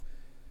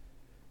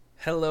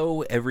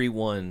Hello,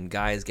 everyone,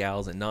 guys,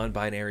 gals, and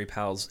non-binary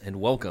pals,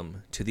 and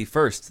welcome to the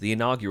first, the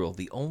inaugural,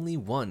 the only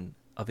one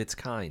of its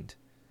kind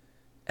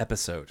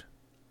episode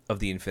of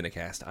the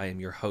Infinicast. I am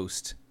your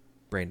host,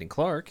 Brandon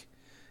Clark,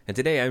 and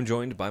today I'm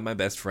joined by my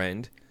best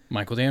friend,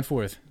 Michael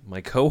Danforth,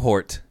 my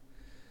cohort,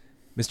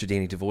 Mr.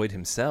 Danny Devoid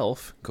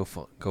himself. Go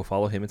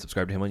follow him and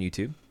subscribe to him on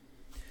YouTube.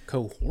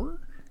 Cohort.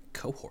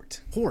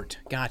 Hort.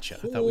 Gotcha.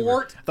 I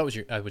thought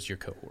it was your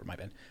cohort. My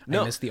bad.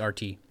 No. I missed the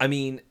RT. I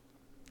mean,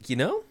 you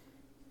know,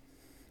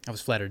 I was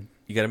flattered.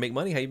 you got to make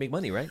money how you make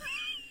money, right?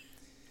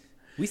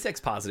 We sex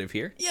positive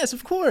here. Yes,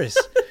 of course.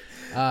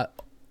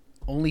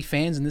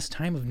 OnlyFans in this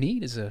time of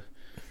need is a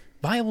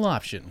viable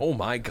option. Oh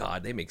my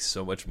God, they make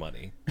so much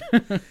money.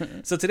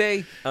 So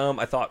today,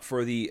 I thought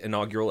for the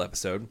inaugural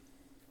episode,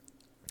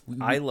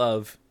 I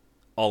love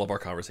all of our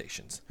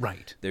conversations.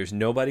 Right. There's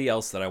nobody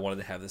else that I wanted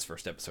to have this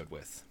first episode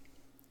with.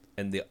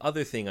 And the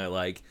other thing I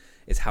like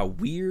is how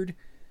weird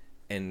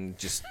and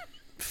just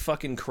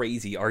fucking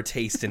crazy our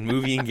taste in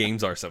movie and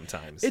games are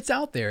sometimes. It's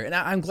out there, and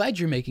I'm glad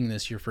you're making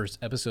this your first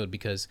episode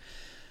because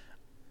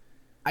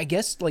I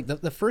guess like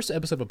the first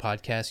episode of a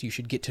podcast, you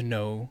should get to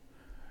know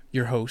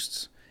your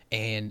hosts,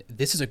 and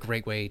this is a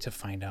great way to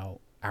find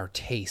out our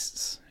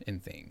tastes in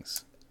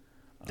things.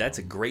 That's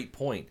a great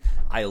point.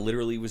 I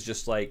literally was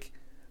just like,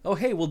 oh,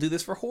 hey, we'll do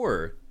this for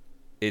horror.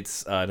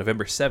 It's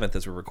November 7th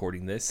as we're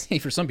recording this. Hey,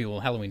 for some people,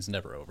 Halloween's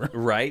never over.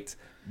 Right.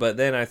 But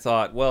then I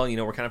thought, well, you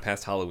know, we're kind of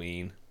past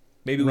Halloween.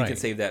 Maybe we can Right.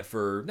 save that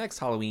for next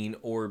Halloween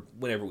or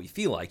whenever we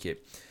feel like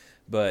it.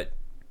 But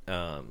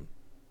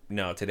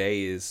no,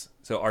 today is...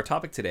 So our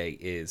topic today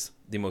is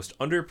the most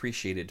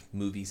underappreciated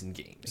movies and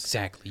games.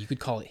 Exactly. You could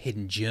call it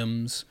hidden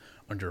gems,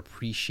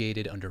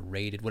 underappreciated,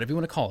 underrated, whatever you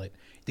want to call it.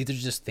 These are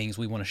just things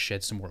we want to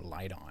shed some more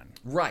light on.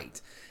 Right.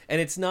 And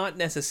it's not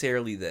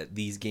necessarily that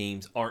these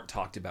games aren't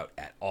talked about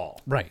at all.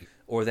 Right.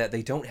 Or that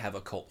they don't have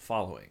a cult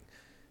following.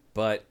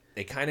 But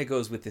it kind of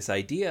goes with this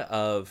idea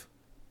of,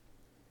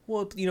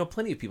 well, you know,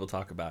 plenty of people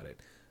talk about it.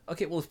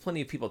 Okay, well, if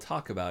plenty of people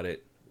talk about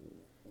it,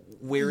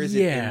 where is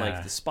it in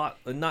like the spot?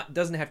 Not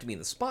doesn't have to be in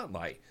the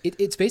spotlight.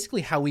 It's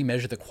basically how we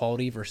measure the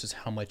quality versus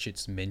how much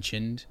it's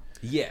mentioned.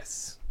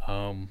 Yes.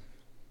 And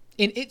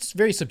it's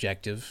very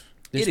subjective.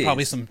 There's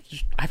probably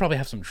I probably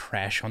have some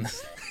trash on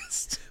this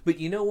list. But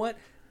you know what?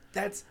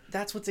 That's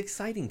what's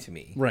exciting to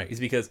me. Right. Is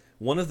because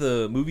one of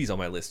the movies on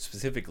my list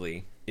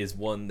specifically is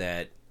one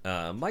that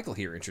Michael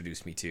here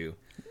introduced me to.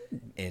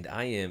 And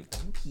I am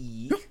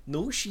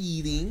no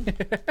cheating,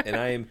 and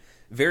I am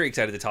very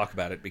excited to talk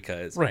about it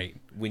because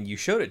when you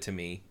showed it to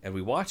me and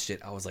we watched it,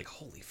 I was like,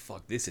 "Holy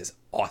fuck, this is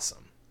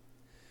awesome!"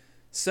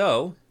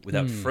 So,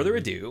 without further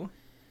ado,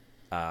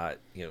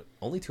 you know,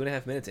 only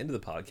 2.5 minutes into the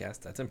podcast,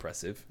 that's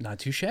impressive. Not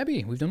too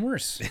shabby. We've done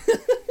worse.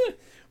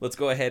 Let's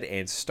go ahead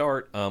and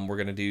start. We're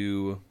gonna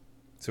do.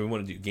 So we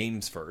want to do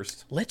games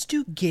first. Let's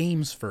do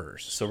games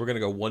first. So we're gonna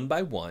go one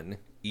by one,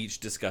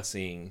 each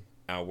discussing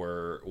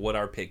what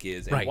our pick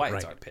is and why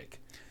it's our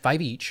pick.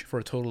 5 each for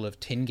a total of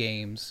 10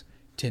 games,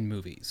 10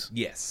 movies.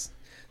 Yes.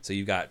 So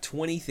you've got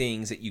 20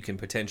 things that you can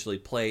potentially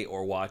play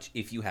or watch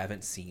if you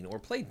haven't seen or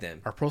played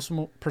them. Our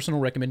personal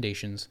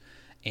recommendations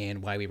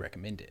and why we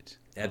recommend it.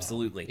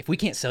 Absolutely. If we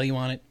can't sell you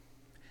on it,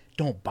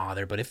 don't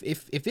bother. But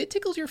if it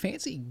tickles your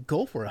fancy,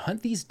 go for it.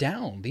 Hunt these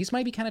down. These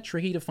might be kind of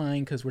tricky to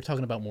find because we're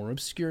talking about more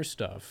obscure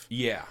stuff.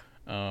 Yeah.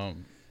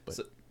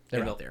 But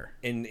they're out there.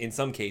 In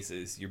some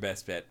cases, your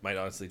best bet might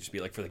honestly just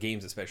be like for the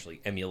games, especially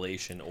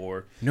emulation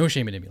or No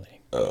shame in emulating.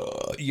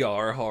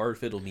 yar hard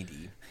fiddle me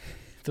D.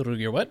 Fiddle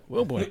your what?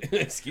 Oh boy.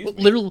 Excuse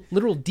me.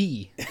 Literal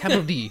D.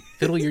 Capital D.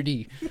 Fiddle your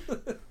D.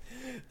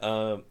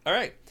 All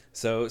right.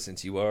 So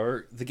since you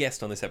are the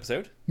guest on this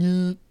episode,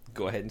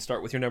 go ahead and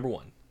start with your number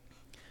one.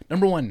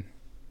 Number one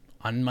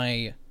on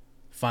my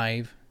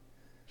 5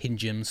 hidden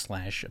gems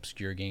 /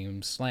 obscure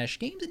games /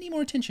 games that need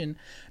more attention.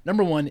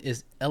 Number 1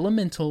 is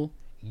Elemental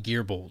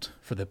Gearbolt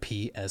for the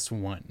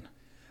PS1.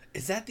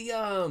 Is that the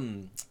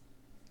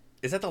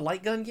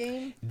light gun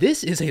game?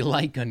 This is a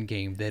light gun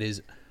game that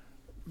is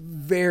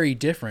very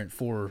different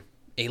for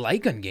a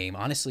light gun game.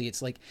 Honestly,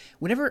 it's like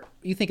whenever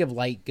you think of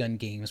light gun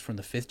games from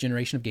the 5th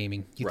generation of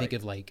gaming, you think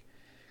of like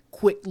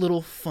quick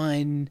little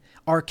fun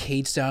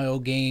arcade style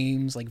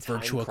games like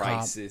Virtua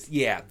Cop.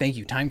 Yeah. Thank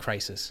you, Time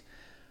Crisis.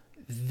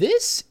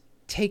 This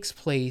takes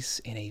place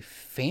in a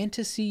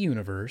fantasy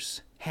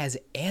universe, has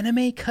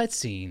anime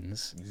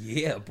cutscenes.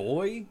 Yeah,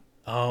 boy.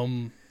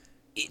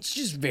 It's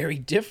just very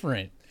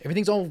different.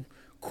 Everything's all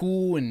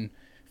cool and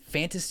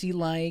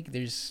fantasy-like.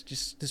 There's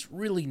just this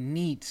really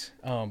neat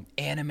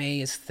anime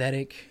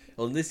aesthetic.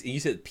 Well, this you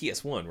said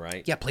PS1,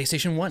 right? Yeah,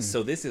 PlayStation 1.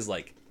 So this is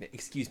like,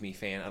 excuse me,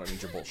 fan, I don't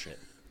need your bullshit.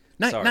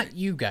 Not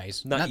you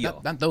guys. Not you.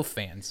 Not those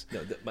fans.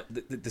 No,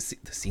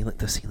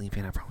 the ceiling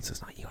fan, I promise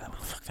it's not you.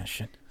 Fuck that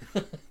shit.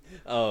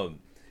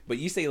 But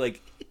you say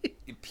like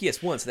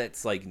PS1, so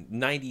that's like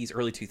 90s,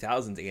 early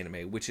 2000s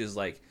anime, which is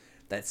like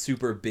that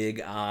super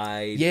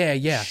big-eyed,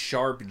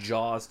 sharp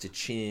jaws to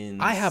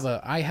chins. I have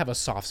a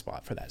soft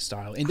spot for that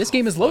style, and this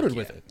game is loaded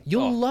with it.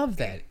 You'll love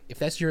that if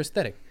that's your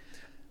aesthetic.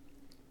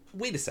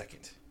 Wait a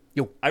second.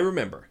 Yo, I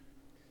remember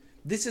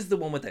This is the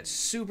one with that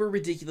super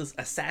ridiculous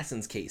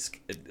Assassin's Case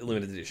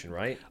limited edition,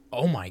 right?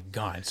 Oh my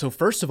god. So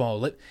first of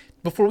all,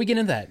 before we get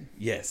into that,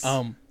 Yes.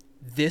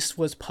 this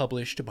was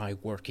published by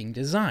Working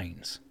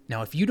Designs.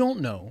 Now, if you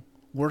don't know,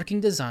 Working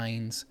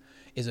Designs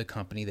is a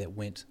company that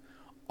went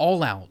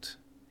all out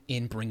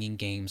in bringing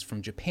games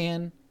from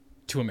Japan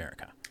to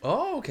America.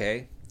 Oh,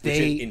 okay.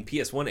 They, which in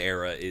PS1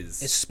 era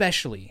is...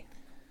 Especially.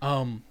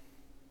 And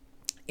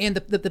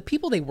the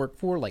people they work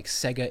for, like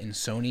Sega and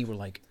Sony, were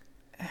like,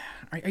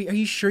 are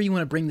you sure you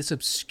want to bring this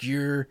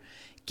obscure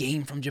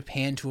game from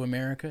Japan to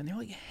America? And they're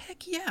like,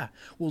 heck yeah.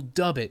 We'll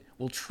dub it.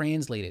 We'll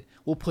translate it.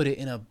 We'll put it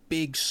in a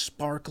big,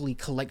 sparkly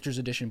collector's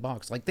edition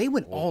box. Like, they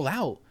went all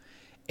out.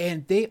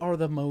 And they are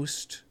the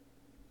most...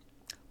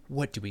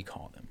 What do we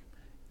call them?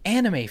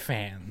 Anime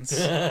fans.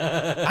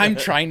 I'm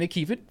trying to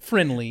keep it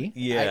friendly.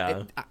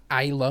 Yeah.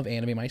 I love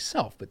anime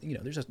myself, but you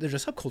know, there's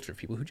a subculture of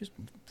people who just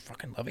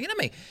fucking love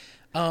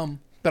anime.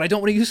 But I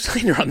don't want to use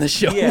slander on this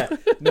show. Yeah,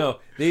 no,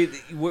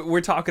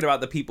 we're talking about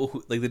the people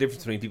who, like, the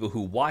difference between people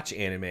who watch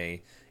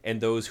anime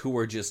and those who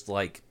are just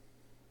like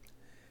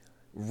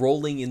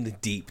rolling in the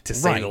deep, to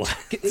say the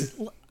least.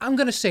 I'm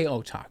gonna say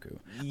otaku.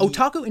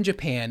 Otaku in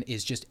Japan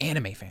is just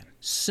anime fan,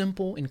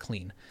 simple and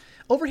clean.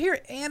 Over here,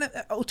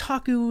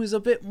 otaku is a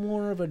bit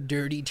more of a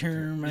dirty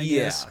term, I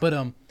guess. But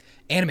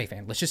anime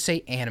fan. Let's just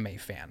say anime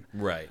fan.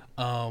 Right.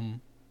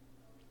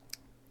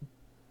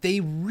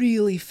 They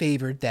really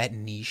favored that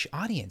niche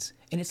audience.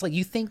 And it's like,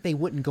 you think they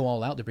wouldn't go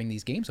all out to bring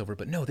these games over,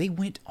 but no, they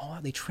went all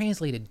out. They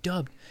translated,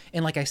 dubbed,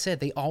 and like I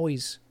said, they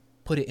always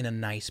put it in a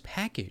nice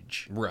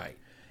package. Right.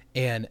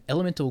 And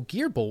Elemental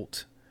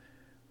Gearbolt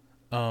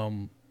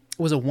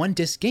was a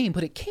 1-disc game,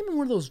 but it came in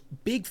one of those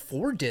big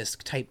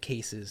 4-disc type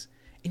cases.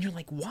 And you're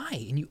like,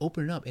 why? And you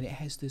open it up, and it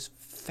has this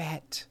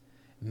fat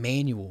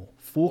manual,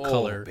 full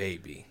color.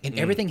 Baby. And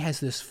everything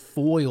has this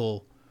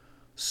foil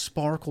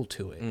sparkle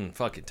to it.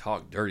 Fucking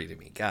talk dirty to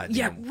me. God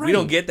yeah, damn. right. We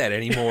don't get that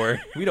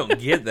anymore. We don't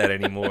get that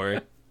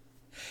anymore.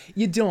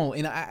 You don't.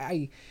 And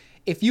I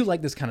if you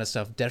like this kind of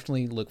stuff,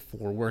 definitely look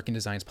for Working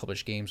Designs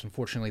published games.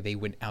 Unfortunately, they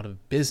went out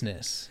of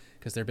business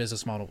because their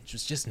business model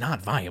was just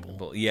not viable.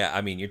 Well, yeah,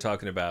 I mean, you're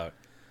talking about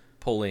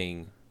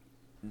pulling...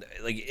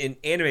 Like, in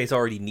anime is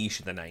already niche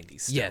in the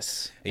 90s. Still.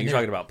 Yes. And you're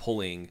talking about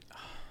pulling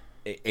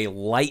a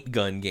light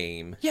gun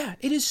game. Yeah,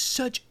 it's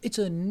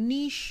a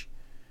niche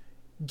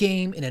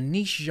game in a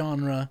niche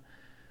genre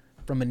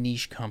from a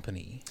niche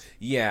company.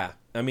 Yeah,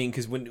 I mean,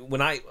 because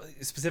when I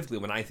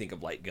think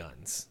of light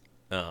guns,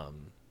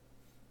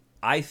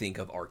 I think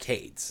of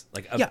arcades,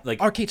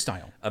 like arcade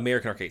style,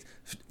 American arcades.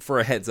 For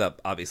a heads up,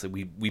 obviously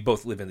we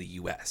both live in the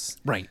U.S.,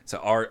 right? So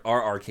our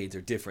arcades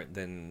are different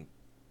than,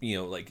 you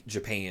know, like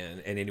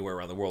Japan and anywhere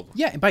around the world.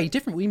 Yeah, and by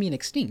different we mean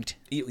extinct.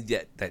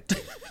 Yeah, that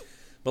too.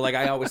 But like,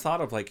 I always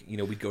thought of, like, you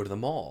know, we'd go to the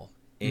mall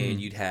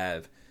and you'd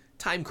have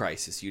Time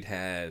Crisis, you'd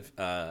have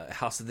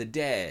House of the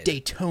Dead,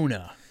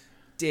 Daytona.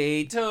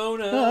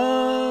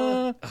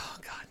 Oh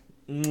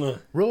God,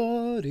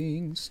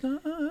 Rotting Star.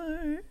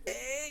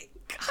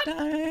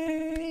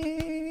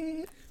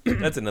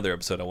 That's another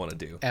episode I want to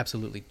do.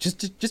 Absolutely,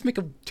 just make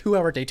a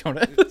 2-hour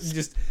Daytona.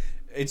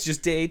 It's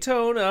just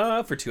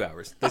Daytona for 2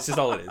 hours. That's just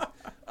all it is.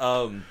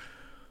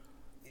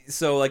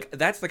 So, like,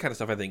 that's the kind of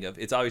stuff I think of.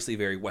 It's obviously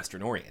very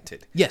Western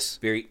oriented. Yes.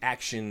 Very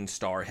action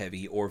star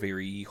heavy or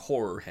very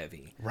horror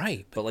heavy.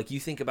 Right. But like, you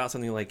think about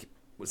something like,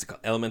 what's it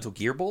called? Elemental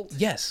Gearbolt?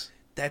 Yes.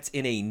 That's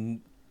in a...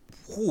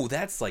 Ooh,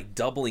 that's like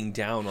doubling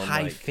down on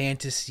high like...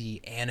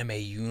 fantasy anime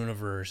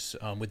universe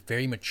with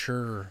very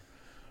mature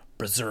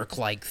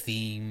berserk-like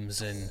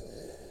themes, and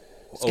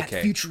it's got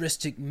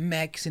futuristic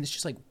mechs, and it's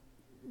just like,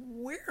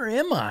 where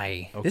am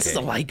I? Okay. This is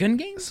a light gun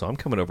game? So I'm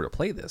coming over to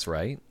play this,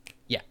 right?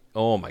 Yeah.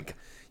 Oh my God.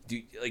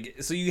 Dude, like,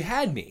 so you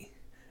had me,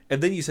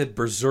 and then you said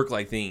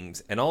berserk-like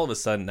themes, and all of a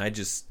sudden I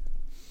just...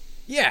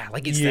 Yeah,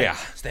 like it's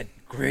that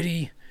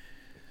gritty...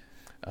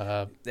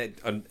 a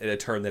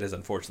term that has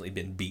unfortunately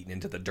been beaten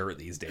into the dirt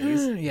these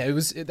days. Yeah,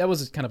 that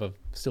was kind of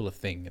still a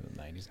thing in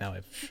the 90s. Now,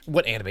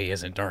 what anime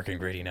isn't dark and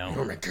gritty now?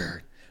 Oh my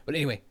God. But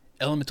anyway,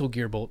 Elemental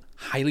Gearbolt,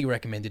 highly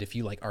recommended if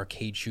you like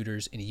arcade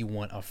shooters and you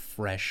want a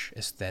fresh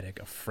aesthetic,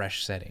 a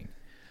fresh setting.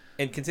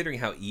 And considering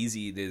how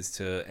easy it is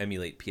to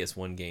emulate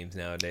PS1 games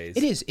nowadays.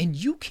 It is, and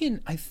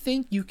I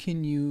think you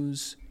can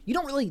use... You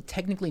don't really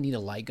technically need a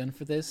light gun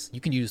for this. You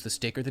can use the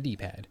stick or the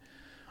D-pad.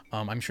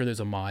 I'm sure there's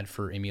a mod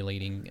for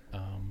emulating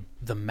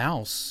the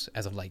mouse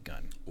as a light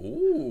gun.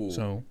 Ooh.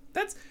 So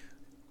that's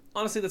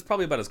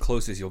probably about as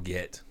close as you'll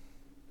get.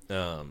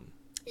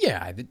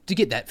 Yeah, to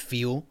get that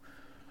feel.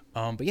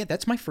 But yeah,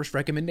 that's my first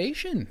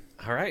recommendation.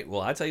 All right.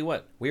 Well, I tell you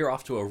what, we are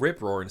off to a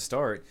rip-roaring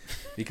start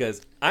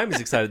because I'm as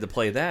excited to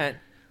play that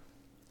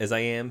as I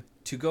am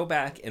to go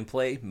back and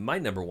play my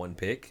number one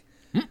pick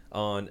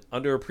on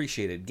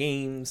underappreciated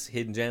games,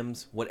 hidden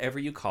gems, whatever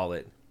you call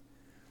it.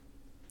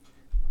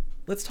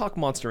 Let's talk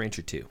Monster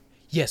Rancher 2.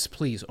 Yes,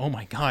 please. Oh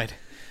my God.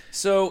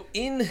 So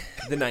in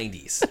the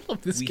 90s, I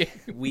love this game.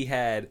 We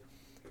had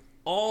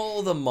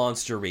all the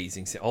monster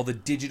raising, all the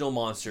digital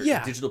monster,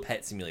 digital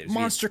pet simulators.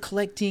 Monster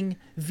collecting,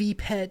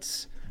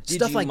 V-Pets,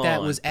 Stuff like that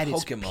Digimon, was at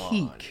its Pokemon.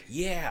 peak.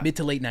 Yeah. Mid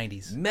to late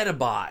 90s.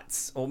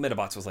 Metabots. Well,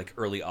 Metabots was like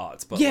early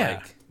aughts, but Yeah.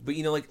 like, but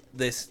you know, like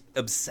this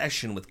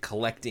obsession with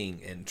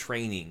collecting and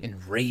training.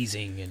 And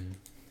raising and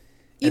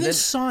even then-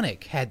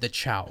 Sonic had the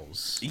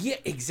chows. Yeah,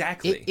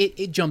 exactly.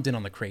 It jumped in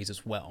on the craze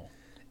as well.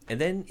 And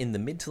then in the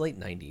mid to late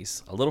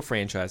 90s, a little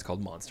franchise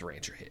called Monster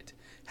Rancher hit.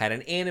 Had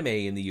an anime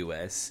in the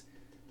US.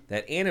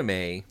 That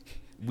anime,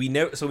 we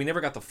never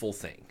got the full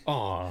thing.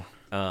 Aw.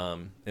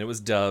 And it was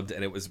dubbed,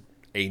 and it was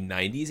a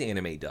 90s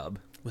anime dub.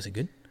 Was it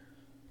good?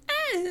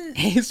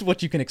 It's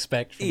what you can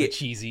expect from Yeah, a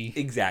cheesy.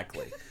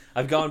 Exactly.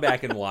 I've gone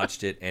back and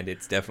watched it, and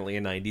it's definitely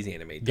a 90s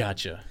anime dub.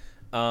 Gotcha.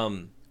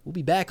 We'll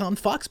be back on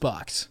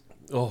Foxbox.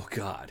 Oh,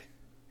 God.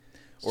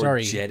 Or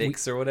Sorry,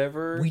 Jetix or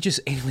whatever. We just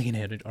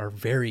alienated our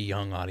very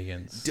young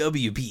audience.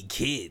 WB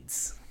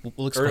Kids.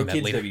 We'll explain that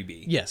Kids later.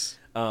 WB. Yes.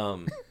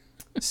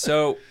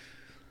 So,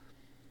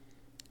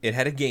 it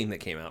had a game that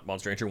came out,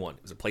 Monster Rancher 1.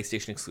 It was a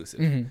PlayStation exclusive.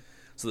 Mm-hmm.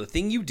 So the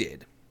thing you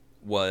did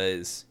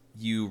was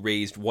you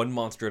raised one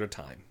monster at a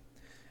time.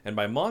 And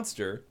by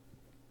monster,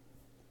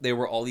 there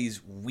were all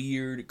these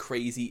weird,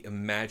 crazy,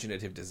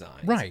 imaginative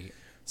designs. Right.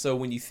 So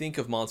when you think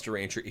of Monster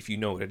Rancher, if you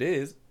know what it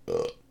is,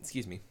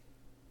 excuse me,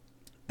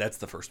 that's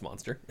the first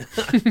monster.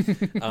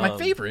 My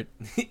favorite.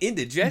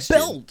 Indigestion.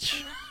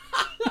 Belch.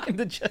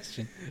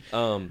 Indigestion.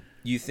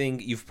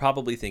 You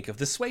probably think of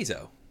the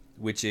Suezo,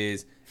 which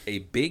is a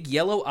big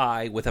yellow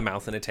eye with a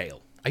mouth and a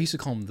tail. I used to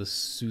call him the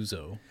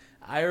Suzo.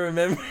 I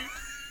remember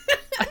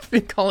I've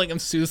been calling him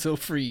Suzo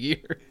for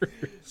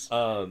years.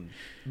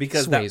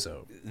 because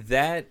Suezo.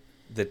 that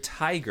the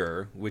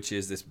tiger, which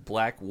is this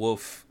black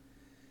wolf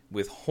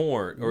with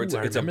horn, or Ooh, I it's a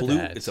remember blue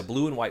that. it's a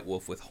blue and white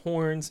wolf with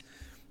horns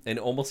and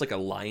almost like a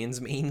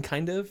lion's mane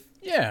kind of,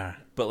 Yeah.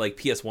 but like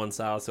PS1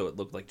 style, so it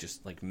looked like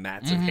just like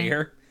mats Mm-hmm. of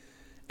hair.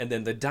 And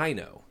then the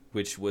dino,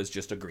 which was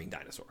just a green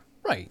dinosaur.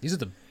 Right. These are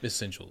the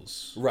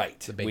essentials. Right.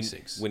 The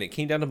basics. When it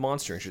came down to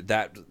Monster Rancher,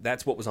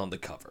 that's what was on the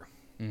cover.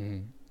 Mm-hmm.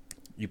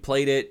 You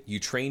played it. You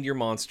trained your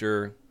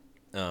monster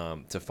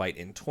to fight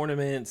in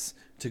tournaments,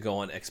 to go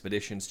on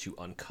expeditions to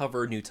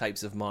uncover new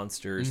types of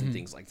monsters Mm-hmm. and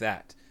things like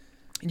that.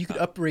 And you could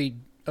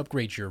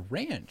upgrade your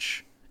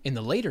ranch in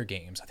the later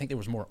games. I think there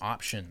was more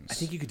options. I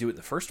think you could do it in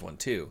the first one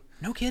too.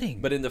 No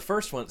kidding. But in the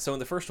first one,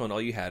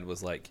 all you had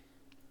was like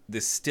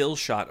this still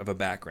shot of a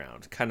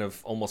background, kind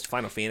of almost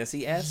Final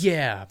Fantasy-esque.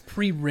 yeah,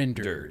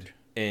 pre-rendered.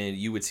 And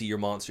you would see your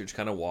monster just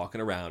kind of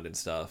walking around and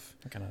stuff.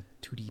 Kind of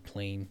 2D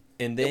plane.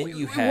 And then It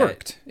you had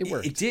worked. It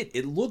worked. It did.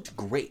 It looked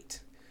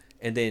great.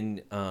 And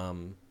then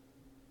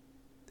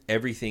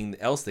everything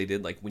else they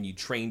did, like when you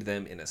trained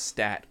them in a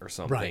stat or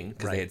something,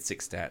 because right. they had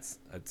 6 stats.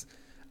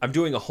 I'm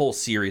doing a whole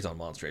series on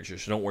Monster Rancher,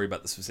 so don't worry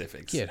about the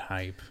specifics. Get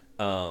hype.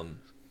 But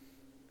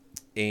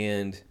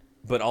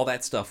all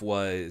that stuff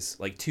was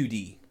like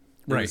 2D. It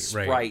Right, was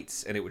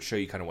sprites, and it would show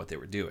you kind of what they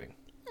were doing.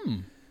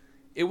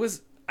 It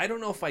was. I don't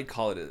know if I'd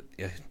call it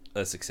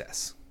a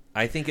success.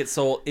 I think it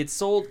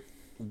sold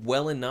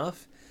well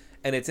enough,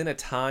 and it's in a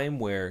time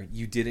where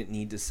you didn't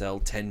need to sell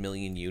 10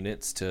 million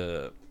units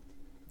to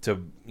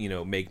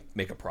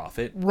make a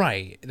profit.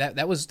 Right.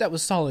 That was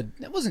solid.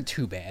 That wasn't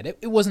too bad.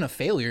 It wasn't a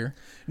failure.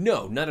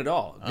 No, not at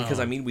all. Because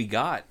I mean, we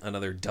got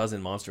another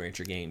dozen Monster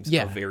Rancher games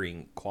Yeah. of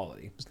varying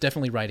quality. It's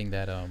definitely riding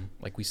that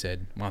like we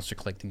said, monster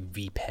collecting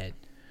V-Pet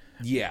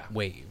Yeah,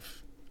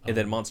 wave. and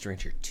then Monster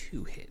Rancher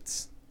 2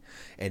 hits,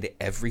 and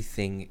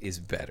everything is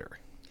better.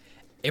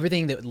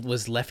 Everything that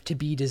was left to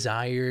be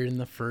desired in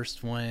the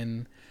first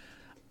one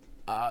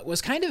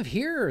was kind of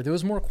here. There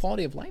was more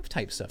quality of life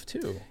type stuff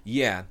too.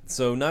 Yeah,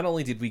 so not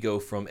only did we go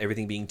from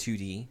everything being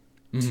 2D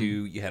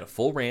to you had a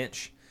full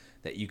ranch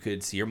that you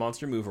could see your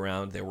monster move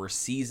around. There were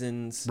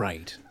seasons.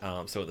 Right.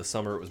 So in the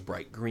summer it was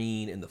bright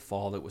green. In the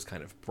fall it was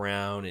kind of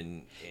brown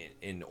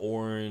and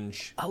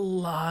orange. A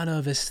lot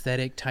of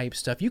aesthetic type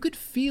stuff. You could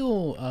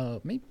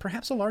feel maybe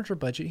perhaps a larger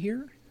budget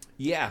here.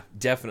 Yeah,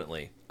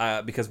 definitely.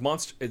 Because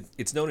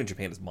it's known in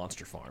Japan as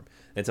Monster Farm.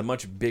 It's a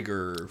much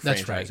bigger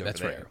franchise over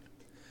there. Right.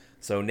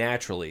 So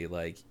naturally,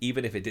 like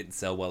even if it didn't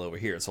sell well over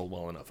here, it sold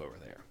well enough over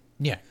there.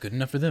 Yeah, good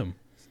enough for them.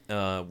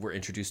 We're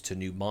introduced to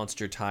new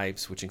monster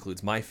types, which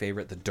includes my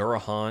favorite, the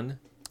Durahan.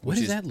 What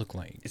does that look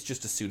like? It's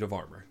just a suit of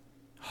armor.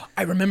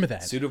 I remember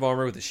that. Suit of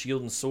armor with a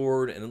shield and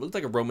sword, and it looked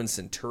like a Roman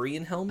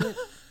centurion helmet.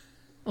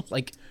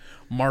 Like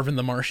Marvin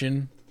the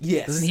Martian.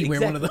 Yes, Doesn't he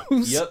wear one of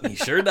those? Yep, he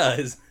sure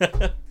does.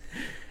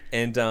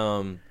 And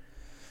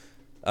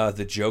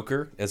the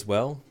Joker as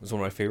well was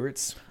one of my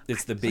favorites.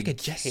 It's the big like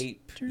a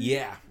cape. jester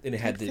Yeah, and it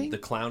had type thing? the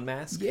clown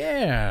mask.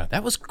 Yeah,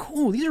 that was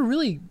cool. These are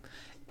really...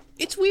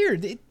 It's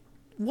weird. It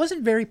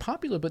wasn't very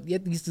popular, but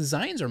yet these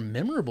designs are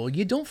memorable.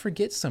 You don't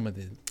forget some of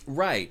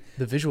Right.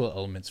 the visual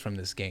elements from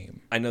this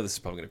game. I know this is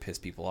probably going to piss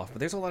people off, but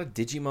there's a lot of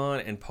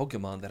Digimon and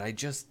Pokemon that I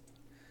just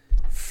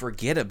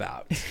forget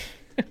about.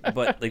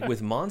 But like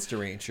with Monster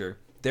Rancher,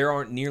 there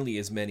aren't nearly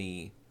as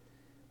many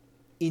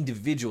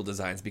individual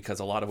designs because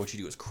a lot of what you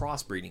do is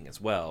crossbreeding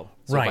as well.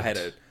 So Right. if I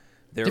had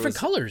Different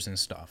colors and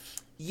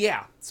stuff.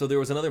 Yeah. So there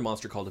was another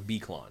monster called a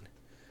Beaklon,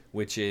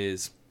 which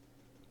is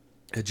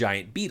a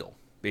giant beetle,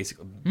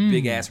 basically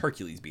big ass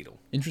Hercules beetle.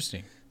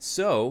 Interesting.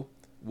 So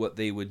what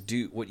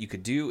you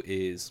could do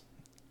is,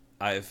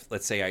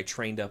 let's say I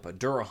trained up a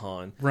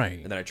Durahan,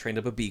 Right. and then I trained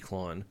up a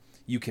Beaklon.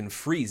 You can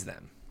freeze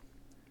them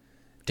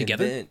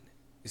Together?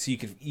 So you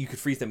could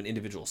freeze them in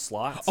individual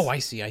slots. Oh, I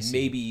see.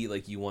 Maybe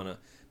like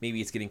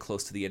maybe it's getting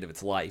close to the end of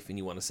its life, and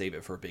you want to save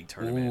it for a big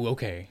tournament. Ooh,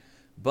 okay.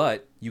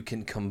 But you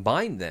can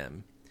combine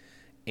them,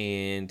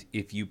 and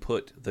if you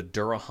put the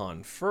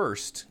Durahan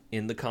first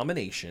in the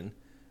combination,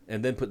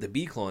 and then put the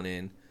Beaklon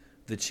in,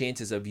 the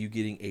chances of you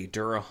getting a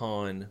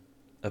Durahan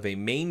of a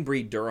main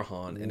breed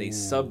Durahan and a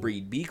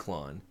sub-breed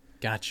Beaklon.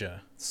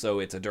 Gotcha. So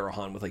it's a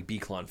Durahan with like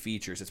Beaklon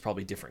features. It's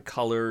probably different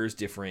colors,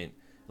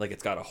 like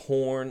it's got a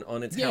horn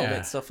on its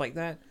helmet, stuff like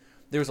that.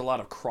 There's a lot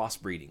of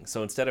crossbreeding.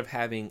 So instead of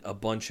having a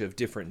bunch of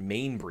different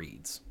main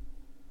breeds,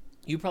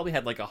 you probably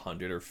had like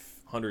 100 or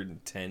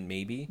 110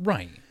 maybe.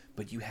 Right.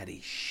 But you had a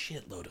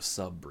shitload of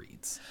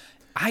sub-breeds.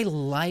 I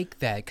like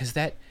that because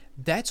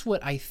that's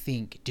what I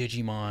think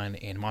Digimon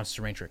and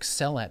Monster Rancher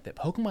excel at that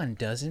Pokemon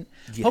doesn't.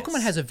 Yes.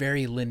 Pokemon has a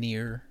very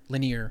linear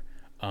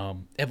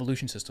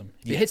evolution system.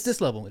 If it hits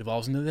this level, it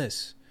evolves into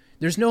this.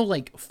 There's no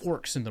like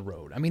forks in the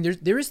road. I mean,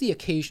 there is the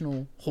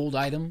occasional hold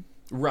item,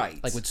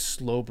 Right. like with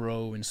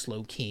Slowbro and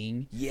Slow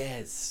King.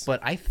 Yes.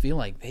 But I feel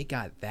like they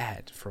got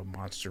that from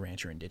Monster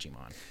Rancher and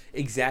Digimon.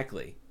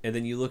 Exactly. And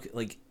then you look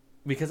like,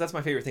 because that's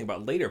my favorite thing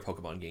about later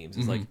Pokemon games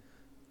is like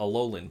a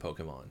Alolan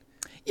Pokemon.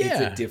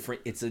 Yeah.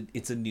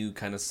 It's a new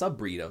kind of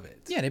sub-breed of it.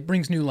 Yeah, and it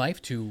brings new life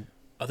to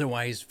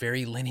otherwise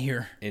very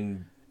linear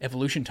And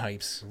evolution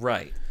types.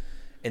 right.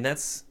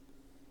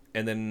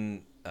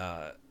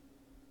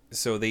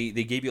 So they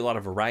gave you a lot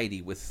of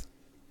variety with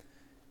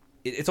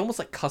it's almost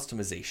like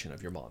customization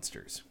of your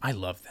monsters. I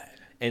love that.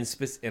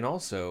 And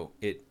also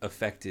it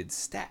affected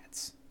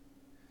stats.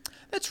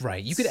 That's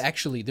right. You could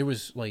actually, there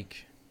was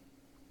like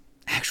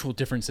actual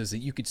differences that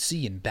you could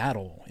see in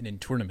battle and in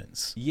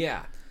tournaments.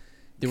 Yeah.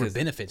 There were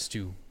benefits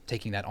to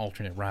taking that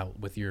alternate route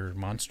with your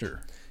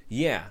monster.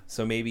 Yeah.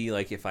 So maybe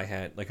like if I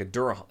had like a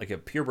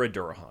purebred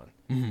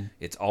Durahan,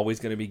 it's always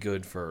going to be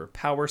good for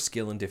power,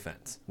 skill, and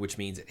defense, which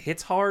means it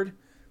hits hard,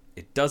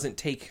 it doesn't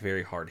take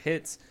very hard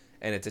hits,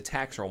 and its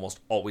attacks are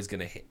almost always going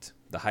to hit.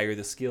 The higher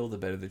the skill, the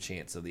better the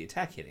chance of the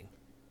attack hitting.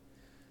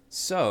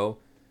 So,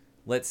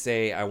 let's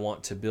say I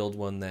want to build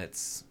one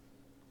that's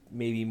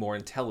maybe more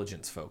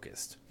intelligence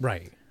focused.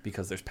 Right.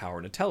 Because there's power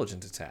and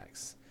intelligence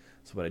attacks.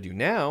 So what I do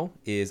now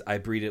is I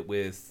breed it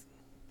with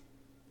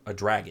a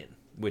dragon,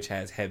 which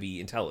has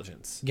heavy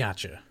intelligence.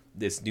 Gotcha.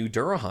 This new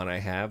Durahan I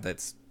have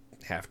that's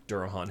half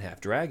Durahan,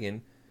 half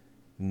dragon,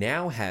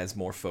 now has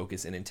more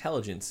focus and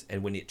intelligence,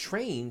 and when it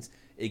trains,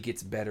 it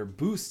gets better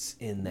boosts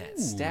in that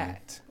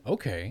stat.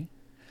 Okay.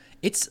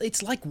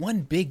 It's like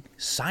one big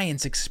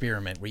science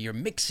experiment where you're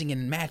mixing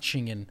and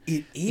matching and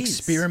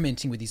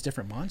experimenting with these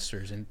different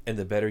monsters. And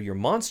the better your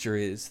monster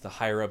is, the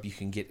higher up you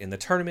can get in the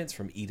tournaments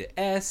from E to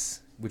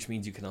S, which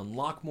means you can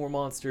unlock more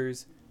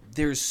monsters.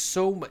 There's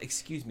so much...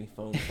 Excuse me,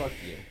 phone. Fuck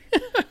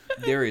you.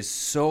 There is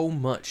so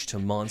much to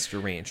Monster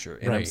Rancher.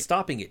 And I'm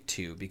stopping at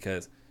 2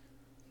 because...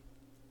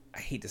 I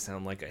hate to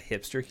sound like a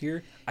hipster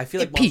here. I feel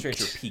like Monster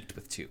Rancher peaked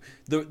with 2.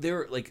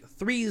 They're like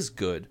 3 is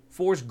good,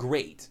 4 is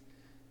great.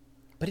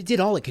 But it did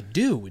all it could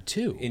do with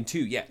 2. In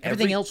 2, yeah.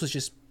 Everything else was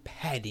just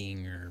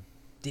padding or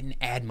didn't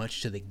add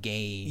much to the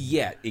game.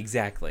 Yeah,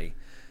 exactly.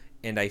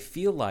 And I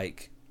feel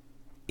like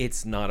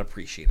it's not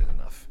appreciated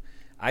enough.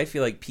 I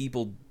feel like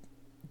people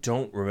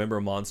don't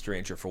remember Monster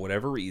Rancher for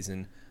whatever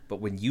reason,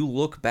 but when you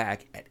look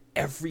back at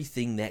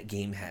everything that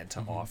game had to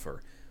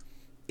offer,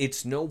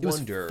 it's no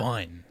wonder was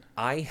fun.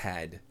 I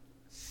had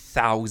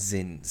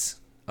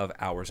thousands of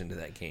hours into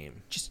that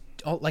game. Just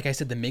like I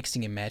said, the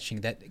mixing and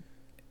matching that,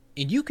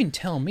 and you can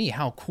tell me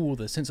how cool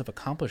the sense of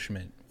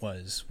accomplishment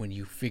was when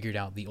you figured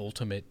out the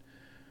ultimate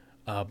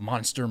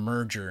monster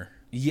merger.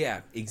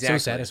 Yeah, exactly.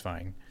 So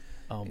satisfying.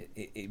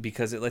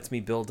 Because it lets me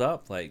build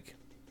up, like,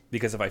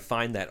 because if I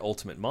find that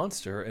ultimate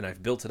monster and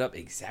I've built it up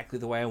exactly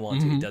the way I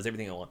want to, it does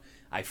everything I want,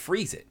 I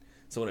freeze it.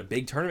 So when a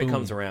big tournament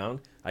comes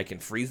around, I can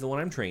freeze the one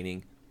I'm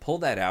training, pull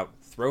that out,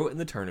 throw it in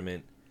the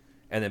tournament,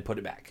 and then put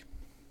it back.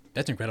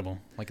 That's incredible.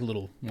 Like a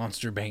little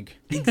monster bank.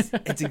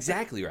 It's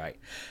exactly right.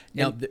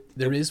 Now,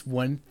 there is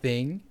one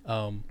thing.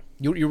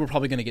 You were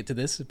probably going to get to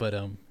this, but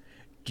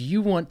do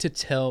you want to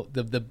tell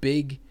the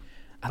big,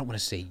 I don't want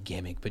to say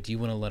gimmick, but do you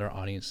want to let our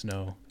audience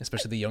know,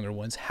 especially the younger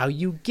ones, how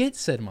you get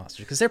said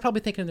monsters? Because they're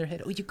probably thinking in their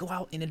head, oh, you go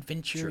out and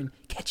adventure and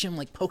catch them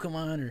like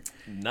Pokemon or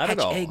Not hatch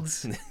at all.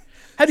 eggs.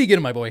 How do you get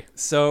them, my boy?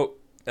 So,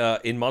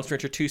 in Monster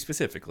Rancher 2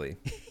 specifically,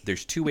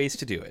 there's 2 ways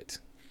to do it.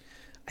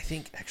 I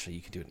think, actually,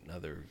 you can do it in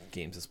other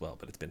games as well,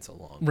 but it's been so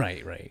long.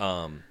 Right.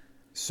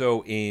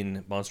 So,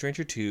 in Monster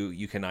Rancher 2,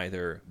 you can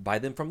either buy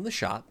them from the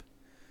shop.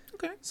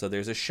 Okay. So,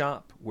 there's a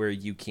shop where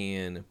you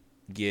can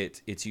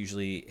get, it's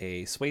usually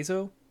a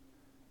Suezo,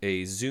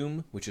 a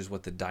Zoom, which is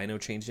what the Dino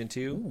changed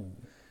into. Ooh.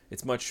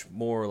 It's much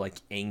more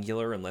like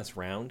angular and less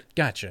round.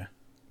 Gotcha.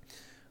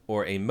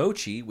 Or a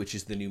Mochi, which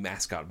is the new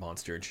mascot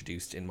monster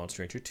introduced in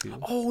Monster Rancher 2.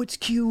 Oh, it's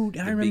cute.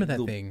 I remember that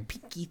little thing.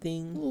 Pinky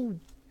thing. Little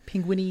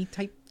penguiny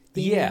type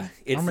thing. Yeah.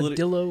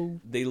 Armadillo.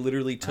 They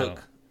literally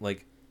took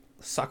like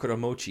Sakura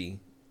Mochi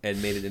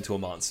and made it into a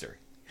monster.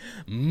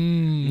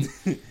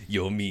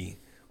 Yomi.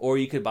 Or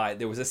you could buy,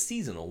 there was a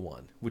seasonal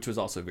one, which was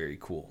also very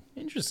cool.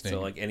 Interesting. So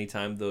like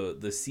anytime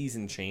the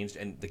season changed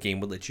and the game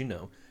would let you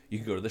know, you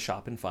could go to the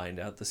shop and find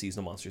out the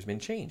seasonal monster's been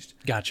changed.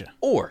 Gotcha.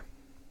 Or,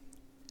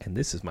 and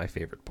this is my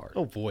favorite part.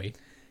 Oh boy.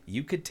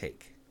 You could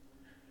take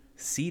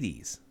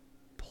CDs,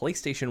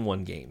 PlayStation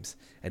 1 games,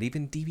 and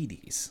even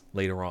DVDs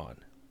later on.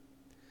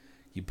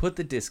 You put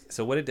the disc,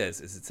 so what it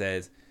does is it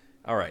says,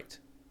 all right,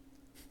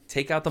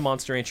 take out the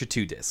Monster Rancher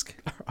 2 disc.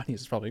 Our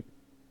audience is probably...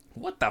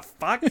 What the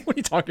fuck? What are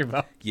you talking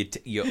about?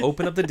 You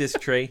open up the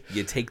disc tray,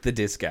 you take the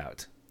disc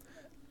out.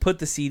 Put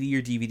the CD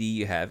or DVD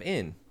you have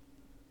in.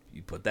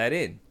 You put that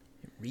in.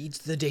 It reads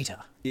the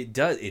data. It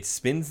does. It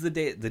spins the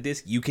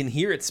disc. You can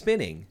hear it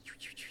spinning.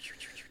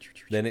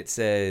 Then it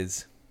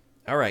says,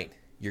 all right,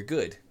 you're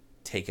good.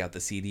 Take out the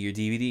CD or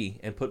DVD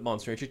and put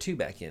Monster Rancher 2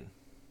 back in.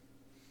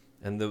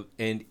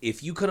 And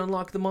if you could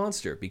unlock the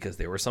monster, because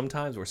there were some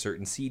times where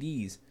certain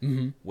CDs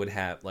would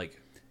have,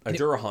 like a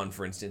Durahan,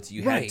 for instance,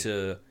 you had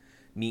to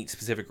meet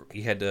specific,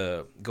 you had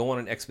to go on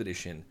an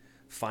expedition,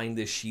 find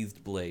this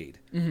sheathed blade,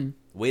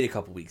 wait a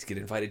couple weeks, get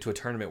invited to a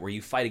tournament where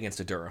you fight against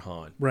a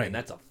Durahan. Right. And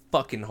that's a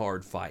fucking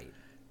hard fight.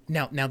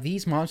 Now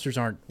these monsters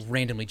aren't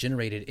randomly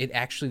generated. It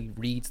actually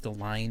reads the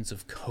lines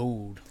of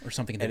code or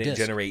something in the And disc.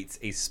 it generates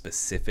a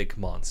specific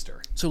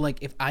monster. So,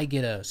 like, if I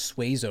get a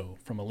Suezo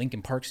from a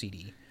Linkin Park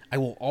CD, I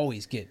will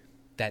always get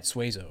that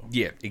Suezo.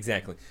 Yeah,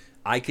 exactly.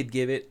 I could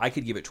give it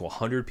to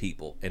 100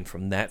 people, and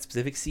from that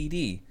specific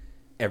CD,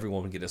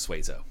 everyone would get a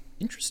Suezo.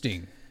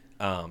 Interesting.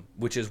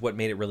 Which is what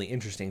made it really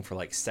interesting for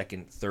like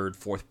second, third,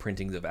 fourth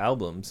printings of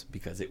albums,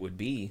 because it would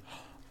be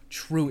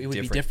True, it would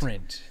be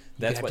different.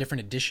 You That's could have what,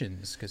 different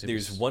editions because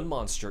there's one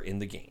monster in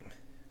the game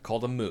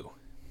called a Moo.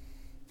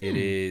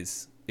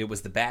 It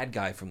was the bad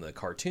guy from the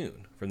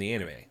cartoon, from the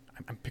anime.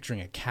 I'm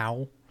picturing a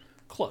cow.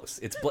 Close.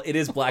 It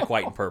is black,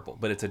 white, and purple,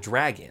 but it's a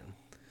dragon,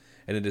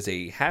 and it is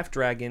a half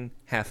dragon,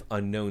 half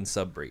unknown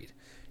subbreed.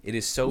 It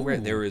is so rare.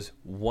 There is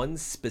one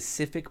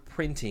specific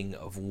printing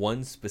of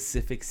one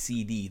specific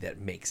CD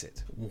that makes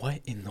it.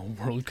 What in the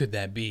world could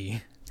that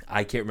be?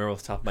 I can't remember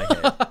off the top of my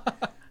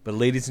head. But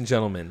ladies and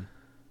gentlemen,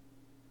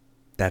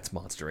 that's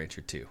Monster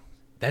Rancher 2.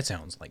 That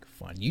sounds like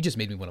fun. You just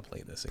made me want to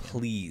play this again.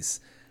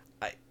 Please.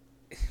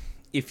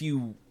 If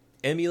you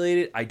emulate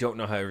it, I don't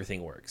know how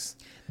everything works.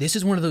 This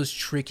is one of those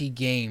tricky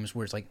games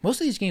where it's like, most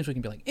of these games we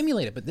can be like,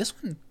 emulate it, but this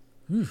one,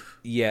 oof.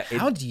 Yeah.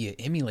 How do you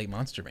emulate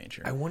Monster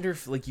Rancher? I wonder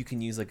if like you can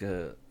use like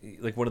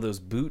one of those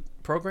boot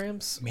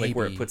programs, Maybe. like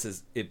where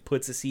it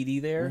puts a CD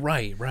there.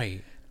 Right.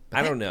 But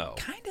I don't know.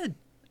 Kind of.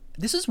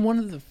 This is one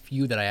of the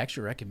few that I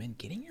actually recommend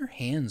getting your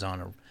hands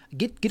on.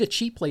 Get a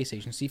cheap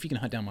PlayStation. See if you can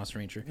hunt down Monster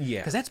Rancher. Yeah,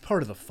 because that's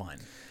part of the fun.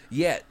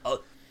 Yeah.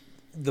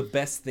 The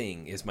best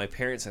thing is my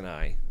parents and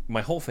I,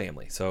 my whole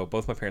family, so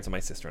both my parents and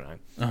my sister and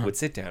I, would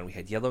sit down. We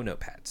had yellow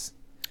notepads.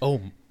 Oh,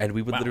 and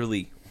we would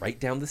literally write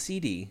down the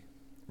CD,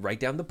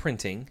 write down the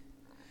printing,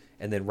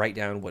 and then write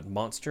down what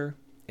monster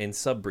and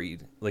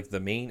subbreed, like the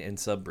main and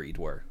subbreed,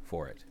 were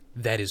for it.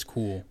 That is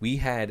cool. We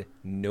had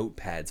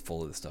notepads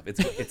full of this stuff.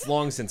 It's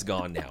long since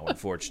gone now,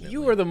 unfortunately.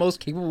 You are the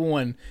most capable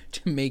one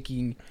to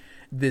making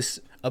this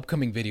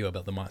upcoming video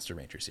about the Monster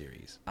Rancher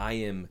series. I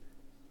am,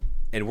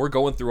 and we're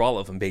going through all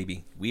of them,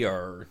 baby. We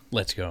are.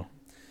 Let's go.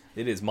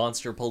 It is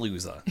Monster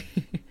Palooza.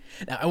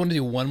 Now, I want to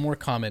do one more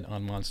comment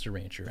on Monster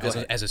Rancher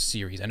as a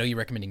series. I know you're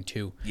recommending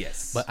 2.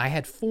 Yes. But I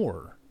had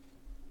 4.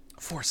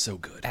 4's so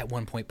good. At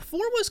one point. 4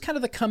 was kind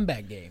of the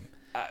comeback game.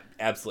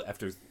 Absolutely.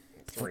 After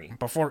 3.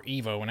 Before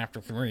Evo and after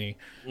 3.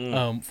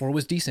 4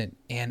 was decent.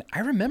 And I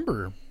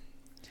remember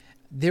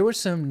there were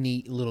some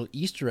neat little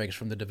Easter eggs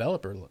from the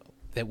developer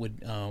that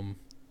would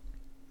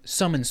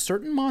summon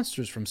certain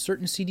monsters from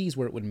certain CDs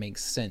where it would make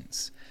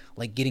sense.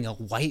 Like getting a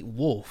white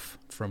wolf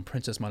from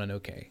Princess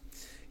Mononoke.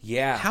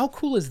 Yeah. How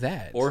cool is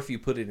that? Or if you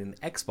put it in an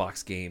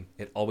Xbox game,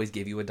 it always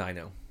gave you a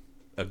dino.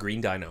 A green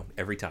dino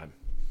every time.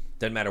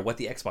 Doesn't matter what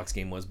the Xbox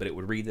game was, but it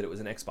would read that it was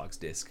an Xbox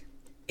disc.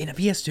 In a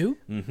PS2?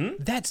 Mm-hmm.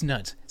 That's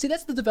nuts. See,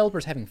 that's the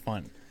developers having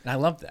fun. And I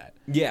love that.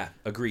 Yeah,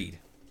 agreed.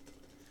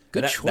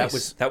 Good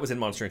choice. That was in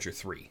Monster Rancher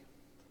 3.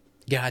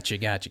 Gotcha.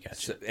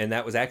 So, and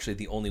that was actually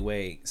the only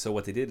way. So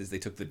what they did is they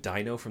took the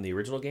dino from the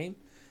original game,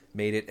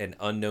 made it an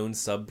unknown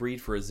subbreed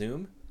for a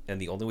Zoom,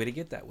 and the only way to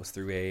get that was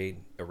through a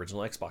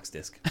original Xbox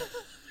disc.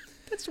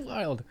 That's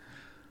wild.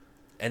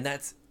 And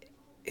that's...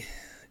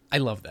 I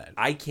love that.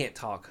 I can't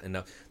talk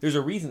enough. There's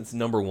a reason it's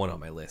number 1 on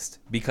my list,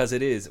 because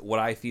it is what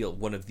I feel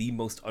one of the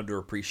most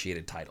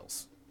underappreciated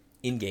titles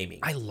in gaming.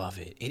 I love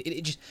it.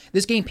 It just,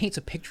 this game paints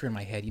a picture in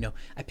my head. You know,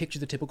 I picture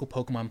the typical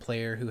Pokemon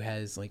player who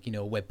has, like, you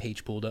know, a web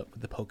page pulled up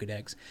with the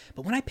Pokedex.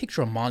 But when I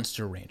picture a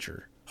Monster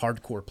Rancher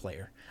hardcore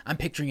player, I'm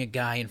picturing a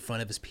guy in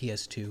front of his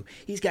PS2.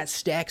 He's got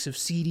stacks of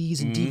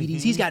CDs and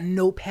DVDs. He's got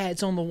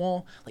notepads on the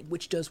wall, like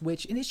which does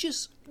which, and it's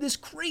just this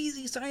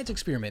crazy science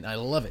experiment. I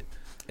love it.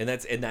 And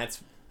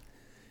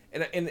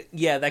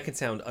yeah, that can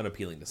sound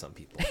unappealing to some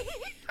people.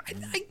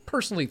 I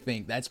personally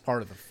think that's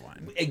part of the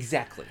fun.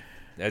 Exactly.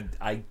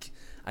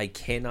 I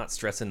cannot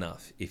stress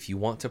enough. If you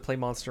want to play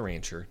Monster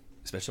Rancher,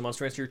 especially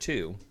Monster Rancher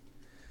 2,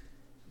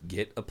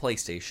 get a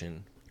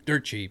PlayStation.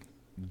 Dirt cheap.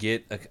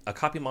 Get a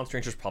copy of Monster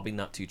Rancher is probably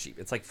not too cheap.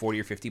 It's like $40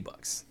 or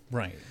 $50.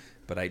 Right.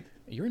 But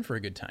you're in for a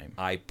good time.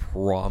 I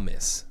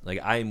promise. Like,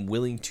 I'm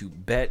willing to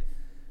bet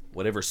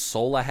whatever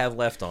soul I have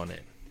left on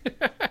it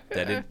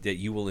that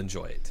you will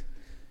enjoy it.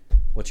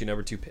 What's your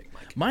number 2 pick,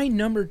 Mike? My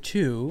number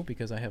 2,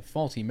 because I have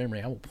faulty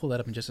memory, I will pull that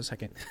up in just a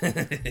second.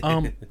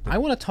 I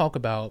want to talk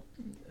about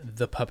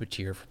The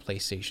Puppeteer for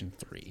PlayStation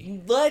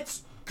 3.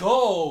 Let's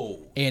go!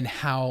 And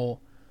how...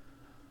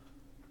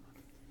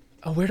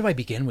 Oh, where do I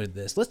begin with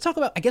this? Let's talk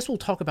about... I guess we'll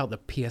talk about the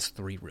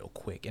PS3 real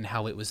quick and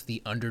how it was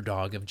the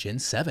underdog of Gen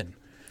 7.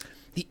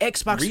 The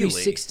Xbox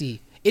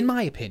 360, in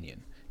my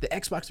opinion, the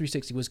Xbox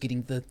 360 was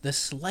getting the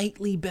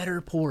slightly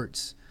better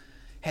ports.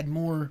 Had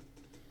more...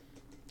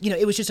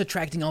 it was just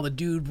attracting all the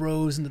dude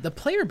bros, and the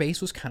player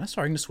base was kind of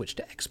starting to switch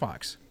to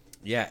Xbox.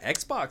 Yeah,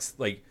 Xbox,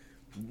 like,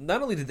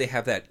 not only did they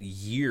have that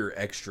year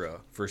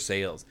extra for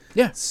sales,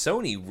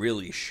 Sony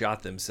really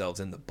shot themselves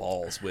in the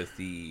balls with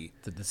the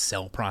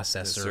cell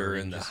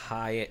processor and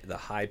the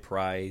high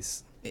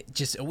price.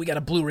 We got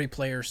a Blu-ray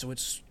player, so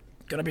it's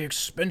gonna be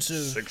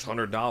expensive.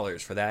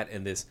 $600 for that,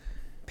 and this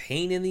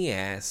pain in the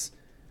ass,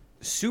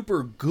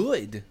 super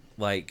good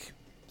like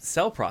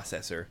cell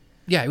processor.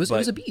 Yeah, it was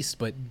a beast,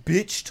 but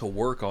bitch to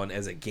work on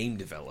as a game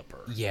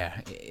developer.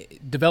 Yeah,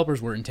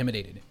 developers were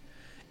intimidated.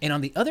 And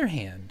on the other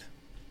hand,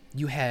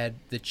 you had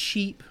the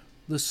cheap,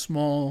 the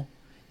small,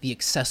 the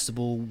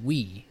accessible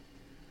Wii.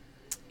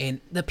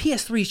 And the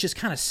PS3 is just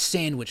kind of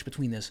sandwiched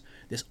between this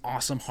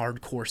awesome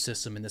hardcore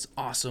system and this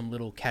awesome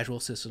little casual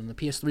system. The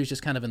PS3 is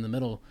just kind of in the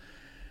middle.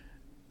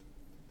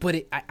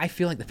 But I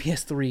feel like the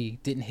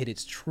PS3 didn't hit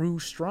its true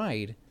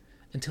stride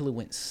until it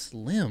went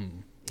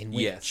slim and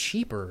went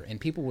cheaper.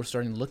 And people were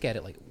starting to look at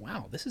it like,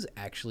 wow, this is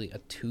actually a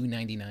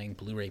 $2.99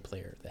 Blu-ray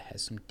player that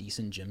has some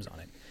decent gems on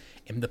it.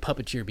 And The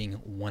Puppeteer being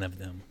one of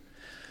them.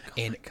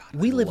 And I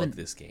love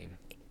this game.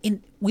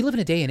 We live in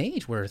a day and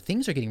age where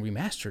things are getting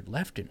remastered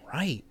left and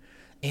right.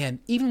 And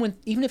even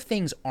if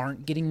things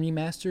aren't getting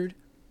remastered,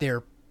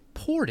 they're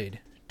ported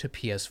to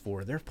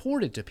PS4, they're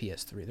ported to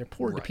PS3, they're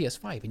ported to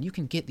PS5, and you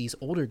can get these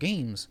older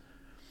games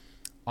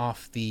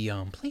off the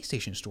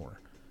PlayStation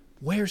Store.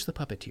 Where's The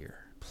Puppeteer?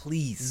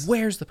 Please.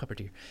 Where's The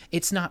Puppeteer?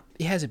 It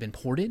hasn't been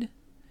ported.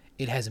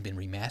 It hasn't been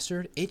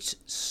remastered. It's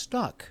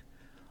stuck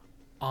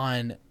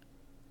on...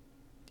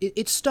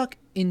 It's stuck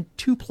in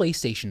 2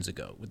 PlayStations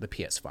ago with the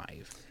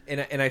PS5.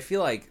 And I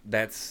feel like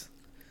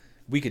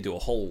we could do a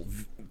whole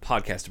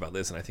podcast about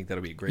this, and I think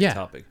that'll be a great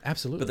topic.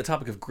 Absolutely. But the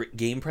topic of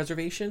game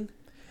preservation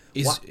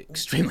is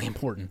extremely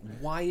important.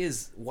 Why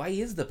is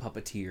The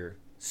Puppeteer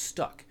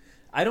stuck?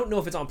 I don't know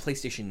if it's on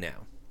PlayStation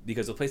Now,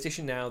 because with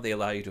PlayStation Now, they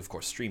allow you to, of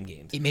course, stream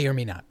games. It may or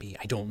may not be.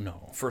 I don't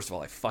know. First of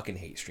all, I fucking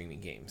hate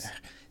streaming games.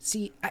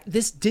 See,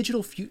 this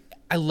digital...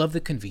 I love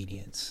the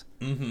convenience.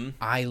 Mm-hmm.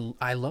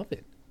 I love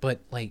it. But,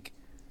 like...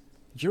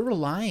 You're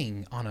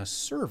relying on a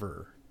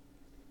server.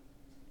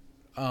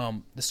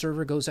 The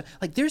server goes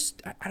like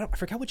I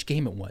forgot which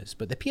game it was,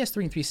 but the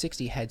PS3 and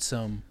 360 had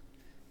some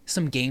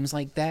games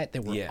like that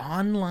were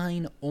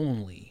online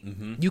only.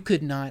 Mm-hmm. You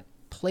could not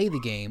play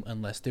the game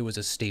unless there was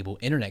a stable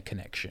internet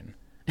connection.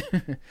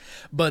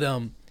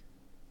 But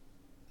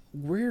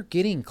we're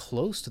getting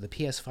close to the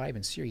PS5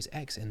 and Series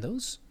X, and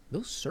those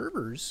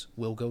servers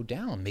will go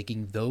down,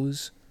 making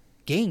those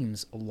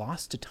games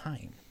lost to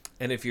time.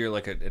 And if you're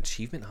like an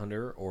achievement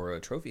hunter or a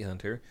trophy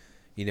hunter,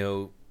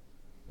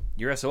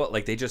 you're SOL.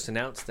 Like, they just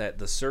announced that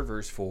the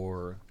servers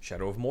for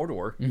Shadow of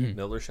Mordor,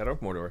 Miller Shadow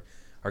of Mordor,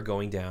 are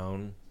going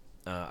down,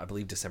 I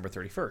believe, December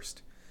 31st.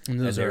 And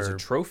there's a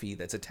trophy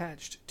that's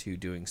attached to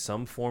doing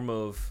some form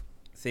of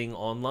thing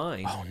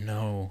online. Oh,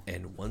 no.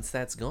 And once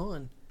that's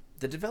gone,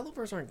 the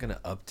developers aren't going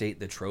to update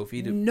the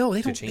trophy to No,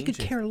 they change could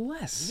care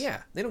less.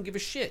 Yeah, they don't give a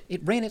shit.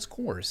 It ran its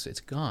course.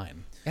 It's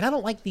gone. And I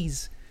don't like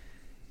these...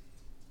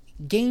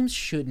 Games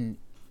shouldn't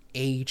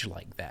age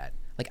like that.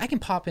 Like, I can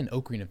pop in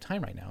Ocarina of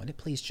Time right now, and it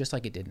plays just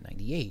like it did in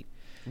 98.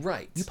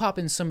 Right. You pop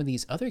in some of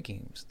these other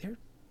games,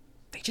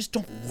 they just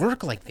don't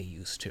work like they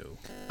used to.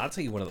 I'll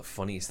tell you one of the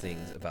funniest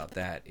things about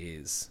that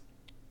is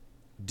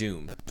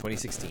Doom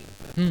 2016.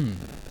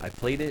 I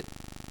played it,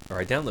 or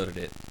I downloaded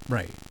it.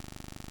 Right.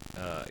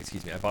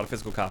 I bought a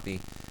physical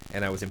copy,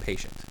 and I was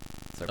impatient.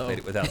 So I played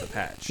it without the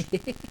patch.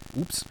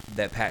 Oops.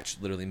 That patch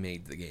literally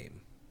made the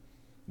game.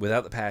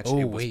 Without the patch,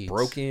 it was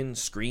broken,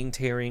 screen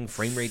tearing,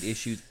 frame rate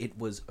issues. It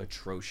was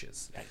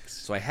atrocious. Yikes.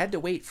 So I had to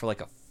wait for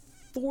like a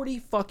 40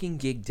 fucking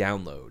gig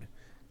download.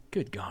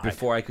 Good God.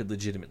 Before I could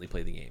legitimately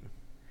play the game.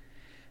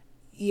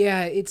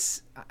 Yeah,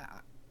 it's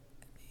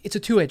a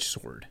two-edged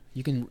sword.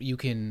 You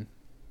can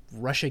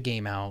rush a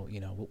game out.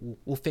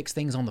 We'll fix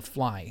things on the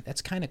fly.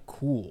 That's kind of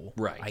cool,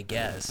 right? I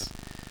guess.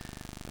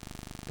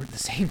 But at the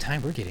same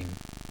time, we're getting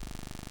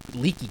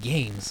leaky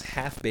games,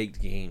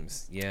 half-baked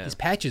games. Yeah, these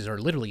patches are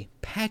literally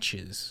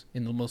patches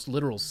in the most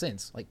literal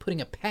sense, like putting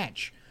a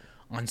patch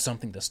on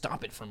something to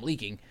stop it from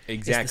leaking.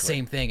 Exactly, it's the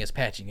same thing as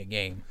patching a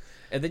game.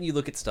 And then you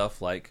look at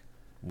stuff like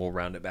we'll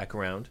round it back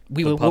around.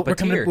 We're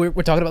talking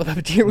about the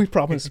Puppeteer, we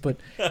promise, but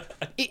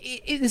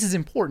this is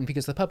important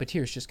because the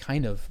Puppeteer is just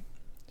kind of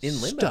in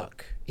limbo.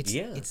 Stuck.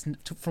 It's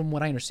from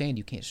what I understand,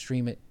 you can't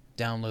stream it,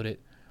 download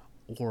it,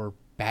 or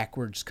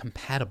backwards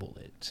compatible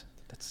it.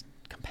 That's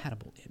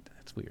compatible it.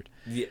 That's weird.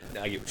 Yeah,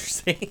 I get what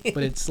you're saying.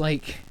 But it's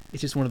like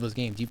it's just one of those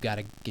games. You've got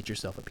to get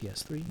yourself a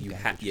PS3.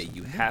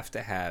 You have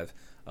to have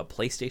a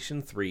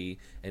PlayStation 3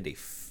 and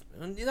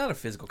not a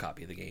physical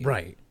copy of the game,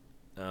 right?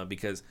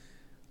 Because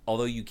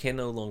although you can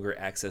no longer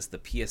access the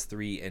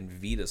PS3 and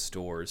Vita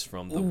stores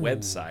from the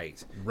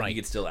website, you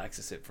can still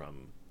access it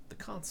from the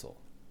console.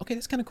 Okay,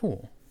 that's kind of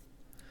cool.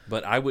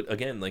 But I would,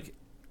 again, like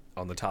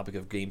on the topic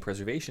of game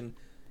preservation,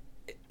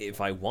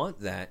 if I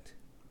want that,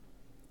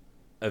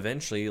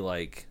 eventually,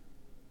 like,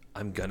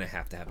 I'm gonna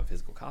have to have a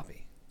physical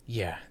copy.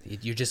 Yeah,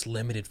 you're just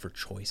limited for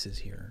choices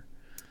here.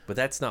 But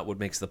that's not what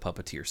makes the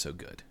Puppeteer so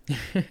good.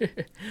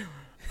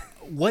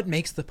 What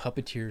makes the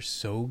Puppeteer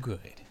so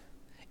good,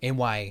 and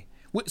why?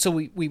 So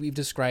we've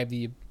described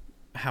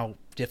how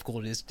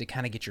difficult it is to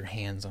kind of get your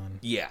hands on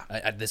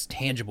this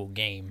tangible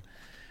game.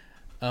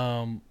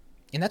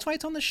 And that's why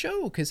it's on the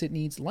show, because it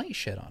needs light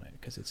shed on it,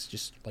 because it's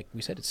just, like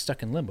we said, it's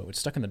stuck in limbo. It's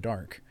stuck in the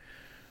dark,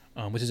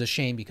 which is a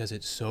shame because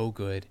it's so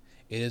good.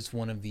 It is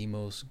one of the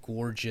most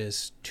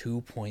gorgeous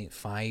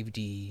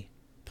 2.5D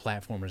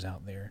platformers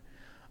out there.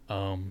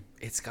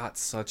 It's got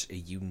such a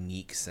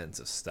unique sense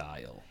of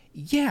style.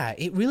 Yeah,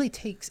 it really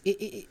takes...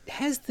 It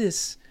has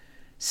this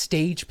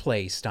stage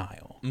play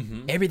style.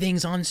 Mm-hmm.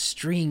 Everything's on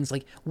strings.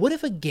 Like, what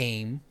if a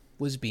game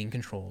was being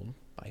controlled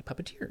by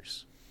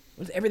puppeteers?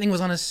 Everything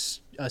was on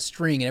a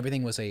string, and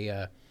everything was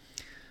a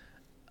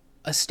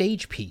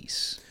stage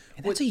piece.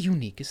 And that's a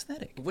unique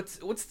aesthetic.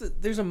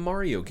 There's a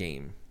Mario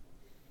game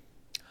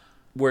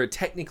where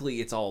technically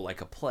it's all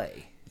like a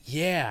play.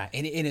 Yeah,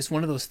 and it's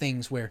one of those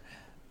things where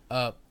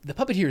the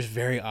Puppeteer is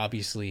very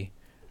obviously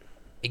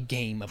a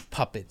game of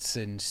puppets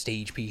and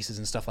stage pieces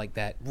and stuff like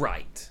that.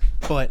 Right.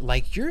 But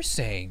like you're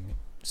saying,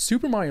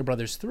 Super Mario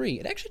Brothers 3,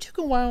 it actually took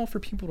a while for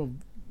people to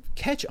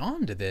catch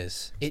on to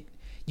this.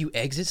 You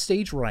exit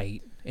stage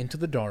right into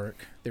the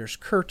dark. There's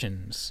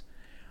curtains.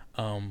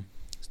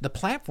 The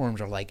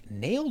platforms are like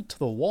nailed to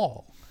the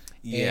wall.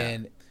 Yeah.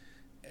 And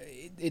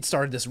it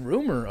started this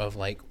rumor of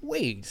like,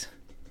 wait,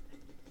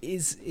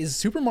 is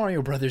Super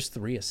Mario Brothers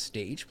 3 a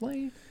stage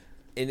play?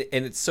 And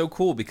it's so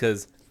cool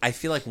because I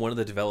feel like one of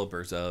the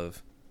developers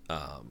of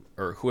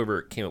or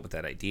whoever came up with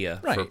that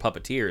idea for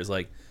Puppeteer is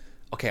like,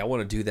 okay, I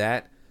want to do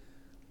that,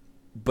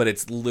 but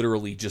it's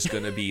literally just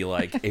going to be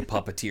like a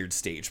puppeteered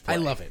stage play. I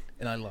love it,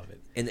 and I love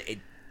it. And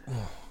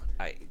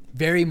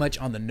very much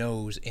on the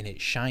nose, and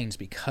it shines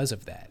because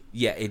of that.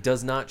 Yeah, it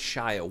does not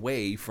shy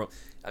away from...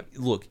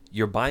 look,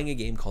 you're buying a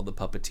game called The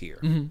Puppeteer.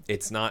 Mm-hmm.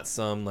 It's not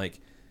some,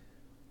 like,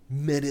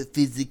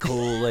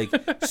 metaphysical, like,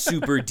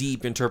 super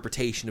deep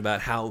interpretation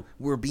about how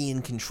we're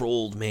being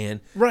controlled,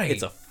 man. Right.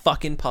 It's a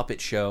fucking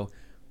puppet show,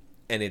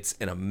 and it's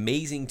an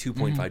amazing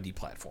 2.5D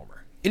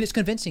platformer. And it's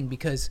convincing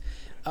because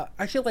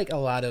I feel like a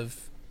lot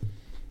of,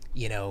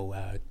 I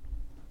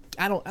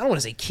don't want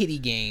to say kiddie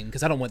game,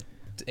 because I don't want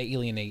to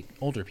alienate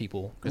older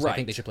people, because I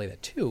think they should play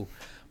that too.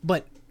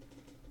 But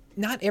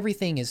not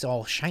everything is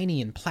all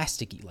shiny and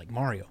plasticky like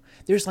Mario.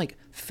 There's like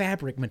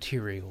fabric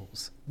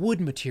materials, wood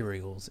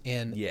materials,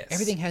 and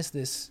everything has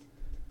this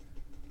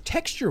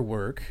texture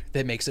work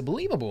that makes it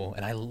believable.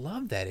 And I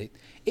love that.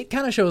 It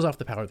kind of shows off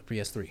the power of the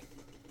PS3.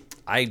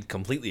 I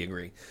completely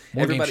agree.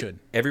 Should.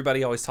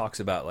 Everybody always talks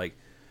about like,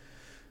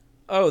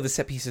 oh, the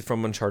set piece is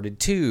from Uncharted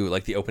 2,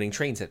 like the opening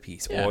train set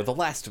piece, or The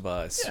Last of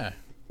Us. Yeah.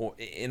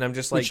 And I'm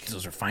just like...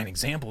 those are fine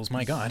examples,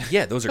 my God.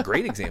 Yeah, those are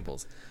great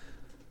examples.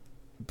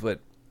 But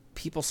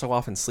people so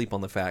often sleep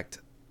on the fact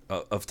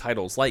of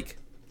titles like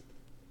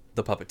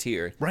The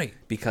Puppeteer. Right.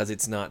 Because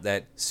it's not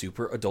that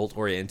super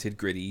adult-oriented,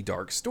 gritty,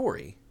 dark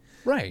story.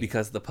 Right.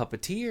 Because The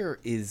Puppeteer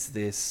is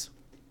this...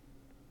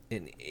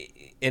 And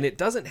it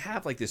doesn't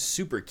have like this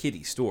super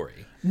kiddie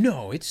story.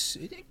 No, it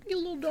can get a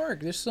little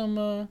dark. There's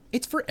some...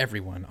 it's for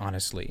everyone,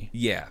 honestly.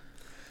 Yeah.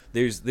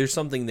 There's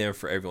something there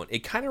for everyone.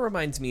 It kind of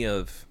reminds me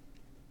of...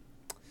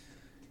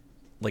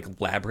 like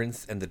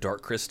Labyrinth and the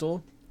Dark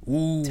Crystal.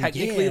 Ooh,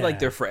 technically, like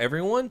they're for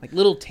everyone. Like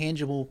little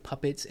tangible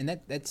puppets, and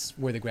that's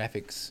where the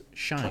graphics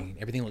shine.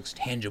 Everything looks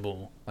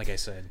tangible, like I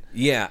said.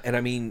 Yeah, and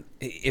I mean,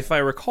 if I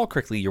recall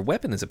correctly, your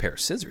weapon is a pair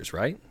of scissors,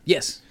 right?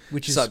 Yes,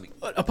 which is a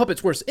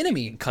puppet's worst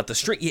enemy. Cut the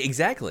string. Yeah,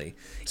 exactly.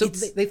 So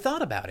they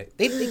thought about it.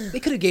 They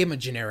could have gave him a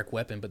generic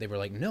weapon, but they were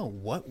like, no,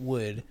 what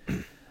would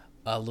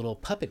a little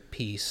puppet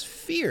piece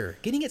fear?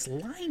 Getting its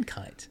line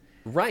cut.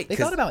 Right. They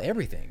thought about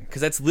everything.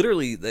 Because that's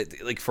literally,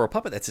 like, for a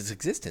puppet, that's its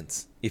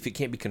existence. If it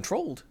can't be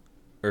controlled,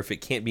 or if it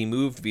can't be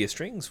moved via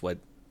strings, what?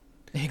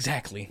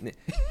 Exactly.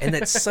 And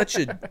that's such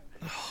a...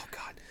 Oh,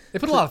 God. They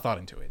put a lot of thought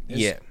into it.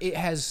 Yeah. It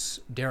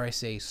has, dare I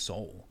say,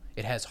 soul.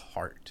 It has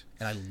heart.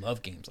 And I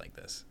love games like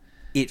this.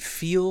 It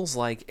feels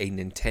like a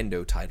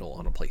Nintendo title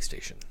on a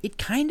PlayStation. It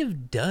kind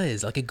of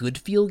does. Like a Good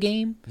Feel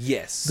game.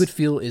 Yes. Good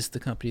Feel is the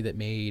company that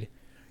made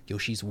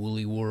Yoshi's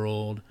Woolly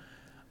World...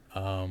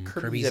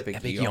 Kirby's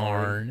Epic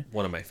Yarn.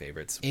 One of my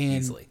favorites, and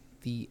easily.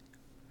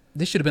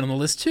 This should have been on the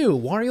list too.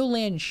 Wario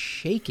Land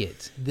Shake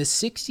It. The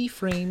 60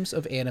 frames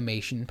of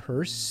animation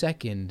per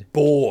second.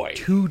 Boy.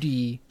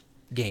 2D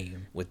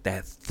game. With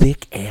that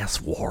thick-ass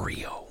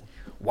Wario.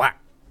 Wow.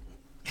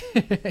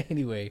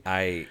 Anyway.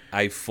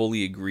 I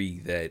fully agree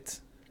that...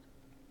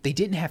 They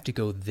didn't have to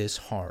go this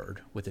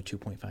hard with a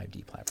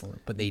 2.5D platform,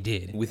 but they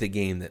did. With a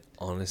game that,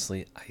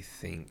 honestly, I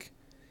think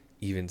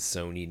even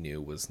Sony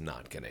knew was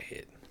not going to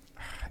hit.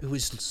 It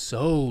was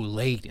so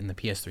late in the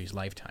PS3's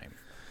lifetime.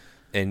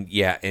 And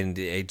yeah, and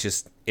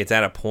it's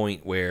at a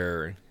point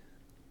where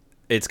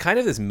it's kind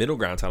of this middle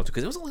ground title,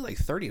 because it was only like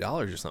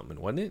 $30 or something,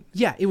 wasn't it?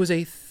 Yeah, it was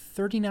a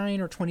 $39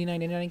 or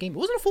 $29.99 game. It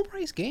wasn't a full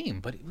price game,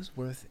 but it was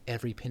worth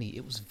every penny.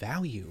 It was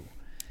value.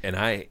 And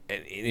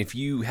if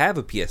you have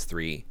a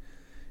PS3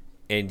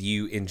 and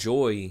you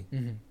enjoy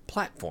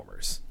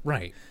platformers,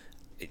 right?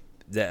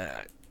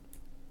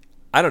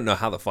 I don't know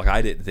how the fuck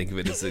I didn't think of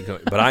it as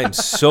but I am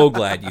so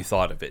glad you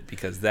thought of it,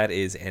 because that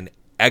is an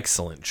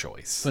excellent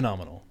choice.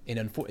 Phenomenal.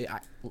 And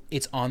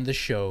it's on the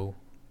show.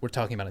 We're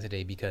talking about it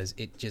today because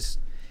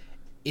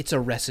it's a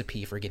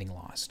recipe for getting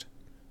lost.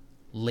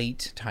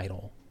 Late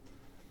title,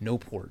 no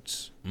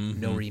ports,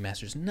 no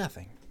remasters,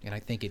 nothing. And I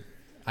think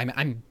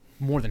I'm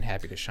more than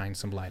happy to shine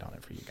some light on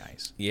it for you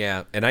guys.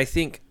 Yeah, and I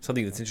think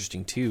something that's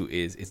interesting too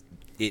is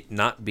it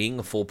not being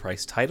a full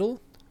price title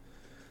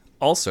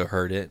also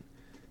hurt it,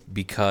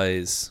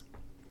 because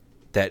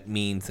that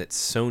means that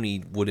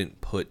Sony wouldn't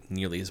put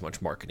nearly as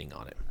much marketing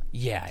on it.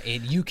 Yeah,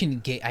 and you can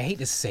get, I hate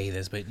to say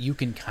this, but you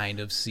can kind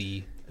of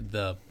see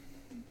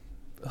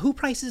who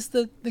prices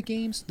the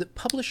games? The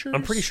publishers?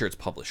 I'm pretty sure it's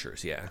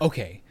publishers, yeah.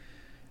 Okay.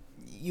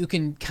 You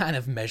can kind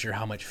of measure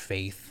how much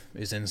faith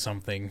is in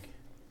something,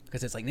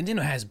 because it's like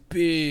Nintendo has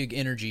big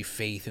energy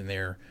faith in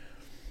their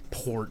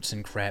ports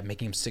and crap,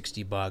 making them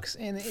 $60,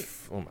 and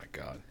oh my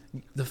god.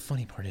 The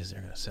funny part is they're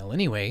going to sell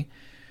anyway.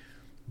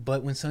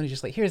 But when Sony's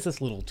just like, here's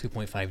this little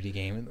 2.5D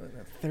game,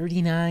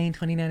 $39,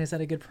 $29, is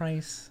that a good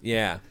price?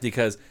 Yeah,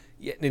 because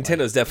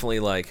Nintendo's definitely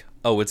like,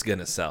 oh, it's going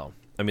to sell.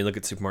 I mean, look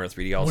at Super Mario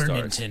 3D All-Stars.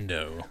 We're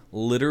Nintendo.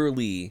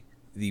 Literally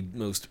the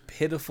most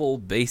pitiful,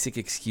 basic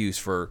excuse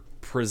for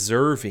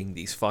preserving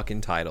these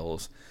fucking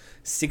titles.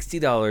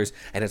 $60,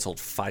 and it sold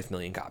 5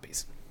 million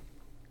copies.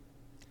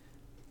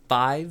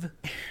 5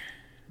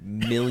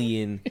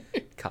 million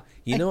copies.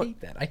 You know what?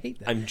 I hate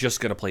that. I'm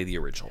just going to play the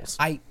originals.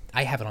 I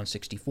have it on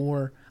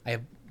 64. I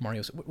have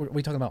Mario. Were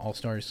we talking about All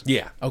Stars?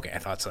 Yeah. Okay, I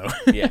thought so.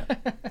 Yeah.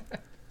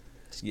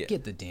 Yeah.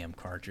 Get the damn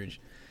cartridge.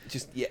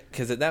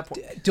 Because at that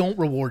point, don't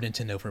reward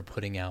Nintendo for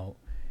putting out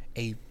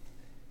a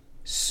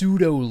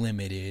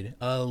pseudo-limited,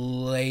 a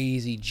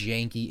lazy,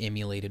 janky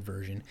emulated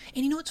version.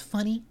 And you know what's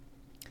funny?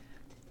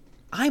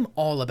 I'm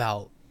all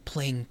about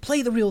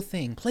play the real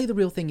thing. Play the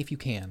real thing if you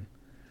can.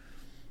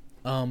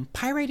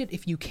 Pirate it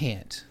if you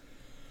can't.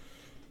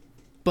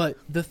 But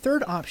the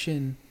third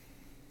option,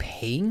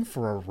 paying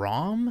for a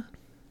ROM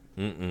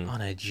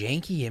on a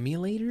janky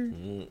emulator?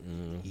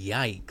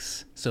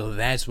 Yikes. So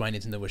that's why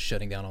Nintendo was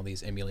shutting down all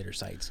these emulator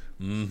sites.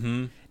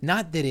 Mm-hmm.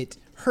 Not that it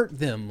hurt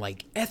them,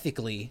 like,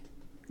 ethically.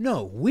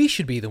 No, we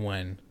should be the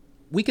one.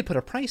 We could put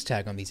a price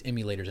tag on these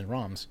emulators and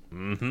ROMs.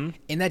 Mm-hmm.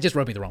 And that just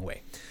rubbed me the wrong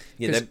way.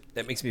 Yeah,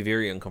 that makes me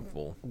very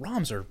uncomfortable.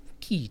 ROMs are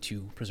key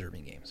to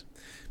preserving games.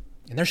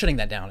 And they're shutting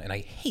that down, and I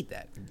hate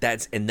that.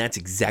 That's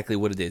exactly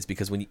what it is,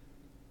 because when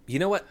you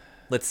know what?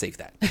 Let's save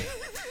that.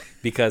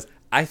 Because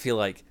I feel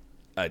like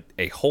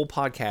a whole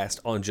podcast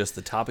on just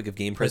the topic of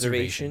game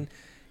preservation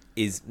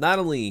is not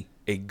only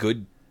a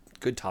good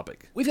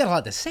topic. We've got a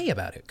lot to say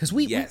about it, because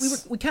we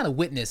kind of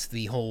witnessed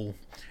the whole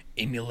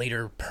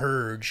emulator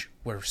purge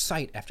where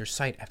site after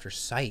site after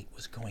site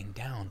was going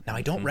down. Now,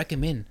 I don't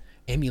recommend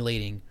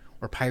emulating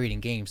or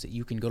pirating games that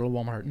you can go to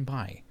Walmart and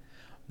buy.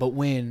 But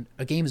when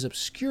a game is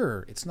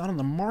obscure, it's not on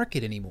the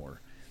market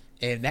anymore,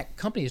 and that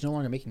company is no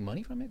longer making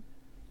money from it,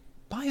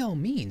 by all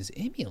means,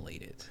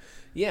 emulate it.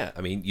 Yeah,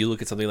 I mean, you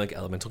look at something like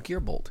Elemental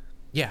Gearbolt.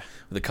 Yeah.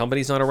 The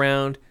company's not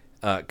around.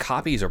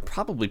 Copies are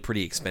probably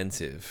pretty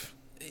expensive.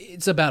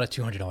 It's about a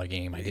 $200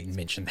 game. I didn't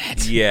mention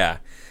that. Yeah.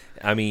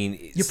 I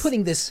mean... You're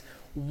putting this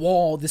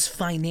wall, this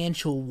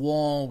financial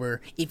wall,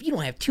 where if you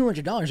don't have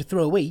 $200 to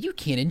throw away, you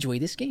can't enjoy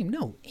this game.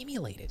 No,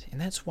 emulate it.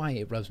 And that's why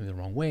it rubs me the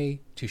wrong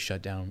way to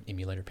shut down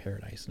Emulator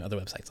Paradise and other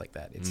websites like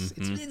that.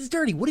 It's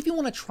dirty. What if you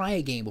want to try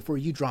a game before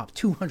you drop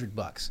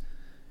 $200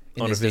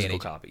 on a physical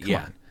copy? Come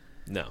on.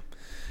 No.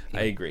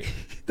 I agree.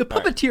 The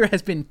Puppeteer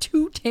has been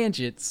 2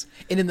 tangents,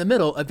 and in the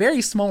middle, a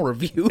very small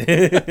review.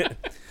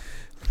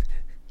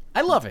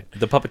 I love it.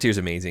 The Puppeteer's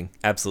amazing.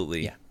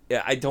 Absolutely.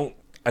 Yeah. I don't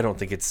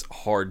think it's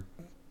hard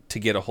to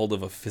get a hold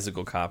of a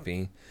physical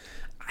copy.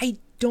 I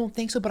don't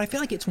think so, but I feel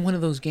like it's one of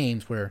those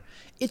games where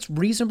it's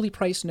reasonably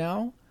priced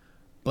now,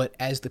 but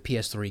as the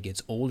PS3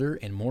 gets older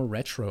and more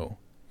retro,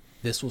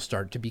 this will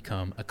start to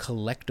become a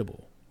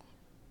collectible.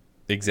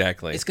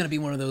 Exactly. It's going to be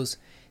one of those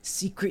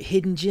secret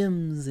hidden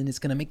gems, and it's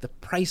going to make the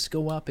price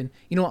go up. And,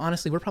 you know,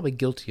 honestly, we're probably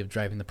guilty of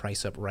driving the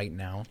price up right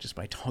now just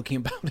by talking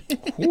about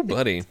it. Ooh,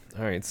 buddy.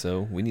 All right,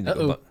 so we need to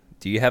go.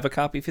 Do you have a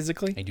copy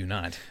physically? I do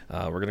not.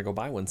 We're going to go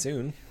buy one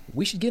soon.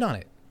 We should get on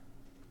it.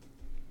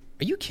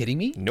 Are you kidding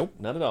me? Nope,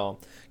 not at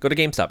all. Go to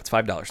GameStop. It's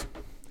 $5.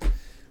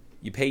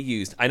 You pay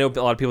used. I know a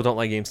lot of people don't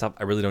like GameStop.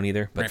 I really don't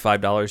either. But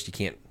 $5,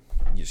 you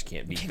just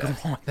can't beat Can't that.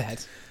 go wrong with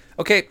that.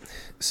 Okay,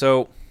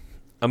 so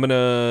I'm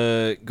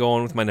gonna go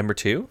on with my number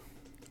 2.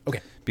 Okay.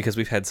 Because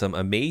we've had some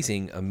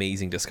amazing,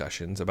 amazing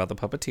discussions about The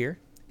Puppeteer.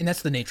 And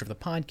that's the nature of the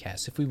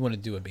podcast. If we want to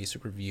do a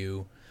basic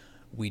review,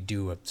 we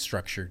do a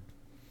structured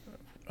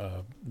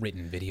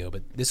written video,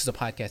 but this is a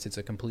podcast. It's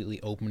a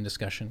completely open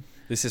discussion.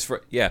 This is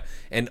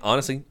and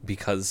honestly,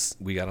 because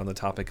we got on the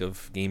topic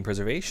of game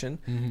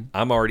preservation,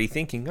 I'm already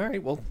thinking, all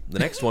right, well, the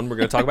next one we're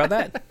going to talk about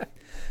that.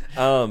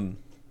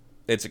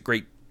 It's a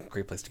great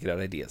place to get out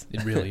ideas.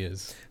 It really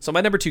is. So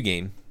my number 2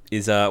 game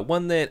is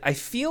one that I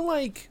feel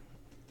like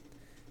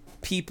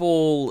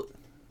people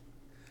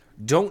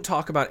don't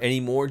talk about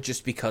anymore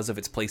just because of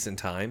its place in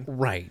time.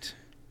 Right.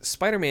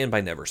 Spider-Man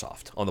by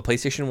Neversoft on the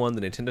PlayStation 1,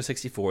 the Nintendo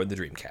 64, and the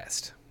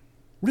Dreamcast.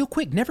 Real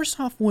quick,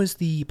 Neversoft was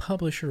the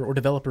publisher or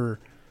developer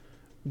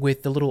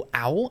with the little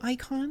owl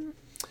icon?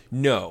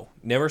 No,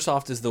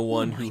 Neversoft is the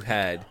one who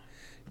had.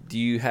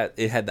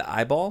 It had the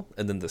eyeball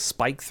and then the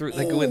spike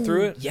that went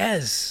through it.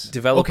 Yes.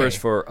 Developers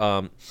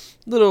for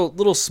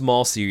little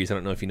small series. I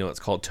don't know if you know.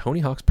 It's called Tony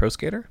Hawk's Pro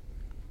Skater.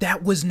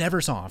 That was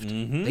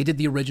Neversoft. They did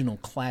the original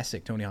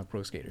classic Tony Hawk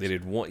Pro Skaters. They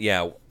did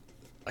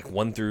like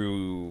 1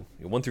 through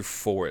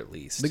 4 at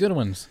least. The good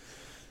ones.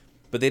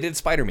 But they did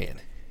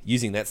Spider-Man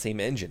using that same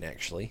engine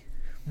actually.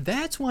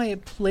 That's why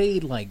it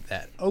played like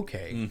that.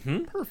 Okay.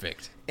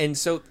 Perfect. And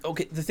so,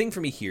 the thing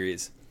for me here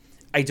is,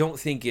 I don't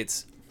think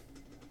it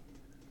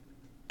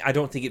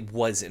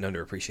was an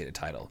underappreciated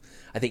title.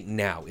 I think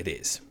now it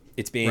is.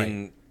 It's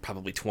been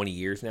probably 20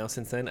 years now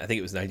since then. I think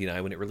it was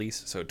 99 when it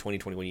released, so 20,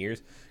 21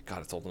 years.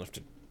 God, it's old enough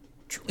to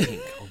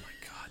drink. Oh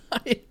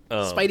my God.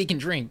 Spidey can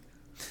drink.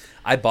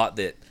 I got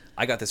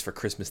this for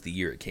Christmas the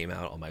year it came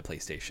out on my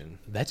PlayStation.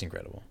 That's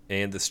incredible.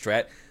 And the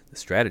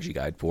strategy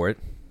guide for it.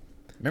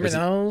 Remember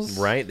those?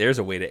 Right? There's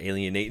a way to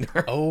alienate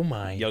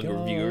our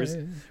younger viewers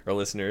or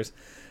listeners.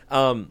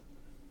 And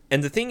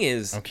the thing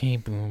is... Okay,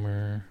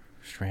 boomer.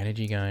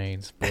 Strategy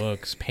guides,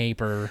 books,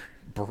 paper.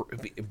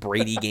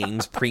 Brady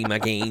games, Prima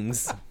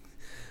games.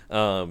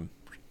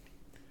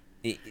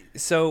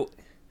 So,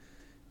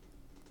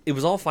 it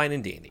was all fine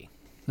and dandy.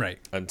 Right.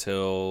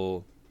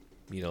 Until,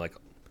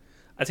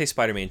 I'd say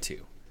Spider-Man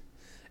 2.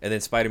 And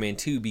then Spider-Man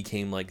 2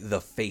 became, the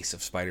face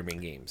of Spider-Man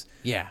games.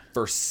 Yeah.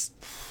 For,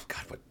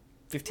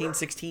 15,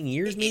 16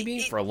 years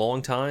maybe? For a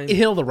long time. It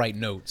hit all the right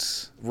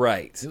notes.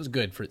 Right. It was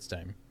good for its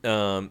time.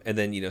 And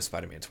then,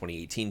 Spider-Man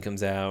 2018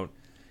 comes out.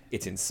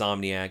 It's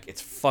Insomniac.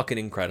 It's fucking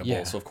incredible.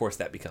 Yeah. So, of course,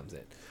 that becomes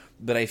it.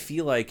 But I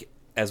feel like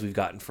as we've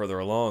gotten further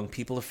along,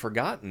 people have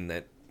forgotten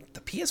that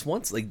the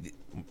PS1's,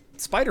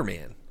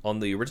 Spider-Man on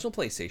the original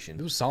PlayStation.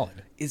 It was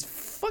solid. Is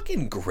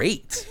fucking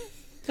great.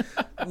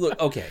 Look,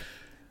 okay.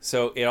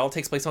 So, it all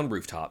takes place on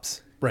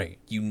rooftops. Right.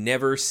 You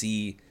never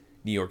see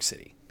New York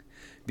City.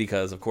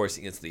 Because, of course,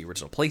 it's the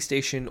original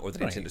PlayStation or the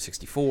Nintendo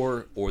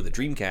 64 or the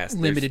Dreamcast.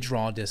 Limited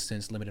draw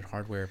distance, limited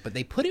hardware. But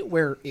they put it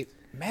where it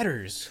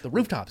matters. The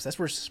rooftops. That's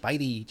where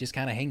Spidey just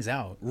kind of hangs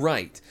out.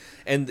 Right.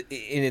 And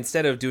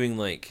instead of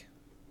doing,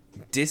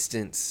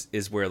 distance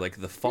is where,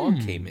 the fog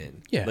came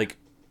in. Yeah.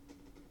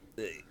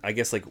 I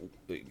guess,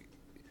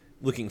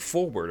 looking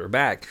forward or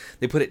back,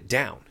 they put it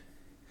down.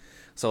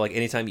 So,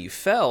 anytime you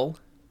fell,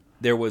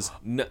 there was...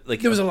 there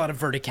was a lot of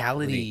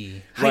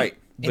verticality. Right.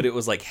 But it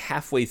was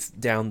halfway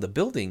down the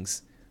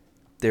buildings,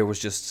 there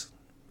was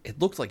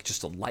it looked like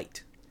just a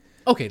light.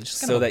 Okay,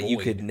 just kind of that you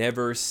could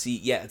never see.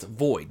 Yeah, it's a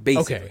void,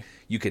 basically. Okay.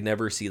 You could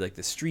never see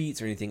the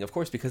streets or anything, of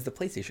course, because the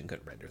PlayStation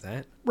couldn't render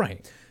that.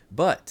 Right.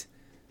 But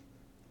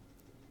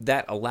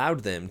that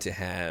allowed them to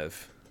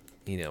have,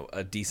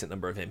 a decent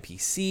number of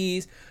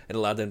NPCs. It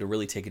allowed them to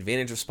really take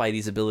advantage of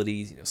Spidey's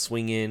abilities,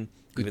 swing in,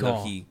 Good even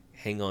call. though he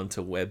hang on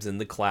to webs in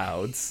the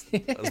clouds.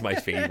 That was my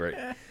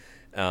favorite.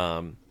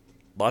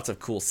 Lots of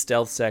cool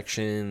stealth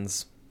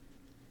sections.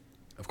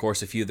 Of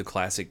course, a few of the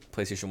classic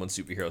PlayStation 1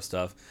 superhero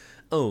stuff.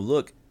 Oh,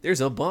 look, there's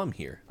a bomb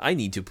here. I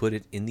need to put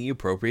it in the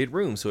appropriate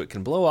room so it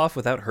can blow off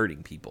without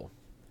hurting people.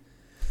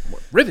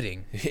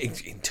 Riveting.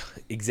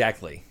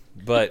 Exactly.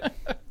 But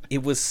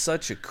it was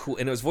such a cool...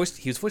 And he was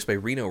voiced by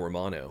Rino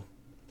Romano.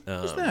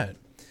 Who's that?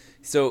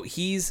 So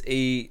he's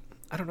I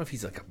don't know if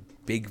he's a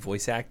big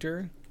voice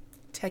actor,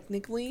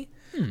 technically.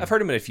 I've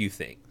heard him in a few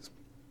things.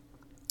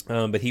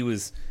 But he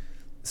was...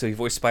 So he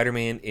voiced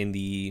Spider-Man in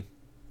the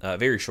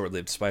very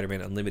short-lived Spider-Man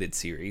Unlimited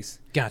series.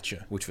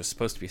 Gotcha. Which was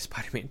supposed to be a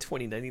Spider-Man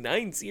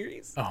 2099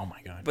 series. Oh,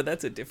 my God. But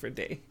that's a different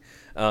day.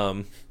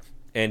 And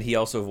he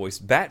also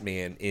voiced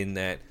Batman in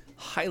that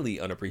highly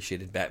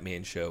unappreciated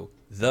Batman show,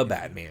 The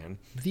Batman.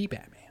 The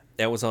Batman.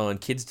 That was on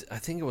Kids... I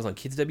think it was on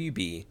Kids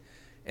WB.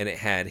 And it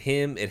had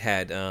him. It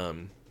had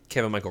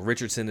Kevin Michael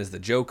Richardson as the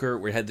Joker.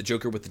 Where it had the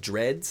Joker with the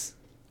dreads.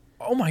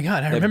 Oh, my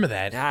God. I remember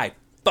that. I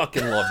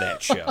fucking love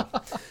that show.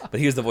 But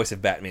he was the voice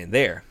of Batman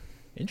there.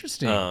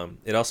 Interesting.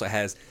 It also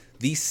has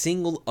the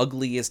single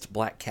ugliest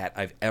black cat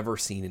I've ever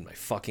seen in my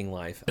fucking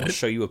life. I'll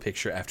show you a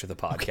picture after the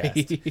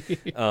podcast.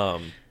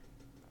 Okay.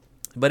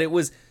 But it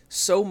was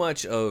so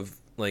much of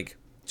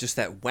just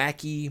that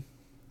wacky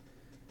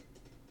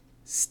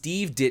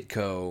Steve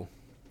Ditko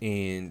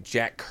and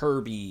Jack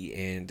Kirby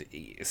and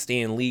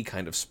Stan Lee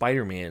kind of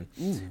Spider-Man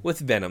with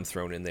Venom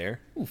thrown in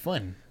there. Ooh,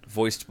 fun.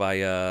 Voiced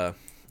by I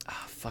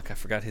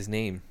forgot his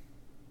name.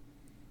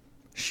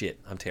 Shit,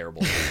 I'm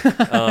terrible.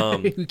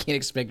 We can't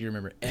expect you to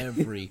remember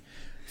every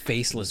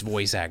faceless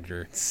voice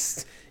actor.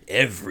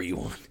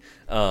 Everyone.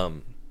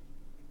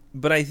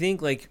 But I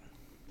think like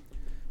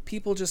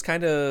people just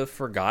kind of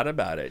forgot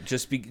about it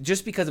just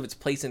because of its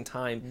place in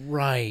time.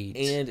 Right.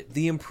 And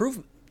the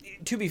improvement,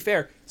 to be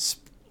fair,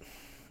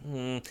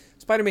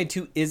 Spider-Man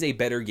 2 is a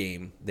better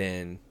game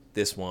than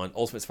this one.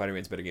 Ultimate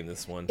Spider-Man's a better game than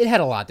this one. It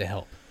had a lot to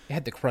help. It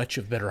had the crutch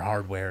of better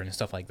hardware and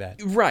stuff like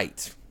that.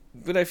 Right.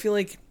 But I feel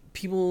like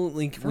people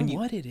like For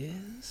what it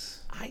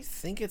is. I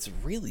think it's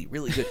really,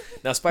 really good.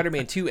 Now,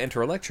 Spider-Man 2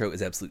 Enter Electro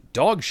is absolute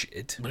dog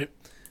shit.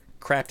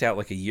 Crapped out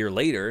like a year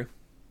later.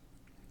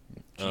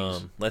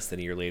 Less than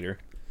a year later.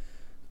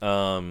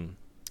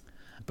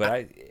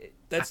 But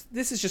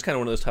this is just kind of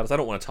one of those titles. I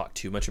don't want to talk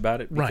too much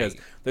about it because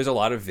there's a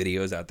lot of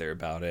videos out there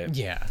about it.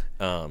 Yeah.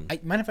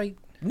 Mind if I...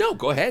 No,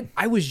 go ahead.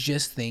 I was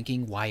just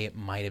thinking why it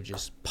might have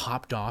just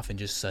popped off and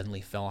just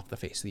suddenly fell off the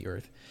face of the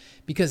earth.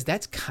 Because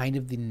that's kind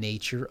of the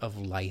nature of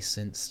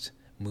licensed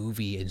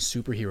movie and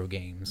superhero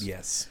games.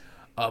 Yes.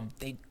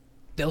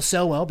 They'll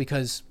sell well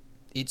because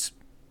it's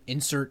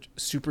insert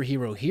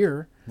superhero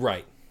here.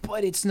 Right.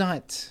 But it's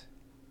not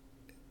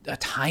a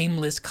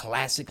timeless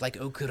classic like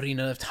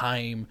Ocarina of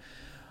Time.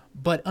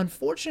 But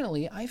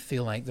unfortunately, I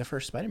feel like the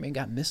first Spider-Man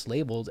got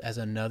mislabeled as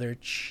another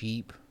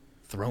cheap,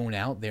 thrown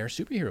out there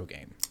superhero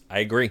game. I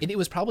agree. And it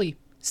was probably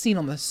seen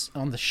on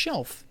the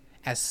shelf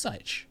as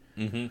such.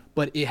 Mm-hmm.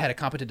 But it had a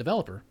competent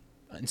developer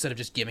instead of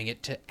just giving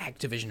it to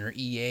Activision or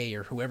EA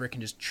or whoever can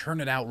just churn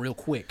it out real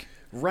quick.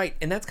 Right.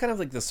 And that's kind of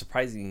like the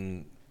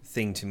surprising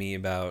thing to me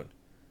about...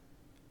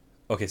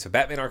 Okay, so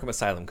Batman Arkham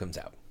Asylum comes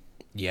out.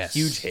 Yes.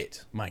 Huge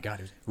hit. My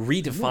God.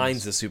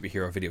 Redefines the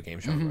superhero video game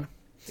genre.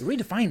 Mm-hmm. It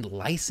redefined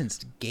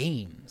licensed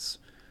games.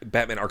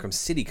 Batman Arkham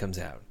City comes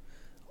out.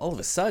 All of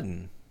a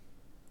sudden,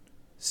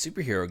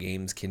 superhero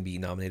games can be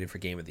nominated for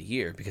Game of the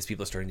Year because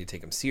people are starting to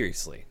take them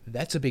seriously.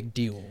 That's a big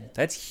deal.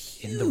 That's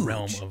huge. In the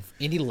realm of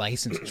any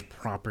licensed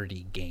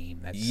property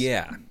game.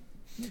 Yeah.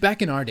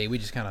 Back in our day, we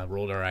just kind of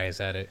rolled our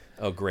eyes at it.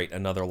 Oh, great.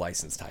 Another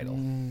licensed title.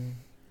 And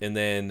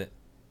then,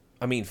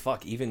 I mean,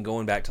 fuck, even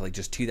going back to like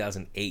just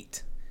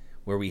 2008,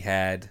 where we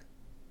had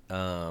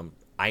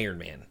Iron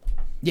Man.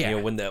 Yeah. You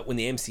know, when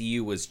the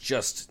MCU was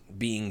just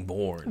being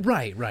born.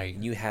 Right.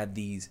 And you had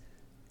these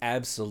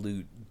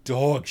absolute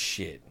dog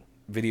shit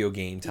video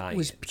game tie-ins. It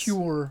was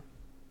pure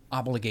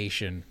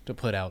obligation to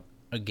put out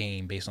a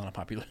game based on a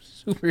popular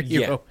superhero.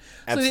 Yeah, so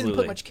absolutely. they didn't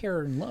put much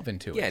care and love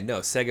into it. Yeah,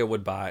 no,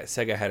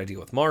 Sega had to deal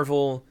with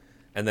Marvel,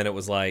 and then it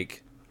was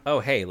like,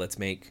 oh, hey, let's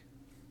make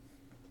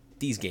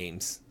these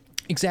games.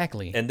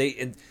 Exactly.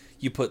 And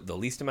you put the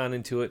least amount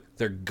into it,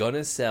 they're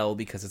gonna sell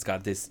because it's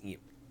got this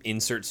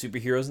insert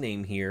superhero's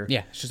name here.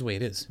 Yeah, it's just the way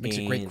it is. It makes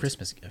a great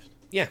Christmas gift.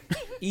 Yeah,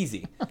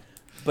 easy.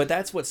 But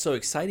that's what's so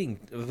exciting.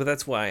 But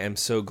that's why I'm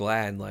so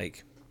glad,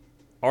 like,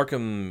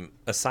 Arkham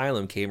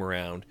Asylum came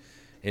around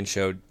and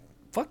showed,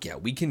 fuck yeah,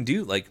 we can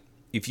do, like,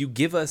 if you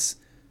give us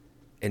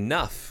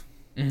enough,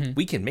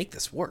 we can make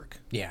this work.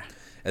 Yeah.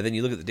 And then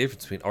you look at the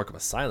difference between Arkham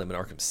Asylum and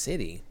Arkham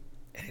City,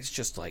 and it's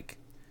just like,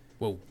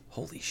 whoa,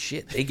 holy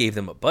shit, they gave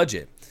them a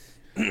budget.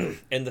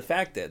 And the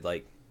fact that,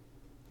 like,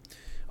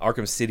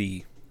 Arkham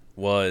City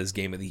was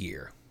Game of the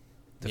Year.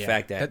 The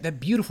fact that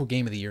beautiful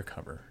Game of the Year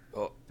cover.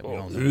 That's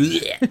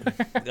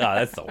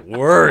the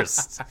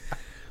worst.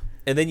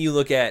 And then you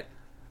look at,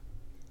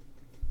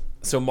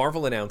 so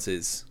Marvel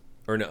announces,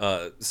 or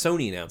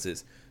Sony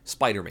announces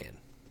Spider-Man.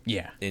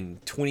 Yeah. At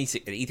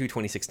E3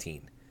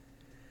 2016.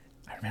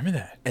 I remember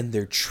that. And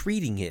they're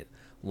treating it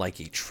like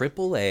a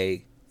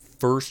AAA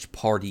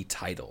first-party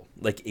title.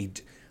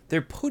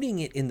 They're putting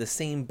it in the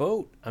same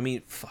boat. I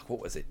mean, fuck, what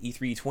was it?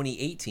 E3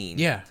 2018.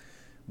 Yeah.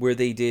 Where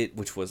they did,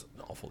 which was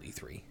an awful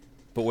E3,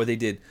 but where they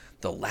did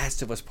The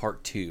Last of Us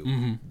Part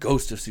 2,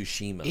 Ghost of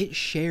Tsushima. It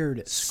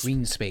shared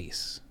screen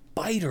space.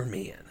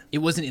 Spider-Man. It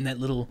wasn't in that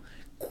little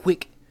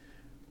quick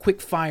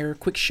fire,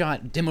 quick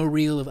shot demo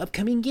reel of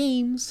upcoming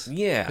games.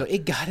 Yeah. So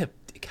it got a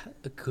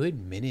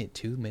good minute,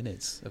 2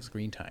 minutes of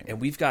screen time.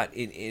 And we've got,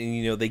 and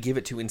you know, they give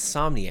it to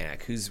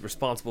Insomniac, who's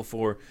responsible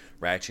for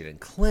Ratchet and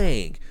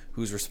Clank,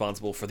 who's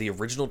responsible for the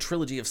original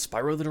trilogy of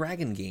Spyro the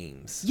Dragon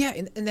games. Yeah,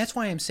 and that's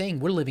why I'm saying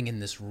we're living in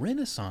this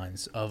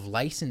renaissance of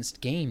licensed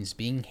games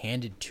being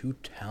handed to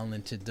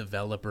talented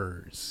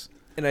developers.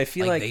 And I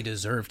feel like they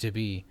deserve to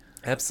be.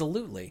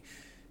 Absolutely.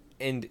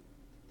 And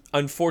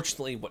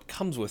unfortunately, what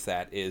comes with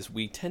that is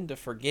we tend to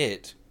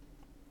forget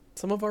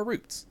some of our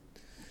roots.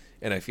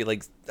 And I feel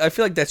like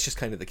that's just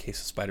kind of the case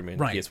with Spider-Man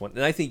right. PS1.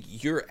 And I think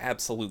you're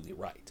absolutely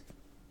right.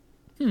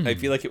 I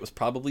feel like it was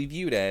probably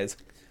viewed as,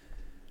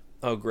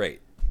 oh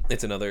great,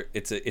 it's a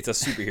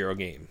superhero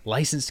game.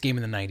 Licensed game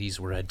in the 90s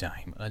were a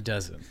dime a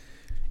dozen.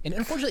 And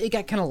unfortunately, it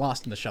got kind of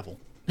lost in the shuffle.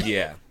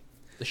 Yeah.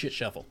 The shit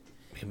shuffle.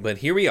 But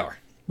here we are.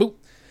 Boop.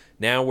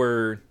 Now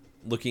we're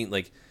looking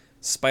like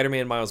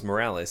Spider-Man Miles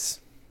Morales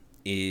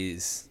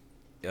is,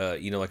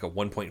 like a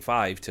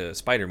 1.5 to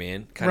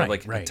Spider-Man, kind of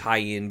like a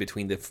tie-in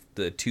between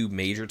the two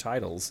major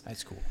titles.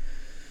 That's cool.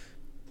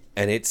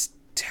 And it's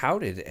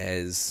touted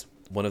as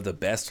one of the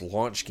best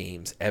launch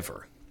games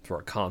ever for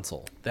a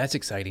console. That's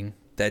exciting.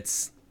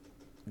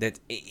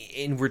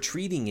 And we're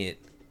treating it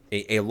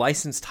a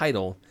licensed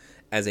title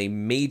as a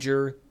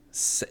major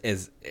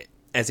as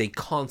a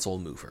console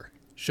mover.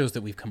 Shows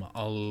that we've come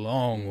a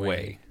long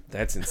way.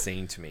 That's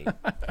insane to me.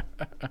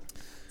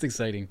 It's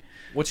exciting.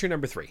 What's your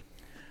number 3?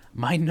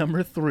 My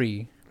number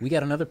 3. We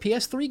got another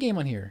PS3 game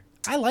on here.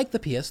 I like the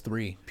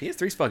PS3.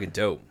 PS3's fucking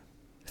dope.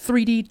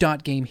 3D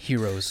dot game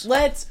Heroes.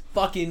 Let's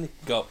fucking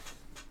go.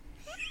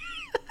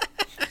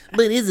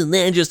 But isn't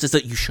that just as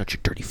you shut your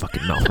dirty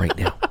fucking mouth right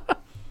now?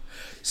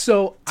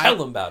 So tell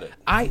them about it.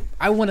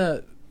 I want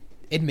to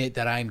admit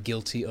that I'm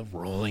guilty of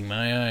rolling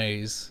my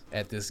eyes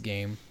at this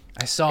game.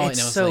 I saw it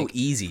and I was so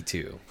easy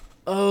to.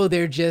 Oh,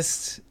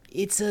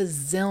 it's a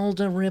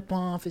Zelda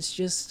ripoff. It's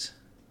just,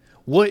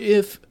 what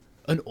if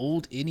an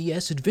old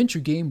NES adventure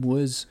game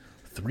was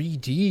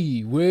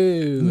 3D?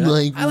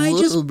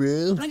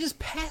 Whoa. I just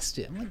passed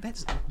it. I'm like,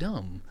 that's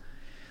dumb.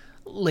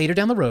 Later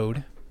down the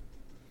road,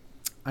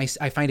 I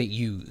find it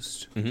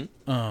used. Mm-hmm.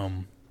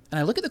 And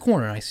I look at the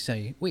corner and I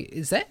say, wait,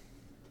 is that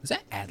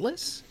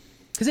Atlas?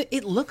 Because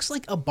it looks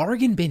like a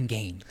bargain bin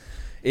game.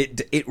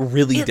 It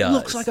really does. It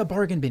looks like a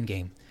bargain bin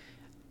game.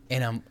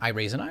 And I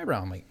raise an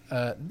eyebrow. I'm like,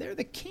 they're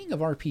the king of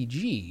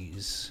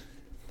RPGs.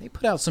 They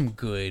put out some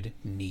good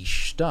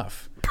niche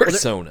stuff.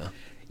 Persona.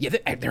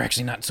 They're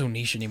actually not so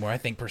niche anymore. I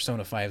think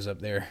Persona 5's up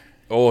there.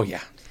 Oh,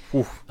 yeah.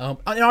 In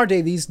our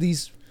day,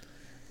 these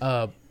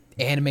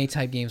anime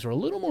type games were a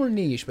little more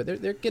niche, but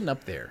they're getting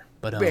up there.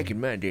 But back in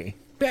my day.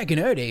 Back in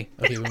our day.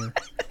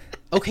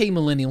 Okay,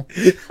 millennial.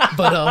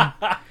 But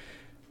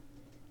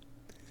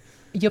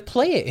you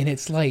play it, and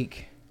it's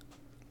like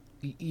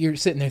you're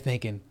sitting there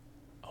thinking,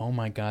 "Oh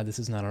my God, this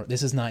is not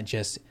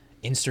just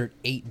insert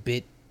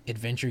 8-bit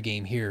adventure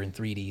game here in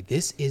 3D.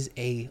 This is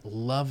a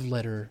love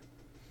letter,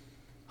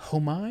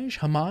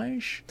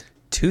 homage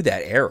to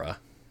that era,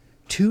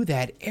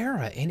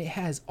 and it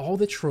has all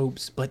the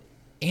tropes but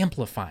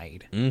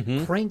amplified,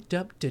 cranked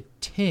up to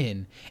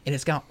 10, and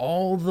it's got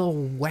all the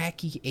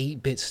wacky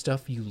 8-bit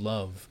stuff you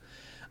love.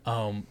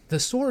 The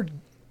sword,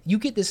 you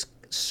get this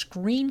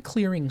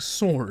screen-clearing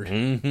sword.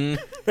 And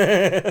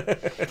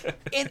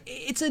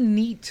it's a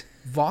neat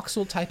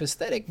voxel type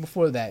aesthetic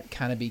before that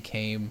kind of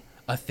became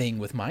a thing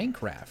with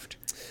Minecraft.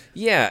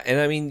 Yeah, and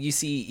I mean, you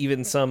see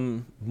even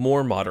some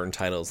more modern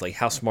titles like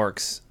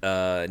Housemarque's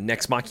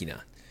Nex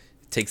Machina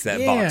takes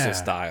that voxel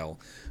style.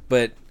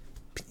 But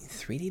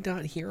 3D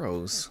Dot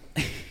Heroes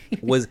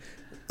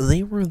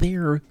they were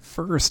there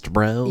first,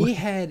 bro. It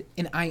had,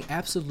 and I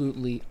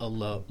absolutely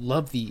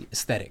love the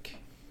aesthetic.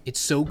 It's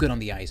so good on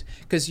the eyes.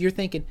 Because you're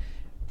thinking,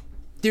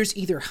 there's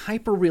either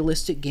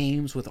hyper-realistic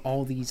games with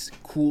all these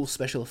cool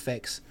special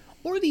effects,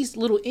 or these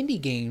little indie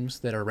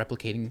games that are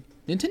replicating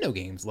Nintendo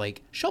games,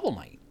 like Shovel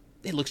Knight.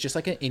 It looks just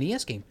like an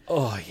NES game.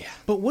 Oh, yeah.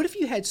 But what if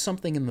you had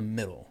something in the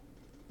middle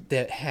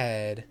that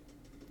had...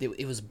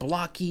 It was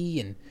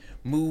blocky and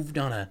moved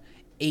on a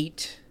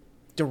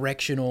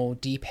 8-directional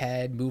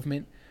D-pad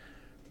movement,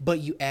 but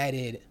you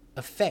added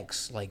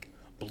effects like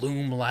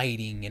bloom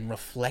lighting and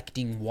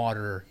reflecting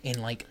water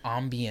and like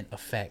ambient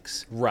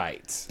effects.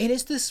 Right. And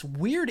it's this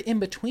weird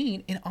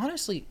in-between, and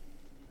honestly,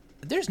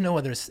 there's no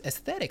other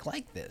aesthetic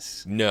like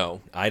this. No,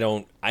 I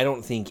don't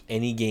think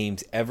any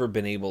game's ever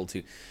been able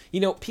to...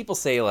 people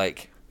say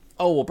like,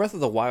 oh, well, Breath of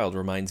the Wild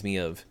reminds me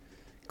of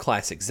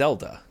classic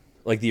Zelda,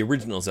 like the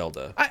original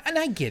Zelda. And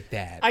I get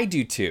that. I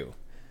do too.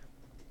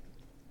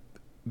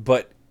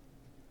 But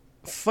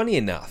funny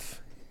enough,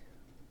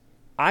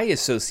 I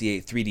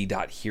associate 3D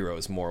Dot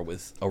Heroes more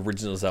with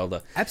original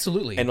Zelda.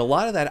 Absolutely. And a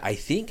lot of that, I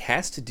think,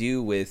 has to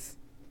do with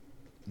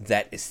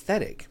that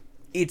aesthetic.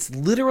 It's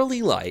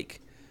literally like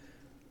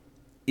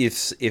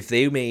if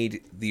they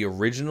made the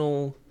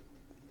original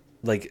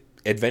like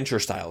adventure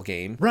style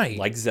game, right,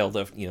 like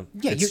Zelda, yeah,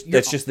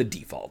 that's just the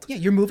default. Yeah,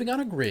 you're moving on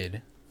a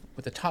grid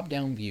with a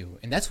top-down view,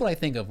 and that's what I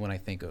think of when I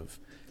think of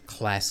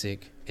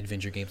classic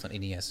adventure games on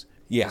NES.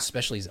 Yeah,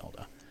 especially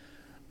Zelda.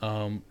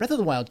 Breath of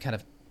the Wild kind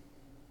of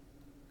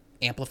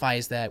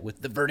amplifies that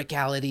with the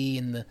verticality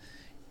and the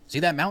see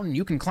that mountain,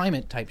 you can climb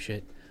it type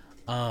shit.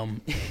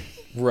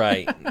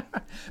 Right.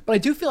 But I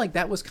do feel like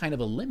that was kind of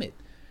a limit.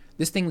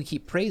 This thing we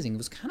keep praising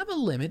was kind of a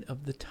limit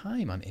of the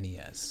time on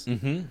NES.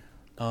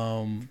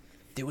 Mm-hmm.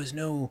 There was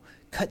no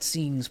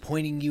cutscenes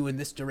pointing you in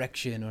this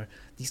direction or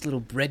these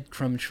little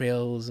breadcrumb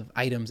trails of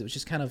items. It was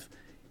just kind of,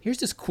 here's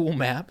this cool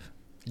map.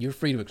 You're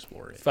free to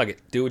explore it. Fuck it.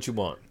 Do what you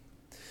want.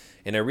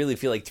 And I really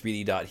feel like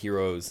 3D Dot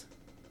Heroes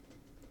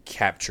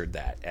captured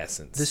that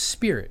essence. The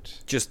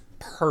spirit. Just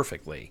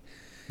perfectly.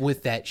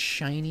 With that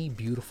shiny,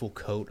 beautiful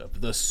coat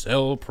of the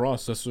cell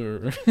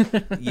processor.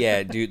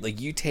 Yeah, dude.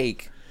 Like, you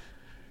take...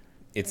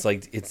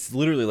 It's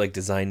literally like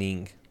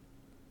designing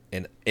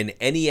an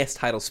NES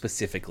title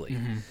specifically,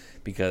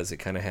 because it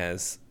kind of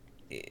has,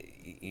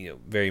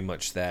 very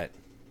much that,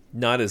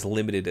 not as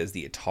limited as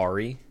the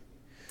Atari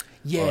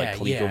Yeah, or like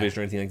ColecoVision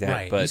or anything like that.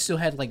 Right. But you still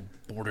had like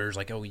borders,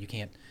 like, oh, you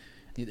can't.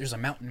 There's a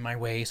mountain in my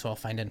way, so I'll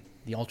find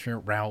the alternate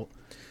route.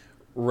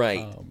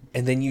 right,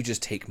 and then you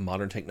just take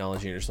modern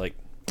technology and you're just like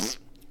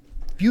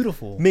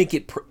Beautiful. make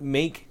it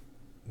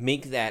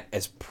make that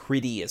as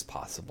pretty as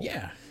possible.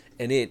 Yeah.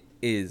 And it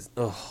is.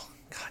 Oh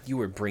God, you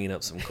were bringing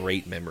up some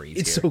great memories.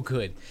 It's here. so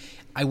good.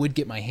 I would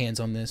get my hands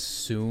on this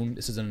soon.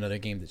 This is another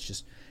game that's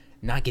just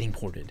not getting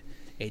ported.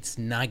 It's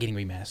not getting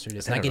remastered.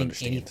 It's not getting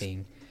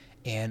anything.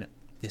 And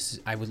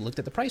I looked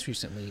at the price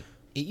recently.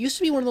 It used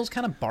to be one of those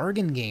kind of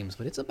bargain games,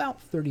 but it's about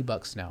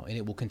 $30 now, and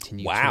it will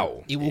continue.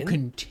 Wow. It will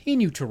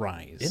continue to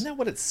rise. Isn't that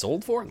what it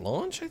sold for at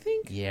launch? I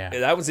think. Yeah.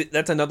 That was it.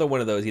 That's another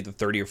one of those either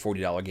 $30 or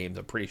 $40 games.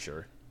 I'm pretty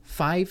sure.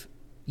 5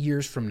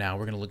 years from now,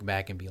 we're gonna look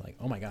back and be like,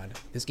 "Oh my God,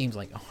 this game's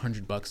like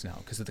 $100 now,"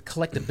 because the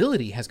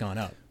collectability has gone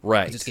up.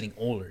 Right. 'Cause it's getting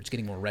older. It's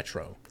getting more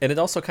retro. And it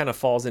also kind of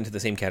falls into the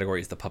same category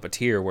as the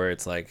Puppeteer, where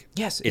it's like,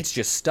 Yes, it's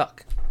just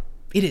stuck.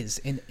 It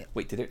is, and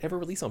Wait, did it ever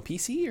release on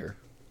PC or?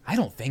 I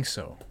don't think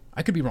so.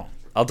 I could be wrong.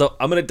 I'm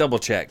gonna double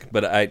check,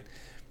 but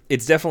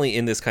it's definitely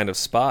in this kind of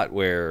spot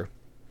where,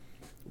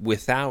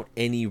 without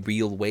any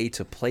real way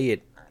to play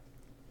it,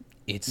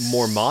 It's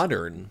more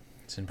modern.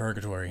 It's in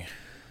purgatory.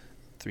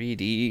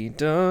 3D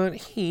dot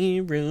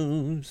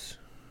heroes.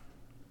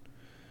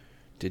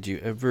 Did you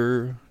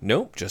ever?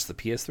 Nope, just the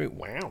PS3.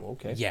 Wow.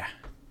 Okay. Yeah.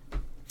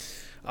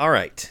 All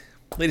right,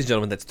 ladies and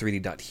gentlemen, that's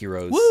 3D dot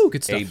heroes. Woo,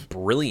 good stuff. A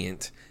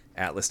brilliant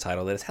Atlas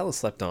title that is hella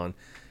slept on,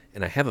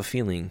 and I have a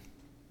feeling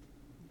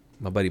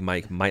my buddy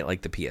Mike might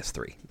like the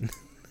PS3.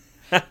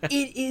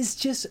 It is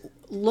just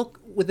look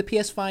with the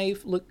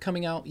PS5 look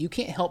coming out. You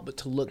can't help but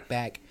to look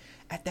back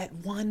at that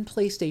one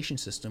PlayStation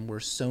system where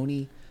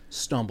Sony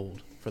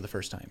stumbled for the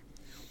first time.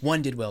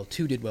 1 did well,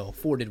 2 did well,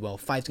 4 did well,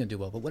 5's gonna do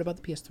well. But what about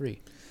the PS3?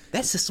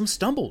 That system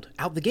stumbled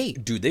out the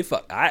gate. Dude,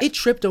 It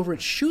tripped over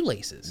its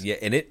shoelaces. Yeah,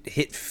 and it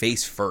hit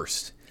face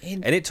first,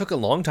 And- and it took a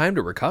long time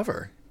to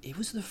recover. It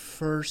was the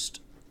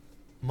first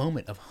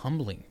moment of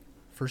humbling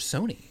for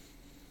Sony.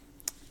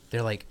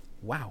 They're like,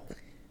 wow,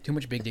 too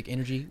much big dick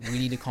energy. We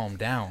need to calm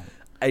down.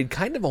 I'd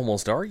kind of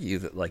almost argue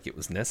that like it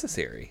was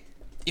necessary.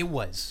 It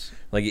was.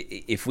 Like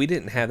if we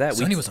didn't have that,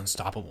 Sony was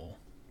unstoppable.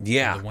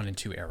 Yeah. In the 1 and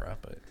 2 era,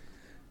 but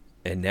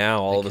And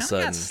now all of a kinda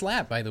sudden, got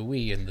slapped by the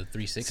Wii and the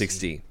 360.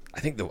 60. I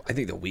think the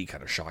Wii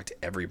kind of shocked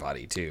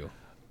everybody too.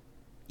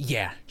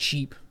 Yeah,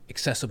 cheap,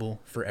 accessible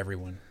for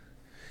everyone.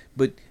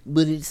 But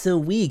it's so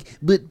weak.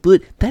 But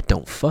that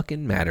don't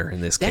fucking matter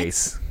in this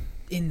case.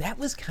 And that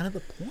was kind of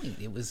the point.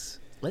 It was,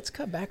 let's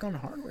cut back on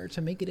hardware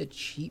to make it a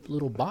cheap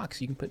little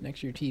box you can put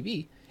next to your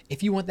TV.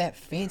 If you want that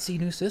fancy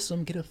new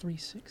system, get a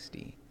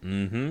 360.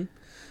 Mm-hmm.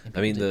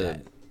 I mean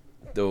the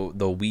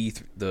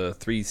Wii, the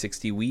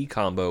 360 Wii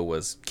combo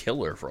was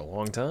killer for a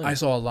long time. I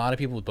saw a lot of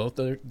people with both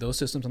those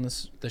systems on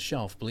the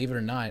shelf. Believe it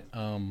or not,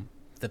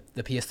 the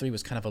PS3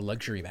 was kind of a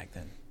luxury back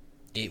then.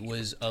 It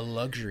was a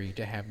luxury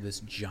to have this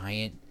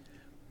giant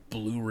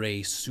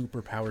Blu-ray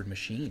super-powered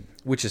machine.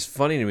 Which is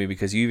funny to me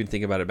because you even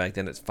think about it back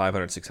then, it's $500,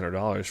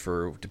 $600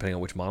 for depending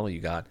on which model you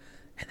got,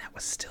 and that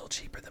was still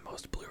cheaper than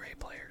most Blu-ray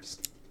players.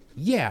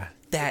 Yeah.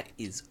 That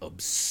is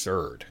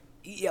absurd.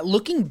 Yeah,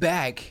 looking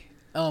back,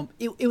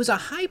 it was a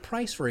high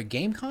price for a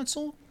game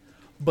console,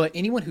 but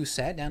anyone who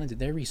sat down and did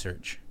their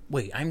research,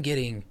 wait, I'm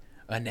getting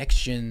a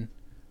next-gen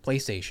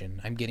PlayStation.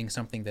 I'm getting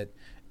something that,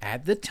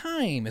 at the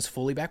time, is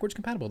fully backwards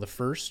compatible. The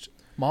first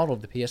model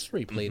of the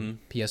PS3 played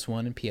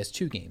PS1 and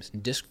PS2 games in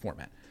disc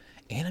format.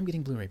 And I'm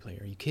getting Blu-ray player.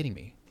 Are you kidding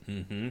me?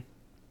 Mm-hmm.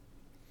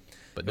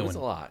 But It was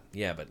a lot.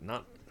 Yeah,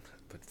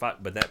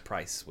 but that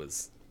price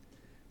was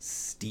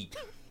steep.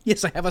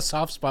 Yes, I have a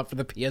soft spot for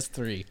the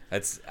PS3.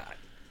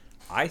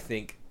 I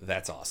think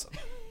that's awesome.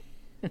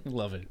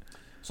 Love it.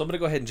 So I'm going to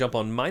go ahead and jump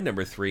on my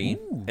number 3.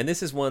 Ooh. And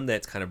this is one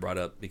that's kind of brought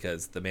up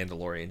because The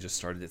Mandalorian just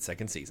started its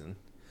second season.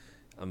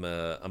 I'm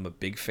a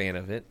big fan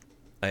of it.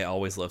 I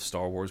always love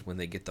Star Wars when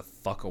they get the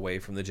fuck away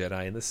from the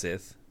Jedi and the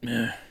Sith.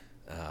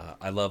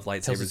 I love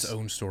lightsabers. Tells its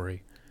own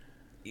story.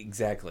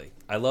 Exactly.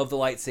 I love the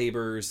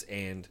lightsabers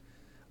and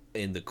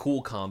the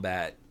cool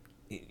combat.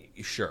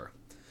 Sure.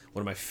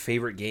 One of my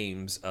favorite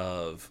games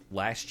of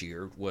last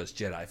year was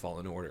Jedi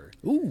Fallen Order.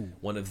 Ooh.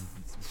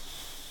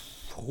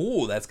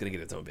 That's going to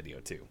get its own video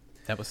too.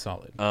 That was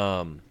solid.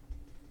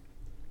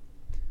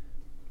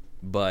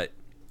 But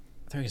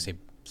I thought you were going to say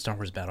Star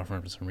Wars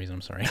Battlefront for some reason.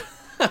 I'm sorry.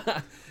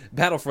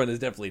 Battlefront is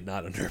definitely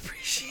not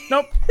underappreciated.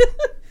 Nope.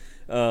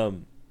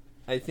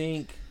 I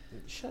think...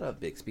 Shut up,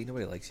 Bixby.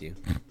 Nobody likes you.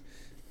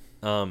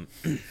 But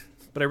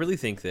I really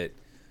think that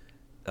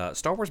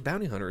Star Wars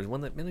Bounty Hunter is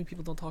one that many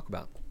people don't talk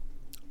about.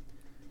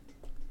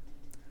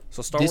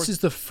 So This is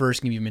the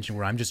first game you mentioned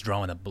where I'm just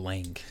drawing a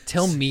blank.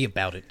 Tell me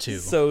about it, too.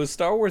 So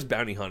Star Wars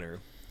Bounty Hunter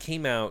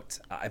came out,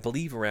 I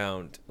believe,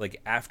 around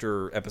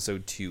after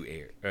Episode 2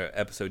 aired.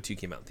 Episode 2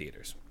 came out in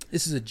theaters.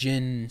 This is a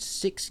Gen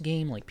 6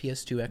 game, like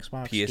PS2,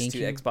 Xbox, PS2,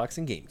 GameCube? Xbox,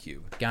 and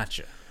GameCube.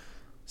 Gotcha.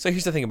 So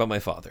here's the thing about my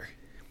father.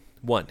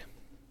 1,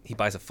 he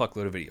buys a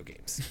fuckload of video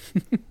games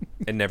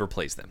and never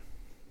plays them.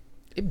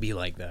 It'd be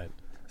like that.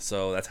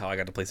 So that's how I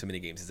got to play so many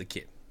games as a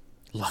kid.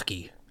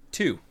 Lucky.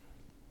 2,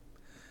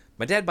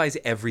 My dad buys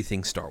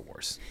everything Star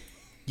Wars.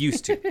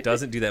 Used to.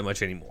 Doesn't do that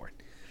much anymore.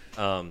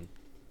 So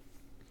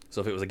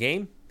if it was a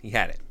game, he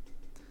had it.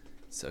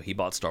 So he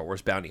bought Star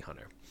Wars Bounty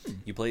Hunter.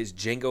 You play as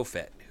Jango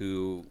Fett,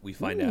 who we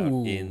find out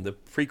in the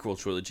prequel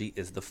trilogy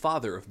is the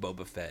father of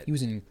Boba Fett. He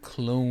was in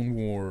Clone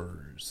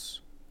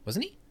Wars,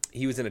 wasn't he?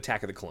 He was in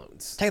Attack of the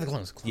Clones. Attack of the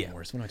Clones. Clone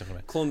Wars. What am I talking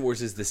about? Clone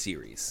Wars is the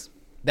series.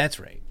 That's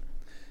right.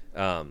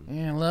 Yeah,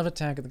 I love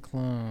Attack of the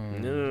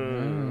Clones.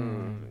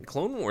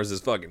 Clone Wars is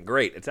fucking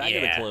great. Attack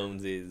of the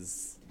Clones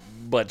is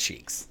butt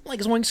cheeks. Like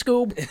Zoink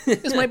Scoob.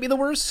 This might be the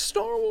worst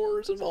Star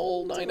Wars of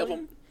all 9 of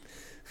them.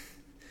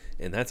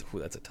 And that's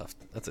a tough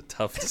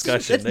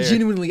discussion. That's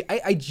genuinely,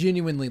 I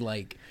genuinely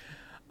like.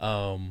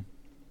 I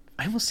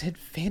almost said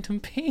Phantom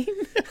Pain.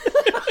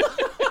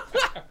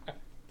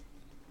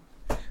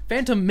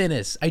 Phantom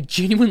Menace. I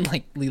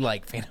genuinely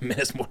like Phantom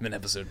Menace more than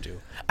Episode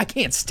 2. I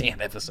can't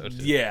stand Episode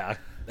 2. Yeah,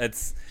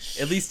 that's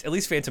at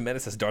least Phantom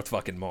Menace has Darth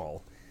fucking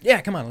Maul.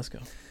 Yeah, come on, let's go.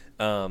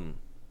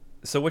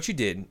 So what you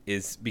did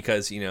is,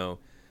 because,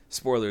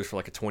 spoilers for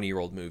like a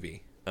 20-year-old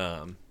movie,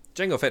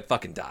 Jango Fett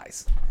fucking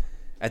dies.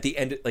 At the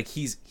end, like,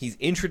 he's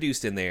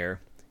introduced in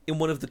there in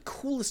one of the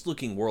coolest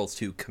looking worlds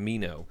too,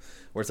 Camino,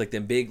 where it's like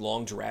them big,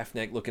 long giraffe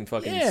neck looking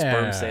fucking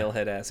sperm sail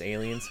head ass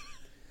aliens.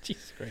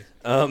 Jesus Christ.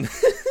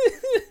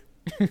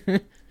 They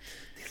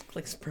look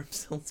like sperm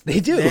cells. They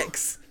do.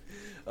 Necks.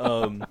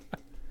 And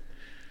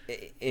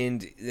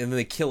then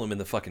they kill him in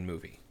the fucking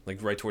movie,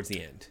 like right towards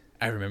the end.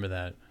 I remember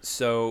that.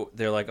 So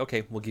they're like,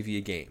 okay, we'll give you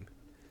a game,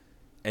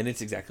 and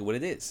it's exactly what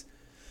it is.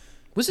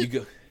 Was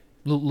it?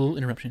 Little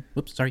interruption.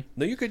 Whoops, sorry.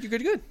 No, you're good. You're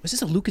good. Was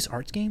this a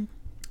LucasArts game?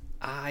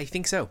 I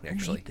think so,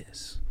 actually. Who made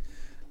this?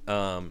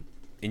 And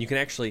you can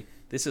actually.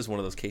 This is one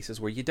of those cases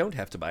where you don't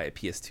have to buy a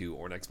PS2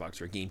 or an Xbox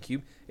or a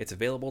GameCube. It's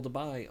available to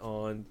buy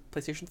on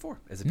PlayStation 4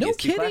 as a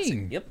PS2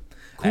 classic. Yep.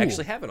 Cool. I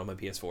actually have it on my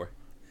PS4.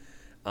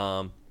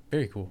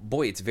 Very cool.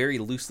 Boy, it's very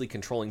loosely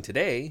controlling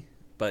today,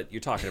 but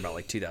you're talking about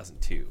like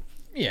 2002.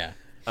 Yeah.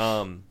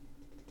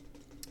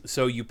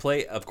 So you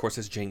play, of course,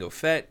 as Jango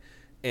Fett,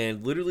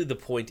 and literally the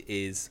point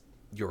is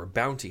you're a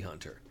bounty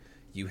hunter.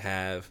 You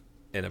have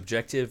an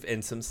objective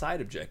and some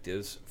side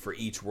objectives for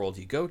each world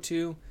you go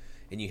to,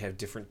 and you have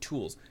different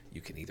tools.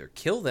 You can either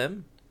kill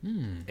them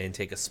and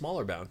take a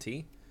smaller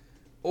bounty,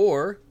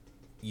 or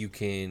you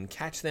can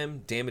catch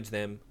them, damage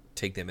them,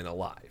 take them in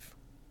alive.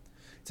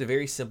 It's a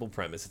very simple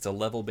premise. It's a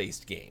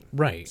level-based game.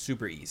 Right.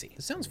 Super easy.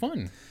 It sounds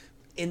fun.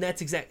 And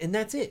that's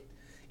it.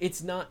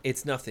 It's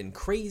nothing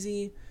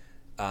crazy.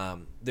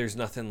 There's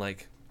nothing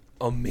like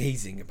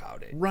amazing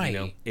about it.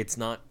 Right. It's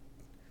not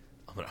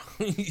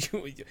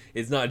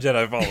it's not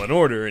Jedi Fallen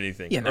Order or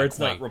anything. Yeah, or it's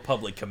quite. not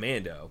Republic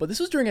Commando. But this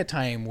was during a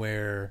time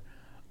where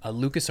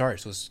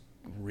LucasArts was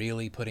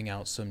really putting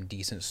out some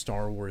decent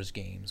Star Wars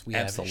games. We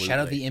have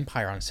Shadow of the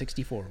Empire on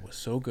 64 was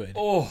so good.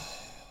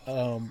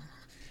 And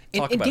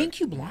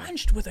GameCube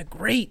launched with a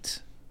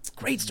great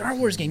Star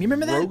Wars game. You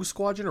remember that? Rogue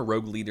Squadron or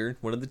Rogue Leader,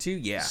 one of the two.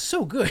 Yeah,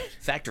 so good.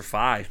 Factor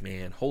 5,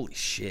 man. Holy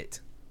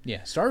shit.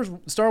 Yeah, Star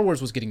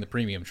Wars was getting the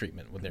premium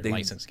treatment with their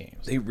licensed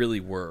games. They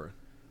really were.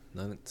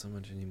 Not so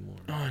much anymore.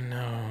 Oh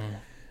no.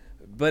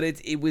 But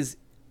it was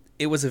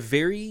a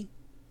very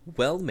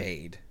well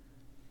made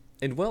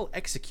and well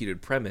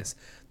executed premise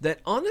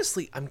that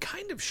honestly I'm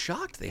kind of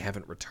shocked they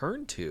haven't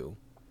returned to.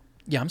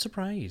 Yeah, I'm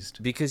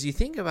surprised. Because you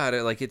think about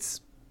it, like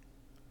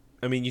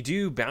you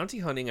do bounty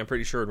hunting, I'm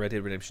pretty sure, in Red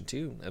Dead Redemption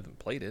 2. I haven't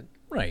played it.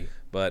 Right.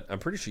 But I'm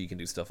pretty sure you can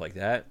do stuff like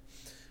that.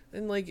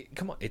 And like,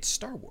 come on, it's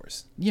Star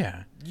Wars.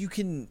 Yeah. You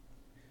can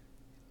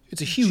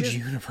It's a huge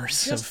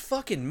universe. Just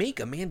fucking make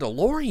a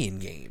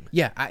Mandalorian game.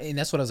 Yeah, and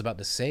that's what I was about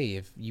to say.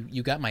 If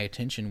you got my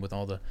attention with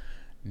all the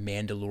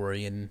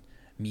Mandalorian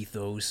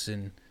mythos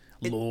and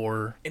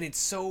lore. And it's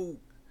so...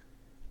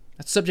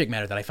 That's subject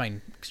matter that I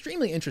find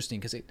extremely interesting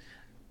because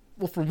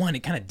for one, it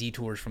kind of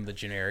detours from the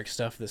generic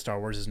stuff that Star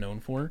Wars is known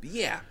for.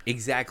 Yeah,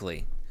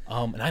 exactly.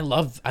 And I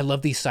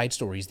love these side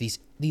stories, these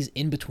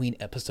in between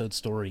episode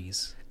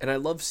stories. And I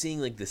love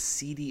seeing like the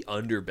seedy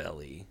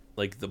underbelly,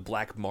 like the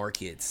black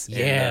markets.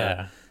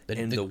 Yeah,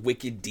 and the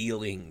wicked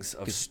dealings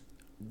of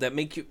that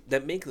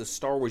make the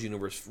Star Wars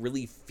universe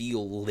really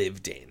feel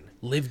lived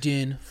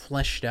in,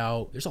 fleshed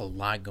out. There's a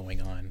lot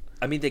going on.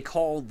 I mean, they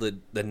call the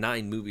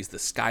 9 movies the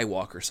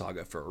Skywalker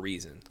saga for a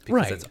reason,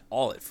 because that's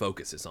all it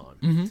focuses on.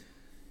 Mm-hmm.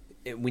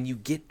 And when you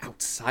get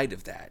outside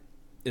of that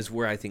is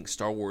where I think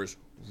Star Wars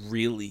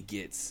really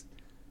gets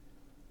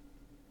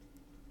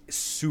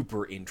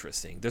super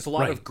interesting. There's a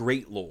lot of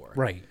great lore,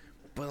 right?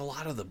 But a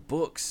lot of the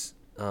books,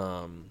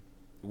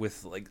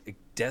 with like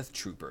Death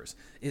Troopers,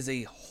 is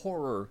a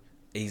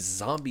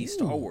zombie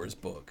Star Wars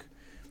book,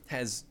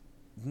 has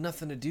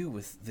nothing to do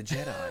with the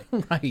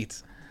Jedi,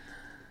 right?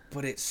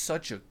 But it's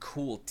such a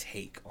cool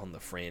take on the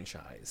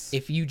franchise.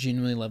 If you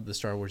genuinely love the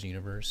Star Wars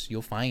universe,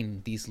 you'll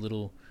find these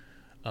little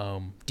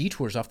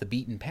detours off the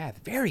beaten path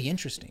very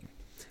interesting.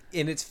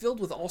 And it's filled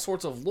with all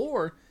sorts of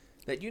lore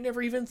that you never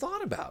even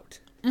thought about.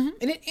 Mm-hmm.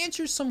 And it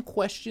answers some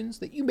questions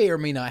that you may or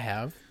may not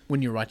have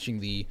when you're watching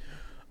the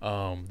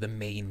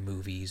main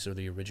movies or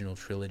the original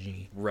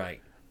trilogy.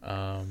 Right.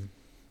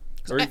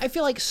 I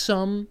feel like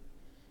some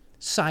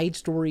side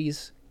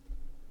stories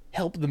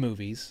help the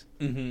movies,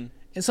 and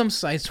some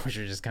side stories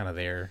are just kind of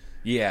there.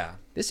 Yeah.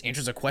 This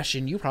answers a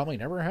question you probably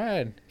never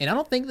had, and I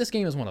don't think this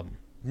game is one of them.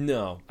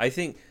 No, I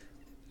think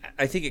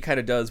it kind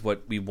of does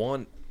what we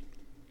want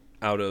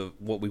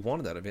what we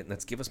wanted out of it, and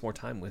that's give us more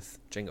time with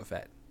Jango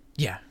Fett.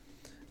 Yeah.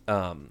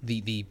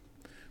 The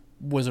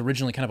was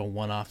originally kind of a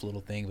one-off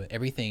little thing, but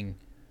everything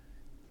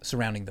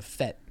surrounding the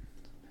Fett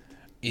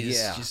is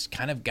just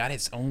kind of got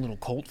its own little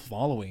cult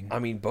following. I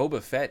mean,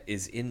 Boba Fett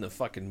is in the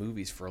fucking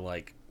movies for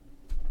like,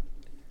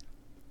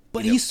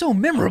 but he's so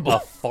memorable.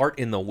 A fart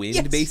in the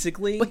wind,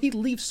 basically. But he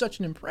leaves such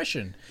an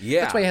impression.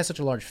 Yeah, that's why he has such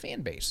a large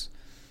fan base.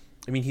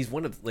 I mean, he's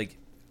one of like,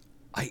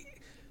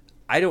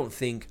 I don't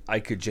think I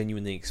could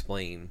genuinely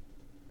explain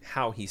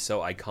how he's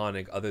so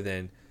iconic, other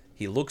than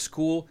he looks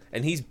cool,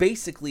 and he's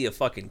basically a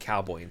fucking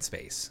cowboy in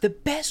space. The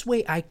best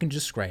way I can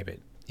describe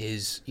it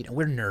is,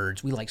 we're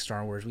nerds. We like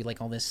Star Wars. We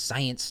like all this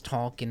science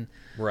talk and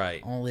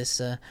all this,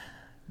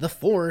 the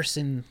Force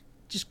and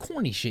just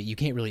corny shit you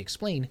can't really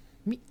explain.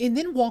 And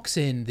then walks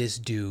in this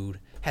dude,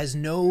 has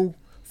no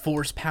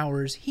Force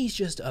powers. He's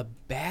just a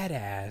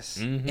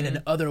badass in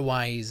an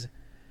otherwise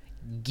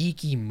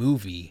geeky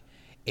movie.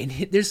 And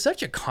there's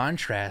such a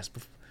contrast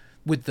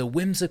with the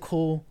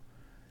whimsical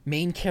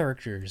main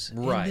characters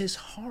and this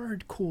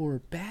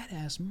hardcore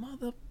badass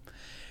mother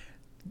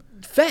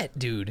Fett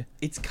dude.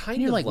 It's kind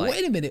and you're of like,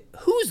 wait a minute,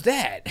 who's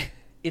that?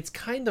 It's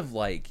kind of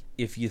like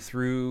if you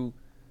threw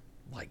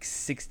like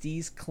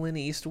 60s Clint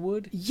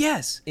Eastwood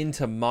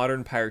into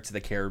modern Pirates of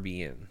the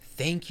Caribbean.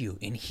 Thank you.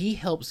 And he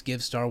helps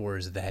give Star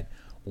Wars that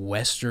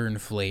Western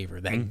flavor,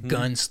 that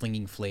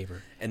gunslinging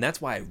flavor. And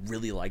that's why I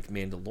really liked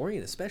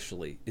Mandalorian,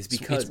 especially, is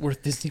because it's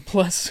worth Disney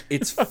Plus.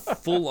 It's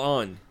full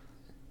on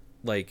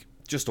like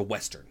just a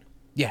Western.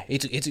 Yeah,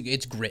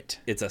 it's grit.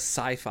 It's a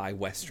sci-fi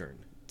Western.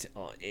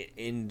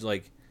 And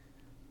like,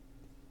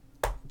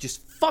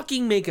 just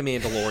fucking make a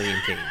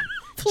Mandalorian game.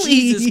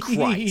 Please. Jesus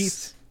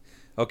Christ.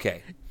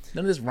 Okay.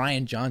 None of this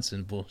Ryan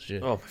Johnson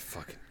bullshit. Oh my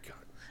fucking God.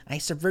 I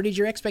subverted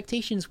your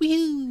expectations.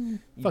 Woohoo!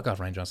 Fuck off,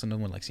 Ryan Johnson. No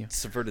one likes you.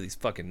 Subverted these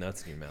fucking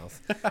nuts in your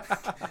mouth.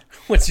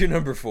 What's your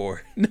number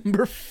 4?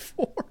 Number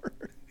 4.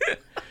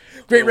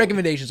 Great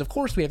recommendations. Of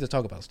course, we have to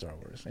talk about Star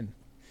Wars. And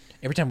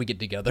every time we get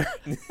together.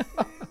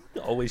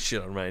 Always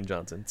shit on Ryan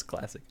Johnson. It's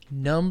classic.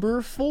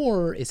 Number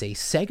 4 is a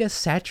Sega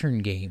Saturn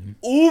game.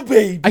 Oh,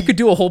 baby. I could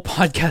do a whole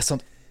podcast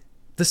on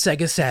the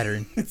Sega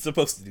Saturn. It's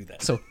supposed to do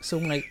that. So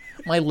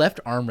my left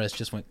armrest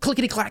just went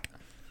clickety-clack.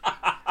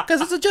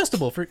 Because it's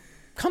adjustable for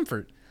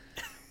comfort.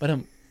 But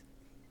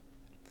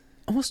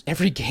almost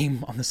every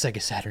game on the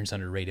Sega Saturn is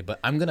underrated. But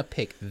I'm going to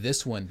pick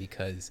this one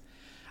because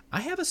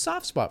I have a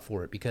soft spot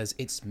for it. Because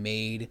it's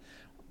made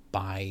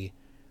by...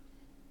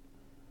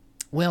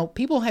 Well,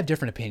 people have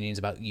different opinions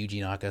about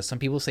Yuji Naka. Some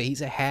people say he's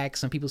a hack.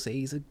 Some people say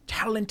he's a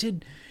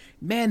talented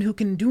man who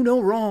can do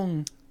no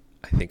wrong.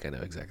 I think I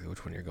know exactly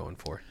which one you're going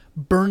for.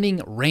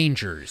 Burning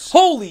Rangers.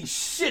 Holy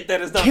shit,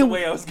 that is not the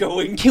way I was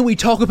going. Can we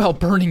talk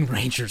about Burning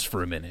Rangers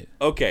for a minute?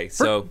 Okay,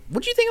 so...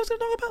 What do you think I was going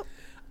to talk about?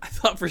 I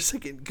thought for a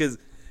second, because...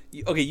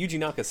 Okay, Yuji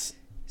Naka's...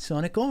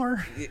 Sonic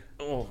R.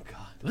 Oh,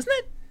 God. Wasn't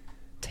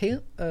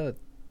that...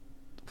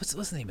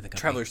 What's the name of the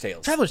company? Traveler's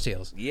Tales. Traveler's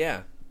Tales.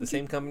 Yeah. The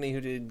same company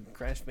who did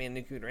Crash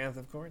Bandicoot Wrath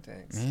of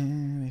Cortex.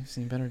 They've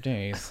seen better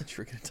days. I thought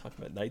you were going to talk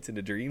about Nights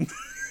into Dreams.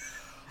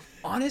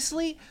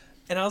 Honestly,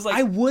 and I was like,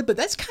 I would, but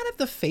that's kind of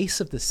the face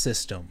of the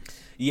system.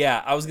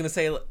 Yeah, I was gonna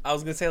say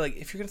like,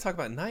 if you're gonna talk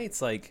about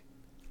Nights, like,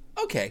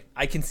 okay,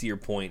 I can see your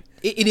point.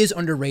 It is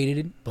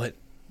underrated, but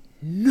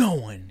no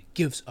one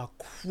gives a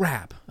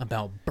crap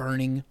about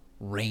Burning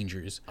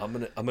Rangers. I'm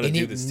gonna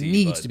do this to you.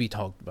 It needs to be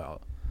talked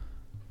about.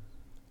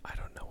 I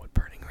don't know what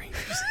Burning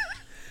Rangers is.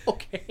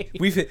 Okay.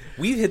 We've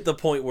hit the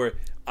point where,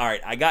 all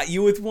right, I got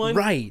you with one.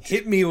 Right.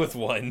 Hit me with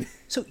one.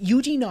 So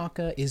Yuji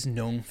Naka is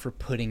known for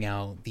putting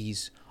out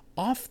these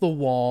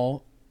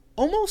off-the-wall,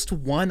 almost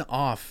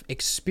one-off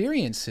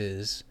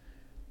experiences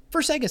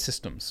for Sega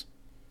systems.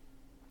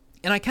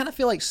 And I kind of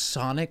feel like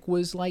Sonic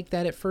was like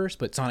that at first,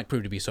 but Sonic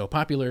proved to be so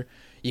popular.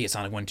 You get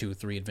Sonic 1, 2,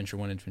 3, Adventure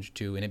 1, Adventure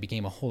 2, and it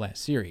became a whole ass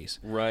series.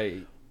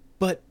 Right.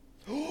 But...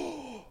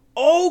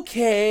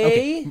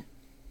 Okay.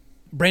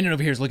 Brandon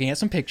over here is looking at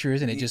some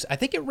pictures, and I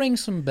think it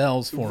rings some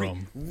bells for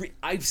him.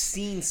 I've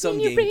seen some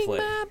gameplay. Ring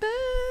my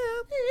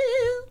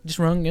bell. Just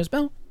rung his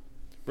bell.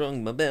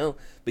 Rung my bell.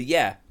 But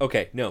yeah,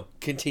 okay, no,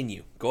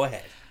 continue. Go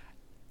ahead.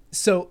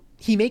 So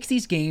he makes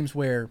these games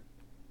where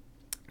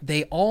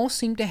they all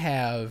seem to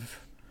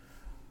have...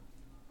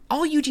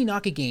 All Yuji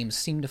Naka games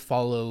seem to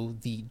follow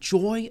the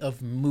joy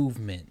of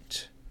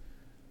movement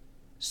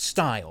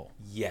style.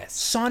 Yes.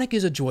 Sonic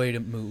is a joy to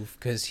move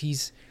because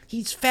he's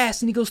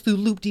fast and he goes through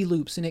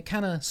loop-de-loops, and it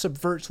kind of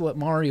subverts what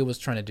Mario was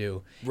trying to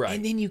do. Right.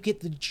 And then you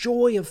get the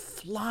joy of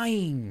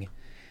flying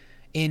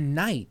in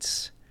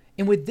Nights.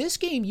 And with this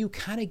game, you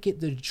kind of get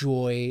the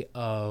joy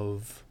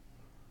of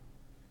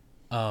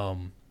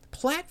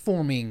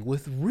platforming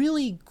with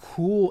really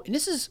cool... And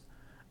this is...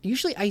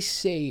 Usually I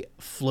say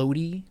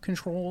floaty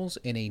controls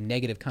in a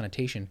negative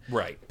connotation.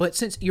 Right. But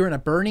since you're in a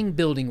burning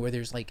building where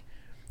there's like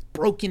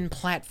broken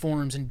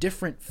platforms and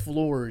different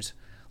floors.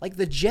 Like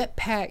the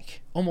jetpack,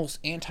 almost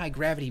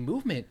anti-gravity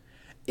movement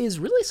is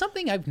really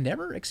something I've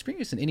never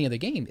experienced in any other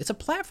game. It's a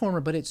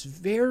platformer, but it's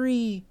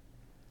very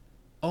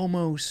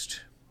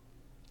almost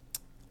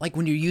like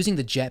when you're using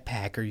the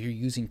jetpack or you're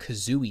using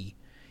Kazooie,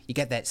 you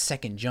get that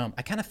second jump.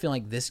 I kind of feel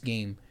like this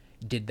game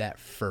did that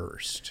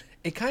first.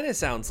 It kind of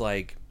sounds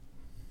like...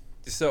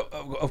 So,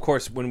 of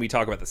course, when we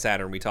talk about the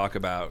Saturn, we talk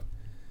about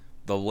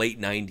the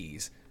late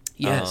 90s.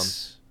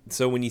 Yes.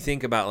 So when you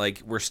think about,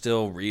 like, we're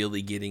still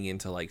really getting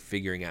into, like,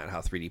 figuring out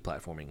how 3D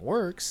platforming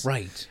works.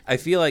 Right. I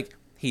feel like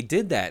he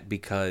did that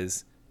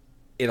because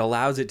it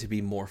allows it to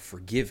be more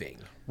forgiving.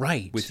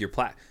 Right. With your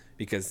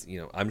because,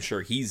 I'm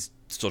sure he's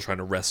still trying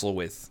to wrestle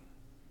with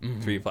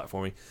 3D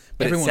platforming.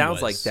 But Everyone it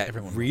sounds was. like that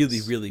Everyone really,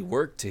 was. really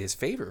worked to his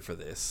favor for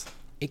this.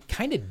 It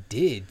kind of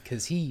did,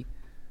 because he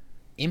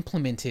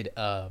implemented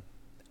a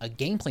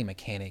gameplay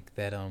mechanic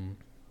that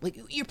like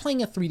you're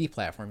playing a 3D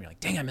platform, you're like,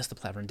 dang, I missed the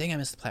platform.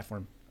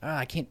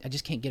 I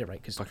just can't get it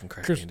right because fucking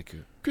Crash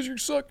Bandicoot. Because you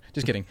suck.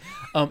 Just kidding.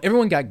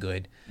 Everyone got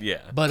good.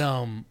 Yeah.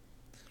 But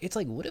it's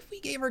like, what if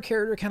we gave our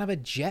character kind of a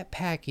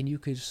jetpack and you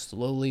could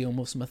slowly,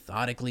 almost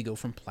methodically go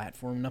from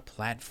platform to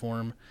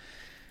platform?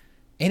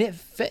 And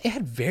it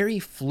had very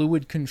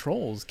fluid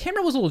controls.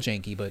 Camera was a little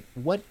janky, but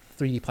what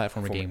 3D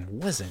platformer game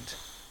wasn't?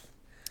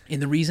 And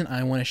the reason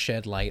I want to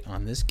shed light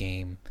on this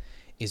game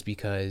is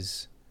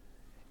because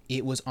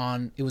it was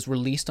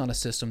released on a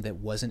system that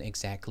wasn't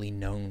exactly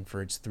known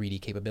for its 3D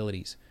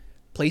capabilities.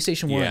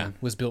 PlayStation 1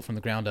 was built from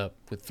the ground up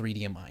with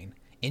 3D in mind.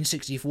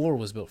 N64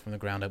 was built from the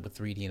ground up with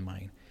 3D in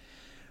mind.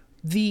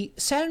 The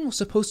Saturn was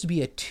supposed to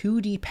be a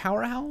 2D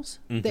powerhouse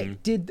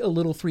that did a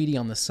little 3D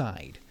on the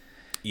side.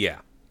 Yeah,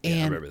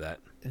 and I remember that.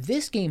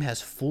 This game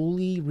has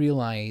fully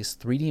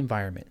realized 3D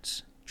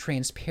environments,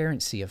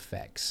 transparency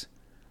effects,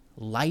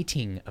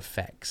 lighting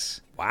effects.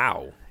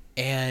 Wow.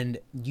 And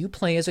you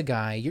play as a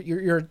guy.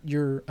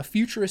 You're a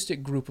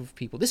futuristic group of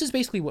people. This is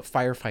basically what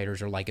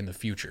firefighters are like in the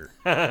future.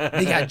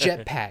 They got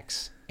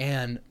jetpacks,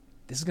 and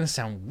this is gonna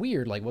sound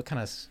weird. Like, what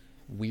kind of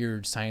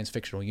weird science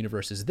fictional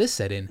universe is this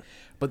set in?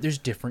 But there's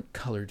different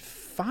colored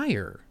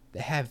fire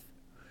that have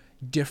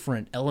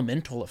different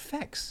elemental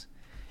effects,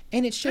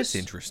 and it's just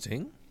That's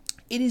interesting.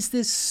 It is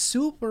this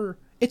super.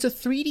 It's a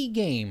 3D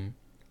game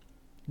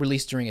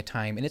released during a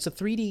time, and it's a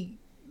 3D.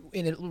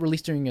 And it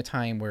released during a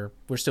time where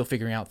we're still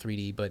figuring out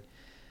 3D, but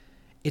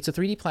it's a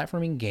 3D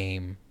platforming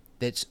game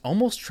that's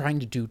almost trying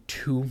to do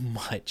too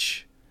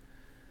much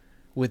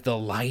with the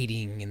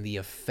lighting and the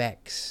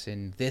effects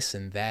and this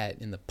and that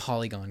and the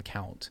polygon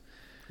count.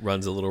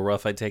 Runs a little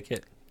rough, I take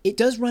it. It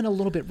does run a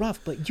little bit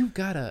rough, but you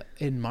gotta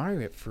admire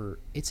it for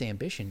its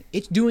ambition.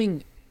 It's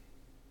being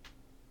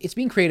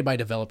created by a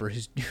developer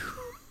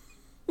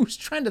who's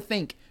trying to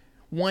think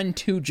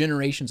 1-2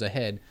 generations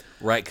ahead.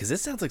 Right, because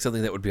this sounds like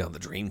something that would be on the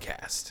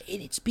Dreamcast.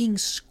 And it's being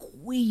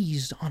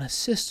squeezed on a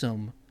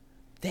system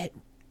that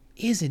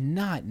is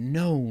not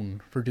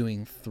known for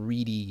doing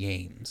 3D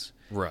games.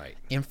 Right.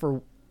 And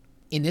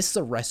this is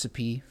a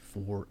recipe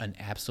for an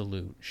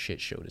absolute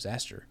shit show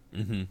disaster.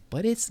 Mm-hmm.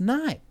 But it's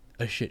not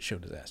a shit show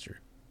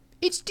disaster.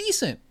 It's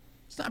decent.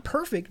 It's not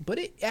perfect, but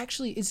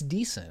it's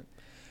decent.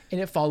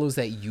 And it follows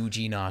that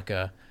Yuji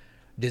Naka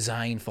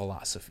design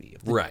philosophy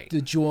of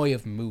the joy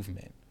of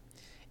movement.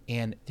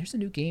 And there's a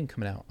new game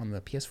coming out on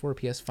the PS4,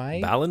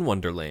 PS5. Balan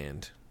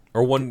Wonderland.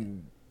 Or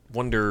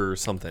Wonder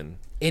something.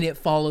 And it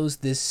follows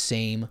this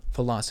same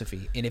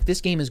philosophy. And if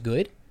this game is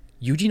good,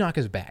 Yuji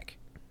Naka's back.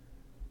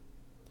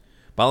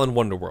 Balan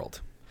Wonderworld.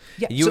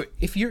 Yeah, so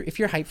if you're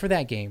hyped for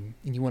that game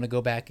and you want to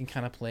go back and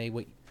kind of play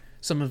what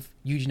some of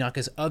Yuji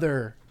Naka's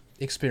other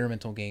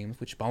experimental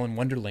games, which Balan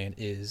Wonderland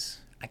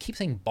is. I keep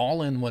saying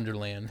Ballin'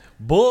 Wonderland.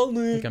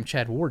 Ballin'. Like I'm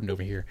Chad Warden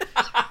over here.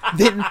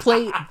 then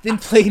play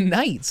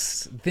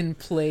Knights. Then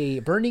play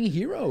Burning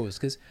Heroes.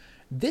 Because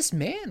this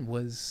man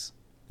was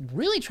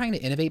really trying to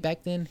innovate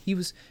back then.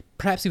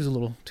 Perhaps he was a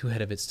little too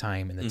ahead of its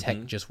time, and the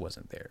tech just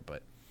wasn't there.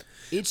 But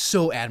it's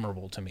so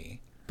admirable to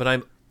me.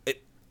 But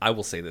I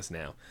will say this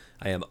now.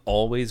 I am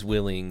always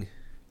willing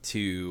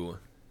to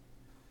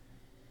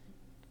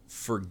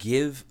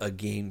forgive a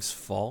game's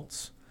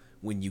faults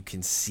when you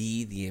can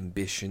see the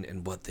ambition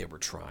and what they were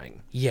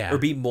trying. Yeah. Or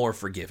be more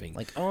forgiving.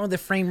 Like, the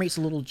frame rate's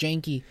a little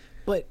janky,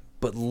 but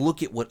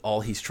look at what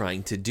all he's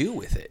trying to do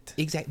with it.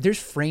 Exactly. There's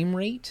frame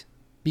rate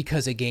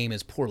because a game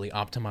is poorly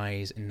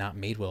optimized and not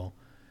made well.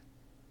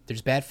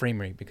 There's bad frame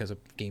rate because a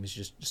game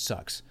just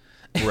sucks.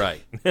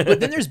 Right. But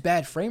then there's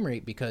bad frame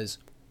rate because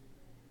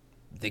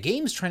the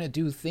game's trying to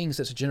do things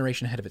that's a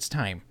generation ahead of its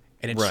time,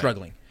 and it's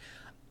struggling.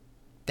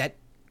 That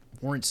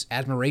warrants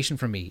admiration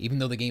from me, even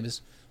though the game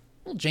is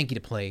a little janky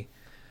to play.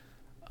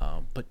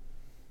 But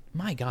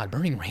my God,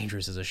 Burning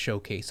Rangers is a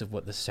showcase of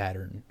what the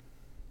Saturn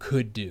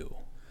could do.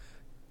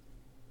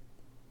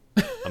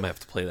 I'm going to have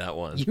to play that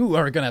one. You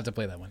are going to have to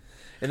play that one.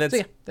 And that's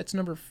that's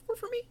number 4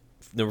 for me.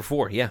 Number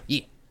 4, yeah.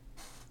 Yeah.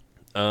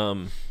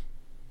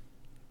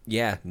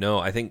 Yeah, no,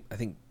 I think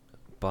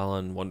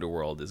Balan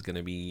Wonderworld is going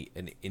to be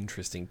an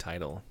interesting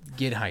title.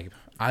 Get hype.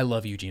 I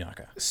love Yuji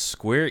Naka.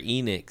 Square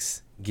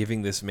Enix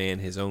giving this man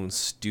his own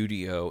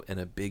studio and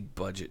a big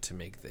budget to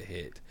make the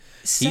hit.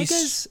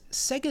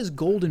 Sega's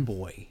Golden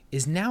Boy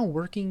is now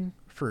working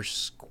for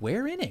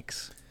Square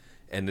Enix.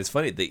 And it's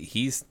funny that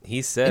he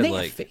said, And they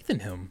like, have faith in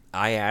him.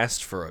 I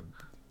asked for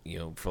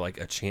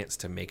a chance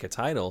to make a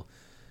title,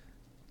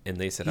 and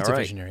they said, He's all a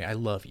right. visionary. I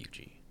love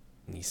Yuji.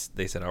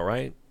 They said, all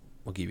right,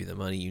 we'll give you the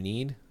money you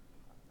need,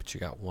 but you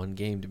got one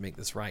game to make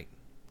this right.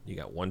 You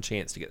got one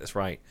chance to get this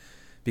right,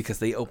 because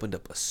they opened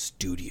up a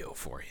studio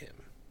for him.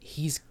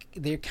 He's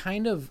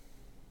kind of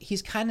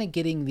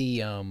getting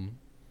the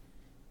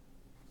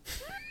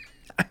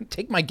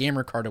take my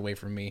gamer card away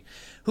from me.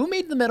 Who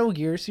made the Metal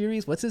Gear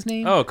series? What's his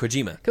name? Oh,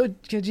 Kojima.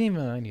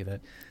 Kojima. I knew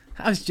that.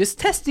 I was just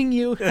testing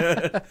you.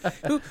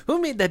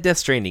 Who made that Death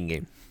Stranding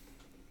game?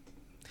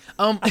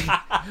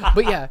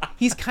 But yeah,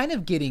 he's kind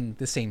of getting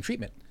the same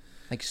treatment.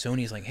 Like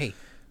Sony's like, hey,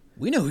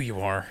 we know who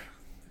you are.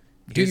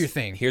 Do your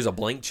thing. Here's a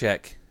blank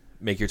check.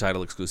 Make your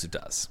title exclusive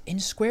to us.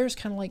 And Square's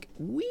kind of like,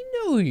 we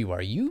know who you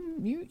are.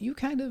 You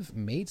kind of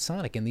made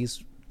Sonic in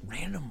these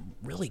random,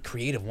 really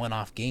creative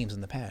one-off games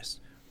in the past.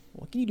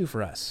 What can you do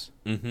for us?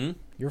 Mm-hmm.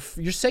 You're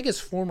Sega's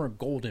former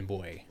Golden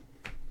Boy.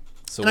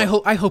 So and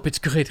I hope it's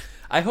good.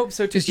 I hope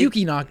so too.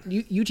 Because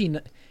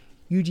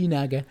Yuji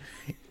Naga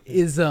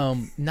is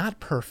not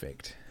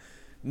perfect.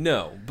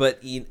 No,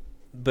 but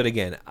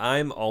again,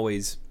 I'm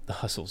always The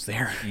hustle's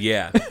there.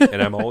 Yeah,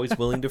 and I'm always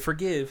willing to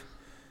forgive.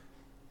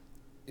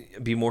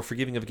 Be more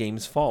forgiving of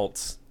games'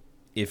 faults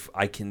if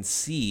I can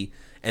see,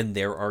 and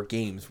there are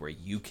games where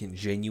you can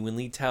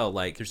genuinely tell,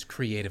 like, There's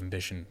creative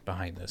ambition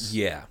behind this.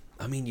 Yeah,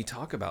 I mean, you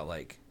talk about,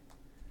 like,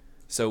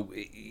 so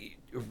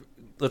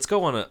let's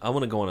go on I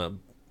want to go on a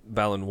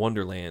Ball in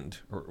Wonderland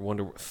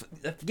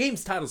that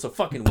game's title's so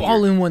fucking weird.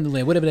 Ball in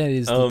Wonderland, whatever that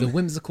is, the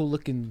whimsical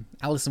looking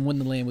Alice in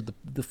Wonderland with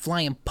the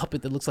flying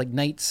puppet that looks like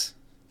knights.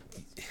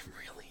 It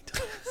really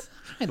does.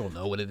 I don't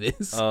know what it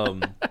is.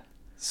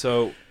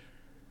 So,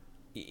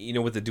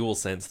 with the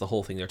DualSense, the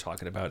whole thing they're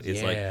talking about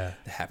is like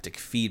the haptic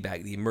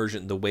feedback, the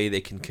immersion, the way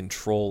they can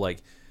control,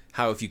 like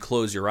how if you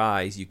close your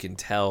eyes, you can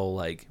tell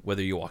like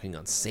whether you're walking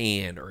on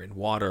sand or in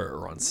water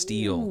or on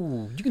steel.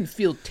 Ooh, you can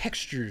feel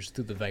textures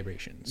through the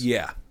vibrations.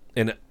 Yeah,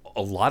 and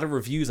a lot of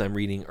reviews I'm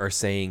reading are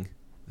saying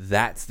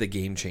that's the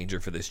game changer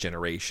for this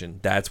generation.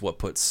 That's what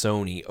puts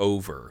Sony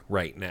over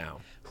right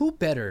now. Who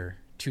better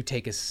to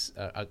take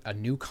a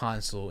new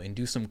console and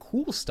do some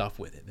cool stuff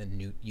with it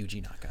than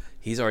Yuji Naka?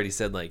 He's already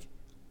said like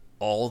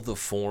all the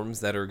forms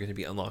that are going to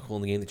be unlockable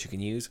in the game that you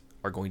can use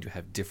are going to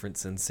have different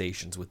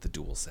sensations with the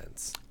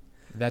DualSense.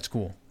 That's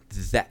cool.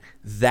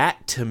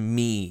 That to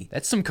me,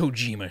 that's some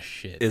Kojima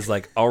shit. Is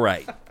like, all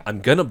right, I'm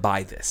gonna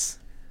buy this.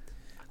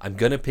 I'm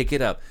gonna pick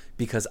it up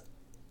because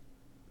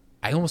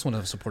I almost want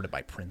to support it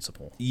by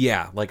principle.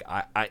 Yeah, like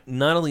I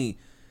not only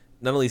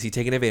is he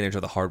taking advantage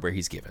of the hardware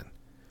he's given,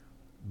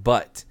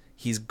 but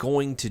he's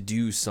going to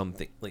do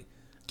something like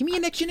give me a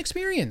next gen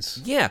experience.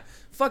 Yeah,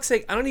 fuck's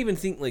sake, I don't even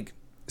think like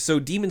so.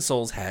 Demon's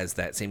Souls has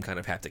that same kind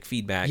of haptic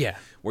feedback. Yeah,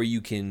 where you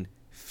can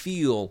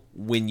feel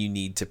when you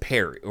need to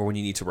parry or when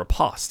you need to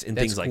riposte and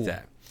things like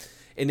that.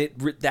 And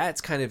that's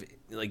kind of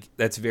like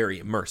that's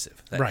very immersive.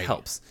 That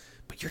helps.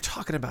 But you're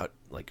talking about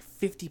like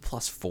 50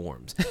 plus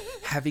forms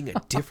having a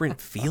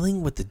different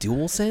feeling with the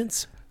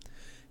DualSense.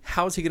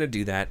 How's he gonna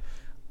do that?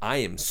 I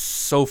am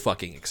so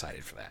fucking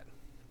excited for that.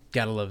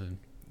 Gotta love him.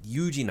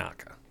 Yuji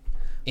Naka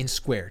and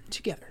Square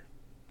together.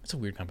 That's a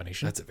weird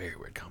combination. That's a very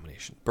weird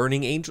combination.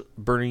 Burning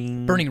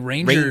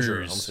Rangers. I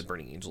almost said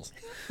Burning Angels.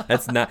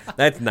 That's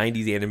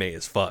 90s anime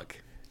as fuck.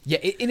 Yeah,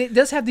 and it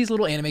does have these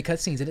little anime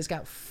cutscenes, and it's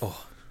got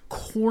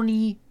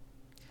corny,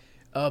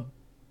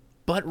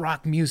 butt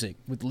rock music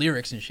with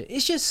lyrics and shit.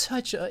 It's just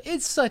such a.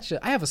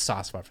 I have a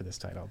soft spot for this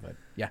title, but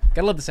yeah,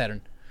 gotta love the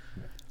Saturn,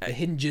 the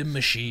Hidden Gem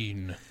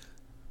Machine.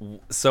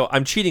 So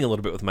I'm cheating a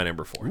little bit with my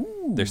number 4.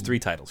 Ooh, there's 3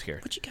 titles here.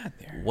 What you got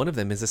there? One of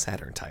them is a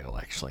Saturn title,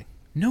 actually.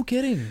 No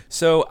kidding.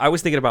 So I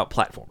was thinking about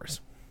platformers.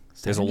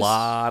 There's a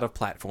lot of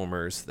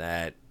platformers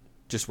that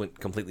just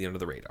went completely under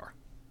the radar.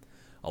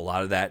 A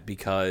lot of that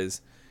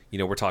because,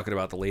 we're talking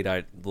about the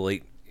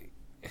late.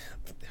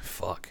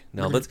 Fuck.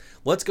 No,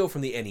 let's go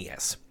from the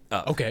NES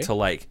up to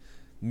like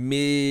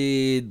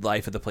mid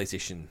life of the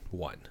PlayStation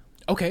 1.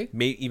 Okay.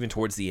 Even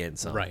towards the end.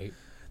 Some. Right.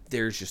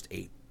 There's just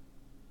a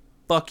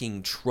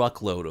fucking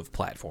truckload of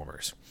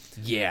platformers.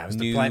 Yeah, it was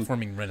the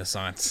platforming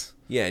renaissance.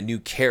 Yeah, new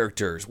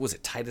characters. Was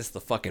it Titus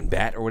the fucking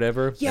Bat or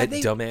whatever? Yeah,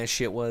 that dumbass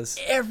shit was.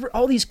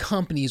 All these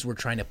companies were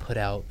trying to put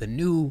out the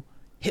new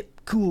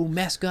hip, cool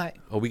mascot.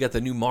 Oh, we got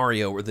the new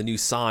Mario or the new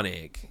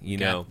Sonic.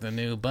 The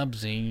new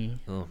Bubsy.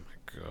 Oh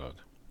my god.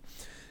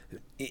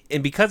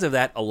 And because of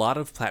that, a lot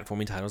of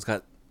platforming titles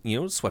got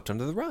swept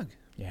under the rug.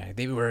 Yeah,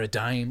 they were a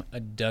dime a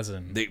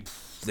dozen.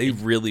 They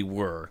really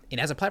were. And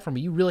as a platformer,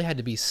 you really had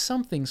to be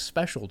something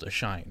special to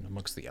shine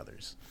amongst the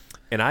others.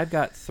 And I've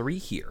got 3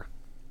 here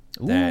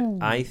that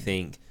I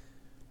think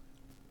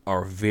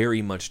are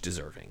very much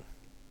deserving.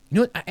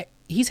 You know what?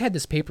 he's had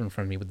this paper in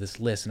front of me with this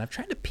list, and I've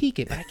tried to peek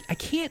it, but I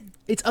can't.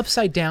 It's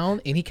upside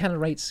down, and he kind of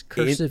writes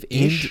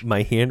cursive-ish. And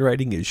my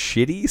handwriting is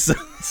shitty,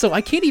 so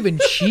I can't even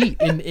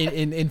cheat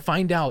and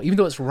find out, even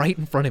though it's right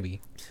in front of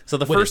me. So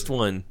the first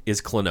one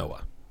is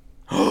Klonoa.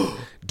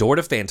 Door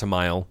to Phantom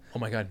Isle. Oh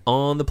my god.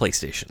 On the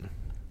PlayStation.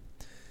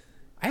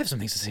 I have some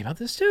things to say about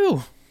this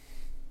too.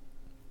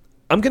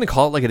 I'm going to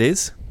call it like it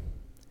is.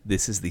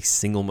 This is the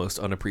single most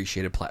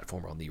unappreciated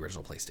platformer on the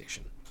original PlayStation.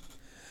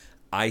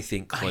 I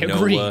think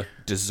Klonoa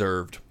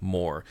deserved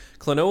more.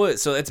 Klonoa,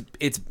 so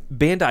it's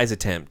Bandai's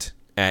attempt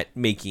at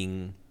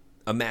making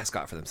a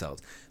mascot for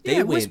themselves.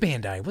 It was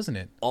Bandai, wasn't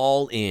it?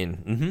 All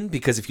in.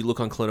 Because if you look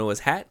on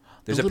Klonoa's hat,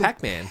 there's a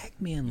Pac-Man.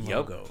 Pac-Man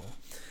logo. Yep.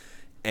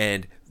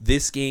 And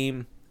this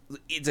game,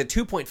 it's a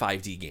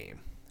 2.5D game.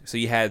 So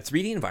you had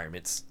 3D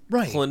environments.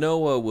 Right.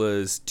 Klonoa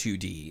was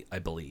 2D, I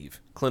believe.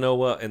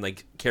 Klonoa and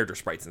like character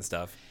sprites and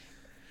stuff.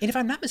 And if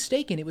I'm not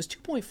mistaken, it was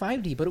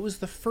 2.5D, but it was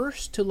the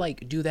first to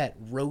like do that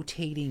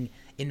rotating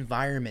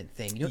environment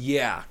thing. You know,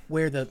 yeah.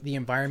 Where the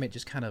environment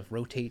just kind of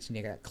rotates and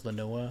you got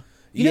Klonoa.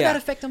 You know that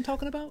effect I'm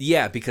talking about?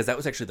 Yeah, because that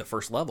was actually the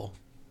first level.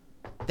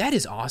 That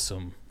is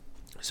awesome.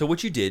 So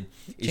what you did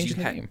is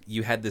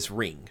you had this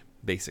ring,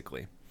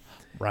 basically.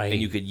 Right.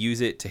 And you could use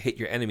it to hit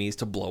your enemies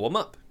to blow them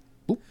up.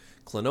 Oop.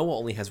 Klonoa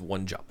only has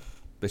one jump,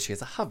 but she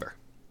has a hover.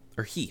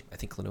 Or he. I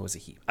think Klonoa's a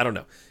he. I don't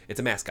know. It's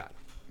a mascot.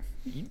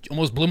 You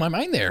almost blew my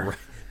mind there.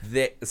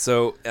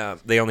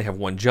 They only have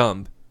one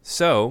jump.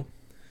 So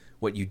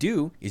what you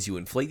do is you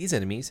inflate these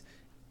enemies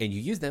and you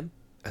use them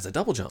as a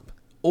double jump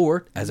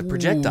or as a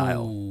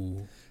projectile.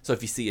 Ooh. So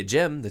if you see a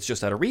gem that's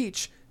just out of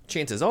reach,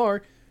 chances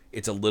are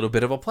it's a little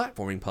bit of a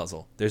platforming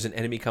puzzle. There's an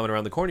enemy coming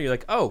around the corner. You're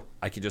like, oh,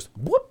 I can just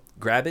whoop,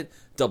 grab it,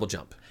 double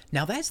jump.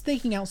 Now that's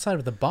thinking outside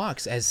of the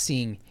box as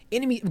seeing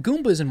enemy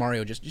Goombas in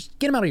Mario. Just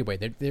get them out of your way.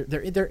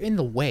 They're in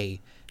the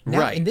way. Now,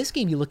 right. In this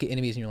game, you look at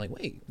enemies and you're like,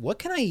 wait, what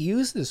can I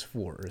use this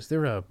for? Is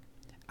there a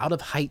out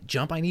of height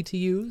jump I need to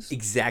use?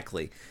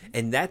 Exactly.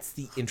 And that's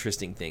the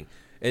interesting thing.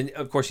 And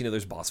of course,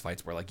 there's boss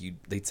fights where like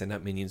they'd send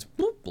out minions,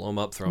 blow them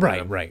up, throw them at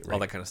them, right. all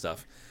that kind of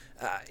stuff.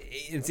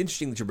 It's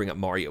interesting that you bring up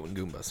Mario and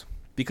Goombas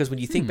because when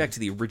you think back to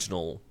the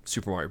original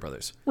Super Mario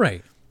Brothers,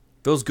 right,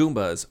 those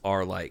Goombas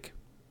are like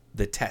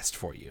the test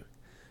for you.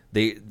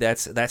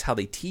 That's how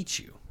they teach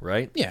you,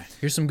 right? Yeah.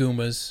 Here's some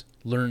Goombas.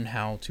 Learn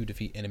how to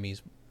defeat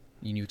enemies.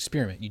 You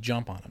experiment. You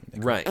jump on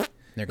them. Right.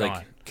 They're like,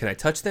 gone. Can I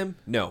touch them?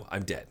 No,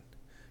 I'm dead.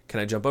 Can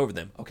I jump over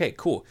them? Okay,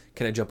 cool.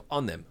 Can I jump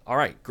on them? All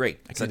right, great.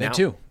 I can do that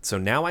too. So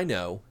now I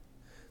know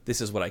this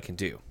is what I can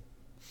do.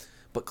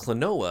 But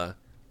Klonoa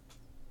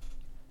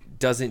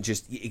doesn't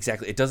just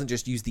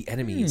use the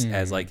enemies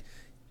as like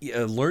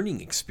a learning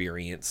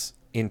experience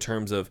in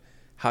terms of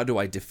how do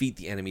I defeat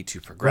the enemy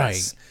to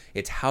progress. Right.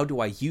 It's how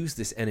do I use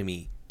this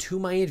enemy to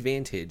my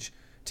advantage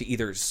to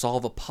either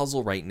solve a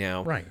puzzle right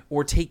now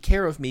or take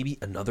care of maybe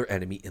another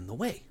enemy in the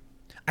way.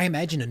 I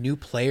imagine a new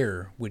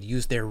player would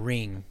use their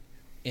ring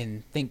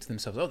and think to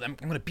themselves, oh, I'm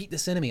going to beat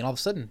this enemy. And all of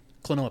a sudden,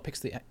 Klonoa picks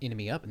the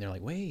enemy up and they're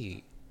like,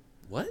 wait.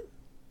 What?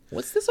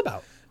 What's this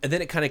about? And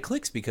then it kind of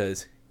clicks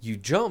because you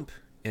jump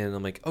and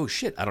I'm like, oh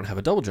shit, I don't have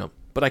a double jump,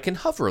 but I can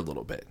hover a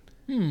little bit.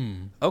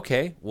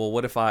 Okay, well,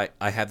 what if I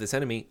have this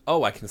enemy?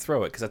 Oh, I can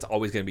throw it because that's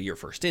always going to be your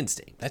first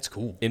instinct. That's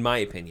cool. In my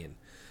opinion.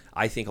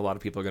 I think a lot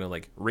of people are going to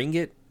like ring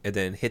it and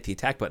then hit the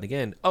attack button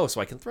again. Oh,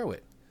 so I can throw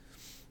it.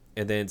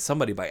 And then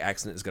somebody by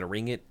accident is going to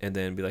ring it and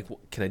then be like, well,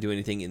 can I do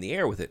anything in the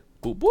air with it?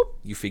 Boop, boop.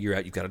 You figure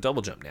out you've got a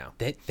double jump now.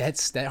 That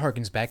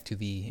harkens back to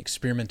the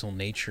experimental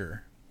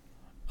nature.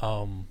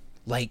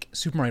 Like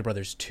Super Mario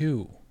Brothers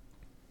 2.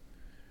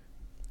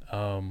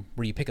 Where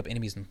you pick up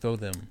enemies and throw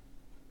them.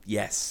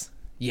 Yes.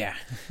 Yeah.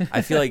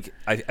 I feel like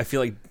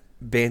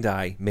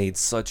Bandai made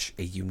such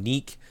a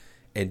unique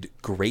and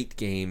great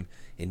game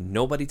and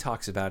nobody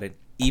talks about it.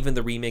 Even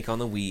the remake on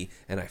the Wii,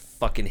 and I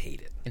fucking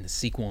hate it. And the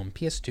sequel on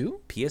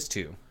PS2?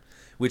 PS2,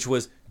 which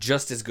was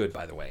just as good,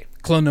 by the way.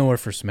 Klonoa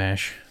for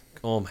Smash.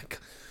 Oh my god.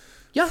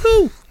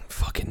 Yahoo!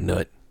 Fucking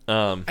nut.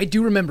 I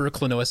do remember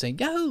Klonoa saying,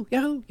 Yahoo!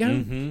 Yahoo!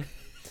 Yahoo! Mm-hmm.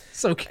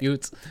 So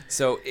cute.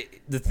 So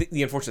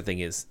the unfortunate thing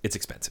is, it's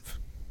expensive.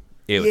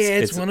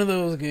 It's one of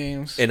those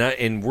games.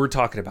 And we're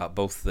talking about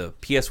both the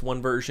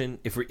PS1 version,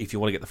 if you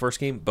want to get the first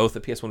game, both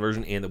the PS1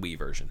 version and the Wii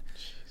version.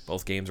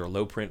 Both games are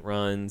low print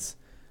runs,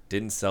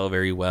 didn't sell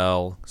very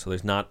well, so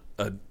there's not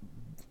a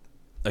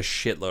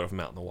shitload of them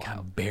out in the wild. Kind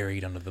of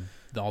buried under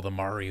all the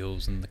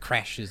Marios and the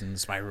Crashes and the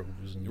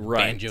Spyros and the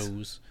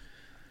Banjos.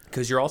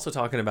 Because you're also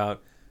talking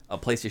about a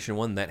PlayStation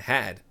 1 that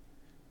had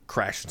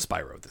Crash and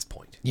Spyro at this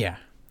point. Yeah.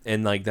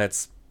 And like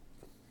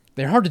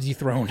they're hard to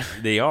dethrone.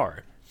 They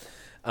are.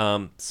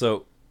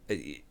 So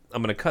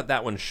I'm going to cut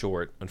that one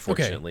short,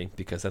 unfortunately,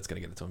 because that's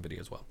going to get its own video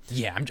as well.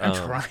 Yeah, I'm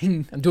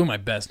trying. I'm doing my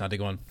best not to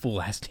go on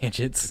full ass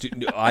tangents.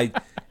 Dude,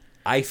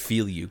 I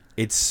feel you.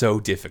 It's so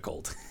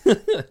difficult.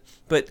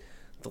 But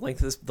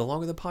the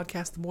longer the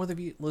podcast, the more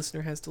the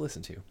listener has to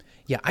listen to.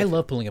 Yeah, I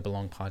love pulling up a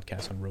long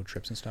podcast on road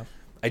trips and stuff.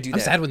 I do I'm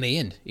that. sad when they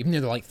end. Even though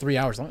they're like 3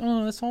 hours. Like,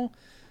 oh, that's all.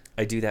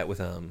 I do that with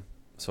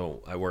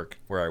So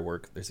where I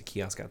work, there's a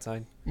kiosk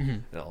outside,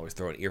 and I'll always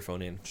throw an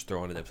earphone in, just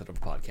throw on an episode of a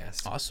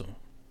podcast. Awesome.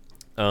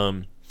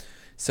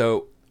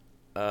 So,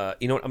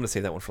 you know what? I'm going to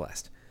save that one for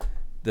last.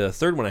 The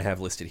third one I have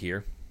listed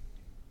here.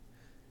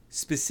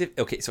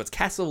 Okay, so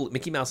it's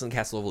Mickey Mouse and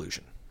Castle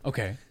Evolution.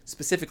 Okay.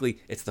 Specifically,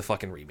 it's the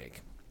fucking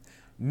remake.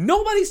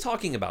 Nobody's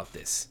talking about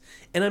this.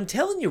 And I'm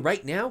telling you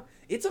right now,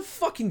 it's a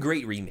fucking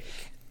great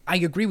remake. I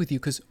agree with you,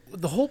 because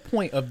the whole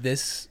point of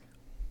this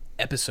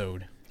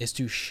episode is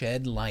to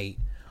shed light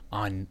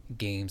on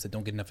games that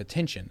don't get enough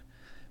attention.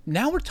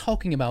 Now we're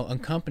talking about a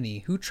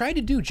company who tried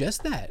to do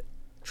just that.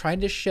 Tried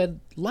to shed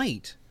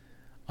light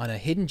on a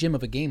hidden gem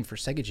of a game for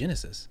Sega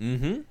Genesis.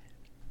 Mm-hmm.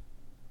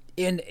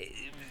 And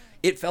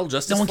it fell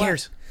just no as one flat.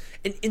 cares.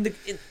 And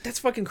that's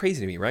fucking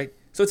crazy to me, right?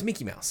 So it's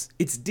Mickey Mouse.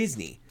 It's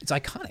Disney. It's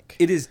iconic.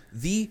 It is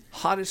the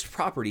hottest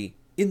property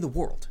in the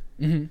world.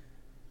 Mm-hmm.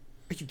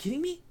 Are you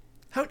kidding me?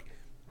 How?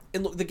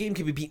 And look, the game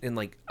can be beaten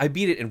in I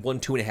beat it in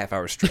 2.5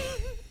 hours straight.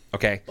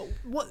 Okay.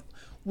 What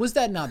was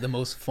that? Not the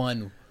most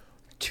fun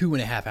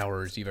 2.5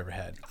 hours you've ever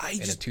had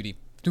in a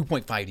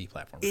 2.5D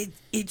platform?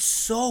 It's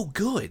so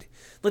good.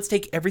 Let's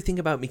take everything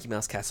about Mickey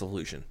Mouse Castle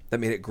Evolution that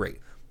made it great.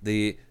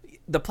 The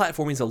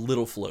platforming is a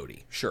little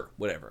floaty, sure,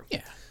 whatever.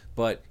 Yeah.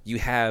 But you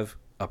have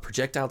a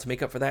projectile to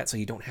make up for that, so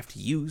you don't have to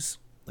you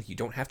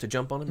don't have to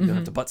jump on them, you don't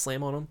have to butt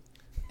slam on them.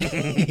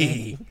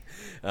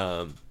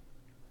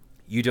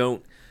 You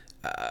don't.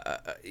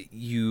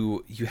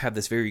 You have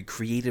this very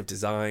creative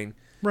design,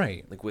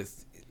 right?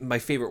 With my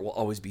favorite will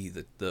always be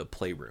the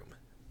playroom,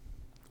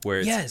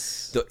 where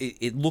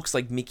it looks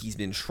like Mickey's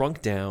been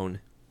shrunk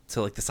down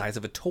to the size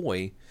of a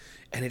toy,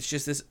 and it's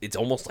just this. It's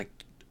almost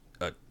like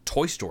a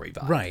Toy Story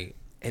vibe, right?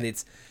 And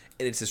it's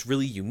this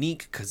really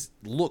unique because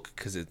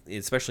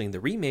especially in the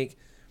remake,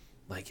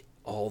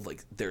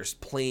 there's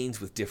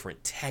planes with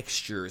different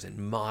textures and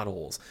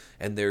models,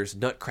 and there's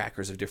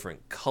nutcrackers of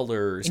different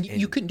colors. And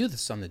you couldn't do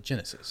this on the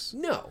Genesis.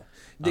 No.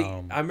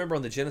 I remember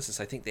on the Genesis,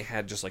 I think they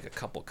had just a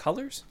couple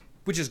colors,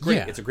 which is great.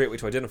 Yeah. It's a great way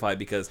to identify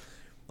because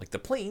the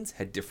planes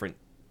had different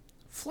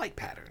flight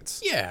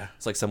patterns. Yeah.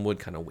 It's some would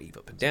kind of wave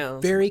up and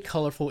down. Very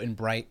colorful and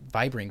bright,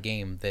 vibrant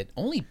game that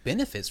only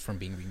benefits from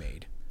being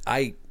remade.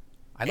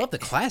 I love the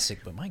classic,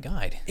 but my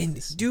God,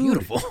 it's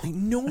beautiful.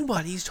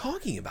 Nobody's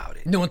talking about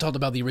it. No one talked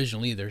about the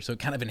original either, so it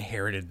kind of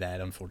inherited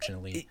that,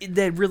 unfortunately.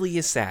 That really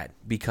is sad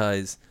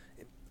because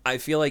I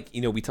feel like,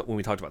 when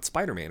we talked about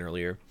Spider-Man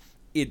earlier,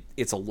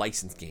 it's a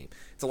licensed game.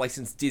 It's a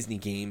licensed Disney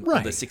game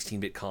on the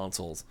 16-bit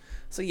consoles.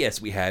 So yes,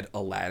 we had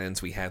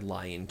Aladdin's, we had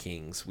Lion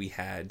King's, we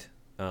had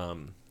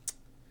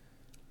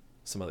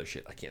some other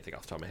shit I can't think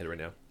off the top of my head right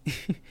now.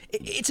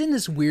 It's in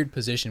this weird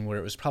position where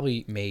it was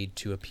probably made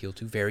to appeal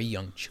to very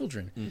young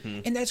children.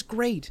 Mm-hmm. And that's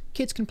great.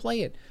 Kids can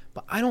play it.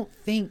 But I don't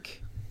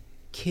think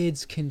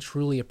kids can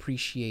truly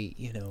appreciate,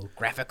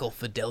 graphical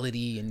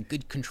fidelity and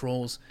good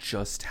controls.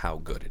 Just how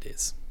good it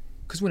is.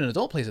 Because when an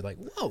adult plays it,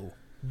 whoa,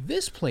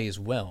 this plays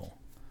well.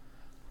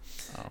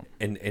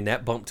 And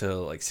that bump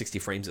to 60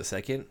 frames a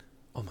second,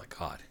 oh my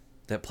God.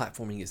 That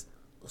platforming is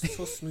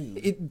so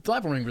smooth.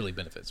 Platforming really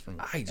benefits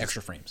from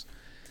extra frames.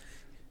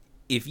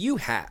 If you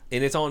have,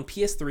 and it's on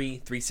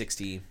PS3,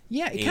 360.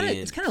 Yeah,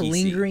 it's kind of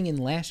lingering in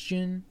last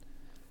gen.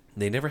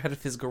 They never had a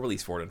physical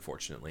release for it,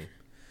 unfortunately.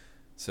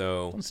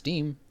 So it's on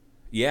Steam.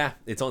 Yeah,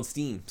 it's on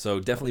Steam. So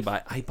definitely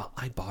buy.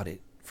 I bought it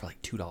for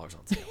 $2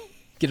 on sale.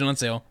 Get it on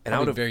sale, and I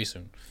would have very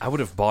soon. I would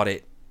have bought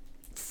it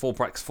full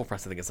price. Full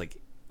price. I think it's $5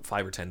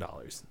 or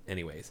 $10.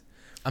 Anyways,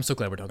 I'm so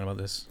glad we're talking about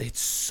this. It's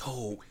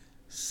so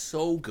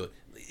good.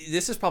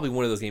 This is probably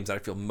one of those games that I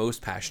feel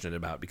most passionate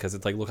about because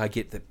it's look, I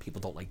get that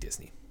people don't like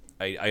Disney.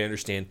 I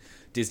understand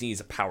Disney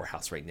is a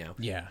powerhouse right now.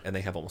 Yeah. And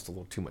they have almost a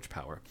little too much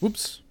power.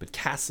 Whoops. But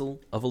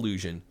Castle of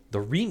Illusion, the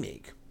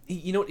remake,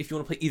 you know what? If you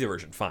want to play either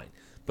version, fine.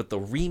 But the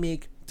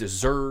remake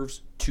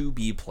deserves to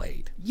be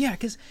played. Yeah,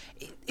 because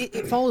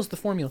it follows the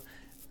formula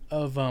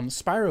of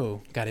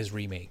Spyro got his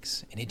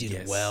remakes, and it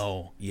did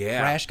well. Yeah.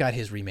 Crash got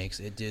his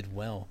remakes. It did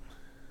well.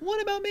 What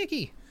about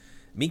Mickey?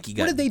 What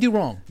did they do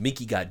wrong?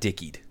 Mickey got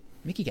dickied.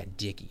 Mickey got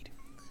dickied.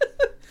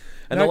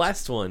 And the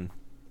last one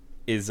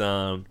is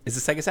a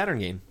Sega Saturn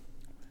game.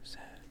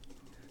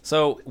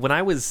 So when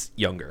I was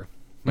younger,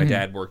 my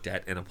dad worked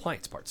at an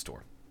appliance parts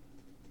store,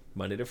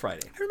 Monday to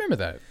Friday. I remember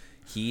that.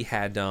 He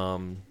had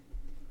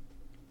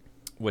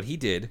what he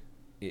did.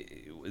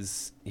 He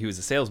was a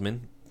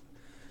salesman,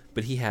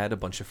 but he had a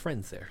bunch of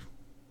friends there,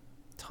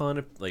 ton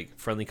of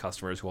friendly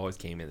customers who always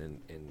came in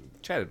and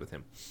chatted with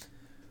him.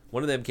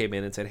 One of them came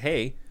in and said,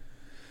 "Hey,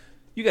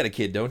 you got a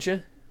kid, don't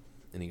you?"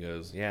 And he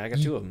goes, "Yeah, I got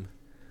two of them."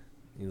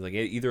 He's like,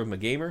 "Either of them a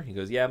gamer?" He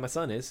goes, "Yeah, my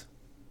son is."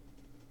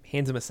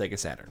 Hands him a Sega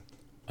Saturn.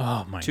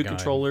 Oh my God. 2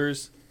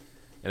 controllers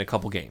and a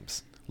couple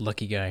games.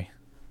 Lucky guy.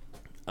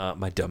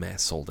 My dumbass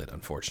sold it,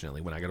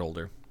 unfortunately, when I got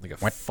older. Like a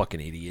fucking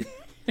idiot.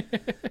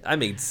 I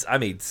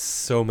made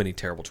so many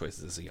terrible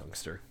choices as a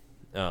youngster.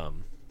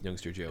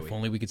 Youngster Joey. If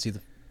only we could see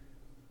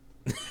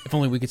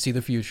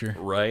the future.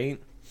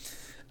 Right?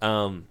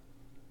 Came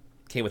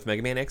with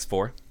Mega Man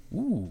X4.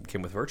 Ooh.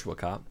 Came with Virtua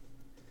Cop.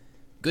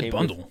 Good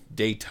bundle.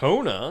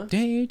 Daytona.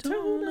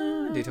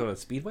 Daytona. Daytona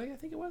Speedway, I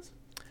think it was.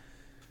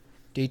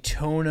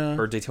 Daytona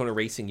Or Daytona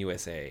Racing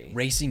USA.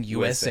 Racing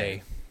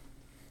USA.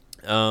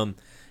 And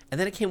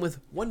then it came with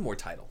one more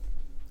title.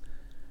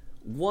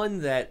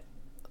 One that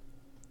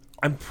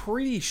I'm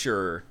pretty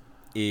sure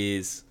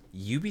is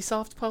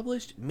Ubisoft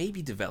published,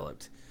 maybe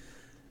developed.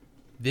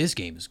 This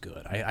game is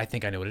good. I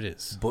think I know what it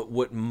is. But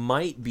what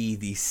might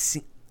be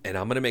and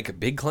I'm going to make a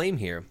big claim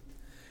here,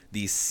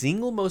 the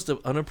single most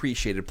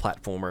unappreciated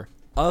platformer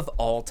of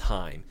all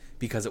time,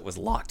 because it was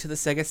locked to the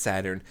Sega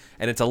Saturn,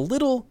 and it's a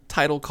little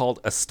title called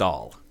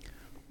Astral.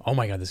 Oh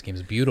my god, this game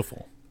is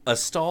beautiful.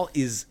 Astral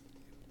is...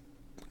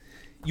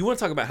 You want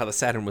to talk about how the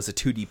Saturn was a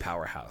 2D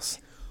powerhouse.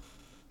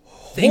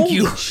 Thank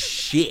you. Holy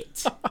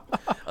shit.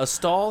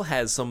 Astral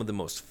has some of the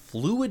most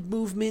fluid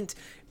movement.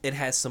 It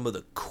has some of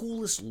the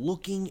coolest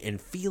looking and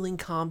feeling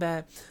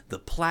combat. The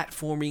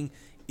platforming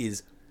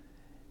is...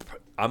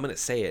 I'm going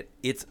to say it.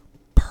 It's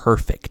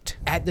perfect.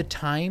 At the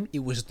time,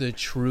 it was the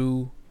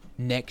true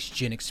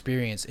next-gen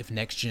experience if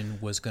next-gen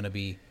was going to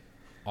be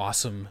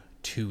awesome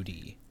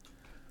 2D.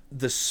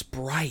 The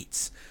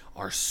sprites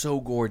are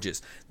so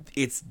gorgeous.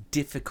 It's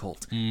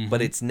difficult,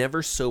 but it's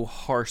never so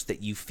harsh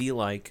that you feel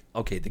like,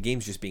 okay, the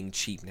game's just being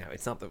cheap now.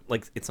 It's not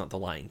the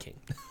Lion King.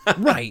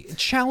 Right.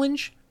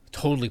 Challenge,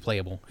 totally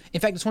playable. In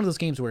fact, it's one of those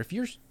games where if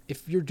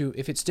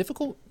it's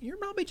difficult, you're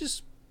probably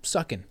just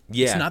sucking.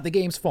 Yeah. It's not the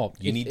game's fault.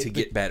 You need to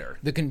get better.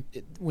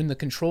 When the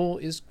control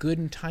is good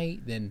and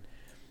tight, then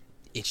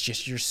it's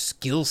just your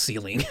skill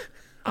ceiling.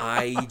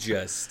 I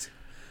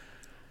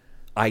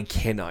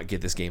cannot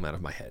get this game out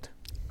of my head.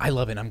 I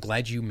love it. I'm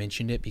glad you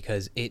mentioned it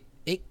because it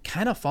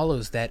kind of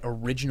follows that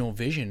original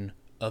vision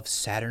of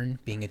Saturn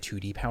being a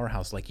 2D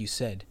powerhouse, like you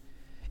said.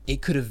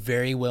 It could have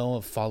very well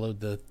have followed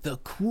the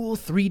cool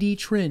 3D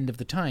trend of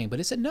the time, but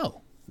it said,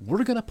 no,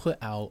 we're going to put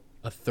out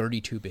a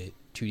 32-bit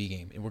 2D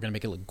game, and we're going to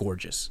make it look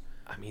gorgeous.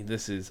 I mean,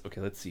 this is...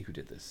 Okay, let's see who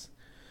did this.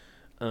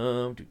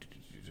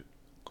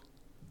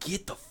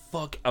 Get the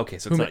fuck... Okay,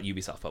 so it's not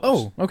Ubisoft published.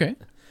 Oh, okay.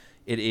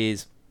 It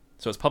is...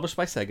 So it's published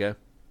by Sega,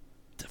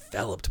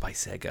 developed by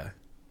Sega.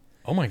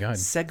 Oh my god.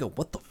 Sega,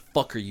 what the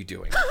fuck are you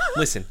doing?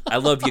 Listen, I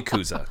love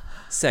Yakuza.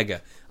 Sega,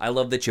 I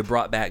love that you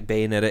brought back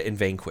Bayonetta and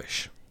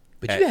Vanquish.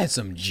 But you had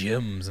some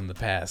gems in the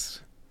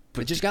past.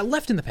 But just got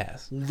left in the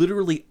past.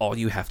 Literally all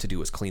you have to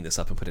do is clean this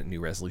up and put it in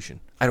new resolution.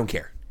 I don't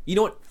care. You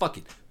know what? Fuck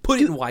it.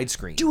 Put it in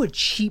widescreen. Do a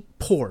cheap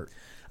port.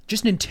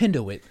 Just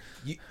Nintendo it.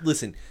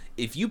 Listen,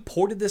 if you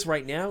ported this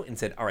right now and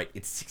said, all right,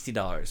 it's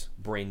 $60,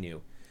 brand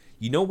new.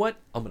 You know what?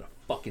 I'm going to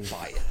fucking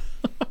buy it.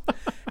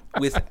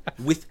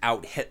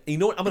 You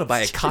know what? I'm going to buy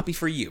a copy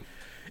for you.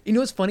 You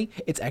know what's funny?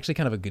 It's actually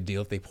kind of a good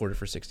deal if they port it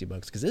for $60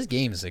 because this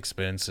game is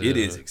expensive. It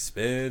is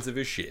expensive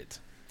as shit.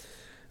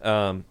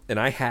 And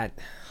I had...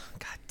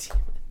 God damn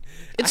it.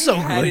 It's so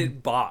good. I had good.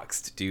 it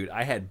boxed, dude.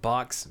 I had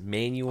box,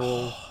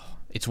 manual.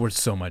 It's worth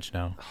so much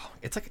now.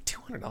 It's like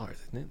 $200,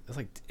 isn't it? It's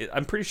like...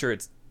 I'm pretty sure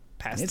it's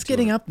past... It's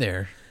getting up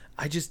there.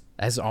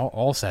 As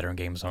all Saturn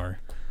games are.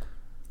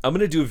 I'm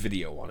going to do a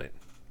video on it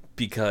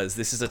because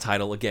this is a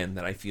title, again,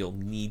 that I feel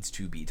needs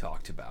to be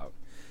talked about.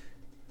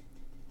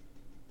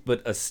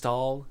 But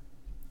Astral,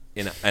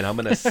 and I'm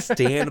going to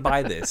stand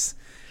by this,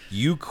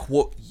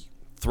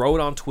 throw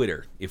it on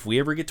Twitter. If we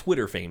ever get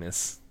Twitter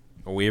famous,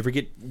 or we ever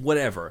get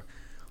whatever.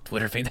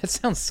 Twitter famous? That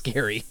sounds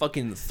scary.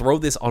 Fucking throw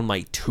this on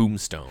my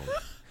tombstone.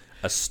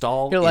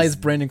 Astral Here lies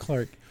Brandon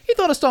Clark. He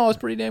thought Astral was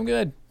pretty damn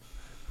good.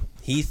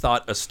 He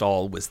thought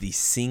Astral was the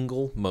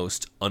single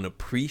most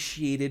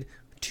unappreciated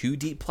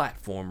 2D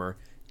platformer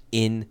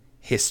in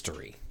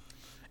history.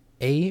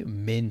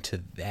 Amen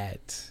to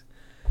that.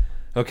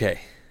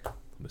 Okay. I'm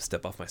going to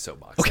step off my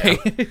soapbox. Okay.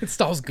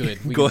 Astral's good.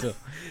 Go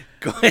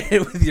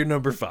ahead with your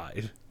number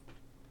 5.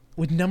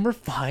 With number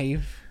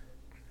 5,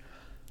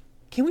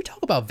 can we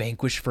talk about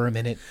Vanquish for a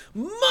minute?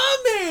 My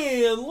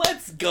man,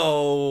 let's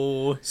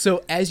go.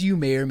 So, as you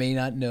may or may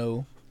not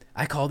know,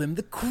 I call them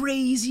the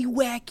crazy,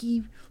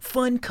 wacky,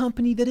 fun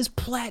company that is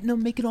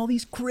Platinum, making all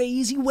these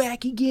crazy,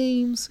 wacky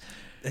games.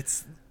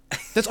 That's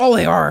all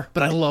they are,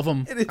 but I love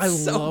them. I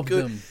love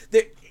them.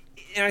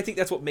 And I think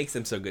that's what makes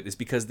them so good is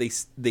because they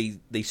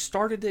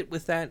started it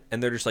with that,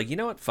 and they're just like, you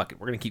know what? Fuck it.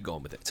 We're going to keep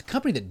going with it. It's a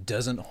company that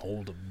doesn't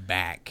hold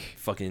back.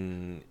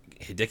 Fucking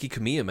Hideki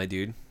Kamiya, my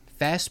dude.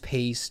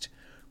 Fast-paced,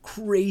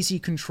 crazy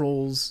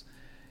controls,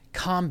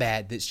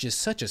 combat that's just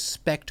such a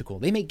spectacle.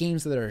 They make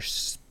games that are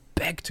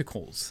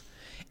spectacles.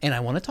 And I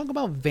want to talk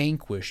about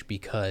Vanquish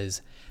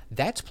because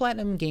that's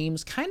Platinum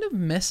Games kind of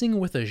messing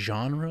with a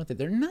genre that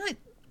they're not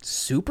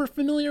super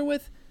familiar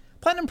with.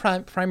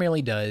 Platinum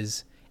primarily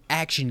does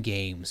action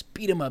games,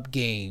 beat-em-up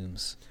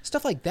games,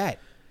 stuff like that.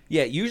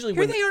 Yeah, usually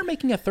Here they are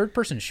making a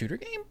third-person shooter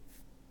game?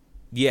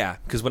 Yeah,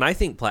 because when I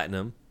think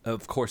Platinum,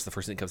 of course the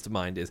first thing that comes to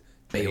mind is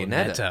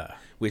Bayonetta,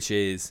 which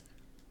is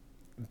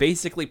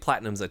basically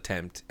Platinum's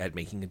attempt at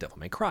making a Devil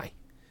May Cry.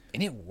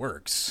 And it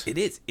works. It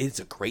is. It's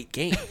a great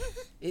game.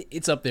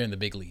 It's up there in the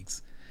big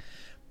leagues.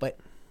 But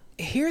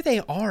here they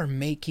are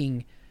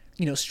making,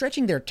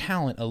 stretching their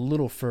talent a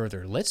little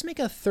further. Let's make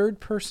a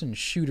third-person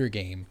shooter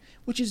game,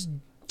 which is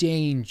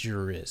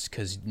dangerous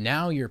because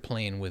now you're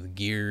playing with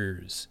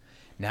gears.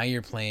 Now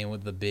you're playing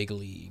with the big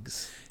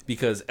leagues.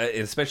 Because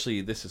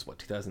especially this is what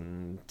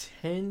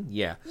 2010,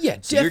 yeah, Yeah,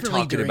 so definitely you're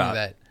talking during about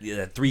that,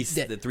 the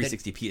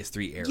 360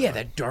 PS3 era. Yeah,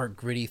 that dark,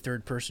 gritty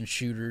third-person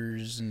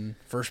shooters and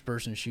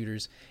first-person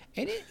shooters,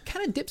 and it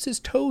kind of dips his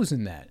toes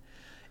in that.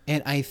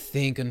 And I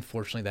think,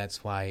 unfortunately,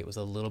 that's why it was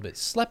a little bit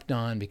slept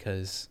on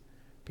because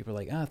people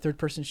are like,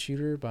 third-person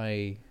shooter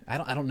by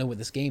I don't know what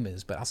this game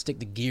is, but I'll stick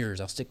to Gears,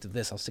 I'll stick to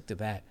this, I'll stick to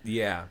that.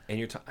 Yeah,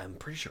 and I'm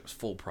pretty sure it was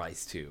full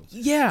price too.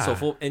 Yeah. So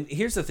full. And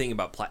here's the thing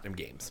about Platinum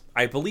games.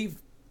 I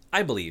believe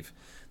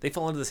they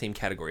fall into the same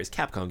category as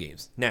Capcom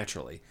games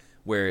naturally,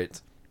 where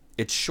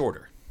it's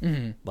shorter.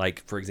 Mm-hmm.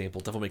 Like for example,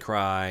 Devil May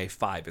Cry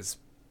 5 is,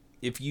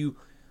 if you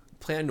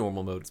play on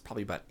normal mode, it's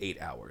probably about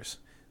 8 hours,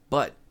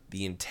 but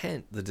the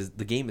intent,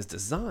 the game is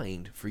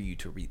designed for you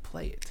to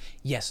replay it.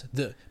 Yes,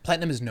 the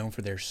Platinum is known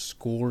for their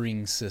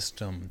scoring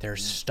system, their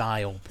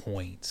style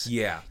points.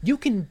 Yeah. You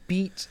can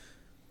beat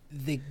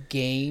the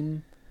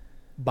game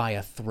by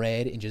a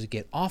thread and just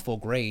get awful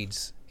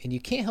grades, and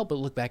you can't help but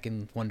look back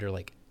and wonder,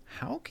 like,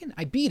 how can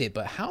I beat it,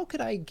 but how could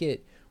I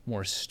get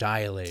more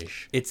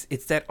stylish? It's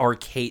that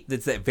arcade,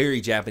 it's that very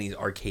Japanese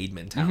arcade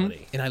mentality.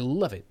 Mm-hmm. And I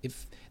love it.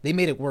 If they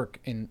made it work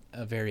in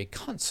a very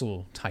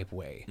console type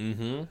way.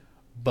 Mm-hmm.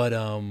 But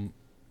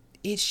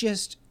it's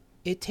just,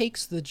 it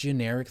takes the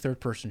generic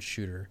third-person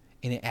shooter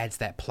and it adds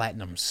that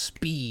platinum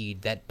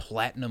speed, that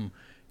platinum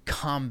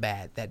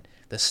combat, that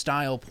the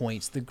style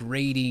points, the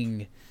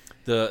grading,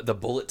 the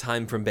bullet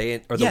time from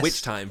the yes.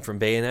 witch time from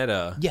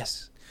Bayonetta.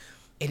 Yes,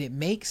 and it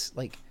makes,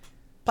 like,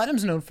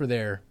 Platinum's known for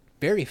their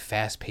very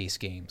fast-paced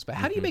games, but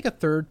how do you make a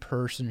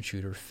third-person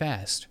shooter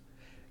fast?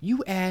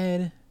 You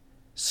add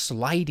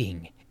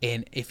sliding,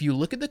 and if you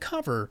look at the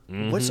cover,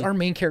 what's our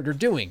main character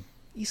doing?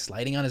 He's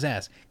sliding on his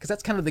ass, because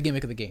that's kind of the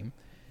gimmick of the game.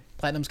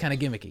 Platinum's kind of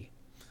gimmicky,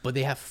 but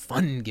they have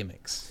fun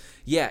gimmicks.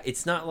 Yeah,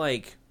 it's not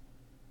like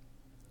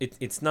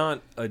it's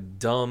not a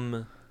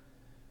dumb,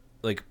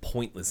 like,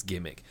 pointless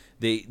gimmick.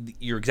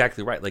 You're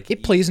exactly right. Like,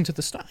 It plays into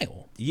the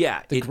style.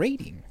 Yeah, The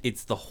grading.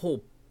 It's the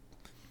whole.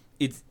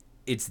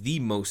 It's the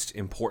most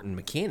important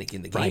mechanic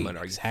in the game.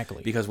 Right,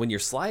 exactly. Because when you're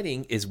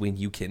sliding is when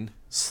you can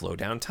slow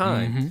down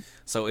time.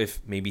 So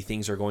if maybe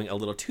things are going a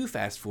little too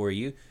fast for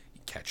you,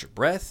 you catch your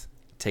breath,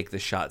 take the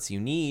shots you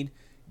need,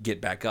 get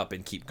back up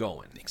and keep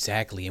going.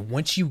 Exactly. And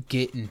once you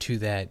get into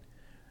that,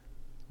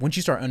 once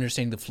you start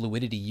understanding the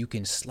fluidity, you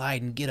can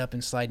slide and get up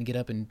and slide and get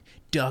up and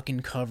duck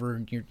and cover.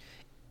 And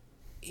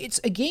it's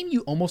a game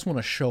you almost want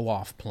to show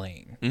off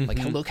playing.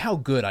 Like, look how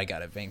good I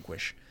got at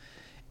Vanquish.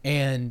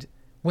 And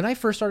when I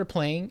first started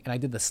playing and I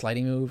did the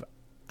sliding move,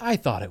 I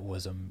thought it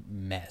was a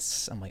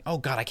mess. I'm like, oh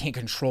God, I can't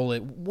control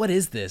it. What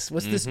is this?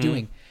 What's this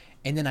doing?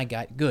 And then I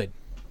got good.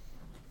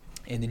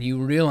 And then you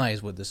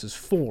realize what this is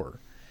for.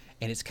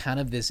 And it's kind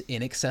of this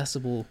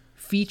inaccessible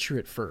feature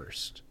at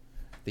first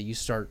that you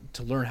start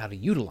to learn how to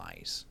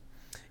utilize.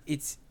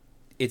 It's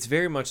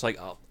very much like,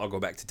 I'll go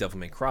back to Devil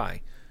May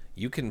Cry.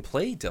 You can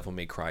play Devil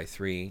May Cry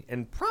 3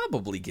 and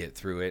probably get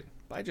through it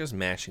by just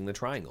mashing the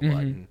triangle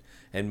button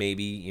and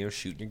maybe,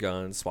 shooting your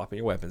guns, swapping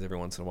your weapons every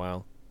once in a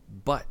while.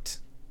 But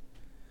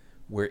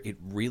where it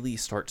really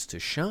starts to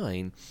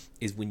shine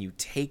is when you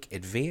take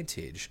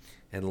advantage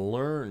and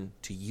learn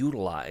to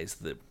utilize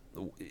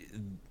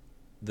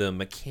the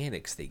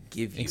mechanics they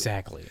give you.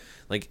 Exactly.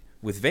 Like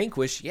with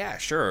Vanquish, yeah,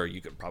 sure,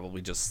 you could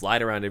probably just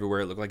slide around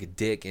everywhere, look like a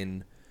dick,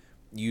 and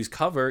use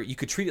cover. You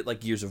could treat it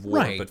like Gears of War,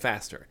 Right. but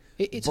faster.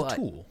 It's a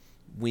tool.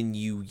 When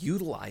you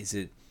utilize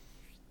it,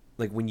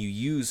 like when you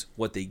use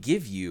what they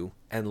give you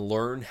and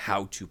learn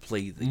how to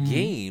play the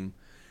game,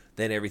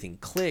 then everything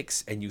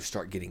clicks and you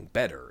start getting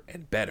better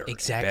and better.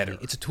 Exactly. And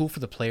better. It's a tool for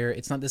the player.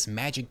 It's not this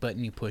magic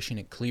button you push and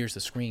it clears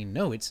the screen.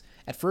 No, it's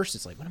at first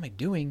it's like, what am I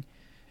doing?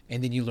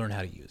 And then you learn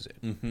how to use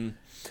it.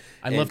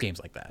 I love games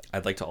like that.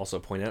 I'd like to also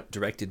point out,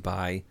 directed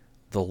by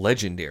the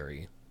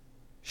legendary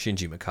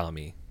Shinji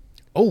Mikami,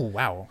 Oh,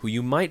 wow. who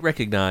you might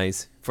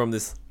recognize from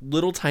this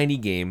little tiny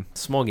game,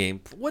 small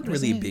game. Wasn't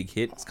really a big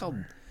hit. It's called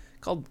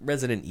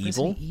Resident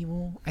Evil. Resident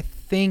Evil? I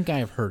think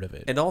I've heard of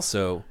it. And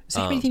also, Does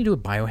that have anything to do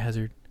with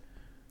Biohazard?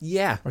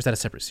 yeah. Or is that a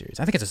separate series?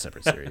 I think it's a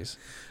separate series.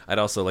 I'd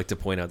also like to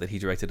point out that he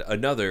directed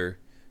another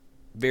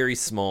very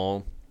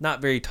small,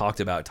 not very talked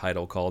about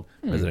title called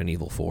Resident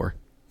Evil 4.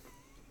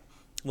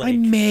 I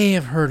may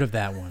have heard of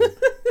that one.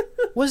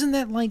 Wasn't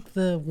that like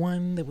the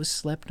one that was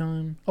slept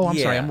on? Oh, I'm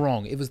sorry, Yeah. I'm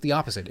wrong. It was the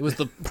opposite. It was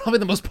probably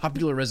the most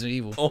popular Resident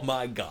Evil. Oh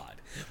my god.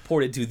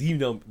 Ported to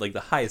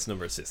the highest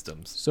number of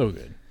systems. So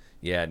good.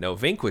 Yeah, no,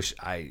 Vanquish,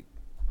 I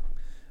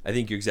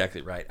think you're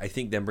exactly right. I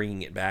think them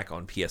bringing it back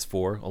on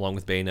PS4 along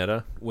with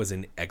Bayonetta was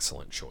an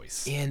excellent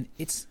choice. And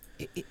it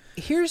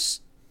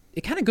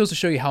kind of goes to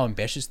show you how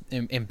ambitious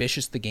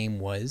the game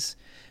was.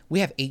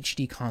 We have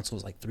HD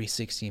consoles like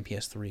 360 and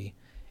PS3,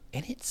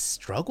 and it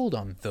struggled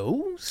on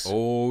those.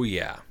 Oh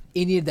yeah.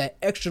 It needed that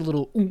extra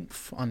little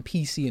oomph on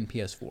PC and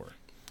PS4.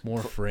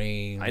 More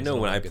frames. I know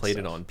and when all I that good played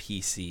it stuff. on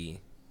PC,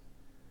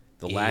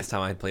 the last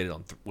time I played it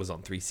was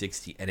on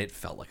 360, and it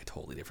felt like a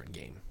totally different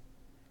game.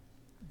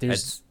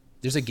 There's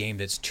a game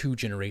that's 2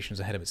 generations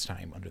ahead of its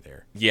time under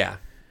there. Yeah,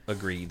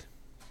 agreed.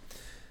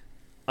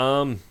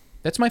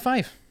 That's my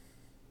 5.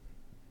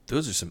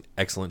 Those are some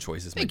excellent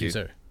choices, my Thank you, dude.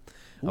 sir.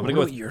 I'm Ooh, gonna go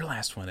what with your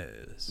last one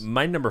is.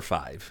 my number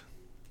 5,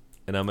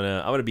 and I'm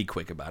gonna be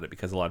quick about it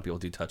because a lot of people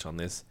do touch on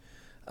this.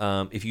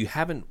 If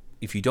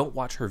you don't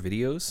watch her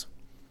videos,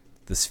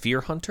 the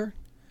Sphere Hunter,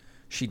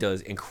 she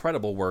does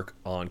incredible work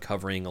on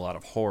covering a lot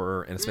of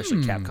horror and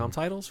especially Capcom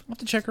titles. I'll have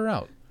to check her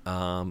out.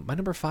 My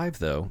number 5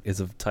 though is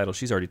a title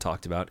she's already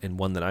talked about and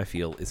one that I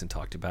feel isn't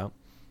talked about.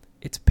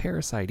 It's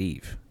Parasite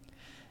Eve.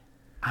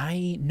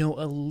 I know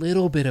a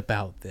little bit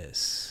about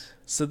this.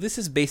 So this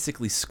is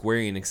basically Square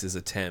Enix's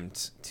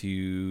attempt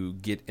to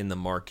get in the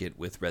market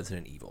with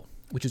Resident Evil,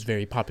 Which was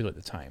very popular at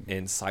the time.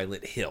 and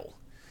Silent Hill.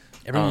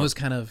 Everyone was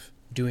kind of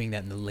doing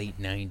that in the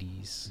late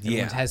 90s.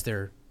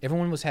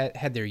 Everyone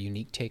had their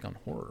unique take on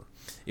horror.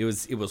 It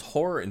was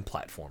horror and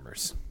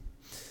platformers.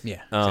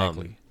 Yeah,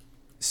 exactly.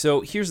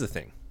 So here's the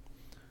thing.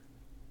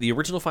 The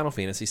original Final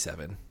Fantasy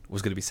VII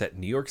was going to be set in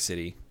New York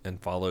City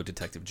and follow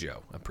Detective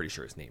Joe. I'm pretty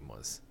sure his name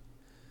was.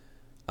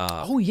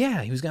 Oh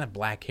yeah, he was gonna have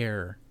black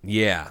hair.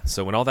 Yeah,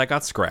 so when all that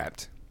got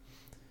scrapped,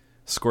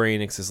 Square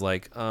Enix is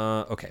like,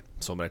 okay,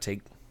 so I'm gonna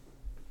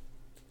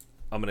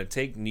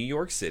take New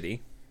York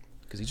City.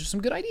 Because these are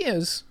some good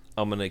ideas.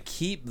 I'm gonna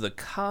keep the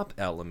cop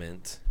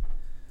element,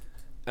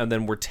 and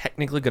then we're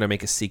technically gonna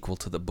make a sequel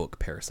to the book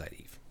Parasite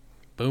Eve.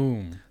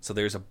 Boom. So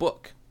there's a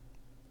book,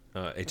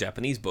 a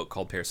Japanese book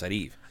called Parasite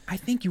Eve, I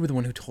think you were the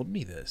one who told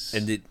me this.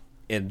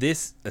 and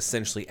this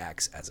essentially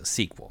acts as a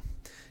sequel.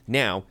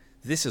 Now,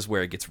 this is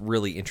where it gets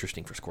really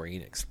interesting for Square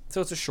Enix.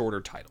 So it's a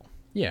shorter title,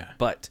 yeah.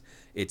 but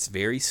it's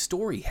very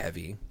story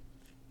heavy,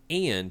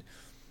 and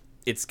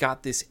it's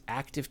got this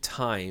active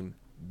time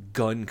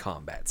gun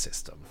combat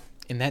system.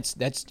 And that's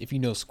if you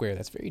know Square,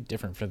 that's very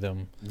different for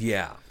them.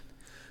 Yeah.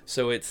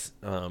 So it's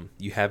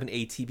you have an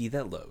ATB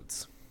that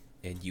loads,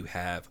 and you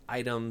have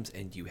items,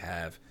 and you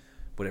have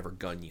whatever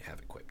gun you have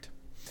equipped.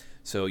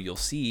 So you'll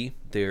see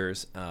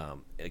there's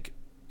like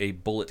a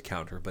bullet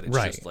counter, but it's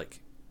just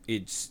like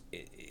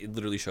it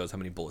literally shows how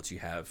many bullets you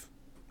have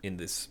in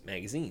this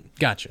magazine.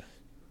 Gotcha.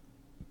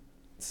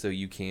 So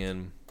you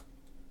can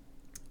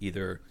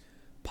either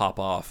pop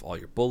off all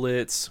your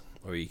bullets,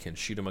 or you can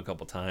shoot them a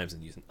couple times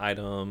and use an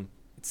item,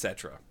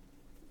 etc.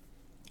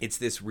 It's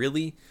this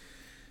really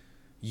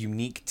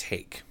unique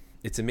take.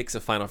 It's a mix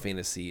of Final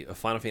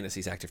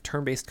Fantasy's active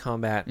turn-based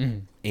combat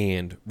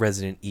and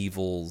Resident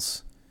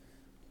Evil's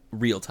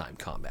real-time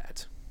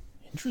combat.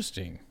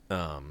 Interesting.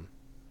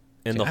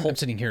 And I'm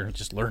sitting here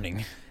just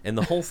learning. And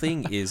the whole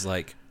thing is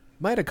like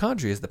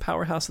mitochondria is the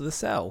powerhouse of the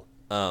cell.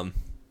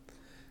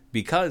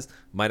 Because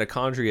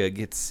mitochondria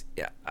gets,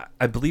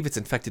 I believe it's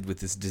infected with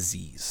this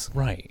disease.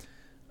 Right.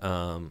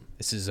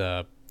 This is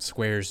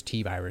Square's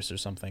T virus or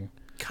something.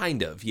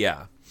 Kind of,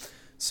 yeah.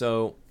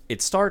 So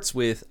it starts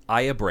with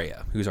Aya Brea,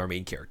 who's our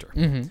main character.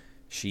 Mm-hmm.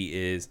 She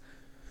is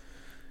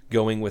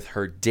going with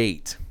her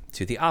date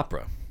to the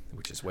opera,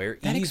 which is where Eve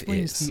is. That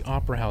explains the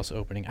opera house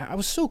opening. I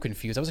was so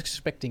confused. I was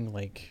expecting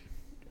like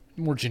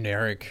more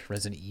generic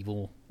Resident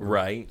Evil,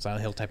 right?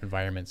 Silent Hill type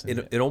environments.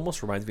 It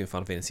almost reminds me of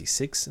Final Fantasy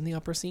VI in the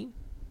opera scene.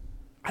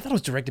 I thought it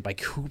was directed by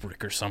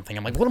Kubrick or something.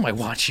 I'm like, what am I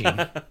watching?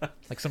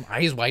 Like some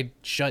Eyes Wide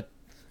Shut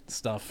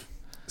stuff.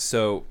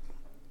 So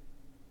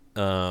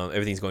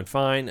everything's going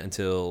fine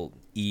until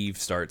Eve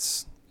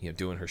starts,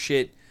 doing her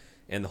shit,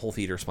 and the whole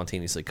theater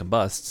spontaneously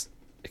combusts,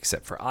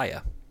 except for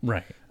Aya.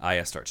 Right.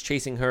 Aya starts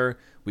chasing her.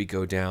 We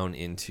go down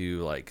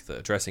into like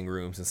the dressing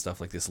rooms and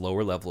stuff, like this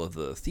lower level of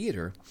the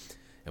theater,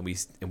 and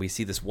we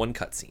see this one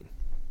cutscene,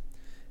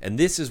 and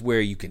this is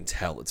where you can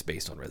tell it's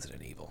based on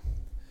Resident Evil.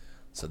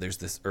 So there's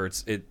this, or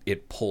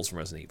it pulls from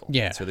Resident Evil.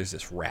 Yeah. So there's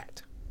this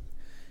rat,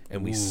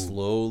 and we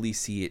slowly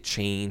see it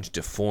change,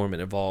 deform,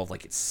 and evolve.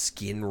 Like its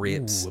skin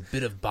rips. Ooh, a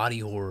bit of body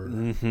horror.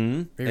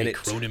 Mm-hmm. Very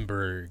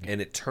Cronenberg.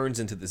 And it turns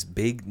into this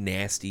big,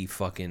 nasty,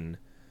 fucking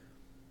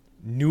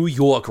New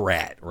York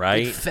rat,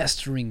 right? Big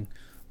festering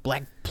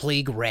Black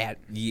Plague rat.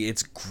 Yeah,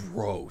 it's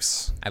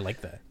gross. I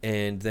like that.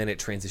 And then it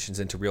transitions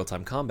into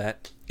real-time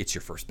combat. It's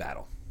your first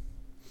battle.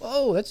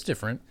 Oh, that's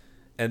different.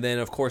 And then,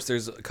 of course,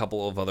 there's a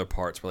couple of other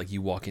parts where, like,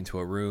 you walk into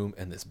a room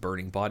and this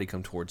burning body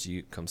comes towards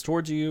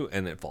you,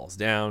 and it falls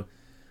down.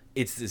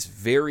 It's this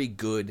very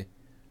good.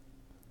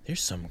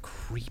 There's some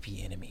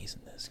creepy enemies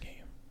in this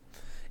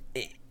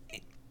game.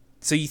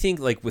 So you think,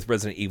 like, with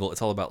Resident Evil,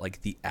 it's all about,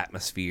 like, the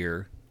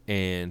atmosphere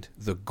and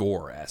the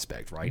gore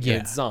aspect, right? Yeah.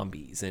 And it's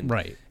zombies and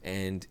Right.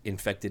 and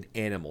infected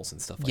animals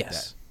and stuff like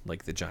Yes. that.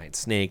 Like the giant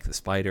snake, the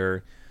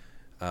spider.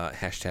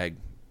 Hashtag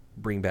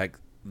bring back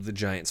the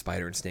giant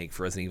spider and snake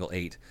for Resident Evil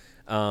 8.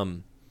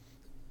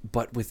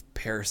 But with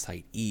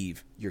Parasite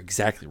Eve, you're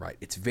exactly right.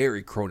 It's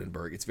very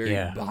Cronenberg. It's very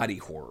body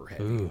horror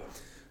heavy.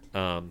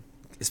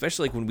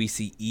 Especially like when we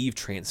see Eve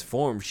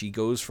transform, she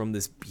goes from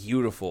this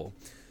beautiful,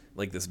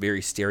 like this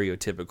very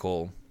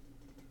stereotypical,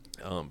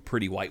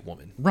 pretty white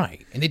woman.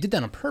 Right. And they did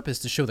that on purpose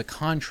to show the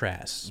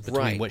contrast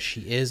between what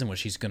she is and what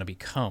she's going to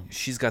become.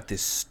 She's got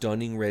this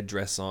stunning red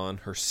dress on.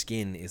 Her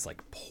skin is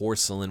like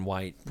porcelain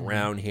white,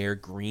 brown hair,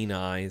 green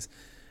eyes.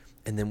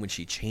 And then when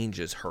she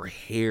changes, her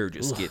hair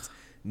just gets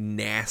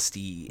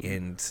nasty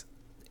and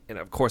And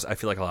of course, I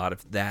feel like a lot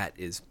of that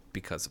is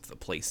because of the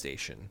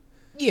PlayStation.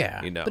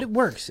 Yeah, You know. but it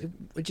works. It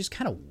just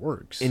kind of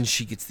works. And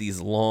she gets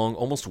these long,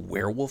 almost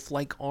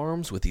werewolf-like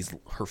arms with these.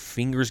 Her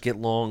fingers get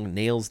long,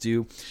 nails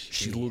do.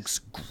 She looks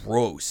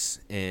gross,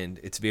 and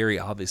it's very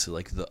obviously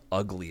like the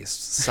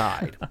ugliest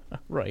side.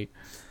 Right.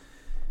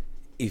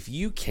 If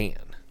you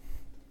can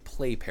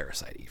play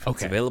Parasite Eve, it's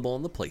Okay. available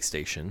on the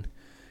PlayStation.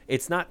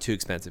 It's not too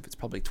expensive. It's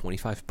probably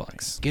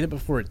 $25. Get it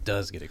before it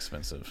does get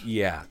expensive.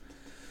 Yeah.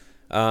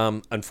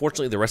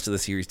 Unfortunately, the rest of the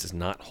series does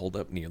not hold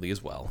up nearly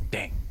as well.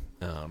 Dang.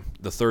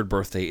 The third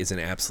birthday is an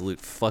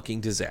absolute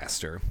fucking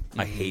disaster.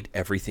 I hate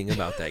everything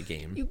about that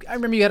game. I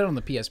remember you had it on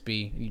the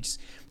PSP. And you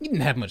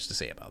didn't have much to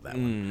say about that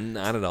one.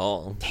 Not at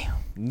all. Damn.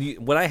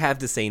 What I have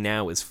to say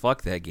now is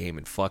fuck that game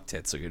and fuck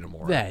Tetsuya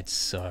Nomura. That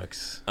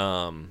sucks.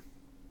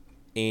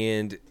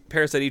 And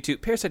Parasite Eve 2.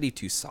 Parasite Eve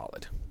 2 is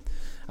solid.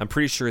 I'm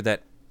pretty sure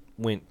that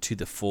went to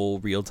the full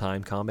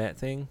real-time combat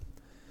thing,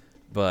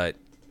 but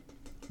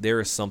there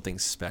is something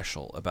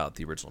special about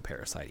the original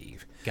Parasite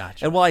Eve.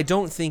 Gotcha. And while I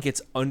don't think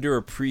it's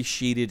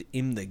underappreciated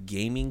in the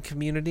gaming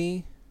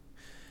community,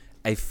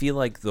 I feel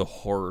like the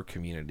horror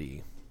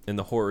community and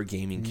the horror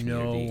gaming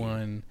community... No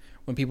one...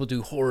 When people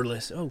do horror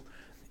lists,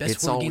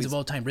 best horror games of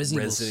all time,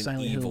 Resident Evil,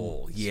 Silent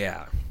Hill.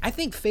 Yeah. I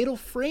think Fatal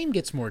Frame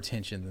gets more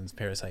attention than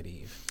Parasite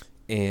Eve.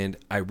 And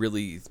I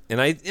really, and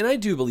I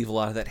do believe a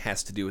lot of that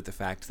has to do with the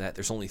fact that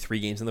there's only 3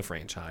 games in the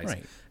franchise,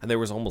 Right. and there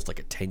was almost like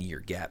a 10-year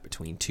gap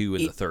between 2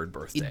 and the third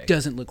birthday. It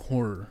doesn't look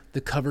horror.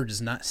 The cover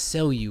does not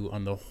sell you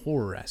on the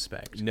horror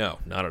aspect. No,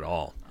 not at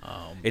all.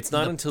 It's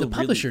not until the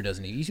publisher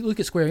doesn't. You look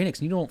at Square Enix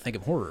and you don't think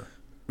of horror.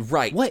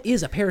 Right. What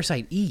is a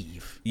Parasite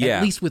Eve? Yeah.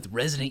 At least with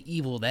Resident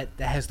Evil, that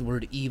has the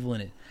word evil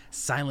in it.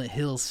 Silent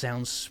Hill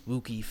sounds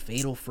spooky.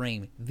 Fatal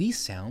Frame, these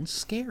sound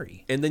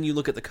scary. And then you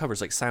look at the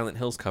covers, like Silent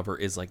Hill's cover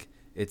is like,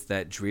 it's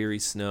that dreary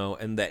snow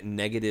and that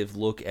negative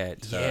look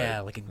at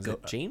like a was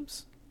it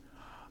James?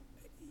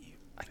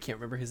 I can't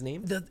remember his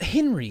name.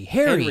 Harry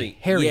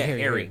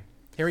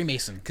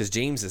Mason. Because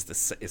James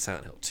is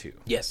Silent Hill 2.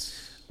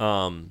 Yes.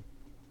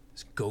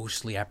 This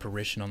ghostly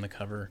apparition on the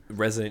cover.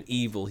 Resident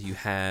Evil, you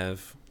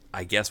have,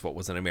 I guess, what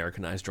was an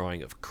Americanized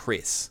drawing of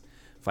Chris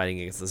fighting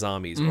against the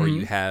zombies, or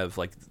you have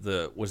like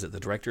the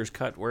director's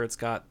cut where it's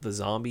got the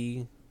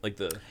zombie, like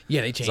the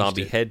they changed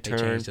zombie it. head They turn.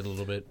 changed it a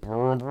little bit. The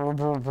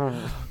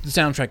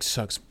soundtrack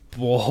sucks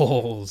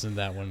balls in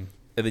that one.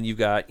 And then you've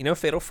got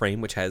Fatal Frame,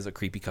 which has a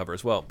creepy cover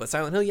as well. But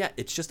Silent Hill,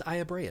 it's just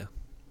Aya Brea,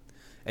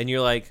 and you're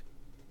like,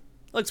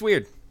 looks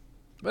weird.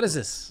 What is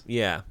this?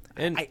 Yeah,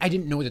 and I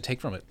didn't know what to take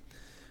from it.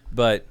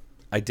 But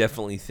I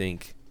definitely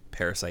think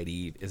Parasite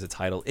Eve is a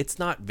title. It's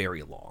not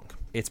very long.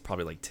 It's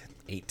probably like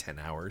 8-10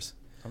 hours.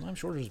 I'm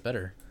sure it's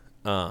better.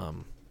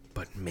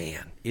 But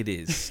man, it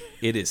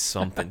is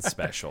something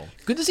special.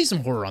 Good to see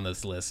some horror on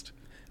this list.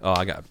 Oh,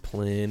 I got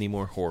plenty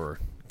more horror.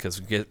 Because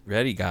get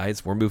ready,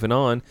 guys. We're moving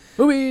on.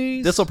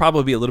 Movies. This will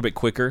probably be a little bit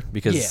quicker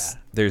because Yeah.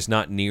 there's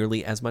not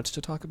nearly as much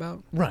to talk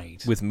about.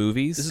 Right. With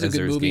movies This is as a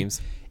good there's movie.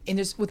 games. And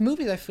with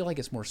movies, I feel like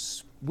it's more...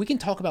 We can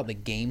talk about the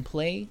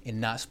gameplay and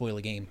not spoil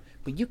a game.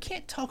 But you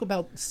can't talk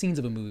about scenes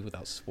of a movie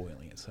without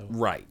spoiling it. So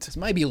Right. this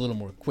might be a little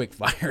more quick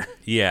fire.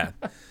 Yeah.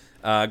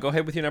 Go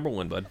ahead with your number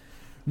 1, bud.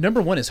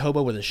 Number 1 is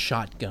Hobo with a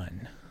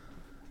Shotgun.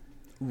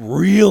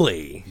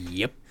 Really?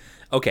 Yep.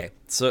 Okay.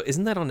 So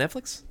isn't that on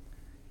Netflix?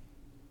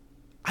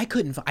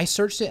 I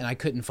searched it and I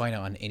couldn't find it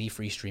on any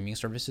free streaming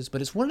services,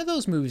 but it's one of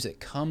those movies that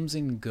comes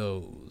and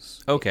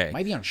goes. Okay. It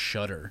might be on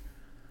Shudder.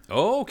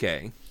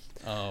 Okay.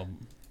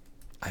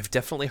 I've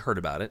definitely heard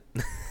about it.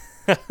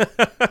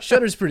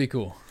 Shudder's pretty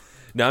cool.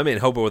 No, I'm in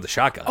Hobo with a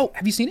Shotgun. Oh,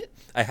 have you seen it?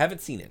 I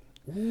haven't seen it.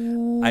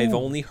 Ooh. I've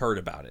only heard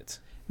about it.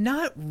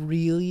 Not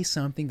really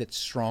something that's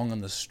strong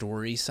on the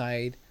story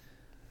side.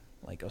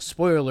 A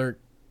spoiler alert,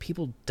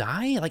 people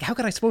die? How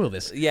could I spoil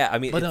this? Yeah, I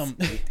mean, But,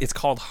 it's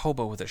called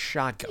Hobo with a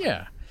Shotgun.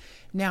 Yeah.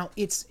 Now,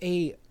 it's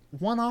a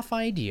one-off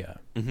idea.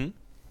 Mm-hmm.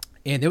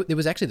 And there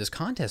was actually this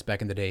contest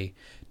back in the day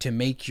to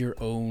make your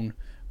own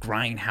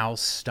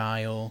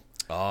Grindhouse-style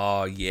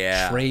Oh,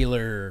 yeah.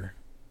 trailer.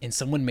 And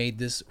someone made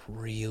this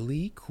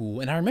really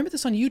cool. And I remember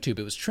this on YouTube.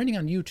 It was trending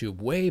on YouTube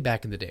way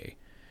back in the day,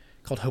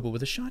 called Hobo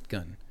with a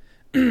Shotgun.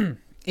 And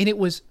it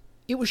was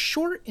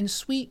short and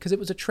sweet because it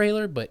was a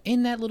trailer, but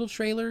in that little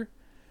trailer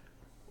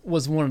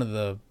was one of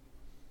the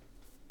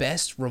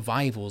best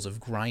revivals of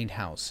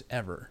Grindhouse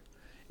ever.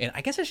 And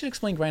I guess I should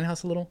explain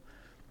Grindhouse a little.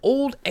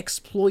 Old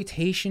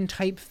exploitation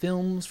type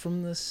films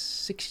from the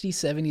 60s,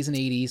 70s, and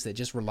 80s that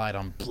just relied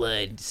on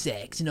blood,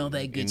 sex, and all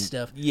that good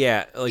stuff.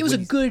 Yeah. It was a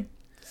good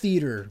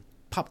theater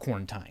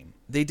popcorn time.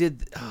 They did,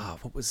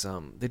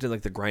 they did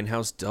like the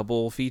Grindhouse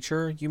double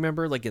feature, you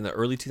remember? Like in the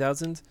early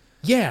 2000s?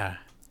 Yeah.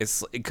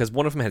 It's because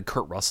one of them had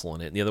Kurt Russell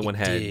in it, and the other one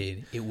had...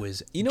 It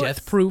was You know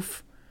Death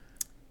Proof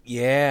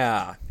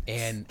Yeah.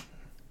 and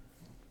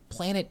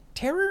Planet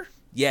Terror?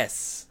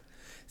 Yes.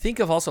 Think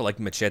of also like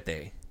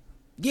Machete.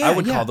 Yeah, I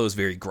would call those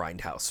very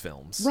Grindhouse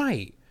films.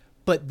 Right.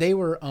 But they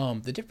were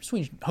the difference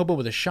between Hobo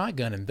with a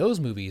Shotgun and those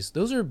movies.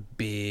 Those are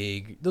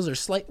big. Those are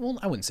slight. Well,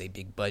 I wouldn't say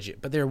big budget,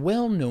 but they're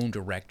well-known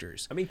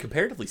directors. I mean,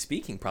 comparatively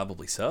speaking,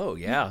 probably so.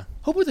 Yeah.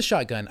 Hobo with a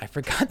Shotgun. I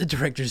forgot the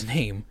director's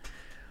name.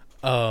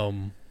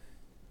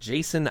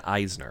 Jason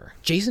Eisner.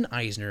 Jason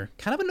Eisner,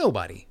 kind of a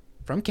nobody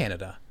from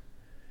Canada,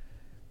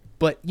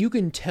 but you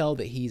can tell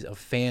that he's a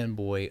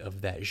fanboy of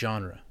that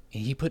genre,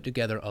 and he put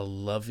together a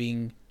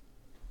loving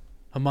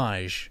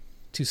homage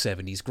to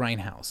 70s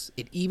Grindhouse.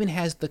 It even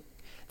has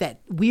that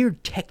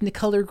weird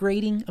Technicolor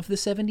grading of the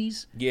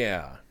 70s.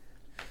 Yeah.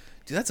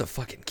 Dude, that's a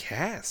fucking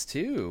cast,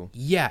 too.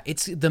 Yeah,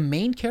 it's the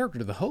main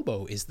character, the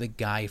hobo, is the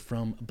guy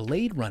from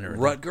Blade Runner.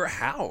 Rutger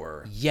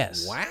Hauer.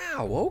 Yes.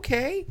 Wow,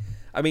 okay.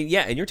 I mean,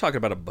 yeah, and you're talking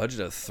about a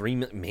budget of $3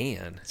 million.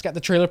 Man. It's got the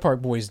Trailer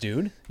Park Boys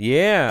dude.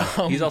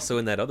 Yeah. He's also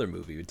in that other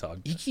movie we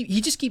talked about. He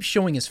just keeps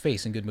showing his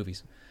face in good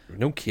movies.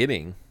 No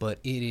kidding. But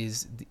it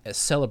is a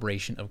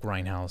celebration of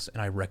Grindhouse,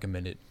 and I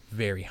recommend it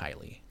very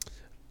highly.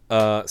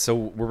 So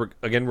we're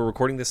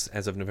recording this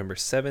as of November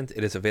 7th.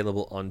 It is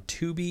available on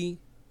Tubi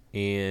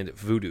and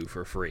Vudu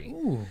for free.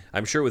 Ooh.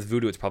 I'm sure with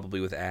Vudu it's probably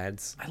with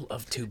ads. I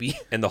love Tubi.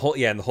 And the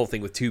whole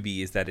thing with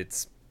Tubi is that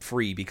it's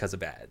free because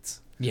of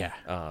ads. Yeah.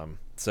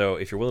 So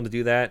if you're willing to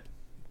do that,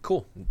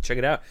 cool. Check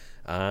it out.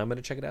 I'm going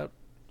to check it out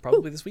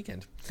probably this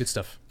weekend. Good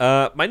stuff.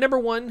 My number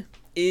one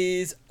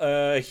is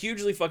a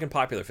hugely fucking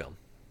popular film.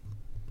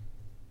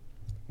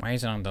 Why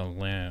is it on the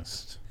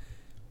list?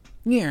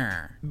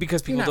 Yeah.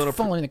 Because people don't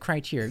following the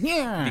criteria.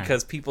 Yeah.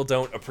 Because people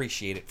don't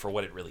appreciate it for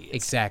what it really is.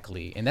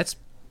 Exactly. And that's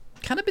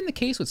kind of been the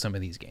case with some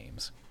of these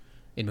games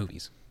in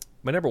movies.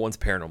 My number one's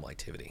Paranormal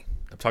Activity.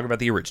 I'm talking about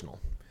the original.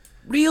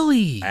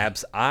 Really?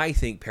 I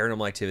think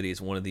Paranormal Activity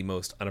is one of the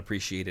most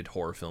unappreciated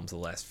horror films of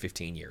the last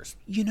 15 years.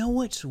 You know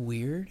what's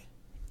weird?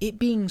 It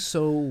being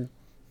so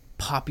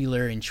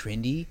popular and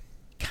trendy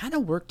kind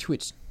of worked to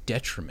its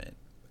detriment.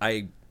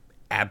 I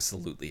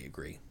absolutely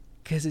agree.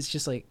 Because it's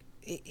just like...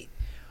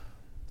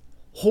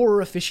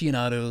 horror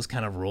aficionados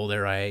kind of roll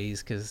their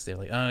eyes because they're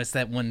like, oh, it's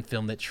that one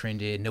film that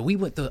trended. No, we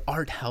went the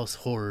art house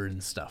horror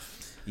and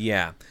stuff.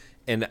 Yeah.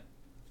 And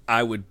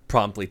I would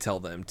promptly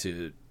tell them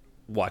to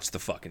watch the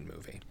fucking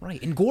movie.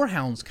 Right. And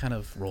gorehounds kind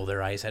of roll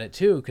their eyes at it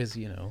too because,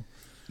 you know,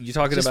 you're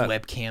talking just about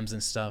webcams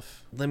and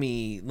stuff. Let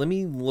me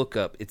look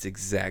up its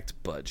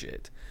exact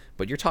budget.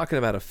 But you're talking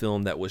about a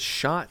film that was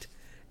shot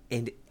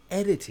and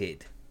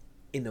edited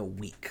in a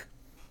week.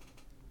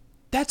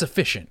 That's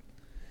efficient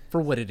for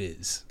what it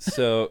is.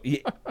 So, yeah,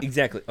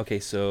 exactly.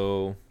 Okay,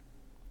 so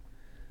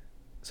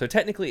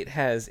technically it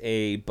has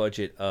a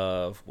budget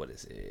of, what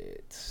is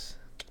it?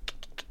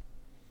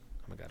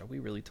 Oh my god, are we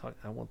really talking?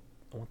 I want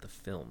the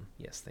film.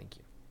 Yes, thank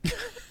you.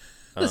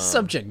 The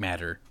subject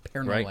matter,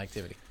 Paranormal right?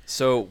 Activity.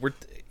 So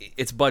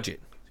its budget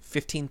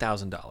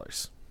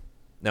 $15,000.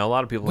 Now a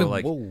lot of people are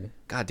like,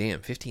 God damn,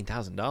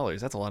 $15,000.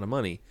 That's a lot of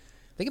money.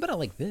 Think about it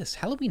like this: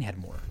 Halloween had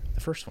more. The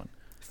first one.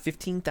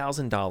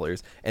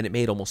 $15,000, and it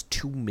made almost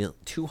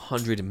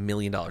 $200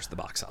 million at the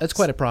box office. That's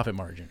quite a profit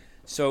margin.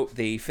 So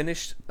they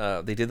finished.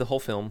 They did the whole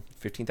film,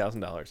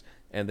 $15,000,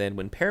 and then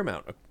when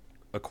Paramount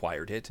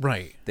acquired it,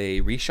 right, they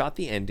reshot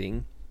the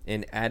ending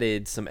and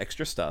added some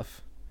extra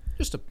stuff.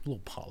 Just a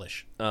little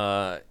polish.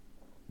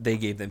 They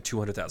gave them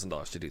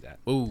 $200,000 to do that.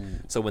 Ooh.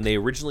 So when they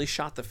originally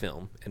shot the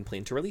film and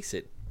planned to release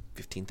it,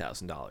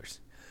 $15,000.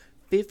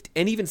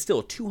 And even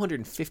still,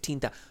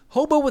 $215,000.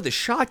 Hobo with a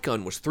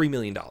Shotgun was $3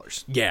 million.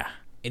 Yeah.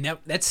 And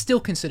that's still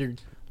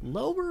considered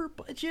lower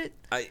budget.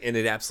 And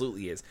it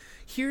absolutely is.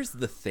 Here's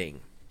the thing.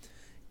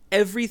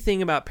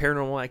 Everything about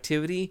Paranormal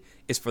Activity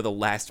is for the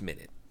last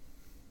minute.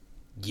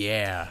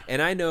 Yeah.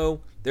 And I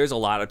know there's a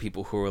lot of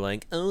people who are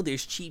like, oh,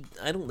 there's cheap.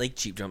 I don't like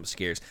cheap jump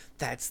scares.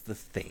 That's the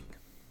thing.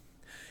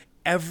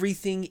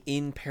 Everything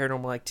in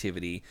Paranormal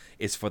Activity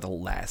is for the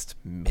last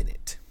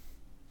minute.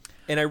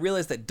 And I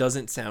realize that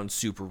doesn't sound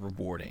super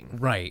rewarding.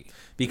 Right.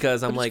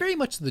 Because I'm it's like... very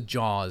much the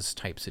Jaws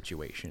type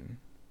situation.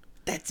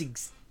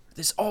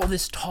 That's all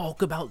this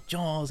talk about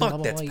Jaws. Fuck, and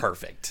blah, blah, that's blah.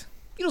 perfect.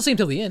 You don't see him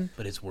till the end,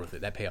 but it's worth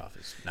it. That payoff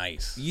is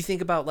nice. You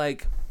think about,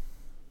 like...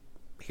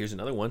 Here's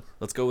another one.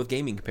 Let's go with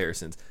gaming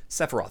comparisons.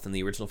 Sephiroth in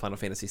the original Final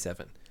Fantasy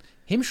VII.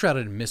 Him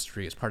shrouded in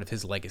mystery is part of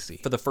his legacy.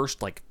 For the first,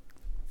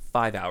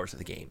 5 hours of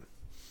the game,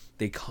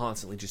 they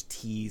constantly just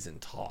tease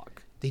and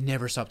talk. They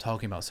never stop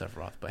talking about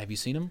Sephiroth, but have you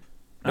seen him?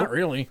 Nope. Not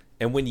really.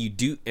 And when you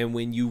do, and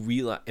when you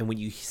realize, and when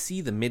you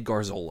see the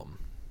Midgar Zolom,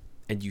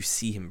 and you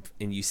see him,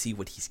 and you see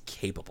what he's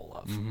capable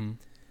of,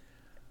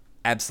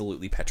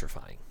 absolutely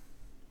petrifying.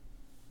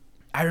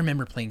 I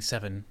remember playing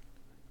 7,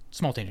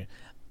 small tangent,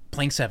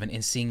 playing 7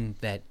 and seeing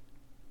that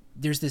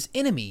there's this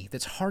enemy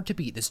that's hard to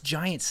beat, this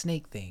giant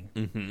snake thing,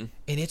 and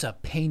it's a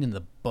pain in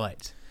the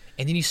butt.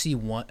 And then you see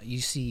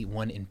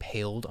one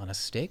impaled on a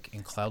stick,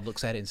 and Cloud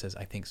looks at it and says,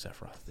 "I think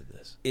Sephiroth did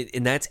this."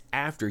 And that's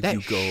after that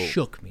you go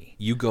shook me.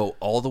 You go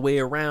all the way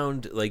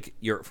around,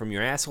 from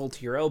your asshole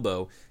to your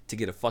elbow to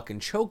get a fucking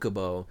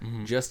chocobo,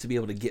 just to be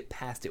able to get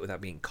past it without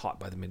being caught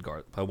by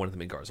one of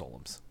the Midgar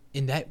Zoloms.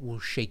 And that will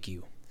shake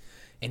you.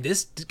 And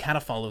this kind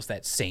of follows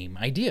that same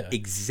idea.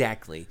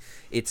 Exactly.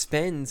 It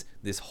spends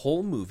this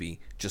whole movie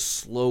just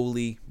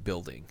slowly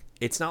building.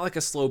 It's not like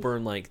a slow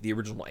burn like the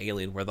original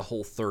Alien where the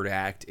whole third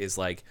act is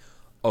like,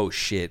 oh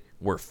shit,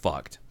 we're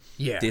fucked.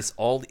 Yeah. It's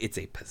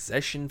a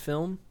possession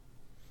film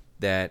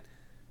that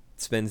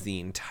spends the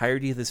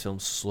entirety of this film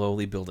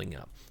slowly building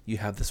up. You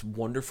have this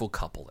wonderful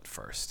couple at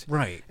first.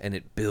 Right. And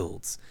it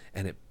builds,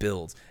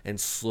 and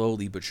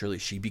slowly but surely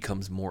she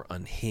becomes more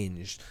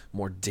unhinged,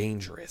 more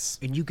dangerous.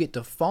 And you get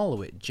to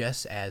follow it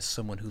just as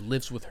someone who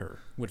lives with her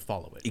would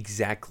follow it.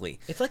 Exactly.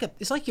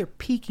 It's like you're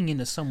peeking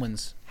into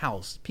someone's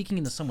house, peeking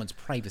into someone's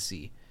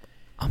privacy.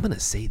 I'm going to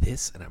say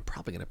this, and I'm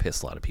probably going to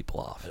piss a lot of people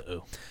off.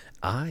 Uh-oh.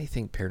 I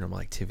think Paranormal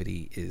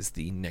Activity is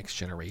the next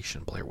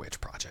generation Blair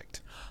Witch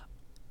Project.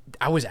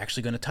 I was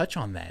actually going to touch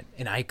on that,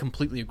 and I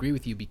completely agree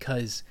with you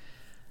because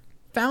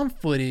found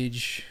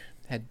footage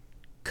had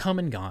come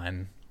and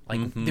gone.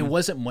 Like, there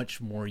wasn't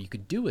much more you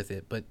could do with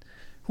it, but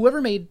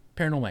whoever made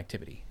Paranormal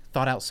Activity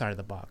thought outside of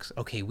the box.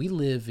 Okay, we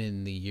live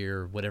in the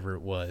year, whatever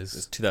it was. It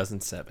was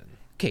 2007.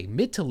 Okay,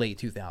 mid to late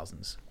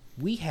 2000s.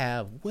 We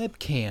have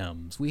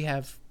webcams. We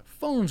have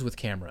phones with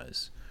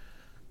cameras.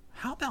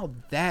 How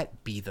about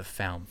that be the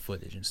found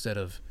footage instead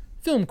of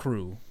film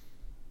crew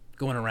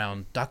going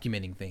around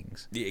documenting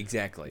things? Yeah,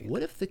 exactly.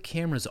 What if the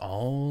camera's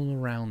all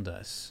around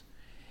us?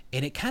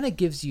 And it kind of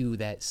gives you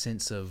that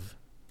sense of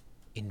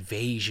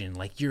invasion,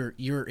 like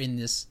you're in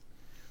this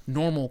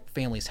normal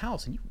family's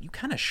house, and you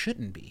kind of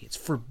shouldn't be. It's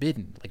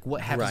forbidden. Like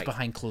what happens Right.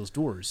 behind closed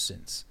doors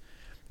since.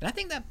 And I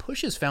think that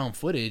pushes found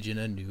footage in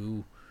a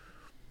new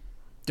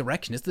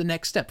direction. It's the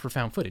next step for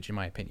found footage, in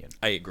my opinion.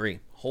 I agree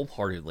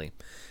wholeheartedly.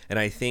 And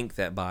I think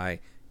that by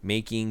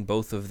making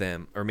both of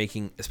them, or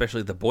making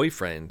especially the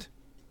boyfriend,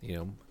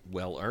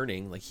 well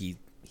earning, like he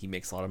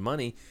makes a lot of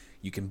money,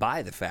 you can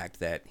buy the fact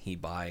that he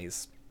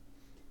buys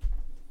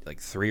like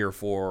 3 or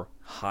 4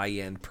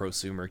 high-end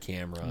prosumer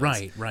cameras.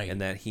 Right. And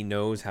that he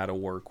knows how to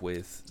work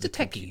with... It's a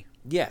techie.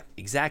 Yeah,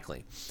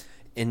 exactly.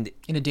 And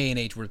in a day and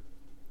age where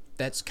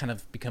that's kind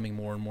of becoming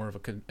more and more of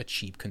a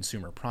cheap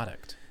consumer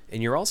product.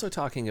 And you're also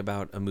talking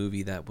about a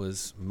movie that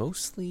was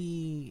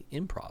mostly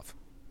improv.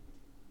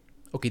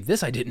 Okay,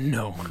 this I didn't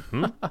know.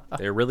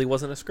 There really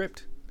wasn't a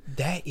script.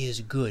 That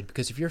is good,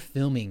 because if you're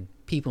filming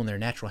people in their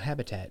natural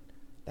habitat,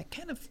 that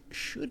kind of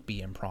should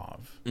be improv.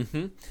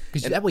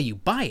 Because that way you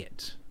buy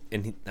it.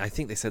 And I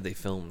think they said they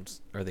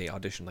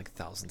auditioned like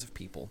thousands of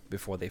people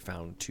before they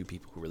found 2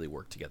 people who really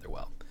worked together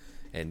well.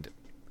 And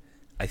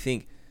I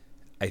think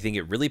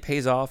it really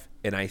pays off,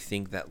 and I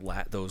think that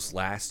those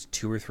last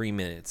 2 or 3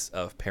 minutes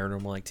of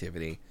Paranormal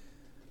Activity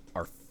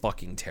are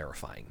fucking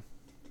terrifying.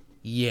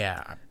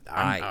 Yeah,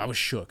 I was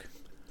shook.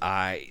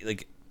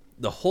 Like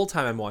the whole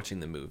time I'm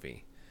watching the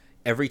movie,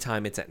 every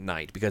time it's at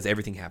night, because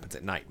everything happens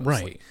at night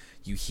mostly. Right.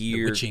 You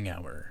hear the witching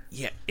hour.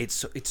 Yeah, it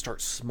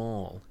starts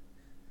small,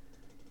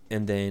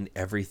 and then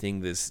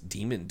everything this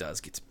demon does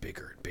gets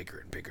bigger and bigger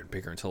and bigger and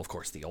bigger until, of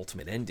course, the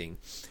ultimate ending.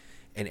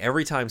 And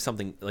every time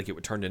something like it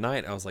would turn to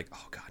night, I was like,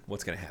 oh God,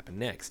 what's going to happen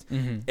next?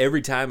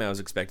 Every time I was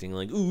expecting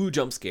like, ooh,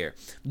 jump scare.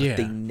 But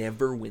they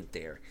never went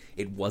there.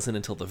 It wasn't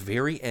until the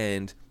very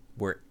end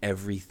where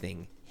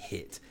everything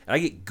hit. And I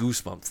get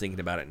goosebumps thinking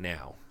about it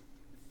now.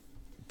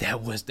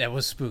 That was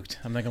spooked.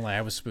 I'm not going to lie,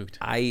 I was spooked.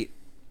 I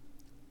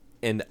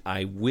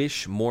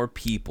wish more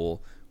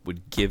people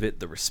would give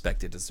it the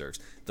respect it deserves.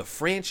 The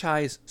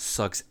franchise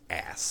sucks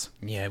ass.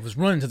 Yeah, it was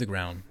running to the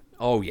ground.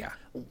 Oh, yeah.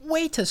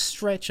 Way to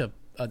stretch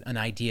an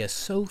idea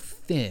so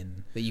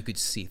thin that you could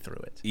see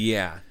through it.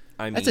 Yeah.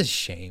 That's a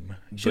shame.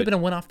 Should have been a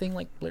one-off thing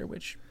like Blair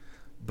Witch.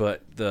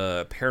 But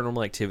the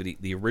Paranormal Activity,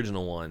 the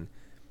original one,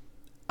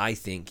 I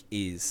think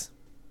is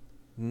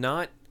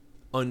not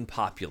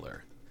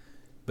unpopular,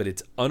 but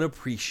it's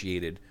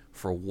unappreciated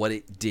for what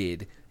it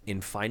did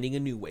in finding a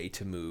new way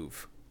to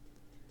move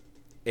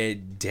a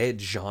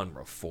dead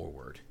genre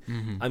forward.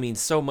 I mean,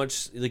 so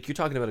much, like you're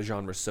talking about a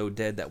genre so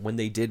dead that when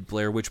they did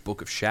Blair Witch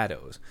Book of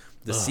Shadows,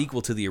 the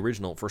sequel to the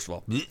original, first of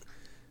all,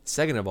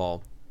 second of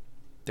all,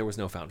 there was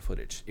no found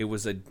footage. It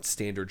was a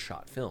standard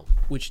shot film.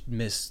 Which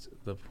missed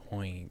the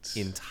point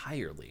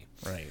Entirely.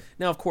 Right.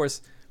 Now, of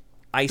course,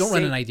 don't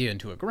run an idea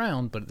into a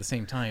ground, but at the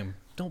same time,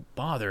 don't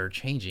bother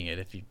changing it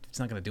if it's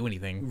not going to do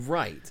anything.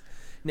 Right.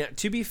 Now,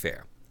 to be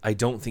fair, I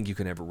don't think you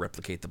can ever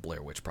replicate the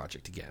Blair Witch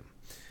Project again.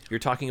 You're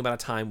talking about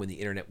a time when the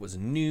internet was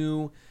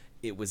new.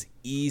 It was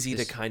easy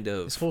to kind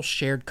of... This whole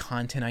shared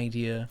content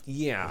idea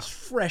was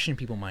fresh in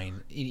people's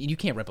mind. You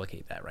can't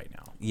replicate that right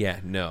now. Yeah,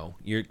 no.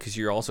 Because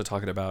you're also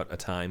talking about a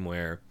time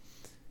where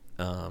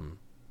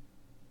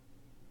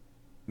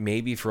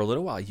maybe for a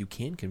little while you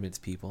can convince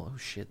people, oh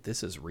shit,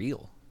 this is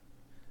real.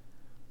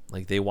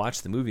 Like they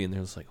watch the movie and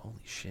they're just like,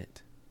 holy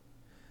shit.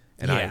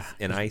 And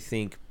I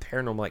think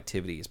Paranormal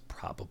Activity is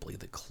probably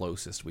the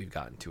closest we've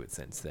gotten to it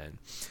since then.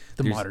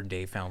 The modern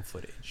day found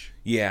footage.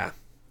 Yeah.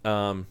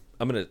 I'm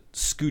going to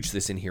scooch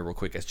this in here real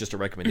quick as just a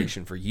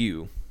recommendation for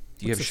you.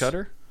 Do you have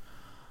Shudder?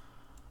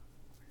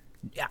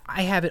 Yeah,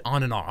 I have it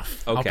on and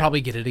off. Okay. I'll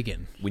probably get it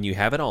again. When you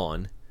have it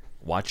on,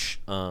 watch,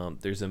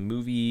 there's a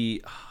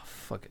movie,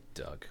 fuck it,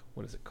 Doug.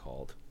 What is it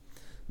called?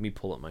 me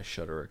pull up my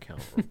Shudder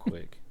account real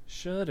quick.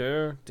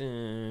 Shudder.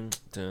 Dun,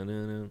 dun,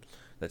 dun, dun.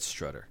 That's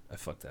Strutter. I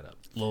fucked that up.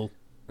 Lol.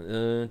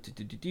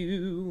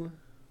 Come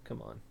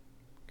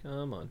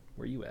on.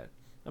 Where you at?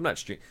 I'm not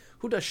stream.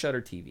 Who does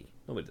Shudder TV?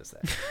 Nobody does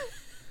that.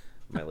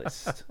 My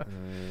list.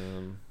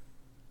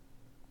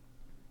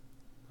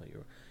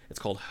 It's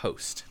called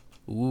Host.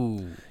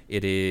 Ooh.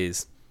 It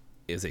is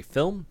a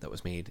film that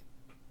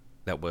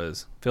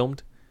was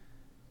filmed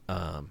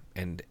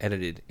and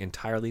edited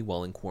entirely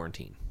while in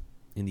quarantine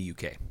in the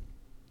UK.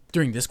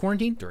 During this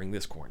quarantine? During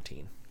this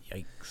quarantine.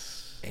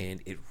 Yikes.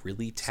 And it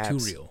really It's too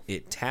real.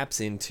 It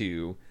taps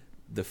into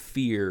the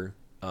fear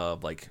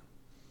of like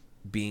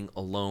being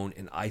alone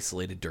and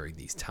isolated during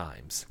these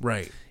times.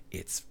 Right.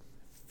 It's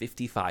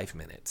 55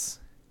 minutes.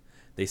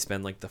 They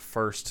spend like the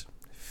first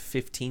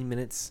 15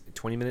 minutes,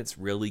 20 minutes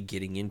really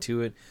getting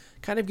into it,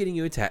 kind of getting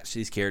you attached to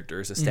these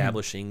characters,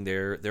 establishing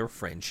their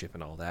friendship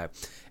and all that.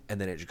 And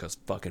then it just goes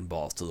fucking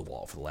balls to the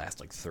wall for the last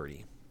like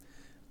 30.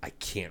 I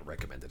can't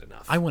recommend it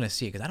enough. I want to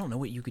see it because I don't know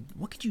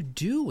what could you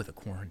do with a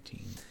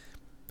quarantine?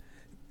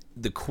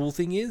 The cool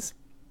thing is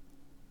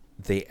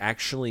they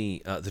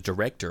actually, the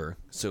director,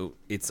 so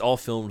it's all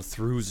filmed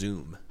through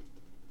Zoom.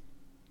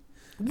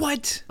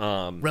 What?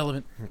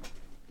 Relevant.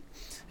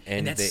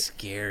 And that's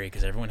scary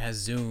because everyone has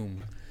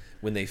Zoom.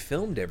 When they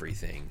filmed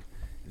everything,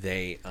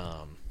 they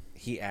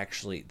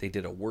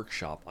did a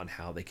workshop on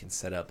how they can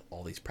set up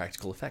all these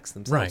practical effects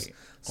themselves. Right.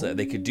 So that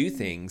they could do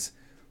things,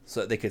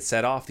 so that they could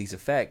set off these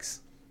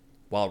effects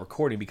while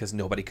recording because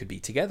nobody could be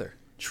together.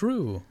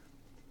 True.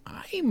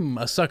 I'm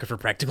a sucker for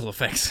practical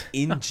effects.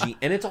 And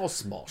it's all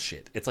small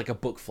shit. It's like a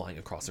book flying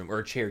across the room or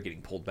a chair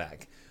getting pulled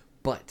back.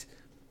 But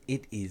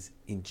it is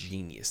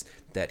ingenious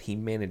that he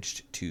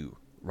managed to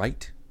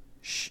write,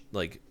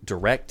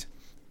 direct,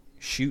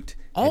 shoot,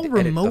 all and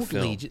edit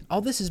remotely. a film. All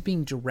this is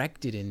being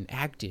directed and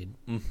acted.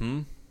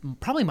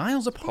 Probably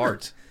miles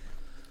apart.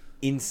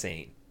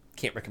 Insane.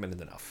 Can't recommend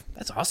it enough.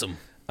 That's awesome.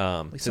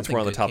 Since we're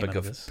on the topic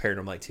of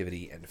paranormal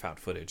activity and found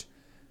footage,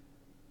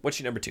 what's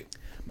your number 2?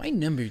 My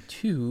number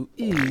 2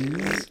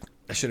 is...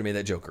 I should have made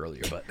that joke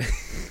earlier, but...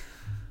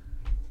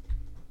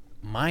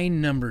 My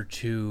number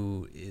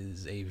 2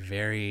 is a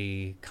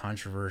very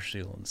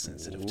controversial and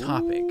sensitive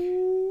topic.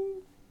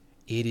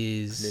 It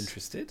is... I'm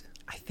interested.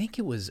 I think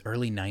it was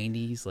early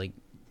 90s, like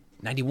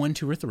 91,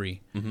 2, or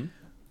 3. Mm-hmm.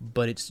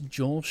 But it's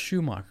Joel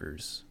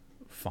Schumacher's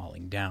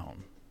Falling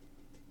Down.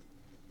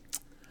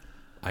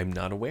 I'm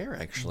not aware,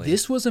 actually.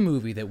 This was a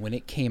movie that when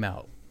it came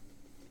out,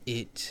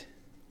 it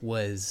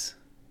was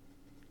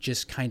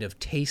just kind of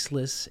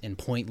tasteless and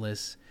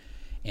pointless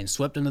and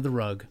swept under the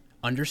rug,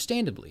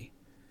 understandably.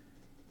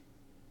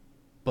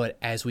 But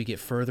as we get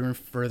further and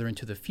further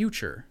into the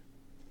future,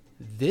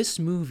 this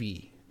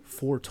movie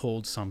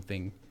foretold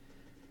something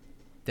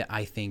that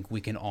I think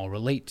we can all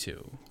relate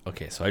to.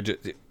 Okay, so I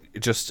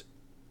just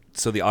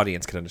so the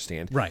audience can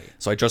understand. Right.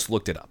 So I just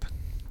looked it up,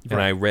 and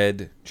Right. I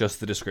read just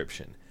the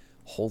description.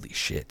 Holy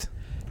shit.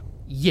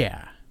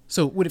 Yeah.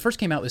 So when it first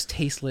came out, it was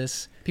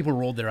tasteless. People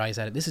rolled their eyes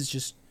at it. This is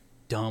just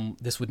dumb.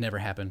 This would never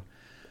happen.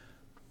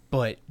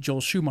 But Joel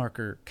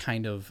Schumacher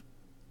kind of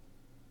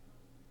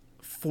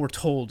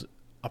foretold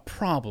a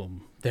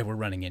problem that we're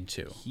running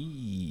into.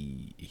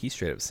 He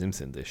straight up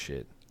Simpson this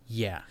shit.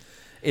 Yeah.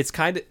 It's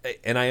kind of,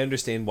 and I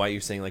understand why you're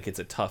saying like it's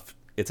a tough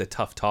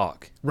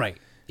talk. Right.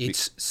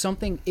 It's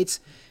something. It's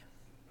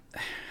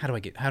how do I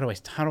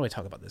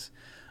talk about this?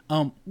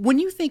 When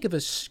you think of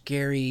a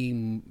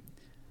scary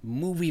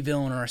movie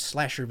villain or a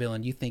slasher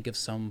villain, you think of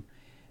some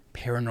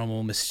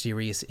paranormal,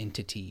 mysterious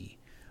entity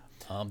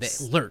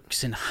that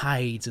lurks and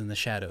hides in the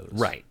shadows.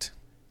 Right.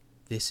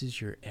 This is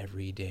your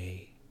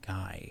everyday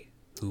guy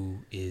who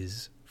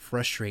is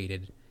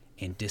frustrated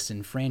and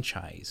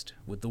disenfranchised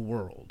with the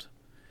world.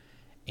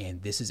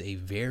 And this is a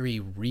very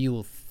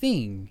real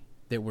thing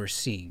that we're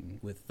seeing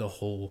with the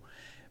whole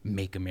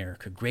Make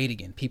America Great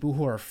Again. People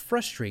who are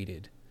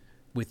frustrated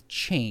with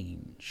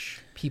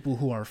change. People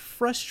who are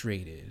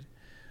frustrated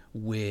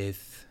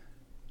with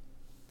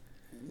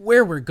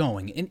where we're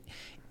going. And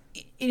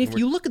if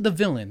you look at the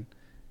villain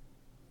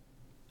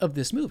of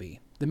this movie,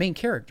 the main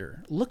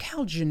character, look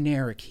how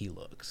generic he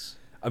looks.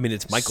 I mean,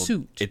 it's Michael.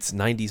 Suit. It's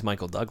 90s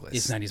Michael Douglas.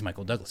 It's 90s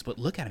Michael Douglas. But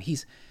look at him.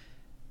 He's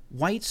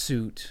white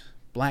suit,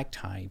 black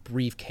tie,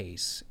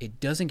 briefcase. It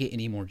doesn't get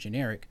any more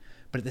generic.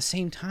 But at the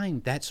same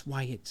time, that's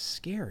why it's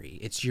scary.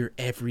 It's your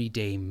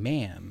everyday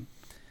man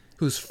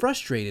who's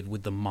frustrated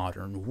with the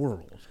modern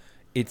world.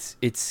 It's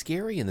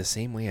scary in the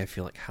same way I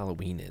feel like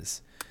Halloween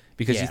is.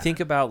 Because you Yeah. think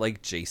about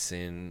like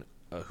Jason,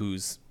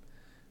 who's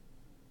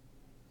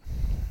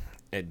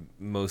at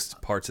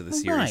most parts of the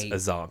series Right. a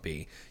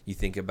zombie. You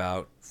think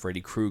about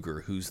Freddy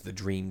Krueger, who's the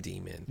dream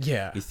demon.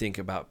 Yeah. You think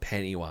about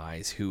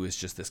Pennywise, who is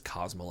just this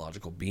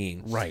cosmological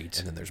being. Right.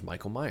 And then there's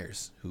Michael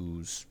Myers,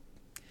 who's...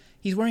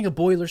 He's wearing a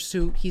boiler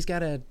suit. He's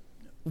got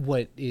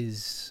what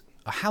is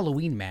a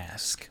Halloween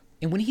mask.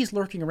 And when he's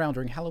lurking around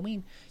during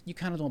Halloween, you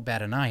kind of don't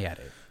bat an eye at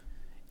it.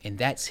 And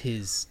that's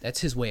his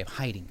way of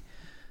hiding.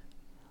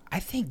 I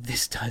think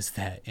this does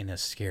that in a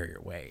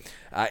scarier way.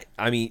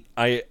 I mean,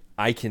 I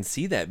I can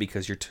see that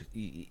because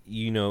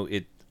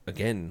it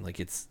again,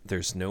 like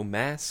there's no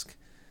mask.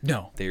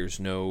 No. There's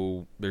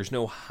no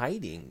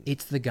hiding.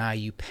 It's the guy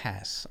you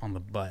pass on the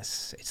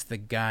bus. It's the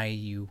guy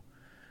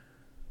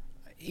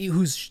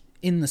who's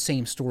in the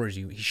same store as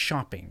you. He's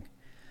shopping.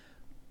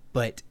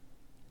 But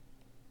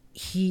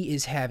he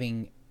is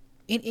having...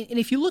 And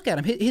if you look at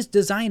him, his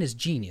design is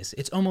genius.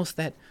 It's almost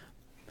that,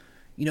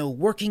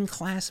 working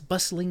class,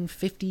 bustling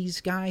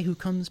 50s guy who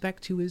comes back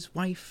to his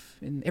wife,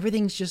 and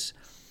everything's just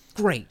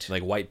great.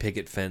 Like white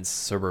picket fence,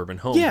 suburban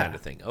home kind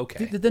of thing.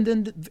 Okay.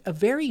 A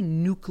very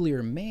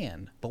nuclear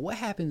man. But what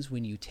happens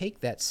when you take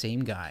that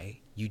same guy,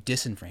 you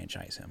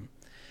disenfranchise him,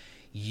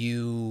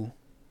 you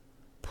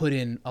put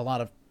in a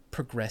lot of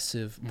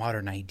progressive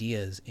modern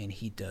ideas, and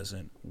he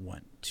doesn't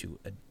want to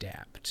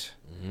adapt.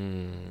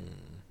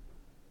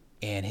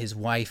 And his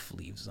wife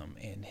leaves him,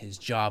 and his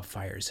job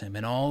fires him,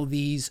 and all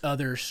these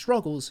other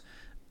struggles.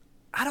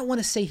 I don't want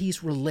to say he's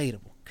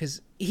relatable,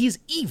 because he's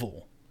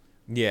evil.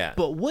 Yeah.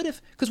 But what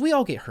if... Because we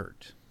all get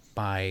hurt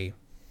by,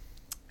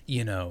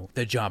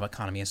 the job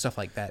economy and stuff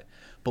like that.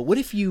 But what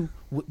if you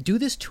do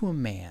this to a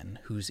man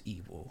who's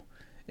evil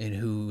and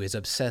who is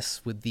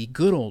obsessed with the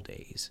good old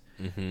days?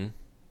 Mm-hmm.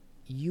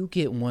 You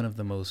get one of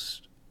the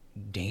most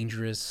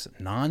dangerous,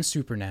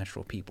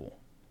 non-supernatural people.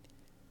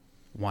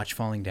 Watch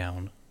Falling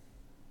Down.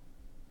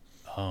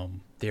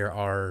 There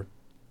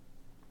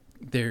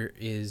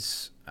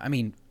is... I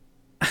mean,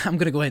 I'm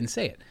going to go ahead and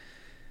say it.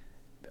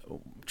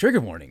 Trigger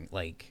warning,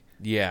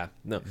 Yeah,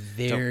 no.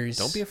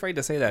 Don't be afraid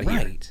to say that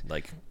right.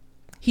 here.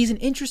 He's an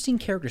interesting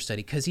character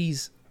study because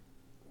he's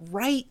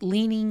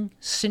right-leaning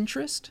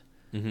centrist.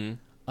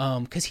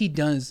 Mm-hmm. Because he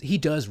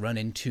does run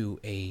into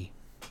a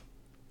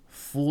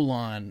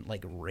full-on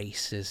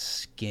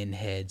racist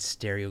skinhead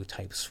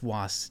stereotype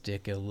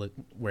swastika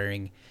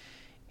wearing,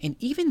 and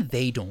even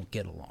they don't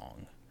get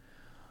along.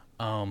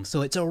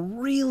 So it's a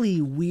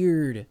really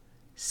weird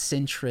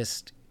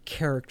centrist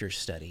character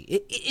study.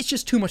 It's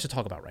just too much to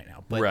talk about right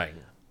now. But right.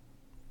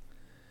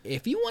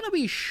 If you want to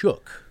be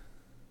shook,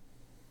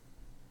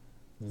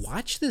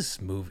 watch this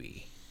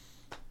movie.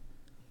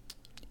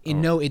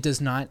 And no, it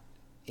does not...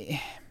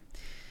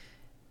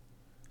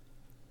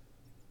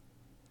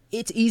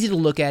 It's easy to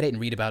look at it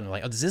and read about it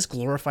and does this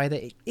glorify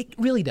that? It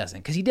really doesn't,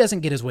 because he doesn't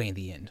get his way in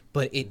the end.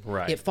 But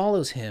it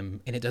follows him,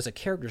 and it does a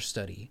character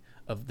study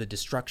of the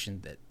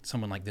destruction that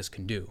someone like this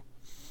can do.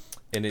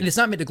 And it's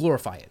not meant to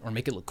glorify it or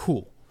make it look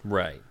cool.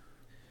 Right.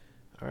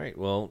 All right.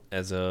 Well,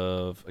 as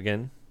of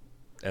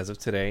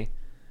today,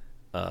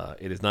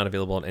 it is not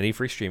available on any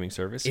free streaming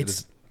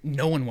service.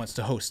 No one wants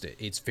to host it.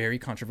 It's very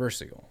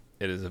controversial.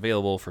 It is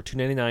available for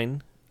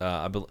 $2.99.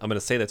 I'm going to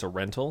say that's a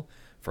rental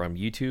from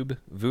YouTube,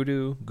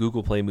 Vudu,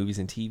 Google Play Movies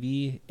and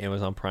TV,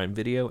 Amazon Prime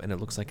Video, and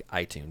it looks like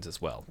iTunes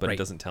as well. But It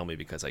doesn't tell me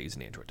because I use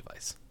an Android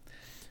device.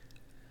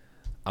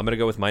 I'm going to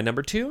go with my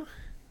number 2.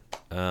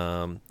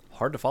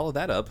 Hard to follow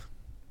that up.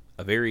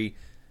 A very,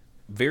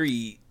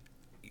 very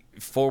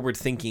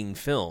forward-thinking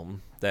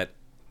film that...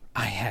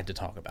 I had to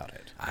talk about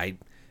it.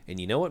 And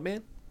you know what,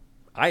 man?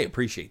 I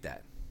appreciate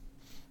that.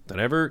 Don't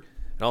ever...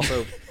 And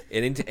also,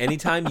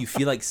 anytime you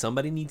feel like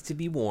somebody needs to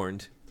be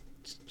warned...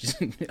 Just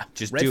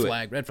red do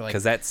flag.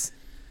 Because that's...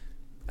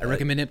 I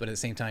recommend it, but at the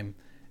same time,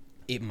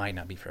 it might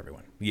not be for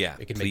everyone. Yeah.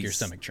 It can make your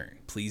stomach churn.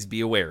 Please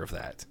be aware of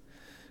that.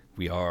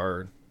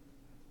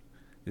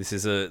 This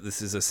is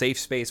a safe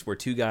space where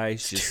two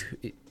guys just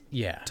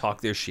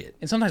talk their shit.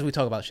 And sometimes we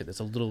talk about shit that's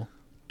a little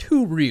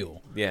too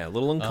real. Yeah, a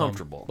little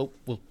uncomfortable. But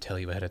we'll tell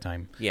you ahead of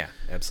time. Yeah,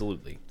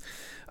 absolutely.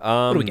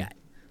 What do we got?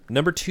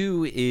 Number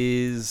 2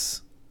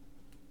 is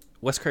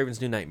Wes Craven's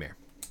New Nightmare.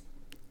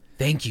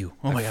 Thank you.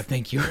 Oh my God,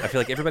 thank you. I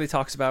feel like everybody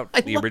talks about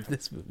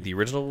this movie. The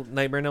original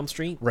Nightmare on Elm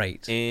Street.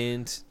 Right.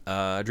 And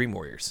Dream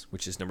Warriors,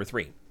 which is number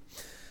 3.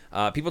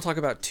 People talk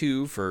about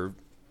 2 for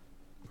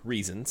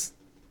reasons.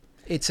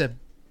 It's a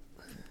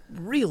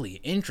really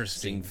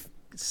interesting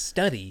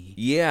study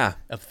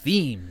of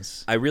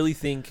themes. I really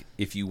think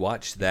if you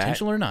watch that...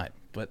 Intentional or not,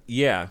 but...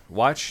 Yeah,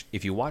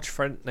 if you watch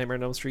Nightmare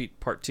on Elm Street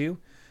Part 2,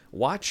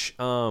 watch...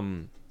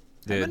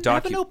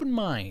 have an open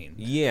mind.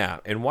 Yeah,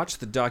 and watch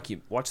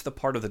the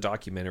part of the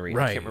documentary.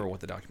 Right. I can't remember what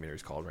the documentary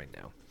is called right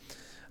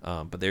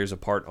now. But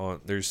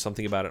there's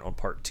something about it on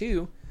Part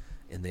 2,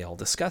 and they all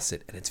discuss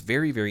it, and it's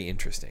very, very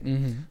interesting.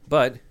 Mm-hmm.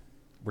 But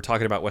we're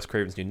talking about Wes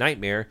Craven's New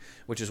Nightmare,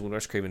 which is when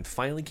Wes Craven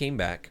finally came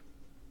back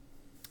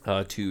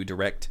to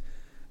direct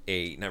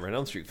a Nightmare on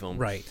Elm Street film.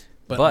 Right,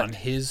 but on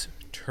his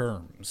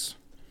terms.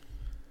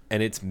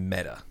 And it's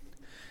meta.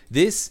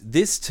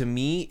 This to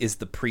me is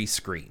the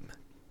pre-Scream.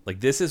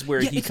 This is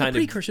where he kind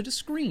of... it's a precursor to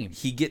Scream.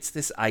 He gets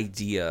this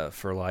idea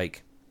for,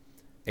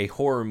 a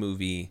horror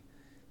movie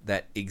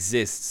that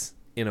exists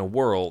in a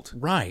world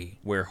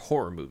where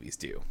horror movies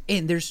do.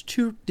 And there's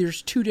two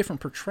different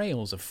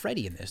portrayals of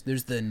Freddy in this.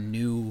 There's the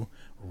new,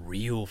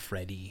 real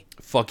Freddy.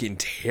 Fucking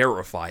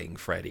terrifying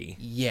Freddy.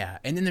 Yeah,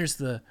 and then there's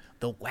the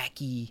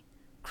wacky,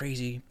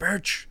 crazy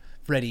Birch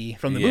Freddy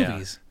from the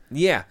movies.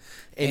 Yeah.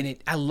 And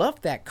I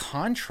love that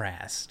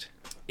contrast.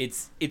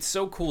 It's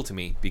so cool to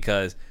me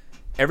because...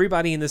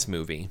 everybody in this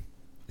movie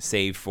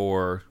save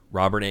for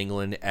Robert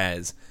Englund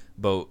as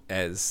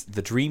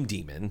the Dream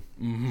Demon,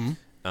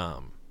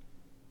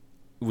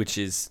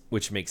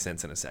 which makes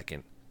sense in a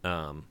second,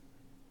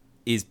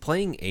 is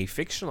playing a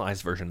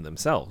fictionalized version of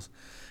themselves.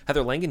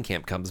 Heather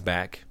Langenkamp comes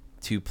back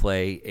to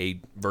play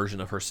a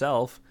version of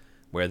herself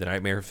where the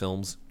Nightmare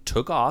films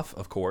took off,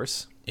 of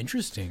course.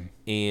 Interesting.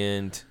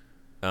 And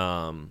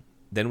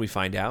then we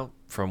find out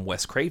from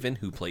Wes Craven,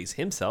 who plays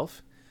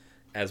himself,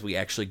 as we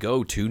actually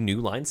go to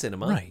New Line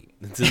Cinema, right,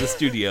 to the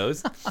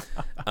studios.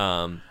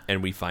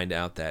 And we find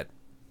out that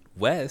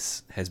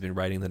Wes has been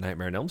writing the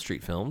Nightmare on Elm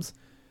Street films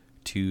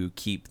to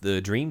keep the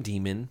Dream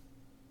Demon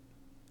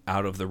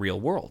out of the real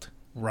world.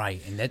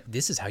 Right, and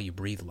this is how you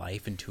breathe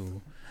life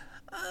into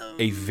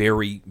a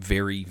very,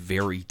 very,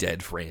 very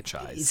dead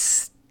franchise.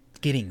 It's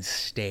getting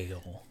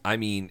stale. I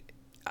mean,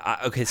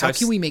 okay, so how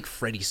can we make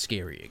Freddy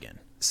scary again?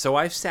 So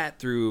I've sat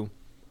through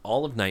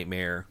all of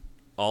Nightmare,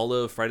 all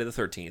of Friday the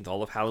 13th,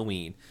 all of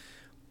Halloween,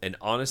 and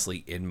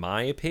honestly, in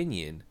my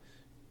opinion,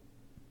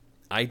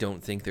 I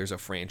don't think there's a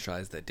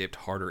franchise that dipped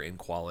harder in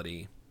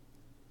quality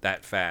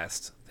that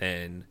fast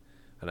than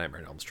A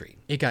Nightmare on Elm Street.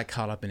 It got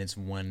caught up in its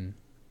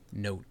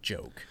one-note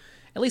joke.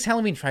 At least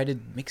Halloween tried to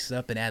mix it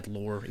up and add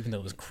lore, even though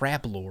it was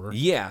crap lore.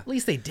 Yeah. At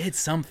least they did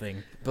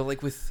something. But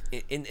like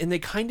and they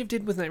kind of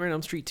did with Nightmare on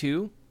Elm Street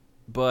too,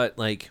 but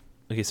like,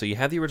 okay, so you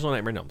have the original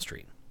Nightmare on Elm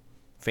Street.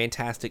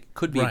 Fantastic.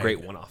 Could be a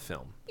great one-off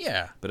film.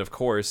 Yeah. But of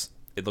course,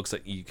 it looks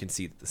like you can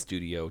see that the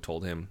studio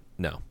told him,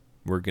 no,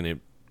 we're going to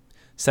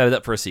set it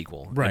up for a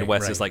sequel. Right, and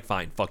Wes is like,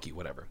 fine, fuck you,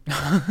 whatever.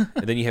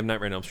 And then you have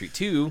Nightmare on Elm Street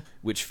 2,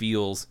 which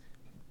feels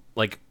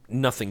like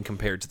nothing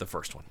compared to the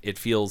first one. It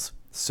feels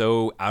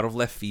so out of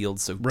left field,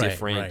 so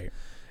different. Right.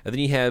 And then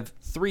you have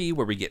 3,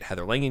 where we get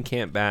Heather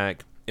Langenkamp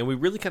back, and we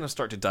really kind of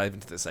start to dive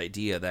into this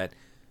idea that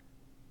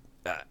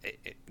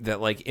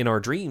that like in our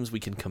dreams we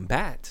can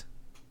combat.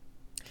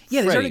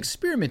 Yeah, they started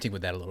experimenting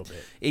with that a little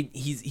bit.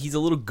 He's a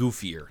little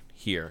goofier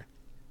here.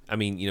 I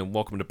mean,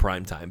 welcome to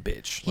primetime,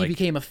 bitch. He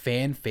became a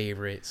fan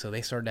favorite, so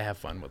they started to have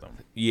fun with him.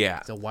 Yeah.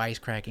 He's a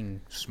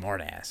wisecracking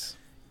smartass.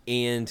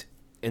 And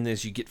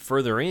as you get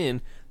further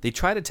in, they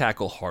try to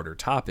tackle harder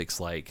topics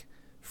like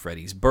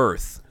Freddy's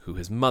birth, who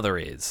his mother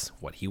is,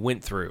 what he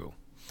went through.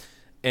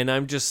 And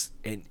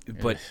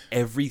but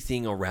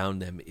everything around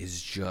them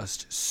is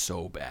just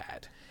so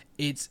bad.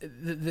 It's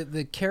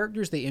the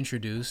characters they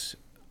introduce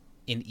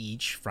in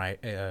each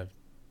Nightmare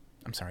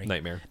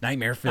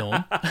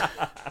film.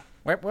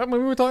 what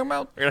movie were we talking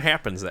about? It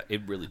happens that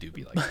it really do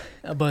be like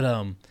that. But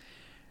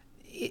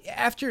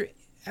after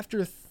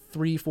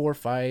 3, 4,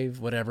 5,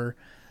 whatever,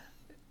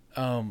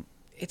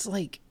 it's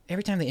like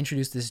every time they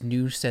introduce this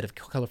new set of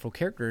colorful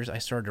characters, I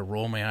started to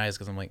roll my eyes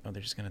because I'm like, oh,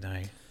 they're just gonna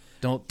die.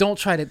 Don't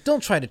try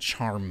to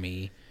charm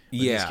me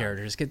with these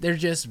characters, because they're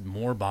just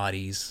more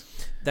bodies.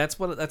 That's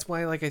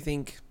why like I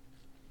think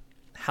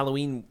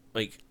Halloween,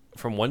 like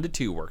from 1 to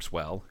 2 works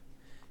well,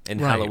 and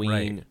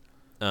Halloween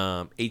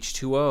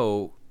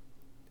H2O,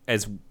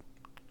 as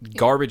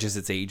garbage as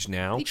it's aged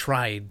now, they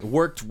tried,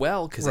 worked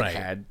well because it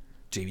had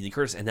Jamie Lee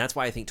Curtis, and that's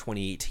why I think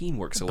 2018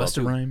 works so well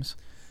too. Busta Rhymes.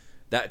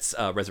 That's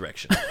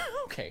Resurrection.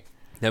 Okay.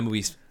 That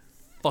movie's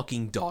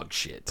fucking dog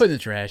shit. Put in the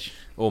trash.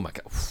 Oh my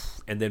god.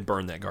 And then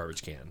burn that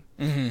garbage can.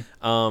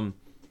 Mm-hmm.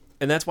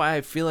 And that's why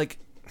I feel like,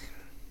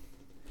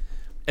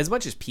 as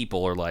much as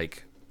people are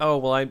like, oh,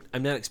 well,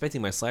 I'm not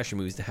expecting my slasher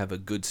movies to have a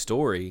good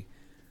story,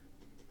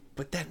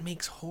 but that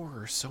makes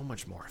horror so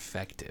much more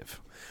effective.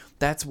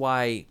 That's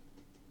why...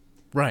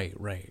 Right.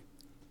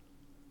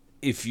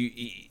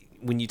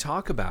 When you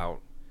talk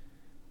about,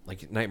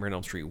 like, Nightmare on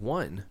Elm Street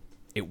 1...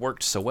 it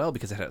worked so well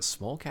because it had a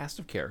small cast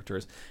of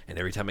characters, and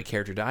every time a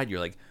character died, you're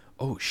like,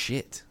 oh,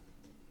 shit.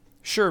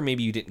 Sure,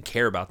 maybe you didn't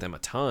care about them a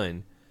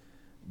ton,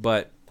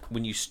 but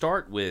when you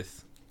start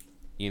with,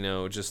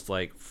 just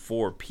like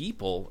 4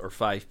 people or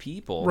 5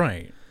 people,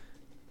 right,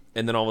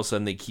 and then all of a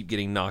sudden they keep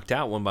getting knocked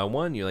out one by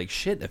one, you're like,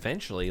 shit,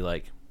 eventually,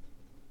 like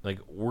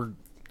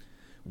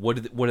what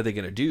are they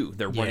going to do?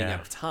 They're running out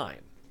of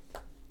time.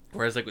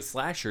 Whereas, like, with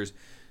slashers,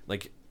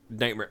 like...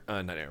 not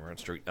Nightmare on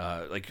Street,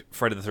 like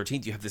Friday the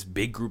 13th, you have this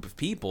big group of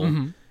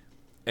people,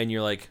 and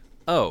you're like,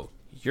 oh,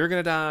 you're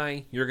gonna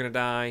die, you're gonna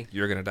die,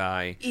 you're gonna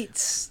die.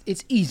 It's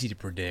easy to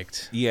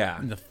predict. Yeah.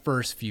 In the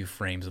first few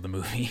frames of the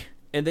movie.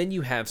 And then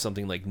you have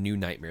something like New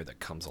Nightmare that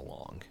comes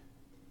along,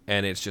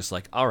 and it's just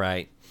like, all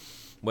right,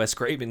 Wes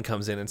Craven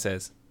comes in and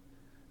says,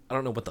 I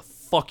don't know what the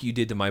fuck you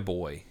did to my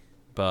boy,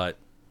 but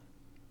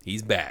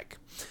he's back.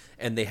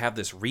 And they have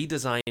this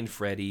redesigned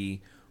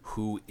Freddy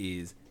who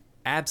is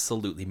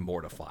absolutely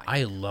mortifying.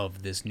 I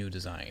love this new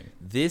design.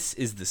 This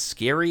is the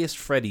scariest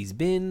Freddy's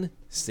been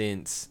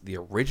since the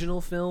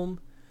original film.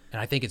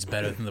 And I think it's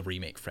better than the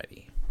remake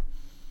Freddy.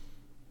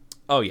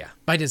 Oh, yeah.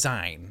 By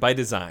design,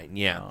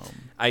 yeah.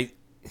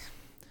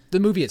 The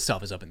movie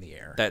itself is up in the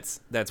air.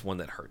 That's one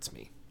that hurts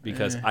me.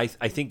 Because I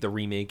think the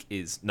remake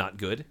is not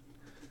good.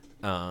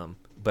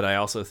 But I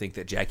also think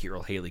that Jackie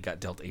Earle Haley got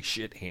dealt a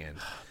shit hand.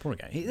 Poor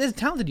guy. He's a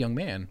talented young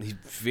man.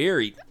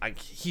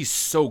 He's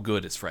so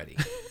good as Freddy.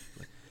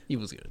 He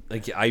was good.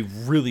 Like, I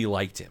really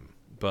liked him,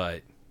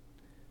 but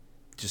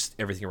just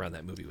everything around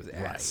that movie was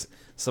ass. Right.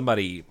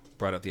 Somebody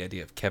brought up the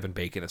idea of Kevin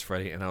Bacon as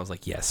Freddy, and I was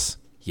like, yes,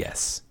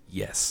 yes,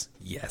 yes,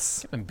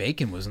 yes. Kevin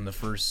Bacon was in the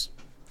first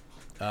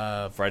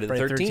Friday the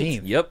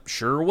 13th. Yep,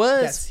 sure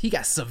was. Yes, he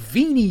got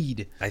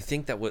Savini'd. I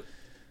think that what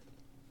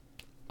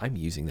I'm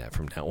using that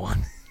from now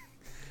on.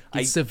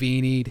 Get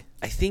Savini'd.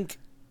 I think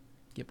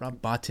Get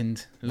Rob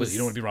Bottoned. You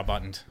don't want to be Rob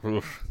Bottoned.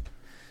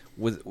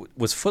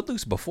 Was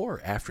Footloose before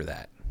or after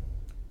that?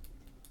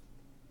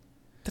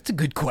 That's a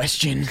good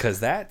question. Because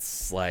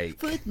that's like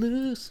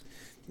Footloose.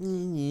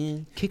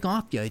 Kick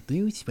off your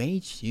blue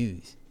suede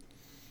shoes.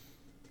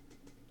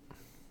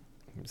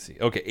 Let me see.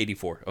 Okay,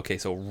 84. Okay,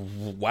 so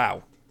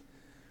wow.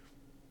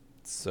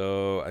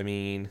 So I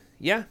mean,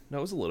 yeah, no,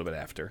 it was a little bit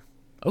after.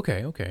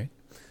 Okay.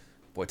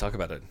 Boy, talk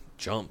about a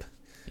jump.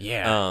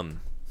 Yeah.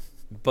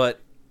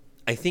 But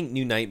I think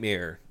New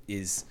Nightmare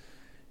is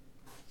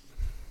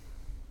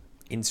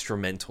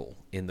instrumental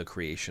in the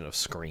creation of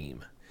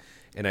Scream.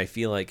 And I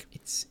feel like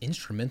it's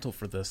instrumental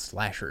for the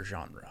slasher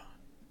genre.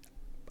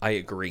 I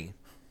agree.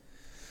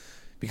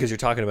 Because you're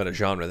talking about a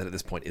genre that at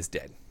this point is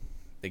dead.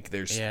 Like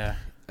there's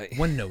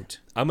one note.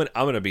 I'm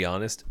gonna be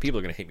honest. People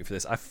are gonna hate me for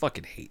this. I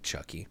fucking hate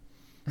Chucky.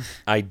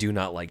 I do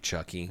not like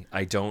Chucky.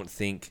 I don't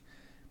think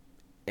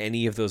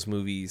any of those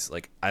movies.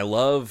 Like I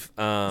love.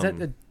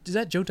 Is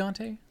that Joe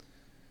Dante?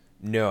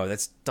 No,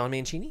 that's Don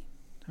Mancini.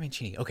 Don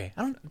Mancini. Okay,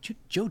 I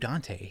don't. Joe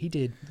Dante. He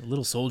did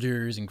Little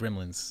Soldiers and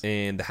Gremlins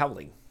and The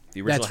Howling,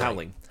 the original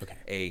Howling. Right. Okay,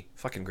 a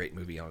fucking great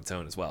movie on its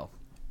own as well.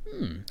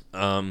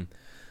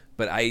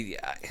 But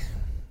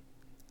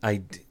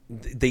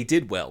they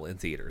did well in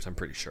theaters. I'm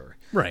pretty sure.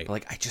 Right.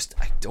 But I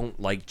don't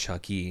like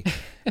Chucky,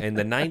 and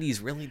the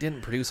 '90s really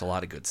didn't produce a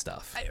lot of good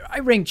stuff. I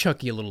rank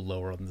Chucky a little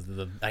lower on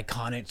the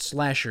iconic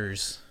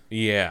slashers.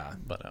 Yeah,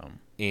 but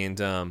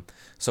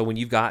so when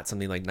you've got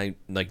something like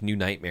New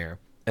Nightmare,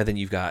 and then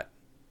you've got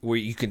where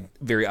you can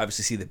very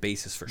obviously see the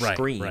basis for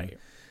Scream. Right.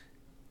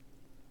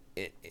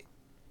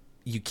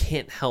 You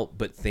can't help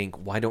but think,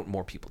 why don't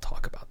more people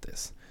talk about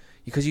this?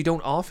 Because you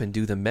don't often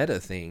do the meta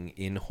thing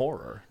in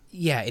horror.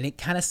 Yeah, and it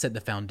kind of set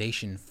the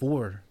foundation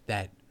for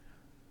that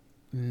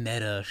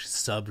meta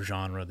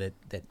subgenre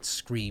that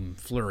Scream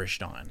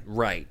flourished on.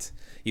 Right.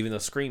 Even though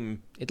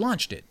Scream... It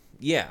launched it.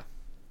 Yeah.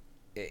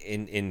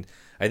 And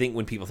I think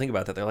when people think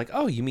about that, they're like,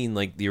 oh, you mean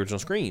like the original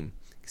Scream?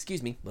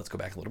 Excuse me, let's go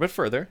back a little bit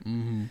further.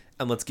 Mm-hmm.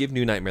 And let's give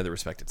New Nightmare the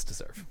respect it's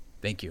deserved.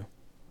 Thank you.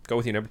 Go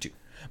with your number 2.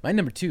 My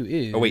number 2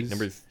 is... Oh, wait,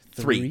 number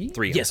 3.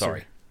 3, yes, I'm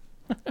sorry.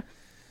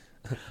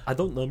 I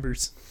don't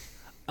numbers.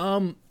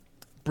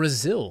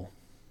 Brazil.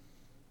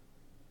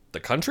 The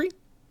country?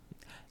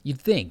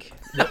 You'd think.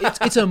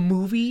 It's a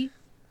movie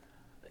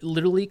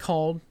literally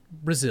called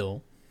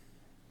Brazil.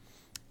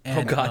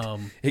 And, oh, God.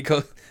 It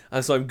goes...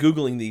 so I'm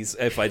Googling these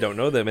if I don't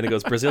know them, and it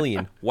goes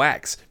Brazilian.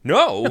 Wax.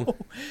 No.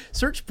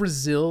 Search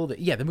Brazil.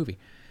 The movie.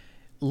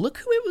 Look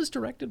who it was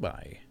directed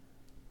by.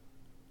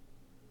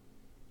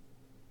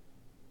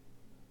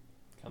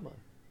 Come on.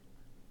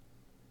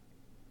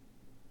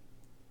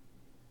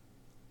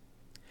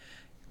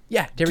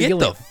 Yeah, Terry Gilliam.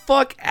 Get the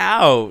fuck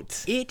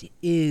out. It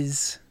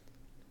is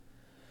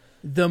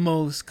the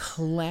most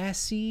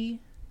classy,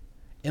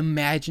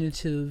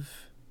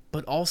 imaginative,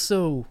 but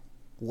also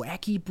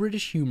wacky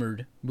British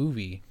humored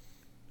movie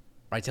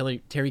by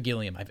Terry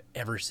Gilliam I've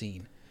ever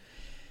seen.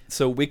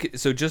 So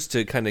just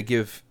to kind of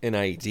give an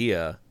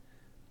idea,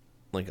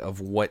 like of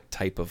what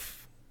type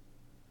of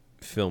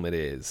film it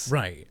is.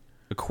 Right.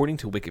 According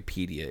to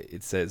Wikipedia,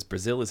 it says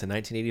Brazil is a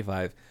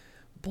 1985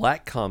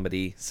 black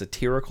comedy,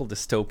 satirical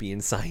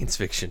dystopian science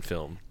fiction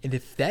film. And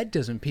if that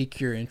doesn't pique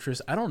your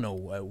interest, I don't know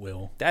what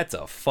will. That's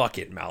a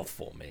fucking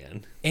mouthful,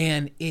 man.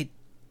 And it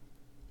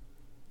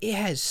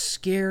has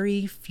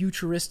scary,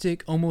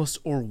 futuristic,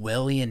 almost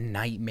Orwellian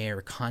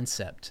nightmare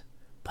concept,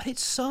 but it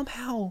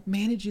somehow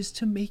manages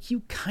to make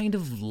you kind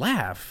of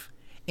laugh,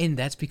 and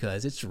that's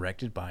because it's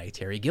directed by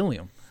Terry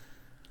Gilliam.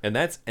 And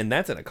that's an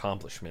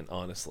accomplishment,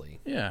 honestly.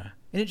 Yeah,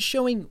 and it's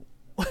showing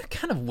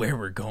kind of where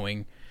we're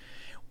going.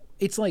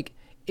 It's like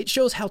it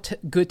shows how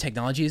good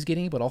technology is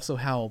getting, but also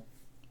how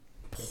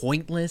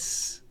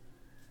pointless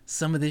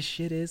some of this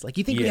shit is. Like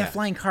you think we have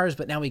flying cars,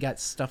 but now we got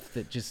stuff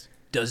that just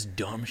does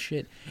dumb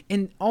shit,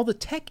 and all the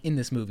tech in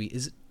this movie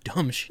is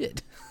dumb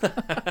shit.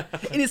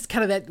 And it's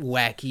kind of that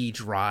wacky,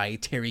 dry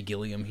Terry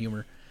Gilliam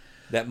humor,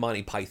 that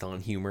Monty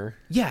Python humor.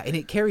 Yeah, and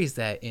it carries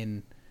that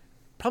in.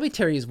 Probably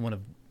Terry is one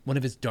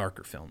of his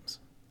darker films.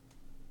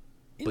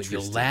 But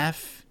you'll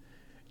laugh,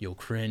 you'll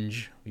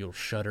cringe, you'll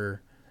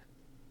shudder,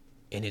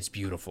 and it's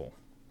beautiful.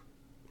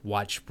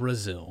 Watch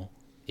Brazil.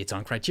 It's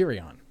on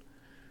Criterion.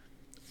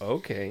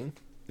 Okay.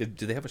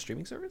 Do they have a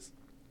streaming service?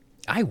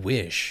 I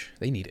wish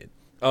they need it.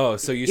 Oh,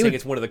 so you're saying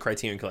it's one of the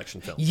Criterion Collection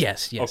films?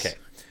 Yes. Okay.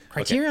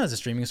 Criterion as a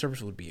streaming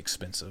service would be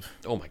expensive.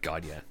 Oh my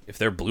God, yeah. If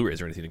they're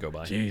Blu-rays or anything to go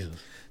by. Jesus.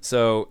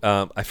 So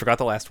I forgot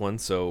the last one.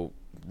 So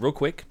real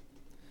quick,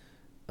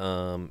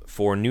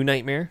 for New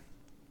Nightmare,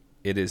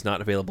 it is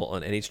not available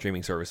on any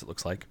streaming service. It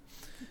looks like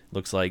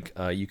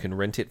you can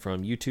rent it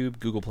from YouTube,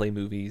 Google Play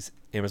Movies,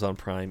 Amazon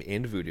Prime,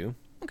 and Vudu.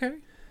 Okay.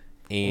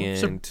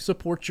 And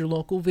support your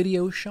local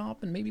video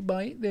shop and maybe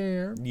buy it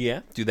there.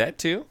 yeah, do that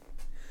too.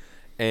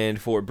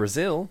 And for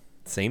Brazil,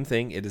 same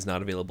thing. It is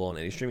not available on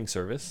any streaming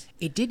service.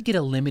 It did get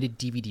a limited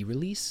DVD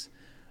release,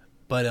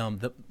 but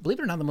believe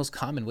it or not, the most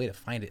common way to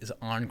find it is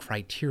on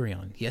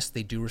Criterion. Yes,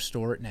 they do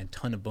restore it and add a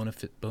ton of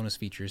bonus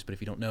features, but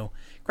if you don't know,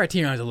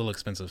 Criterion is a little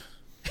expensive.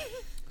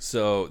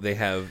 So they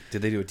have,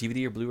 did they do a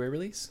DVD or Blu-ray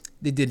release?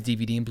 They did a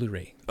DVD and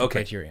Blu-ray.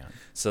 Okay. Criterion.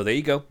 So there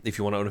you go. If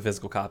you want to own a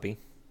physical copy.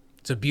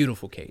 It's a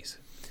beautiful case.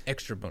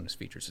 Extra bonus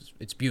features.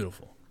 It's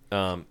beautiful.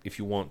 If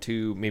you want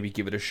to maybe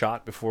give it a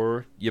shot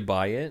before you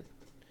buy it.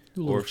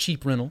 A little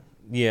cheap rental.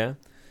 Yeah.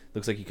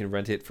 Looks like you can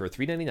rent it for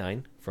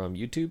 $3.99 from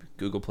YouTube,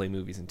 Google Play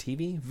Movies and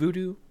TV,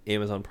 Vudu,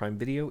 Amazon Prime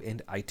Video,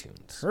 and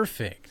iTunes.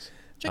 Perfect.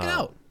 Check it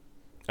out.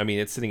 I mean,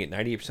 it's sitting at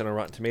 98% on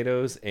Rotten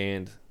Tomatoes,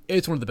 and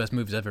it's one of the best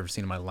movies I've ever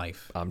seen in my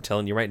life. I'm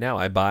telling you right now,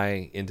 I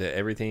buy into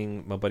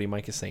everything my buddy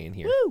Mike is saying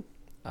here. Woo!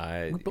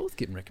 We're both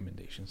getting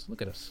recommendations.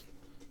 Look at us.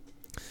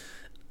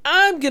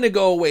 I'm going to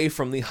go away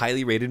from the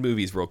highly rated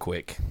movies real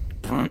quick.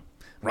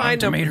 Rotten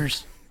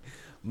Tomatoes.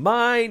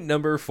 My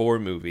number 4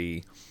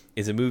 movie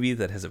is a movie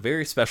that has a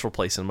very special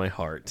place in my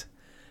heart.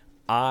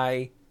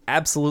 I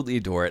absolutely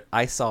adore it.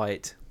 I saw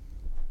it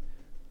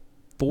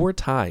 4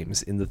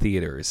 times in the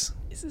theaters.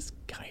 Is this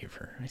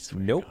Guyver? I swear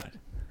Nope. to God.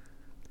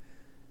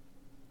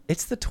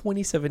 It's the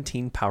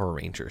 2017 Power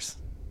Rangers.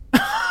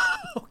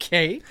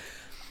 Okay.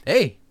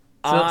 Hey,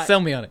 sell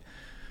me on it.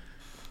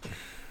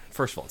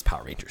 First of all, it's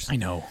Power Rangers. I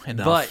know.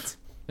 Enough. But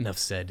enough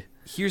said.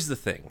 Here's the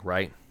thing,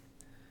 right?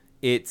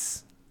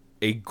 It's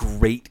a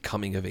great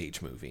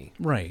coming-of-age movie.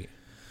 Right.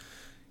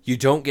 You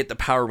don't get the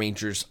Power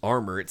Rangers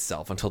armor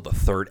itself until the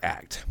 3rd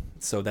act.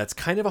 So that's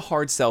kind of a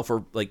hard sell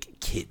for, like,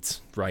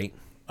 kids, right?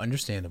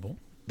 Understandable.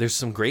 There's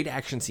some great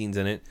action scenes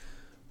in it,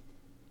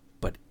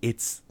 but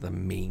it's the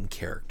main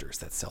characters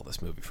that sell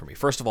this movie for me.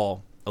 First of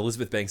all,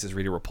 Elizabeth Banks as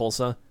Rita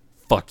Repulsa.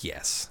 Fuck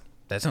yes.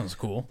 That sounds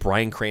cool.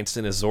 Bryan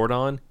Cranston as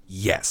Zordon.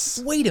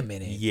 Yes. Wait a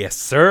minute. Yes,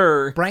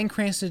 sir. Bryan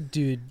Cranston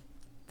did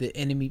the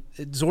enemy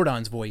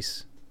Zordon's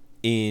voice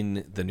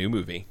In the new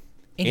movie.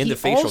 and the he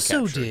facial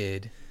also capture.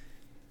 did.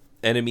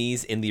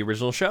 Enemies in the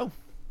original show.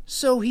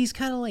 So he's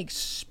kind of like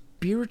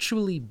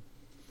spiritually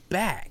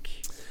back.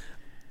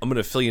 I'm going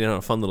to fill you in on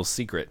a fun little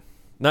secret.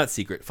 Not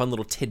secret, fun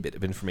little tidbit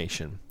of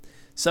information.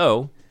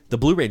 So, the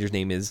Blue Ranger's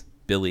name is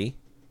Billy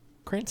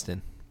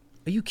Cranston.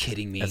 Are you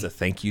kidding me? As a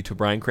thank you to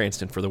Bryan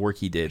Cranston for the work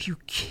he did. Are you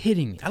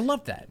kidding me? I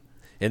love that.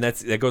 And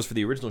that goes for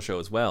the original show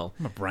as well.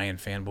 I'm a Bryan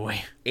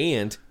fanboy.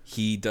 And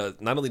he does,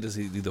 not only does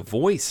he do the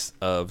voice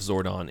of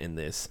Zordon in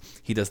this,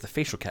 he does the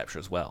facial capture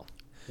as well.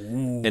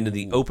 Ooh. And in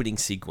the opening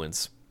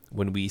sequence,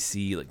 when we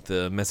see like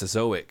the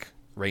Mesozoic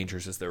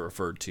Rangers, as they're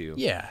referred to,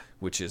 Yeah.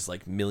 which is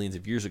like millions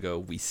of years ago,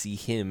 we see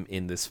him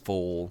in this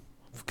full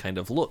kind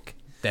of look.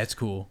 That's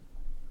cool.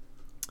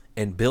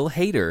 And Bill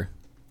Hader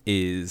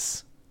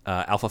is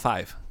Alpha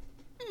 5.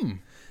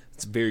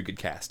 It's very good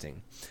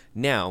casting.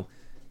 Now,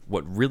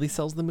 what really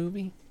sells the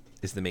movie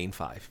is the main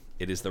 5.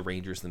 It is the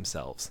Rangers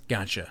themselves.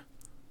 Gotcha.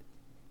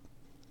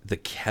 The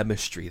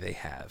chemistry they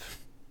have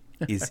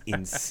is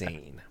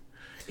insane.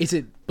 Is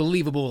it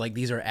believable? Like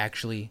these are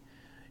actually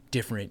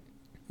different.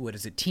 What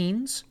is it?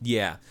 Teens?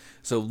 Yeah.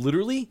 So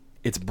literally,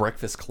 it's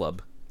Breakfast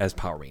Club as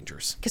Power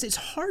Rangers. Because it's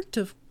hard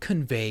to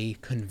convey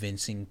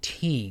convincing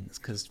teens.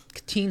 Because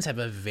teens have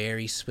a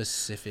very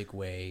specific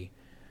way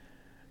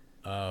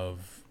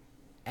of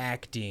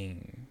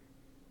acting.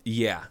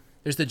 Yeah.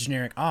 There's the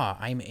generic,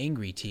 I'm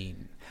angry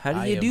teen. How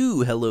do you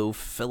do, hello,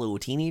 fellow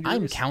teenagers?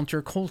 I'm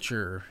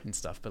counterculture and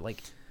stuff. But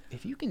like,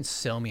 if you can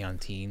sell me on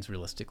teens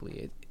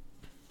realistically,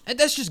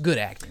 that's just good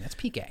acting. That's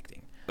peak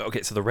acting.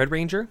 Okay, so the Red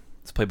Ranger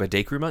is played by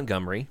Dacre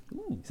Montgomery.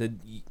 Ooh. He's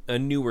a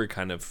newer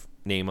kind of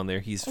name on there.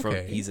 He's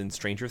Okay. he's in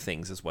Stranger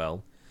Things as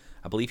well.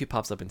 I believe he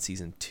pops up in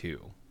season 2.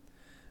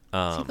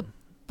 Is he the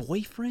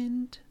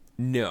boyfriend?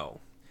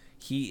 No.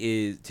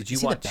 He is. Did you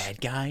Is he watch the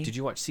bad guy? Did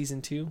you watch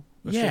season 2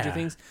 of Yeah. Stranger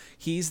Things?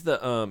 He's the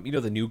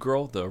the new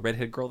girl, the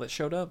redhead girl that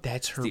showed up.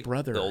 That's her the,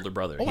 brother. The older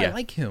brother. Oh, yeah. I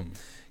like him.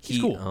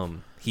 He's cool.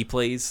 He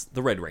plays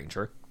the Red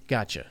Ranger,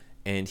 Gotcha.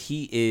 and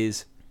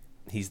he's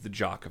the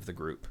jock of the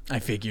group. I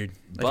figured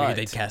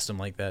they'd cast him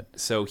like that.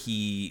 So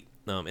he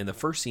in the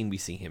first scene we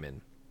see him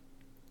in,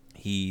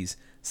 he's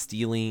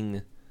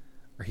stealing,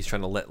 or he's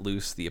trying to let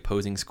loose the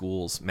opposing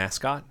school's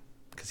mascot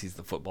because he's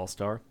the football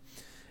star,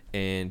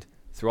 and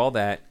through all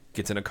that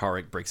gets in a car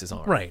wreck, breaks his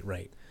arm.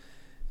 Right.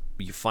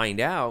 But you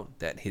find out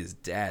that his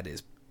dad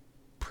is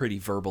pretty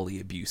verbally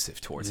abusive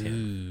towards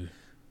him,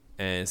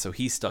 and so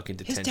he's stuck in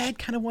detention. His dad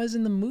kind of was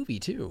in the movie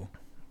too.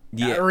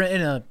 Yeah. Or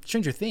in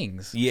Stranger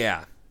Things.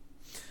 Yeah.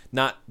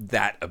 Not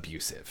that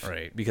abusive.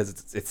 Right. Because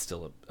it's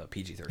still a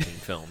PG-13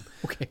 film.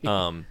 Okay.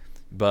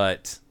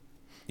 But,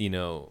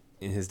 and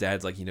his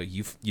dad's like,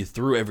 you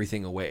threw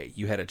everything away.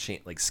 You had a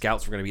chance, like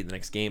scouts were going to be in the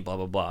next game, blah,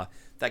 blah, blah.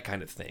 That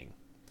kind of thing.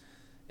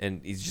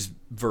 And he's just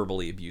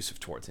verbally abusive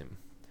towards him.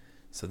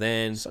 So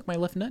then Suck my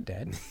left nut,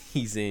 Dad.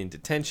 he's in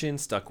detention,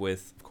 stuck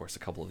with, of course, a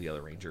couple of the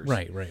other Rangers.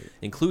 Right.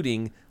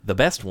 Including the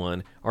best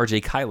one,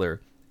 R.J. Kyler,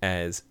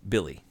 as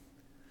Billy.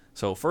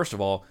 So first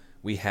of all,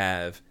 we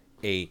have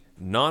a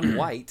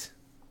non-white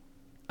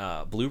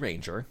Blue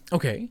Ranger.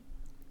 Okay.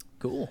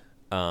 Cool.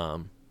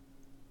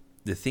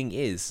 The thing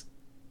is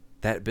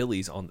that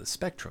Billy's on the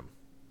spectrum.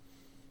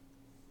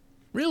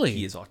 Really?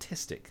 He is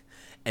autistic,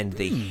 and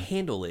they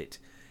handle it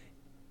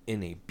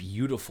in a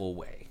beautiful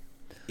way.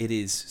 It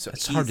is so.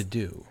 It's hard to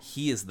do.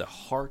 He is the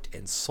heart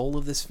and soul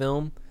of this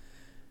film,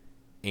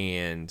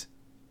 and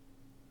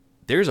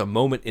there's a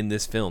moment in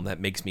this film that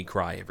makes me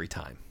cry every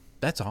time.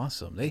 That's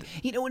awesome.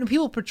 When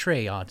people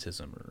portray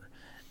autism or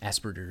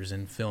Asperger's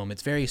in film,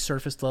 it's very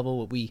surface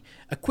level.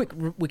 A quick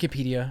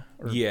Wikipedia,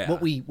 or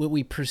what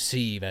we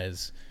perceive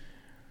as.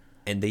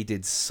 And they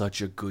did such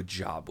a good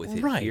job with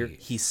it here.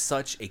 He's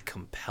such a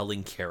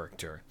compelling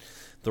character.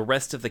 The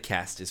rest of the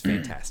cast is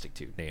fantastic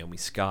too. Naomi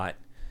Scott,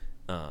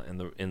 and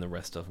the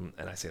rest of them.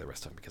 And I say the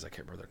rest of them because I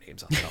can't remember their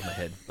names off the top of my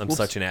head. I'm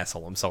such an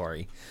asshole. I'm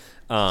sorry.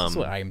 That's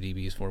what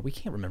IMDb is for. We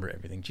can't remember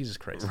everything. Jesus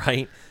Christ.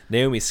 Right.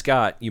 Naomi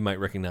Scott, you might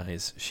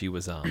recognize. She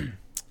was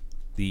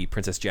the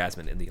Princess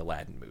Jasmine in the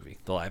Aladdin movie,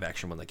 the live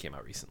action one that came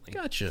out recently.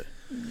 Gotcha.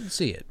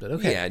 See it, but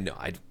okay. Yeah, no,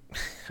 I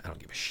don't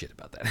give a shit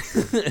about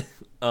that.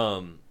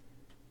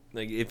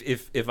 Like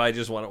if I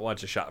just want to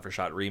watch a shot for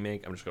shot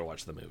remake, I'm just gonna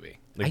watch the movie,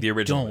 like the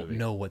original movie. I don't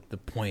know what the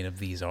point of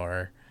these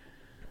are.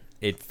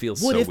 It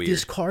feels what so if weird.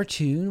 this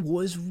cartoon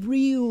was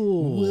real?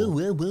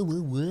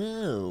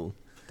 Whoa.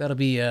 That'll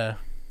be a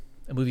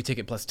movie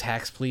ticket plus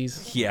tax,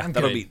 please. Yeah,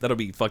 that'll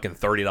be fucking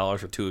 $30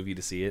 for two of you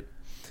to see it.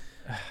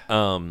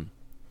 We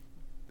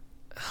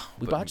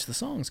botched the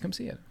songs. Come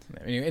see it.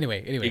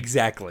 Anyway.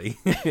 Exactly.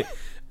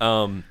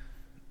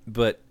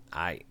 But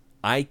I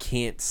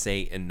can't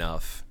say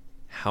enough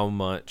how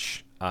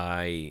much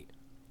I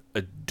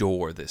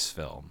adore this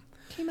film.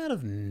 Came out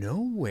of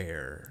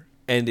nowhere.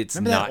 And it's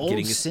Remember not that old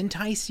getting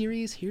Sentai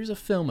series? Here's a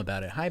film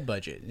about it, high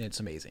budget, and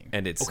it's amazing.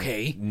 And it's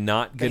okay.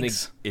 not gonna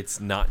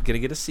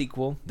get a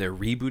sequel. They're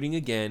rebooting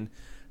again,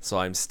 so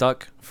I'm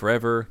stuck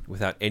forever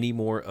without any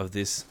more of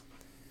this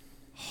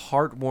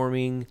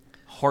heartwarming,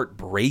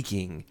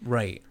 heartbreaking,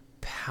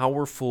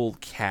 powerful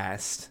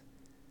cast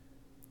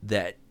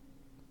that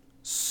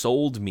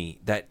sold me,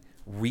 that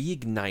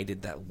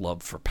reignited that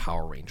love for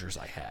Power Rangers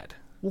I had.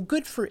 Well,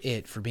 good for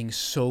it for being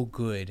so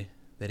good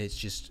that it's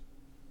just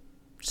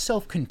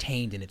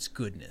self-contained in its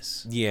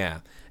goodness.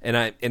 Yeah, and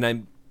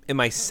am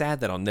I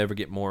sad that I'll never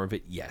get more of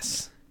it?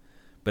 Yes.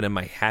 But am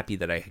I happy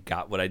that I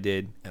got what I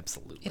did?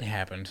 Absolutely. It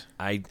happened.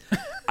 I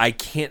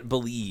can't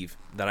believe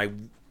that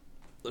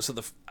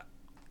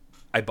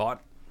I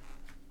bought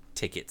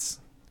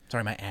tickets.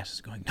 Sorry, my ass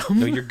is going numb.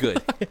 No, you're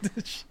good.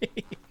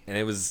 And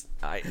it was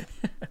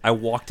I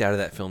walked out of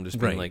that film just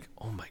being like,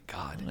 oh my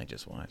god, what did I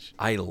just watched?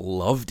 I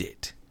loved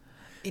it.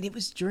 And it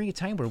was during a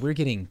time where we're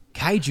getting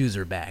kaijus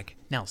are back.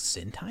 Now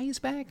Sentai is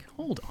back?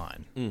 Hold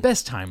on.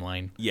 Best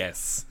timeline.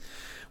 Yes.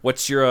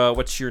 What's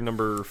your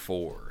number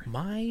 4?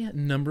 My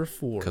number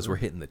 4. Because we're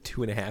hitting the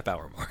 2.5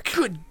 hour mark.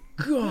 Good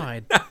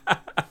God.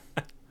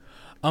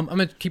 I'm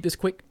gonna keep this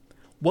quick.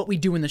 What We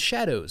Do in the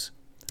Shadows.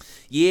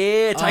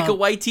 Yeah, Taika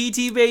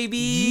Waititi,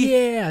 baby.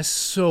 Yeah,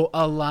 so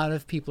a lot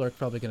of people are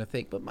probably gonna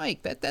think, but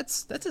Mike,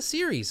 that's a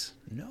series.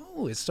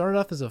 No, it started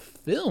off as a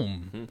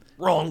film.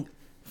 Wrong.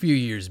 Few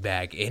years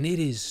back, and it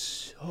is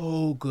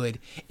so good,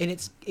 and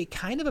it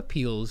kind of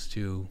appeals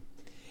to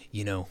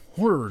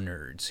horror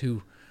nerds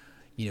who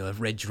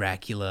have read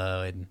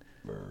Dracula and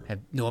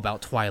know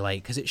about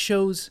Twilight, because it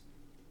shows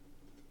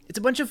it's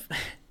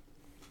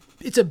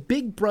a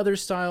Big Brother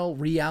style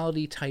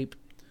reality type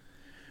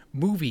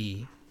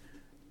movie,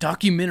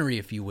 documentary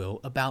if you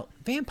will, about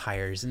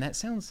vampires, and that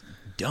sounds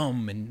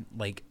dumb and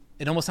like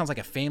it almost sounds like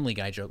a Family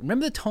Guy joke.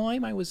 Remember the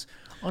time I was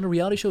on a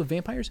reality show with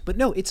vampires? But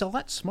no, it's a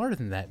lot smarter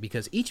than that,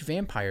 because each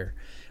vampire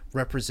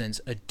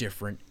represents a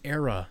different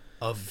era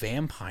of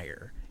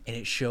vampire, and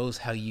it shows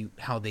how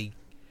they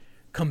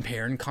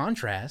compare and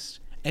contrast,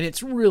 and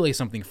it's really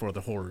something for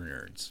the horror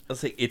nerds. I'll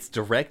say it's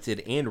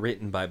directed and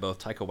written by both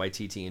Taika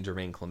Waititi and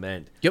Jermaine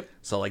Clement. Yep.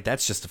 So like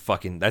that's just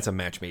that's a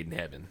match made in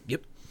heaven.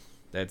 Yep.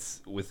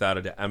 That's without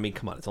a doubt. I mean,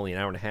 come on, it's only an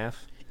hour and a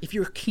half. If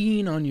you're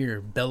keen on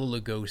your Bela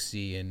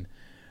Lugosi and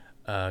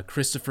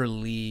Christopher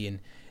Lee and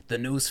the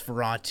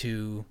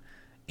Nosferatu,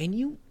 and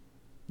you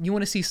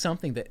want to see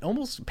something that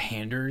almost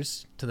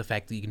panders to the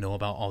fact that you know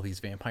about all these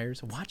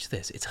vampires, watch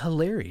this. It's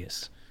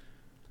hilarious.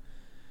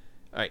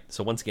 All right,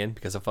 so once again,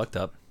 because I fucked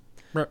up,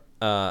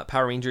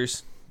 Power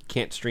Rangers,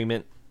 can't stream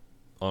it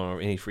on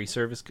any free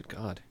service. Good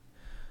God.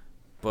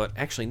 But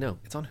actually, no,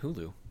 it's on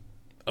Hulu.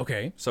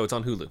 Okay. So it's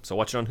on Hulu. So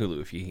watch it on Hulu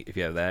if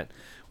you have that,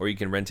 or you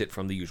can rent it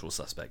from the usual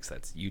suspects.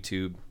 That's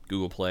YouTube,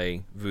 Google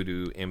Play,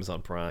 Vudu,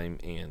 Amazon Prime,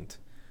 and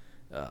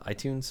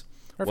iTunes.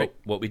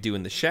 Perfect. What We Do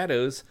in the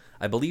Shadows,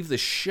 I believe the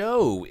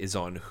show is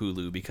on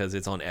Hulu because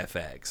it's on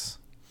FX.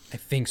 I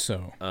think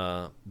so.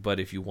 But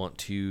if you want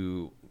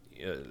to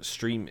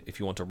stream, if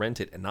you want to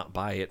rent it and not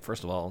buy it,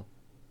 first of all,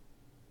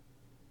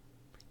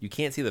 you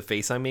can't see the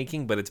face I'm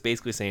making, but it's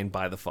basically saying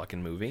buy the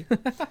fucking movie.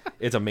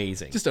 It's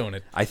amazing. Just own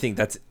it. I think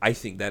that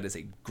is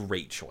a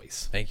great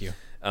choice. Thank you.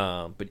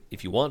 But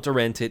if you want to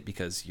rent it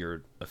because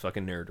you're a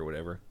fucking nerd or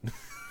whatever,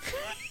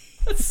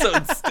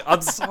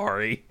 I'm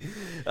sorry.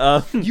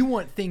 You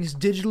want things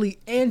digitally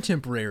and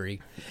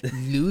temporary.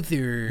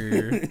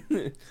 Luther.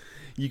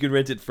 You can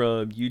rent it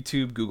from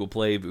YouTube, Google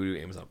Play,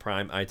 Vudu, Amazon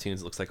Prime, iTunes.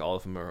 It looks like all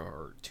of them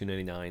are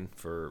 $2.99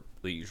 for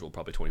the usual,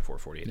 probably 24,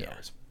 48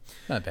 hours.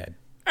 Not bad.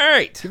 All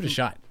right. Give it a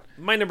shot.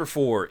 My number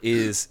 4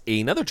 is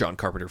another John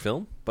Carpenter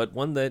film, but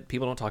one that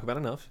people don't talk about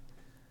enough.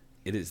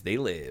 It is They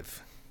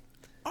Live.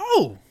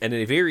 Oh! And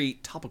a very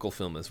topical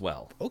film as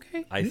well.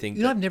 Okay. I think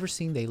I've never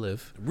seen They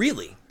Live.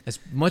 Really? As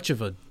much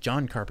of a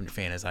John Carpenter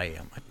fan as I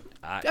am.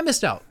 I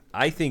missed out.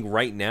 I think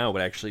right now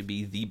would actually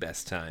be the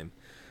best time.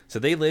 So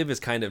They Live is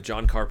kind of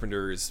John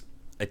Carpenter's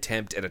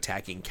attempt at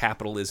attacking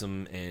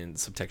capitalism and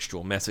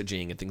subtextual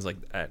messaging and things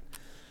like that.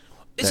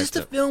 Is this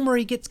the film where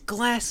he gets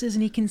glasses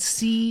and he can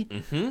see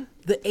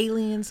the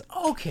aliens?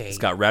 Okay. It's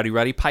got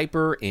Rowdy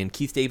Piper and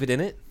Keith David in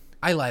it.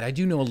 I lied. I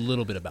do know a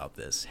little bit about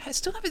this. I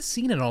still haven't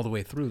seen it all the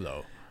way through,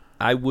 though.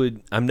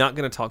 I'm not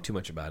going to talk too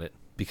much about it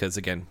because,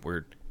 again,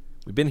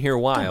 we've been here a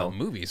while. About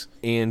movies.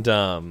 And,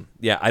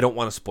 I don't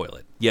want to spoil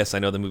it. Yes, I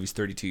know the movie's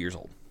 32 years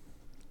old.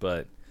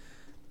 But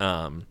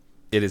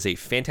it is a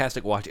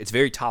fantastic watch. It's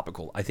very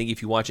topical. I think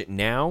if you watch it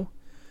now,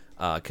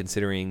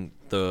 considering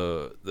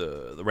the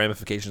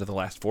ramifications of the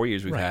last 4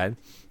 years we've had,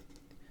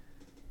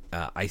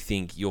 I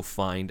think you'll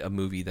find a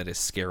movie that is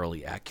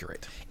scarily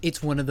accurate.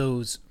 It's one of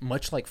those,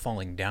 much like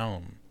Falling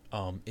Down,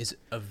 is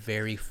a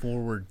very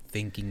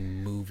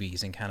forward-thinking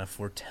movies and kind of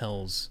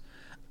foretells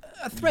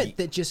a threat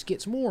that just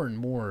gets more and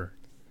more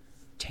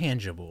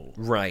tangible.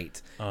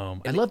 Right.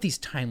 I love these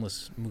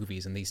timeless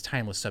movies and these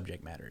timeless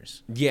subject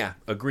matters. Yeah,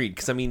 agreed.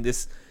 Because I mean,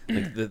 this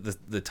like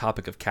the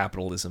topic of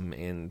capitalism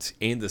and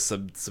the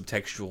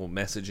subtextual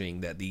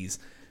messaging that these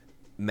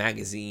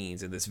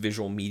magazines and this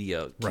visual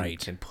media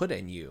can put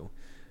in you.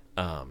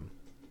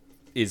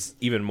 Is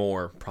even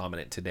more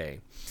prominent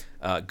today.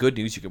 Good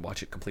news, you can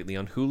watch it completely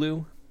on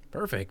Hulu.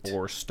 Perfect.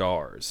 Or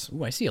Stars.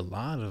 Ooh, I see a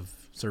lot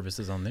of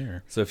services on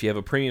there. So if you have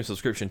a premium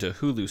subscription to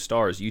Hulu,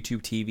 Stars,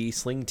 YouTube TV,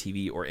 Sling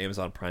TV, or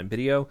Amazon Prime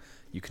Video,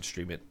 you can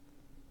stream it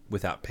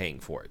without paying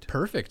for it.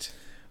 Perfect.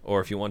 Or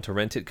if you want to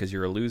rent it because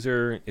you're a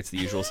loser, it's the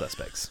usual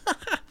suspects.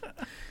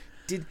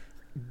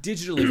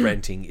 Digitally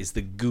renting is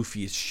the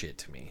goofiest shit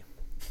to me.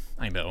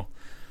 I know.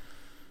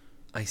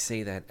 I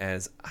say that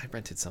as I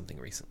rented something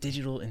recently.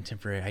 Digital and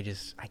temporary,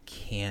 I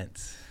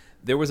can't.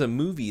 There was a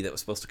movie that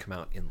was supposed to come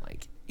out in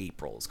like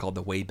April. It's called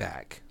The Way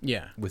Back.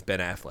 Yeah. With Ben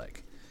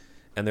Affleck.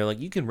 And they're like,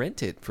 you can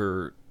rent it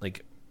for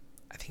like,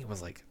 I think it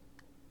was like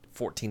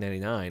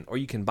 $14.99, or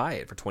you can buy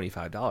it for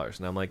 $25.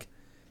 And I'm like,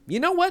 you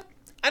know what?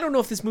 I don't know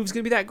if this movie's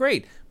going to be that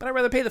great, but I'd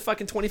rather pay the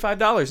fucking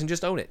 $25 and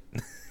just own it.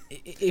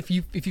 If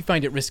you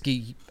find it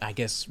risky, I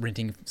guess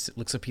renting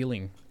looks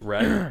appealing.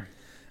 Right.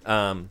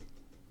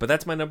 But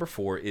that's my number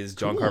 4 is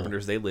John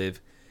Carpenter's They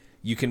Live.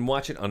 You can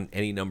watch it on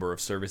any number of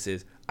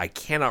services. I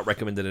cannot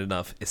recommend it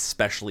enough,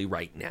 especially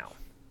right now.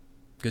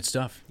 Good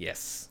stuff.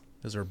 Yes.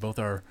 Those are both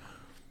our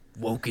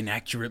woke and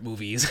accurate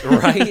movies.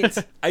 Right?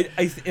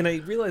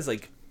 I realize,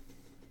 like,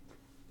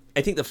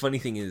 I think the funny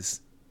thing is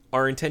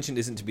our intention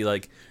isn't to be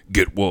like,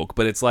 get woke,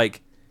 but it's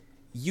like,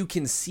 you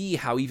can see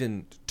how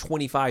even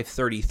 25,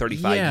 30,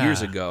 35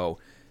 years ago,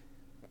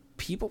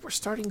 people were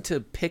starting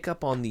to pick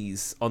up on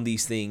these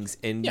things.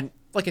 And yeah,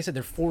 like I said,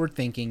 they're forward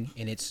thinking,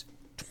 and it's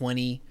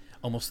 20,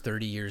 almost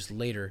 30 years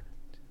later.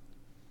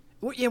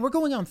 We're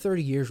going on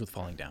 30 years with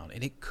Falling Down,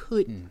 and it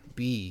couldn't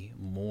be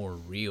more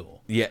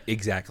real. Yeah,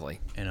 exactly.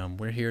 And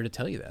we're here to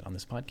tell you that on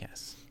this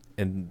podcast.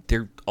 And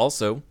they're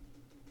also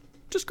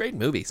just great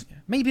movies. Yeah.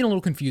 Maybe a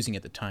little confusing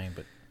at the time,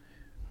 but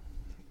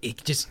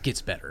it just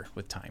gets better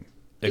with time.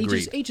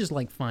 Agreed. Ages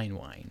like fine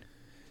wine.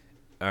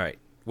 All right.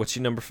 What's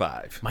your number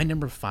 5? My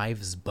number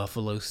 5 is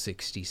Buffalo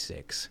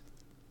 66.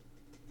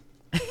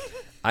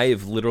 I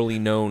have literally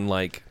known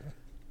like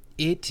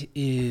it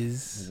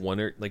is one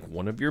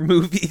of your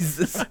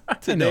movies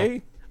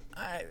today.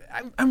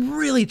 I'm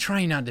really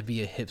trying not to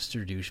be a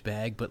hipster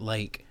douchebag, but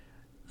like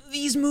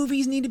these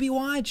movies need to be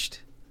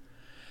watched.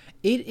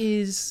 It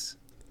is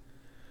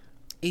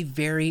a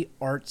very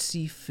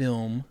artsy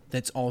film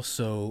that's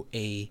also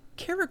a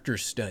character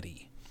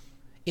study.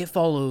 It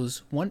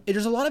follows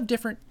there's a lot of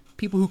different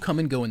people who come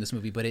and go in this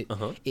movie, but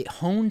it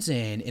hones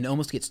in and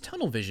almost gets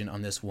tunnel vision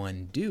on this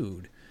one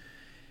dude,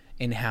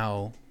 and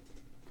how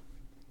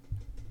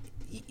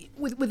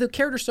with a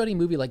character study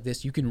movie like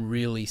this, you can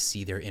really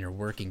see their inner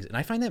workings, and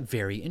I find that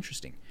very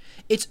interesting.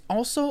 It's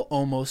also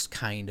almost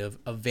kind of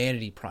a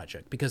vanity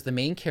project because the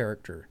main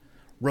character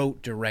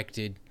wrote,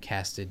 directed,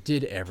 casted,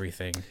 did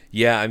everything.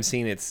 Yeah, I'm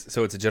seeing it's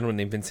a gentleman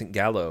named Vincent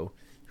Gallo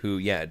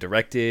who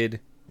directed,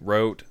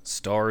 wrote,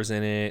 stars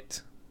in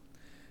it,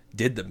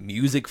 did the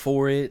music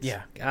for it.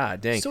 Yeah. God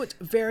dang. So it's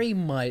very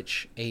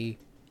much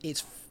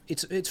it's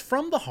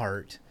from the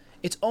heart.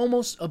 It's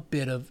almost a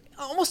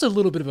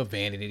little bit of a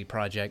vanity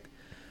project,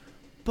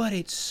 but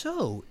it's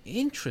so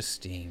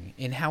interesting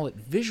in how it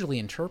visually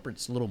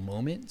interprets little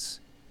moments.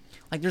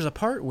 Like there's a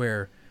part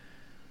where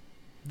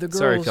the girls...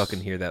 Sorry if y'all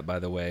can hear that, by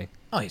the way.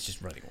 Oh, it's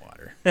just running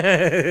water.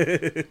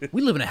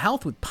 We live in a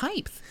house with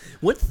pipes.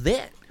 What's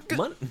that?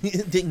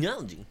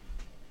 Technology.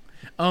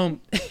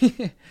 Um,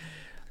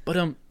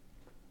 but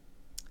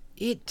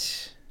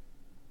it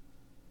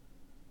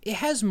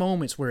has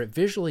moments where it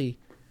visually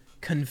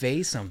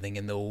conveys something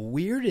in the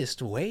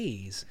weirdest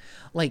ways.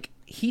 Like,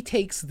 he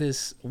takes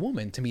this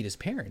woman to meet his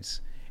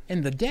parents,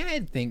 and the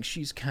dad thinks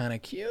she's kind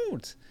of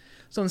cute.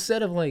 So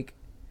instead of like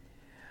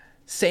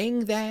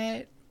saying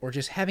that or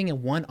just having a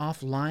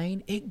one-off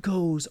line, it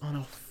goes on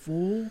a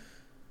full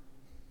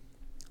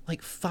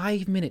like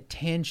 5-minute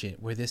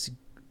tangent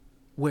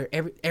where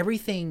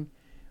everything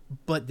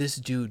but this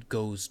dude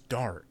goes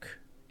dark,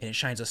 and it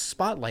shines a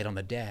spotlight on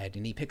the dad,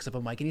 and he picks up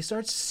a mic and he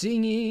starts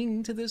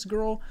singing to this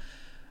girl,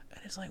 and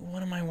it's like,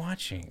 what am I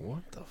watching?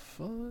 What the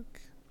fuck?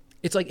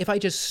 It's like if I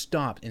just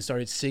stopped and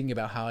started singing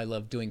about how I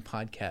love doing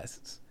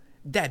podcasts,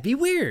 that'd be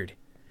weird.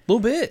 A little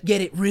bit.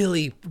 Yet it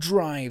really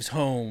drives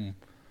home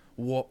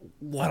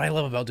what I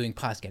love about doing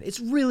podcasts. It's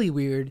really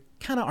weird,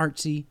 kind of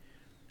artsy,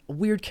 a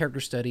weird character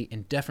study,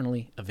 and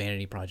definitely a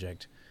vanity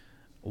project.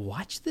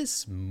 Watch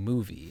this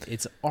movie.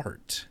 It's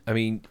art. I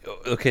mean,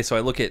 okay, so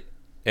I look at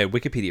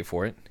Wikipedia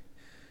for it.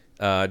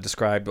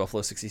 Described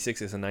Buffalo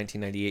 66 as a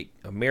 1998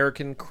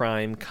 American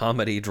crime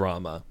comedy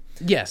drama.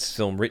 Yes.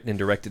 Film written and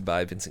directed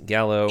by Vincent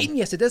Gallo. And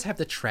yes, it does have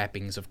the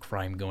trappings of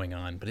crime going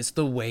on, but it's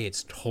the way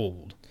it's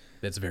told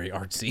that's very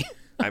artsy.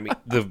 I mean,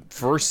 the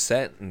first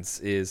sentence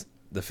is,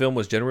 the film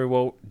was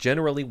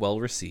generally well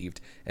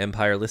received.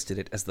 Empire listed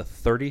it as the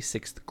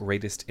 36th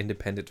greatest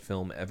independent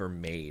film ever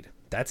made.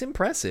 That's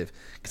impressive,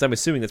 because I'm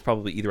assuming that's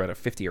probably either out of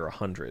 50 or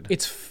 100.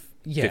 It's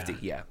 50,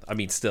 yeah. I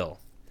mean, still.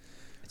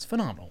 It's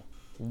phenomenal.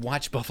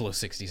 Watch Buffalo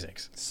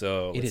 66.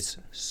 So it is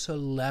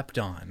slept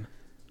on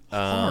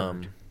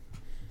hard.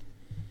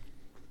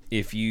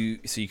 You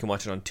can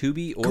watch it on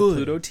Tubi or Good.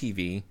 Pluto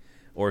TV,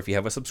 or if you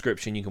have a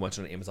subscription, you can watch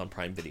it on Amazon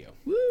Prime Video.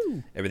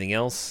 Woo! Everything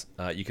else,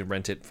 you can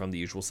rent it from the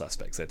usual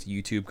suspects. That's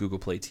YouTube, Google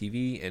Play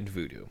TV, and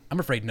Vudu.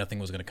 I'm afraid nothing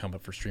was going to come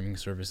up for streaming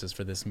services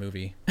for this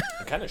movie.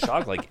 I'm kind of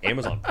shocked, like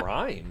Amazon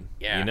Prime,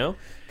 Yeah. you know,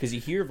 because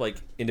you hear of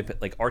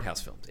like art house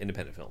films,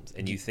 independent films,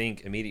 and you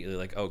think immediately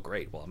like, oh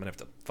great, well I'm gonna have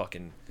to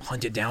fucking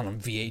Hunt it down on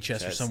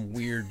VHS or some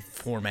weird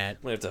format.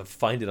 I'm gonna have to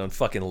find it on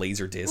fucking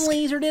Laserdisc.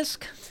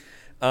 Laserdisc.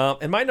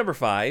 And my number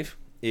 5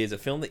 is a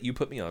film that you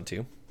put me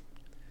onto.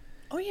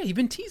 Oh yeah, you've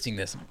been teasing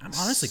this. I'm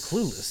honestly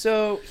clueless.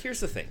 So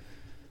here's the thing.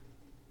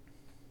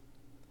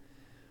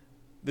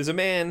 There's a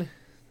man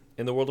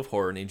in the world of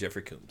horror named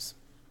Jeffrey Combs.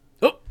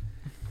 Oh,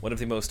 One of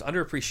the most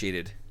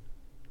underappreciated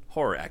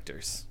horror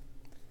actors.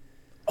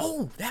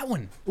 oh, that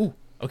one. Ooh,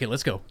 okay,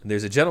 let's go. And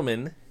there's a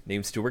gentleman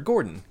named Stuart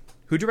Gordon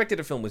who directed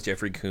a film with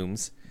Jeffrey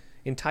Combs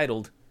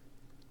entitled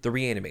The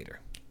Reanimator.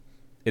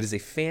 It is a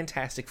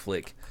fantastic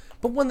flick,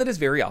 but one that is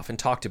very often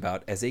talked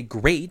about as a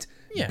great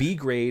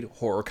B-grade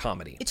horror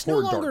comedy. It's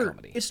horror no longer dark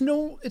comedy. it's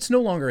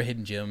no longer a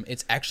hidden gem.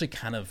 It's actually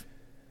kind of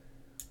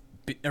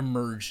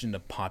emerged into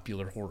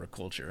popular horror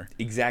culture.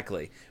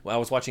 Exactly. Well, I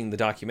was watching the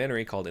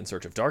documentary called In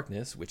Search of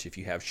Darkness, which if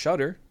you have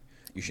Shudder,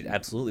 you should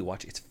absolutely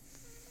watch. It's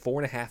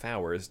 4.5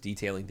 hours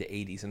detailing the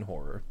 80s in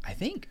horror. I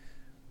think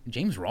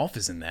James Rolfe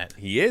is in that.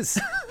 He is.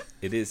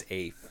 It is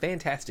a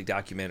fantastic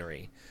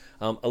documentary.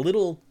 A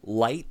little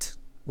light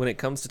when it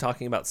comes to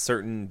talking about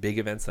certain big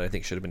events that I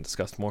think should have been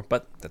discussed more,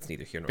 but that's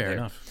neither here nor Fair there.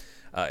 enough.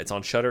 It's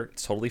on Shudder.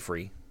 It's totally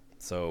free,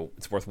 so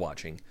it's worth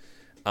watching.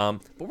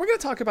 But we're going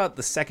to talk about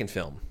the second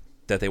film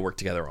that they worked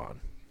together on.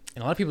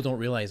 And a lot of people don't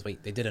realize,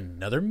 wait, they did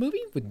another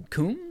movie with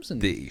Coombs?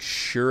 And They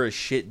sure as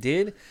shit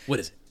did. what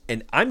is it?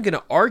 And I'm going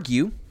to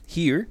argue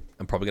here,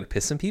 I'm probably going to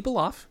piss some people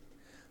off,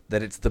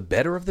 that it's the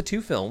better of the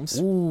two films.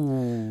 Ooh.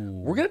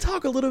 We're going to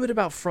talk a little bit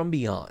about From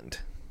Beyond.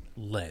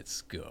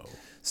 Let's go.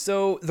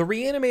 So, The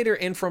Reanimator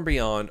and From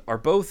Beyond are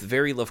both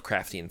very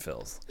Lovecraftian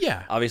films.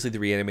 Yeah. Obviously, The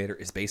Reanimator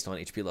is based on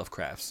H.P.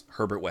 Lovecraft's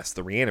Herbert West,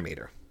 The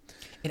Reanimator.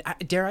 And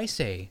dare I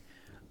say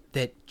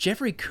that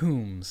Jeffrey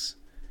Coombs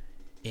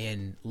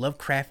in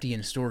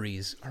Lovecraftian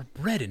stories are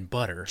bread and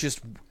butter. Just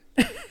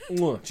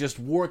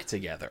work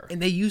together.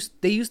 And they use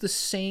the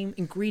same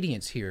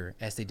ingredients here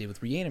as they did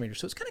with Reanimator,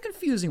 so it's kind of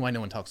confusing why no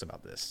one talks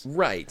about this.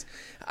 Right.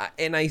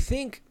 And I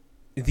think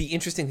the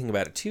interesting thing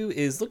about it, too,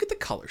 is look at the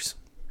colors.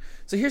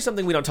 So here's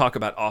something we don't talk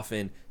about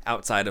often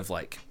outside of,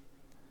 like,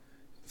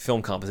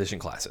 film composition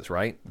classes,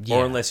 right? Yeah.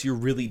 Or unless you're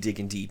really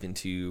digging deep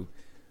into,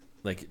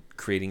 like,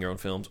 creating your own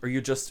films, or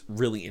you're just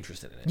really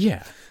interested in it.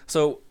 Yeah.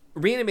 So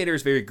Reanimator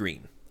is very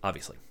green,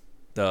 obviously.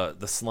 The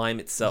slime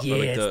itself. Yeah, or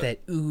like it's that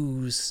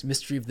ooze,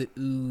 mystery of the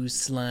ooze,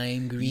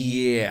 slime green.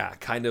 Yeah,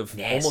 kind of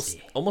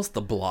Nasty. almost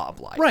the blob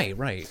like.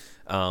 Right.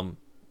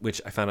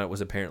 Which I found out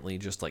was apparently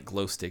just like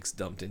glow sticks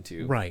dumped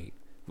into. Right.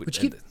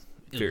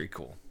 Very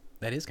cool.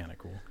 That is kind of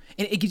cool.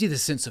 And it gives you the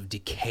sense of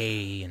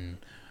decay and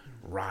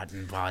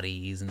rotten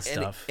bodies and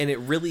stuff. And it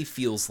really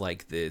feels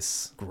like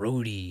this.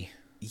 Grody.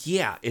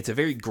 Yeah, it's a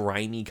very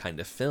grimy kind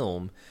of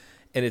film,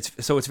 and it's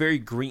very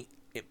green.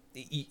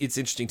 It's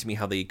interesting to me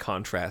how they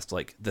contrast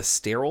like the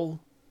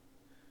sterile,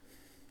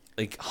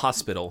 like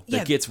hospital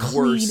that gets clean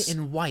worse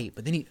and white,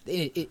 but then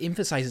it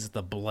emphasizes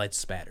the blood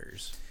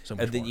spatters. So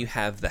much and then more. you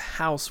have the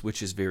house,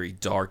 which is very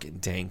dark and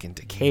dank and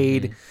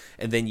decayed, Mm-hmm.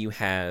 and then you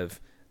have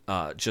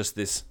just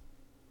this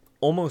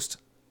almost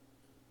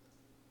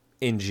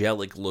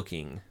angelic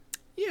looking.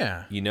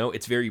 Yeah. You know,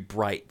 it's very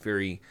bright,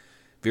 very,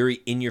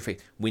 very in your face.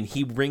 When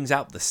he brings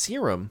out the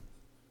serum,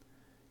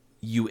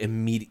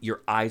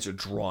 your eyes are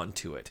drawn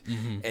to it.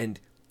 And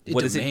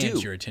what does it do?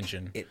 Your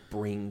attention. It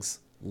brings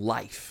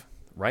life,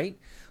 right?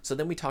 So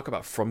then we talk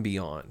about From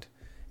Beyond,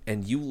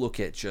 and you look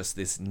at just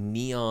this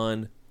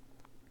neon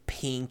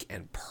pink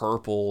and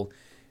purple,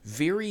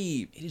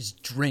 very... It is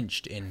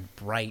drenched in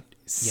bright,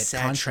 yet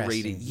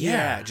saturated. contrasting.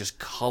 Yeah, just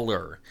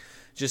color.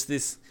 Just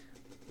this...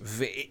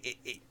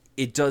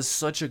 It does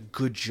such a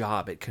good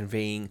job at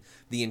conveying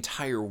the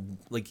entire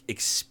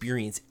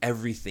experience,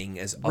 everything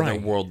as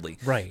otherworldly.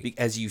 Right.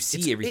 As you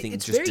see everything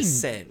it's just very,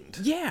 descend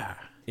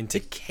into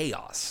It-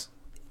 chaos.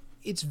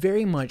 It's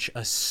very much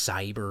a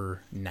cyber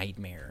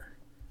nightmare.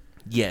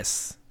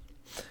 Yes.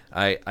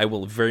 I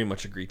will very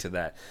much agree to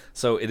that.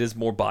 So it is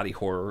more body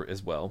horror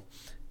as well.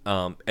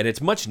 And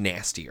it's much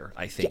nastier,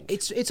 I think.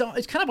 It's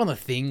kind of on the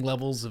Thing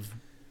levels of...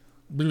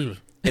 And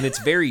it's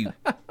very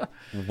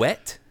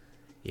wet.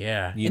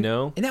 Yeah. You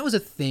know? And that was a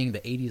thing the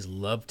 80s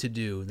loved to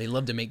do. They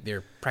loved to make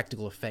their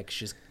practical effects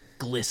just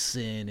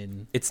glisten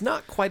and... It's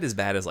not quite as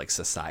bad as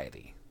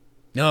Society.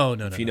 No.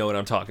 If you know what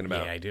I'm talking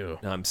about. Yeah, I do.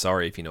 No, I'm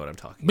sorry if you know what I'm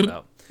talking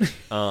about.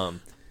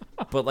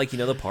 But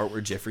the part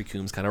where Jeffrey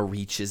Combs kind of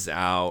reaches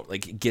out,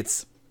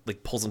 gets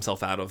pulls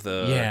himself out of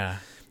the... Yeah.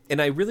 And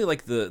I really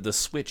like the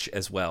switch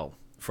as well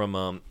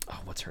from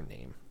what's her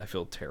name? I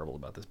feel terrible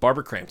about this.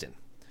 Barbara Crampton.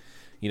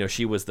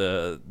 She was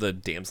the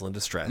damsel in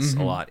distress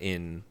a lot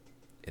in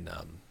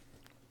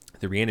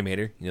The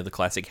Reanimator, the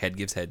classic head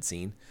gives head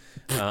scene.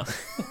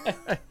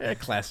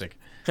 Classic.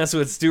 That's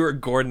what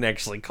Stuart Gordon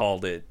actually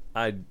called it.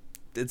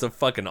 It's a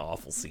fucking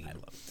awful scene. I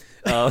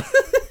love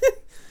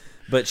it.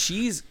 But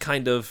she's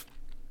kind of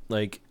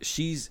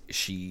she's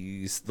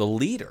the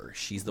leader.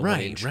 She's the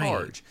one in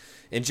charge.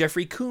 And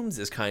Jeffrey Combs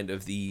is kind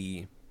of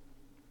the...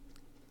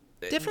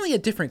 Definitely a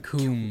different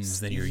Combs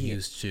than you're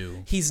used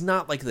to. He's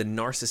not the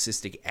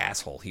narcissistic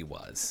asshole he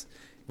was.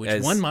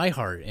 Which won my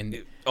heart.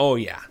 And oh,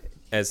 yeah.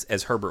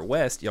 As Herbert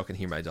West, y'all can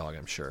hear my dog,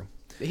 I'm sure.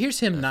 Here's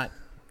him not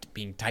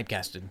being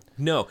typecasted.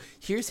 No,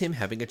 here's him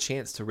having a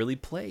chance to really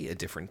play a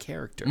different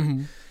character.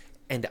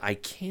 And I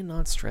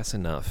cannot stress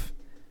enough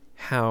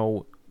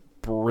how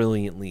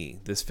brilliantly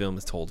this film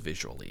is told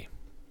visually.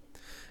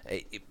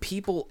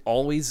 People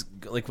always,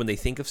 when they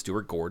think of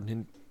Stuart Gordon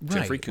and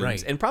Jeffrey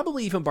Combs, and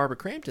probably even Barbara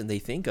Crampton, they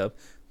think of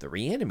The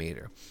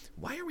Reanimator.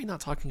 Why are we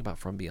not talking about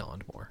From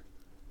Beyond more?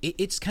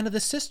 It's kind of the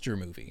sister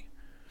movie.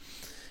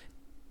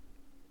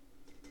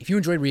 If you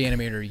enjoyed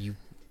Reanimator,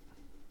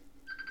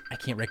 I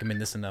can't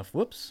recommend this enough.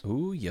 Whoops.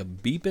 Ooh, you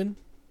beeping?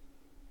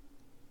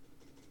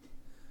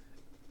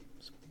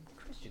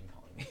 Christian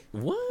calling me.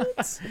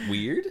 What?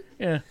 Weird.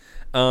 Yeah.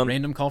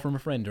 Random call from a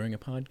friend during a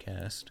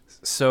podcast.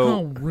 So,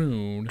 how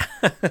rude.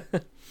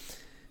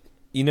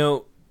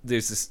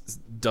 There's this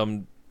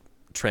dumb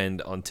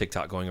trend on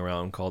TikTok going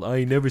around called "I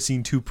ain't never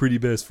seen two pretty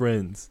best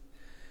friends."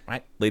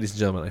 Right. Ladies and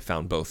gentlemen, I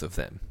found both of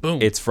them.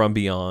 Boom. It's From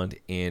Beyond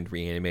and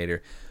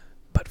Reanimator,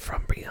 but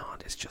From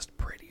Beyond is just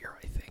prettier,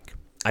 I think.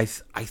 I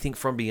think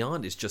From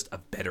Beyond is just a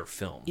better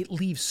film. It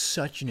leaves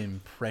such an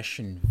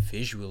impression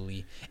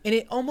visually, and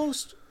it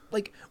almost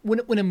when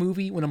a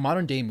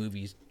modern day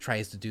movie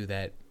tries to do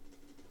that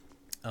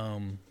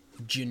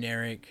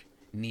generic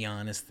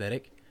neon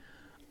aesthetic.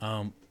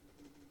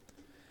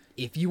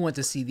 If you want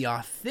to see the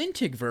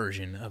authentic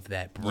version of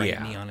that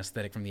bright neon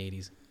aesthetic from the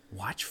 80s,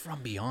 watch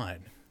From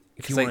Beyond.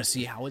 If you want to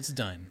see how it's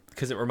done.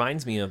 Because it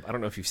reminds me of, I don't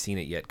know if you've seen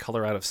it yet,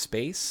 Color Out of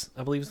Space,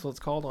 I believe is what it's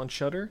called on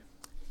Shudder.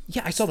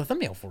 Yeah, I saw the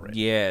thumbnail for it.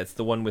 Yeah, it's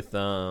the one with...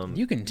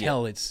 you can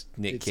tell it's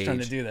Nick Cage. trying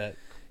to do that.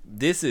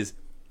 This is...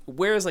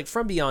 Whereas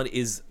From Beyond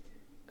is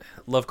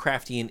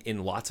Lovecraftian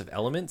in lots of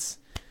elements,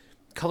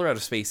 Color Out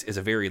of Space is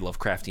a very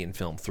Lovecraftian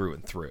film through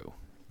and through.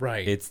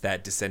 Right. It's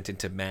that descent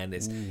into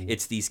madness.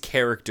 It's these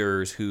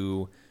characters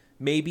who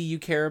maybe you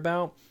care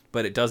about,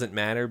 but it doesn't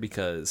matter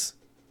because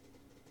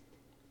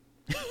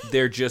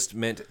they're just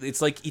meant...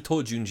 It's like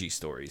Ito Junji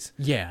stories.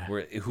 Yeah.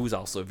 Who's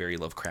also a very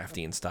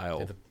Lovecraftian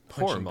style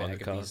Horror horror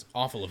manga. These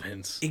awful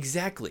events.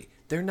 Exactly.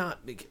 They're not...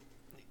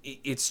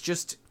 It's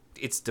just...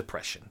 It's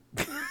depression.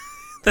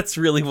 That's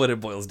really what it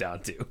boils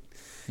down to.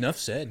 Enough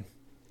said.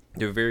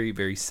 They're very,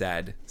 very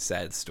sad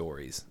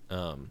stories.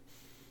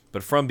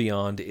 But From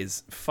Beyond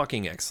is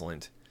fucking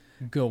excellent.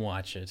 Go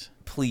watch it.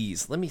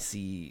 Please, let me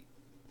see.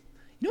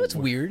 You know what's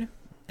weird?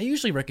 I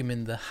usually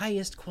recommend the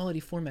highest quality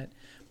format,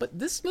 but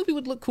this movie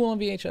would look cool on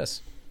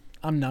VHS.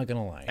 I'm not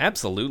gonna lie.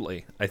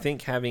 Absolutely. I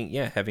think having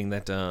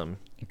that...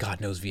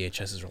 God knows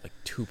VHSs are like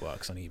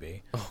 $2 on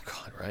eBay. Oh,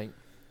 God, right?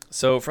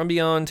 So, From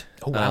Beyond...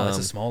 Oh, wow, that's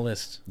a small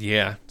list.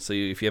 Yeah. So,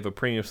 if you have a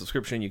premium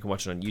subscription, you can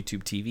watch it on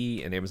YouTube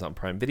TV and Amazon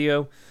Prime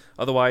Video.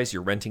 Otherwise,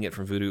 you're renting it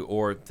from Vudu,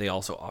 or they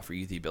also offer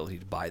you the ability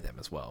to buy them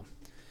as well.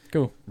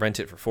 Cool. Rent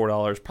it for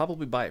 $4.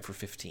 Probably buy it for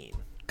 $15.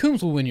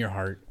 Coombs will win your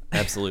heart.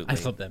 Absolutely. I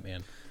love that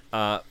man.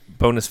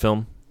 Bonus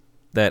film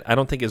that I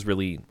don't think is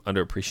really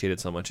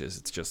underappreciated so much as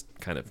it's just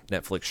kind of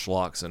Netflix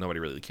schlock, so nobody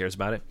really cares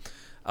about it.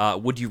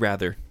 Would You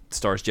Rather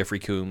stars Jeffrey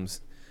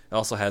Combs. It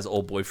also has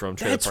old boy from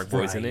Trailer Park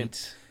Boys in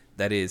it.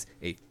 That is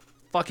a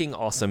fucking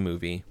awesome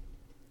movie.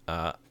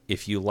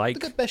 If you like...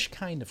 The best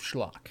kind of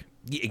schlock.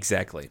 Yeah,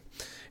 exactly.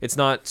 It's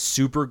not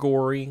super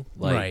gory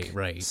like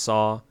right.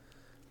 Saw,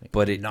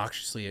 but it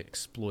obnoxiously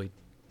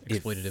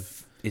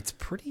exploitative. It's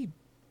pretty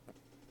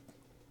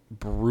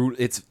brutal.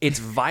 It's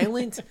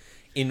violent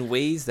in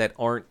ways that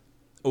aren't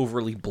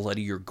overly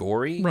bloody or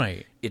gory.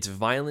 Right. It's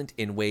violent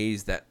in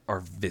ways that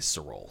are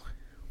visceral.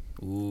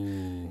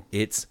 Ooh.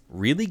 It's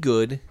really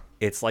good.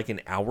 It's like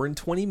an hour and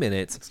 20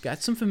 minutes. It's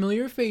got some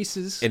familiar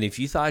faces. And if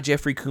you thought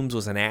Jeffrey Combs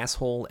was an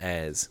asshole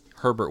as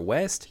Herbert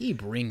West, he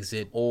brings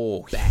it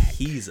back.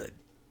 He's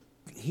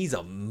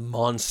a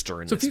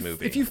monster in this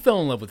movie. If you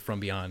fell in love with From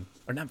Beyond,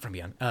 or not From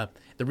Beyond,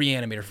 the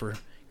Reanimator for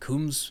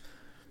Combs'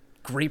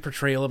 great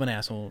portrayal of an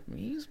asshole,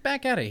 he's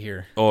back at it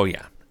here. Oh,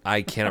 yeah.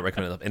 I cannot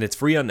recommend it. And it's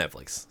free on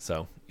Netflix.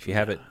 So if you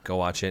have it, go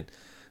watch it.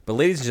 But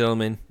ladies and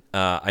gentlemen,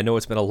 I know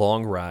it's been a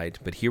long ride,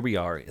 but here we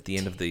are at the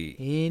end of the...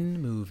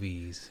 10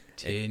 movies,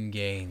 10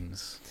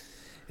 games.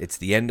 It's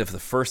the end of the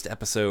first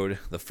episode,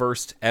 the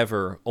first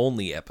ever,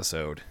 only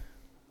episode.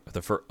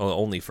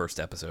 Only first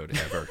episode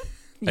ever.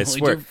 I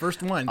swear.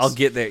 First once. I'll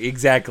get there.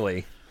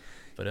 Exactly.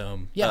 But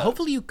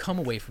hopefully you come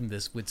away from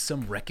this with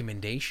some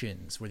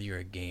recommendations, whether you're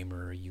a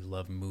gamer, you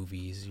love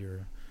movies,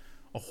 you're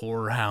a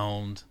horror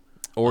hound.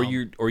 Or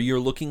you're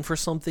looking for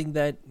something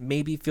that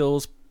maybe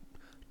feels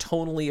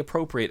tonally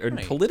appropriate or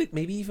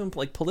maybe even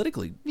like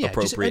politically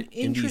appropriate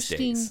in these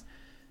days.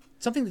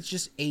 Something that's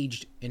just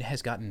aged and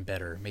has gotten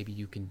better. Maybe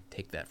you can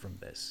take that from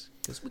this.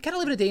 Because we kind of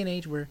live in a day and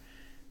age where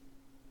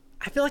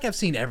I feel like I've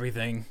seen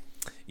everything.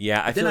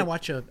 Yeah, I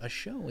watch a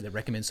show that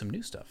recommends some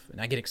new stuff, and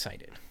I get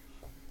excited.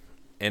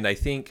 And I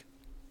think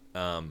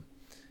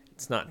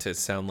it's not to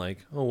sound like,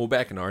 oh, well,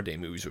 back in our day,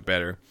 movies were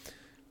better.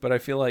 But I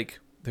feel like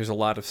there's a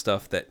lot of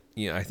stuff that,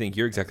 I think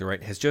you're exactly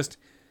right, has just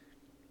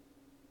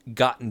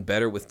gotten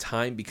better with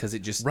time because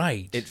it just...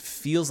 Right. It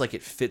feels like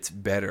it fits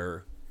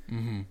better.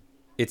 Mm-hmm.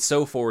 It's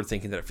so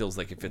forward-thinking that it feels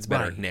like it fits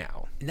better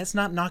now. And that's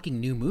not knocking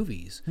new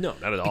movies. No,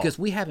 not at all. Because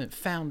we haven't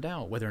found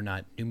out whether or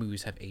not new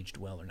movies have aged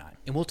well or not.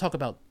 And we'll talk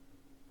about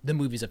the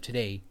movies of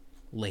today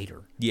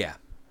later. Yeah,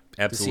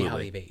 absolutely. To see how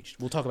they've aged.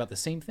 We'll talk about the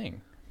same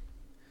thing.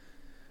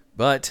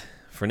 But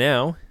for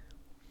now,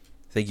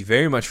 thank you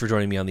very much for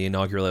joining me on the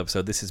inaugural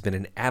episode. This has been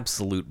an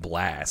absolute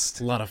blast.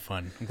 A lot of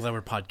fun. I'm glad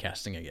we're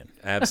podcasting again.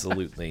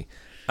 Absolutely.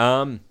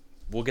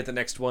 We'll get the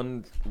next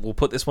one. We'll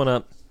put this one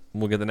up.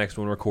 We'll get the next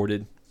one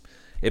recorded.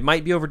 It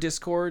might be over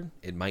Discord.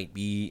 It might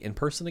be in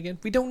person again.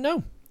 We don't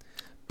know.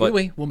 But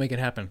anyway, we'll make it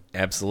happen.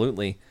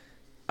 Absolutely.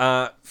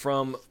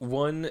 From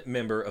one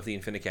member of the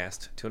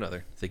Infinicast to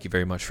another, thank you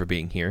very much for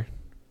being here.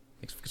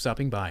 Thanks for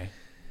stopping by.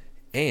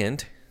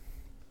 And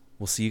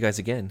we'll see you guys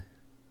again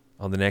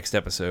on the next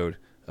episode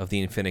of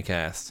the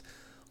Infinicast.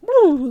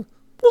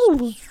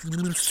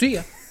 See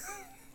ya.